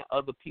 me and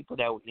other people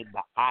that were in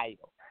the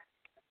aisle.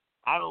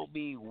 I don't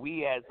mean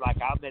we as like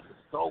I'm at the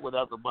store with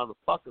other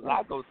motherfuckers.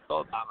 I go to the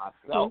store by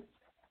myself.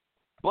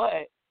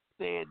 But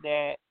saying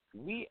that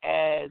we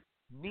as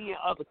me and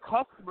other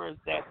customers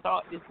that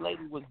thought this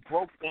lady was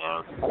broke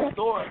down in the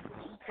store,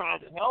 she's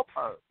trying to help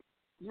her.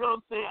 You know what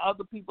I'm saying?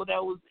 Other people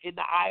that was in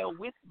the aisle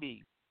with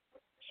me,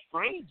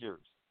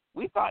 strangers.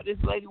 We thought this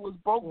lady was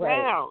broke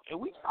down, and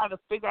we trying to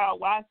figure out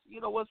why,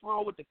 what's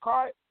wrong with the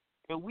cart.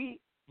 And me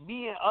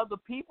and other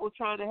people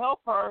trying to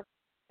help her,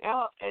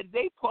 and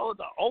they pulled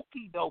the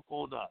okie doke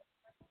on us.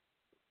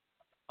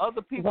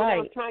 Other people that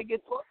was trying to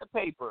get toilet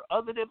paper,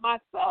 other than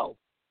myself.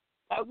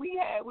 Like we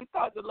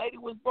thought the lady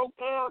was broke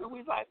down, and we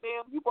was like,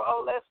 "Ma'am, you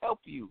bro, let's help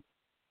you."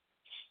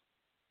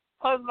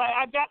 I was like,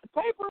 I got the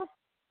paper.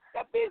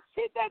 That bitch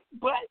hit that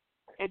butt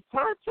and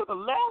turned to the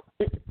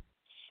left,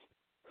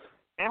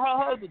 and her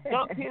husband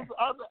dumped his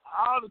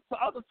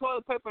other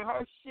toilet paper and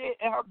her shit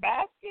in her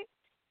basket,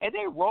 and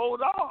they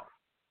rolled off.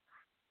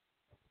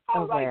 I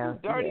was like, you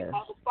dirty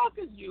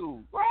motherfuckers,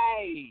 you.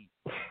 Right.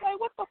 Like,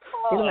 what the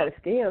fuck? You know how to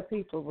steal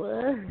people,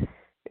 bro.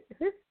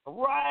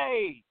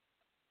 Right.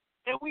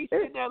 And we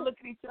sitting there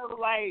looking at each other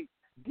like,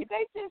 did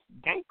they just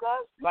gank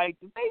us? Like,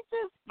 did they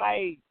just,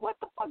 like, what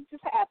the fuck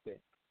just happened?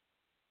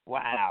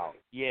 Wow.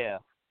 Yeah.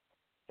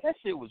 That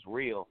shit was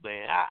real,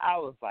 man. I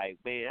was like,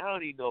 man, I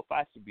don't even know if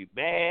I should be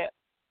mad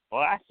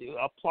or I should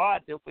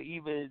applaud them for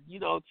even,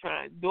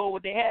 doing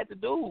what they had to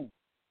do.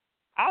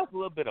 I was a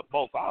little bit of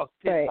both. I was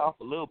pissed off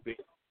a little bit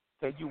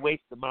because you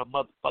wasted my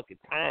motherfucking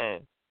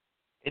time.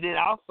 And then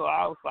also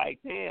I was like,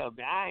 damn,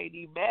 man, I ain't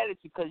even mad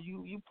at you because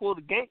you pulled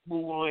a gank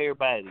move on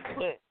everybody.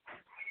 But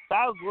so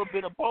I was a little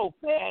bit of both,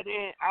 man.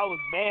 And I was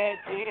mad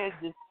and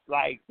just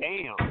like,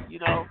 damn,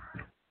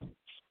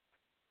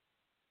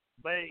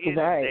 But in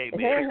the day,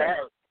 man,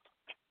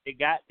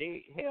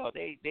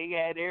 they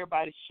had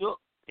everybody shook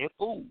and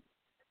fooled.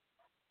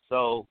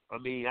 So, I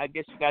mean, I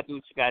guess you got to do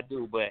what you got to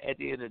do. But at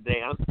the end of the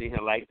day, I'm sitting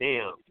here like,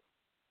 damn,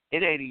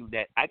 it ain't even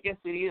that. I guess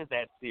it is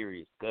that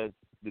serious because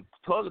the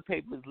toilet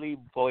paper is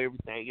leaving before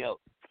everything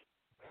else.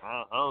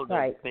 I don't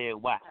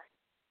understand why.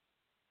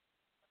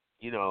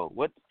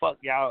 What the fuck,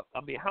 y'all?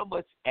 I mean, how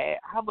much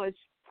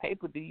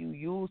paper do you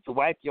use to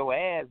wipe your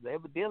ass?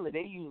 Evidently,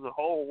 they use a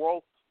whole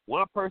roll.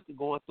 One person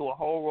going through a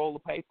whole roll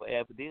of paper,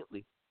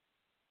 evidently.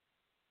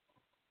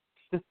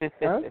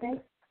 Okay.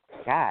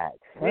 God.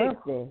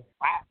 Wow.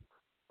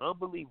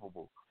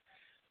 Unbelievable.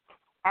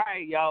 All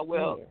right, y'all.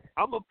 Well,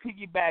 I'm gonna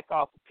piggyback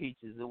off of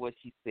Peaches and what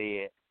she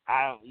said.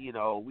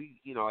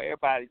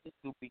 Everybody just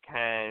do be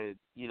kind.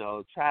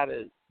 Try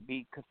to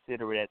be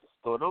considerate at the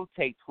store. Don't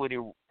take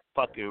 20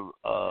 fucking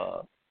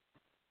the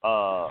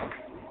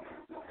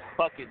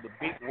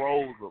big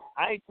rolls of.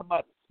 I ain't talking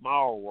about the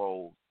small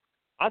rolls.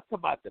 I'm talking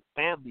about the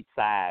family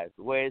size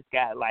where it's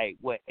got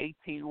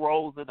 18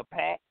 rolls in a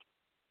pack.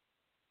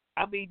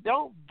 I mean,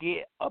 don't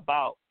get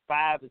about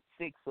 5 or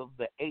 6 of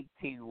the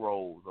 18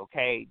 rolls,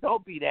 okay?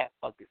 Don't be that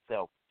fucking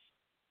selfish.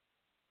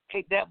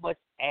 Ain't that much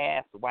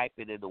ass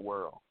wiping in the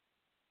world,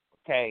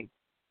 okay?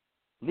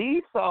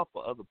 Leave some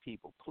for other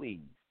people,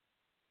 please.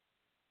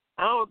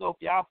 I don't know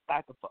if y'all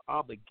stocking for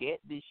Armageddon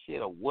this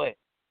shit or what,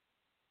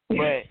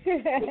 but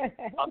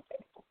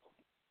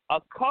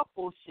a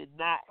couple should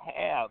not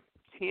have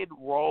 10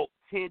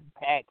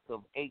 packs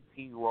of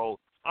 18 rolls.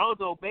 I don't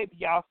know, maybe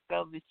y'all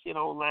selling this shit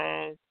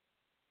online.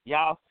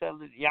 Y'all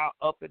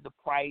upping the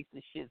price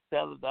and shit,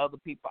 selling to other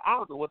people. I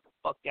don't know what the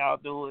fuck y'all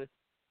doing.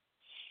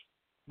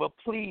 But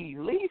please,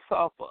 leave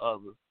some for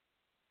others.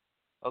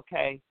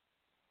 Okay?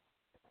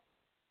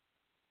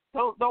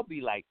 Don't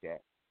be like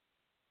that.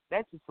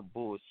 That's just some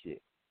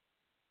bullshit.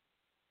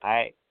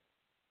 Alright?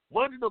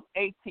 One of them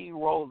 18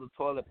 rolls of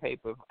toilet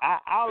paper,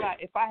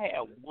 if I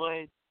had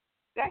one,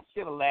 that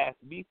should have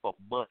lasted me for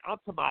months. I'm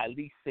talking about at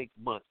least 6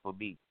 months for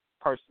me,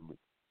 personally.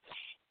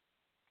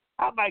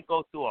 I might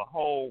go through a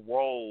whole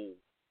roll,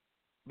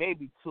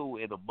 maybe 2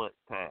 in a month's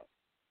time,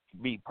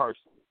 me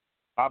personally,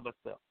 by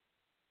myself.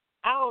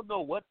 I don't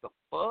know what the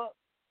fuck,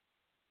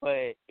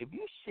 but if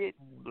you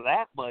shitting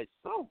that much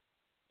soap,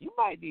 you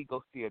might need to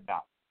go see a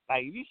doctor.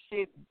 Like, if you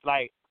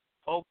shitting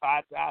 4-5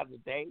 times a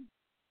day,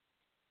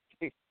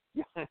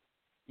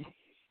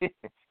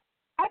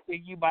 I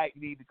think you might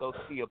need to go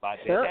see about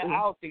that. I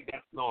don't think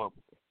that's normal.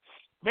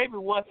 Maybe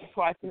once or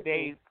twice a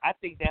day, I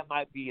think that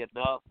might be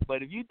enough.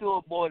 But if you're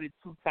doing more than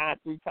 2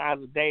 times, 3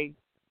 times a day,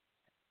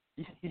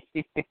 you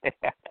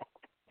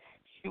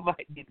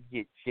might need to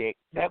get checked.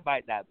 That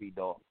might not be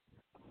normal.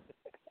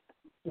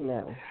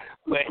 No.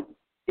 But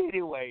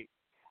anyway,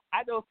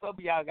 I know some of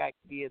y'all got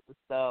kids and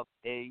stuff,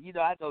 and,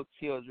 I know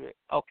children.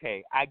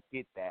 Okay, I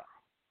get that.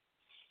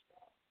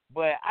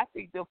 But I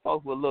think them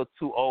folks were a little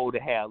too old to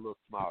have little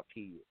small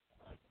kids.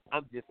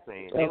 I'm just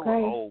saying. They were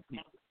old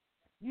people.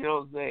 You know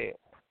what I'm saying?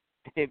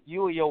 If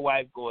you and your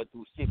wife going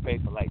through shit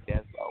paper like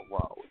that, something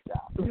wrong with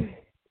y'all.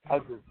 I'm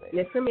just saying.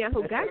 Now, some of y'all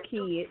who got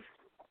kids,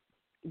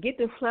 get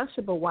the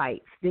flushable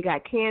wipes. They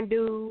got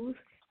Can-Do's,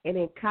 and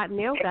then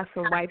Cottonelle got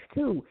some wipes,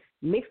 too.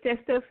 Mix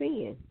that stuff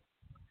in.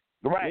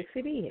 Right. Mix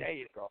it in. There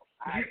you go.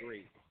 I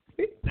agree.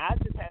 Now, I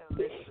just had a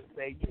listener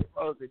say you're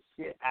supposed to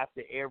shit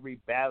after every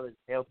balanced,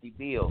 healthy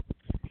meal.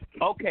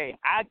 Okay,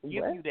 I give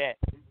you that.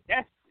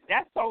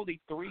 That's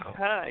only 3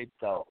 times,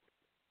 though.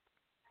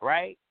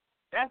 Right?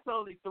 That's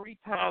only 3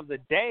 times a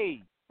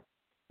day.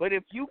 But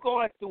if you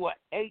going through an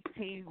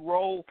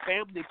 18-roll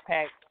family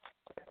pack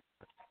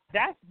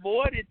That's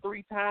more than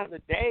 3 times a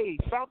day.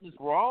 Something's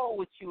wrong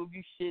with you if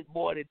you shit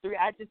more than 3.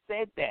 I just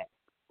said that.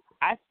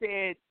 I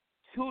said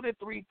 2 to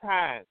 3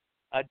 times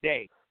a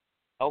day.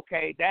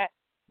 Okay, that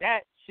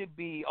should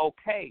be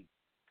okay.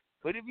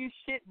 But if you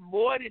shit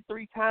more than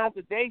 3 times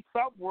a day,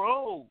 something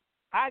wrong.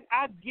 I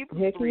give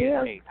you 3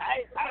 a day.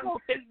 I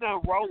don't think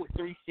nothing wrong with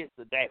 3 shits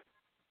a day.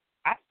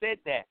 I said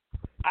that.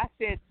 I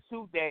said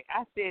 2 day.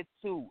 I said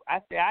 2. I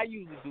said I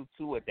usually do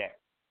 2 a day.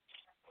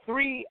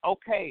 3,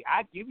 okay,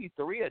 I give you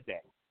 3 a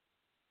day.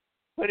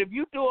 But if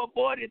you do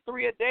more than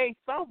 3 a day,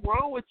 something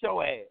wrong with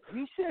your ass.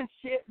 You shouldn't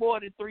shit more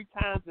than 3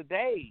 times a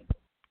day.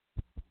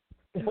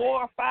 4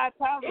 or 5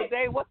 times a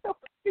day. What the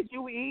fuck did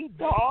you eat,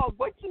 dog?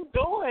 What you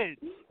doing?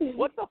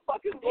 What the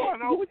fuck is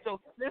going on with your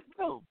system?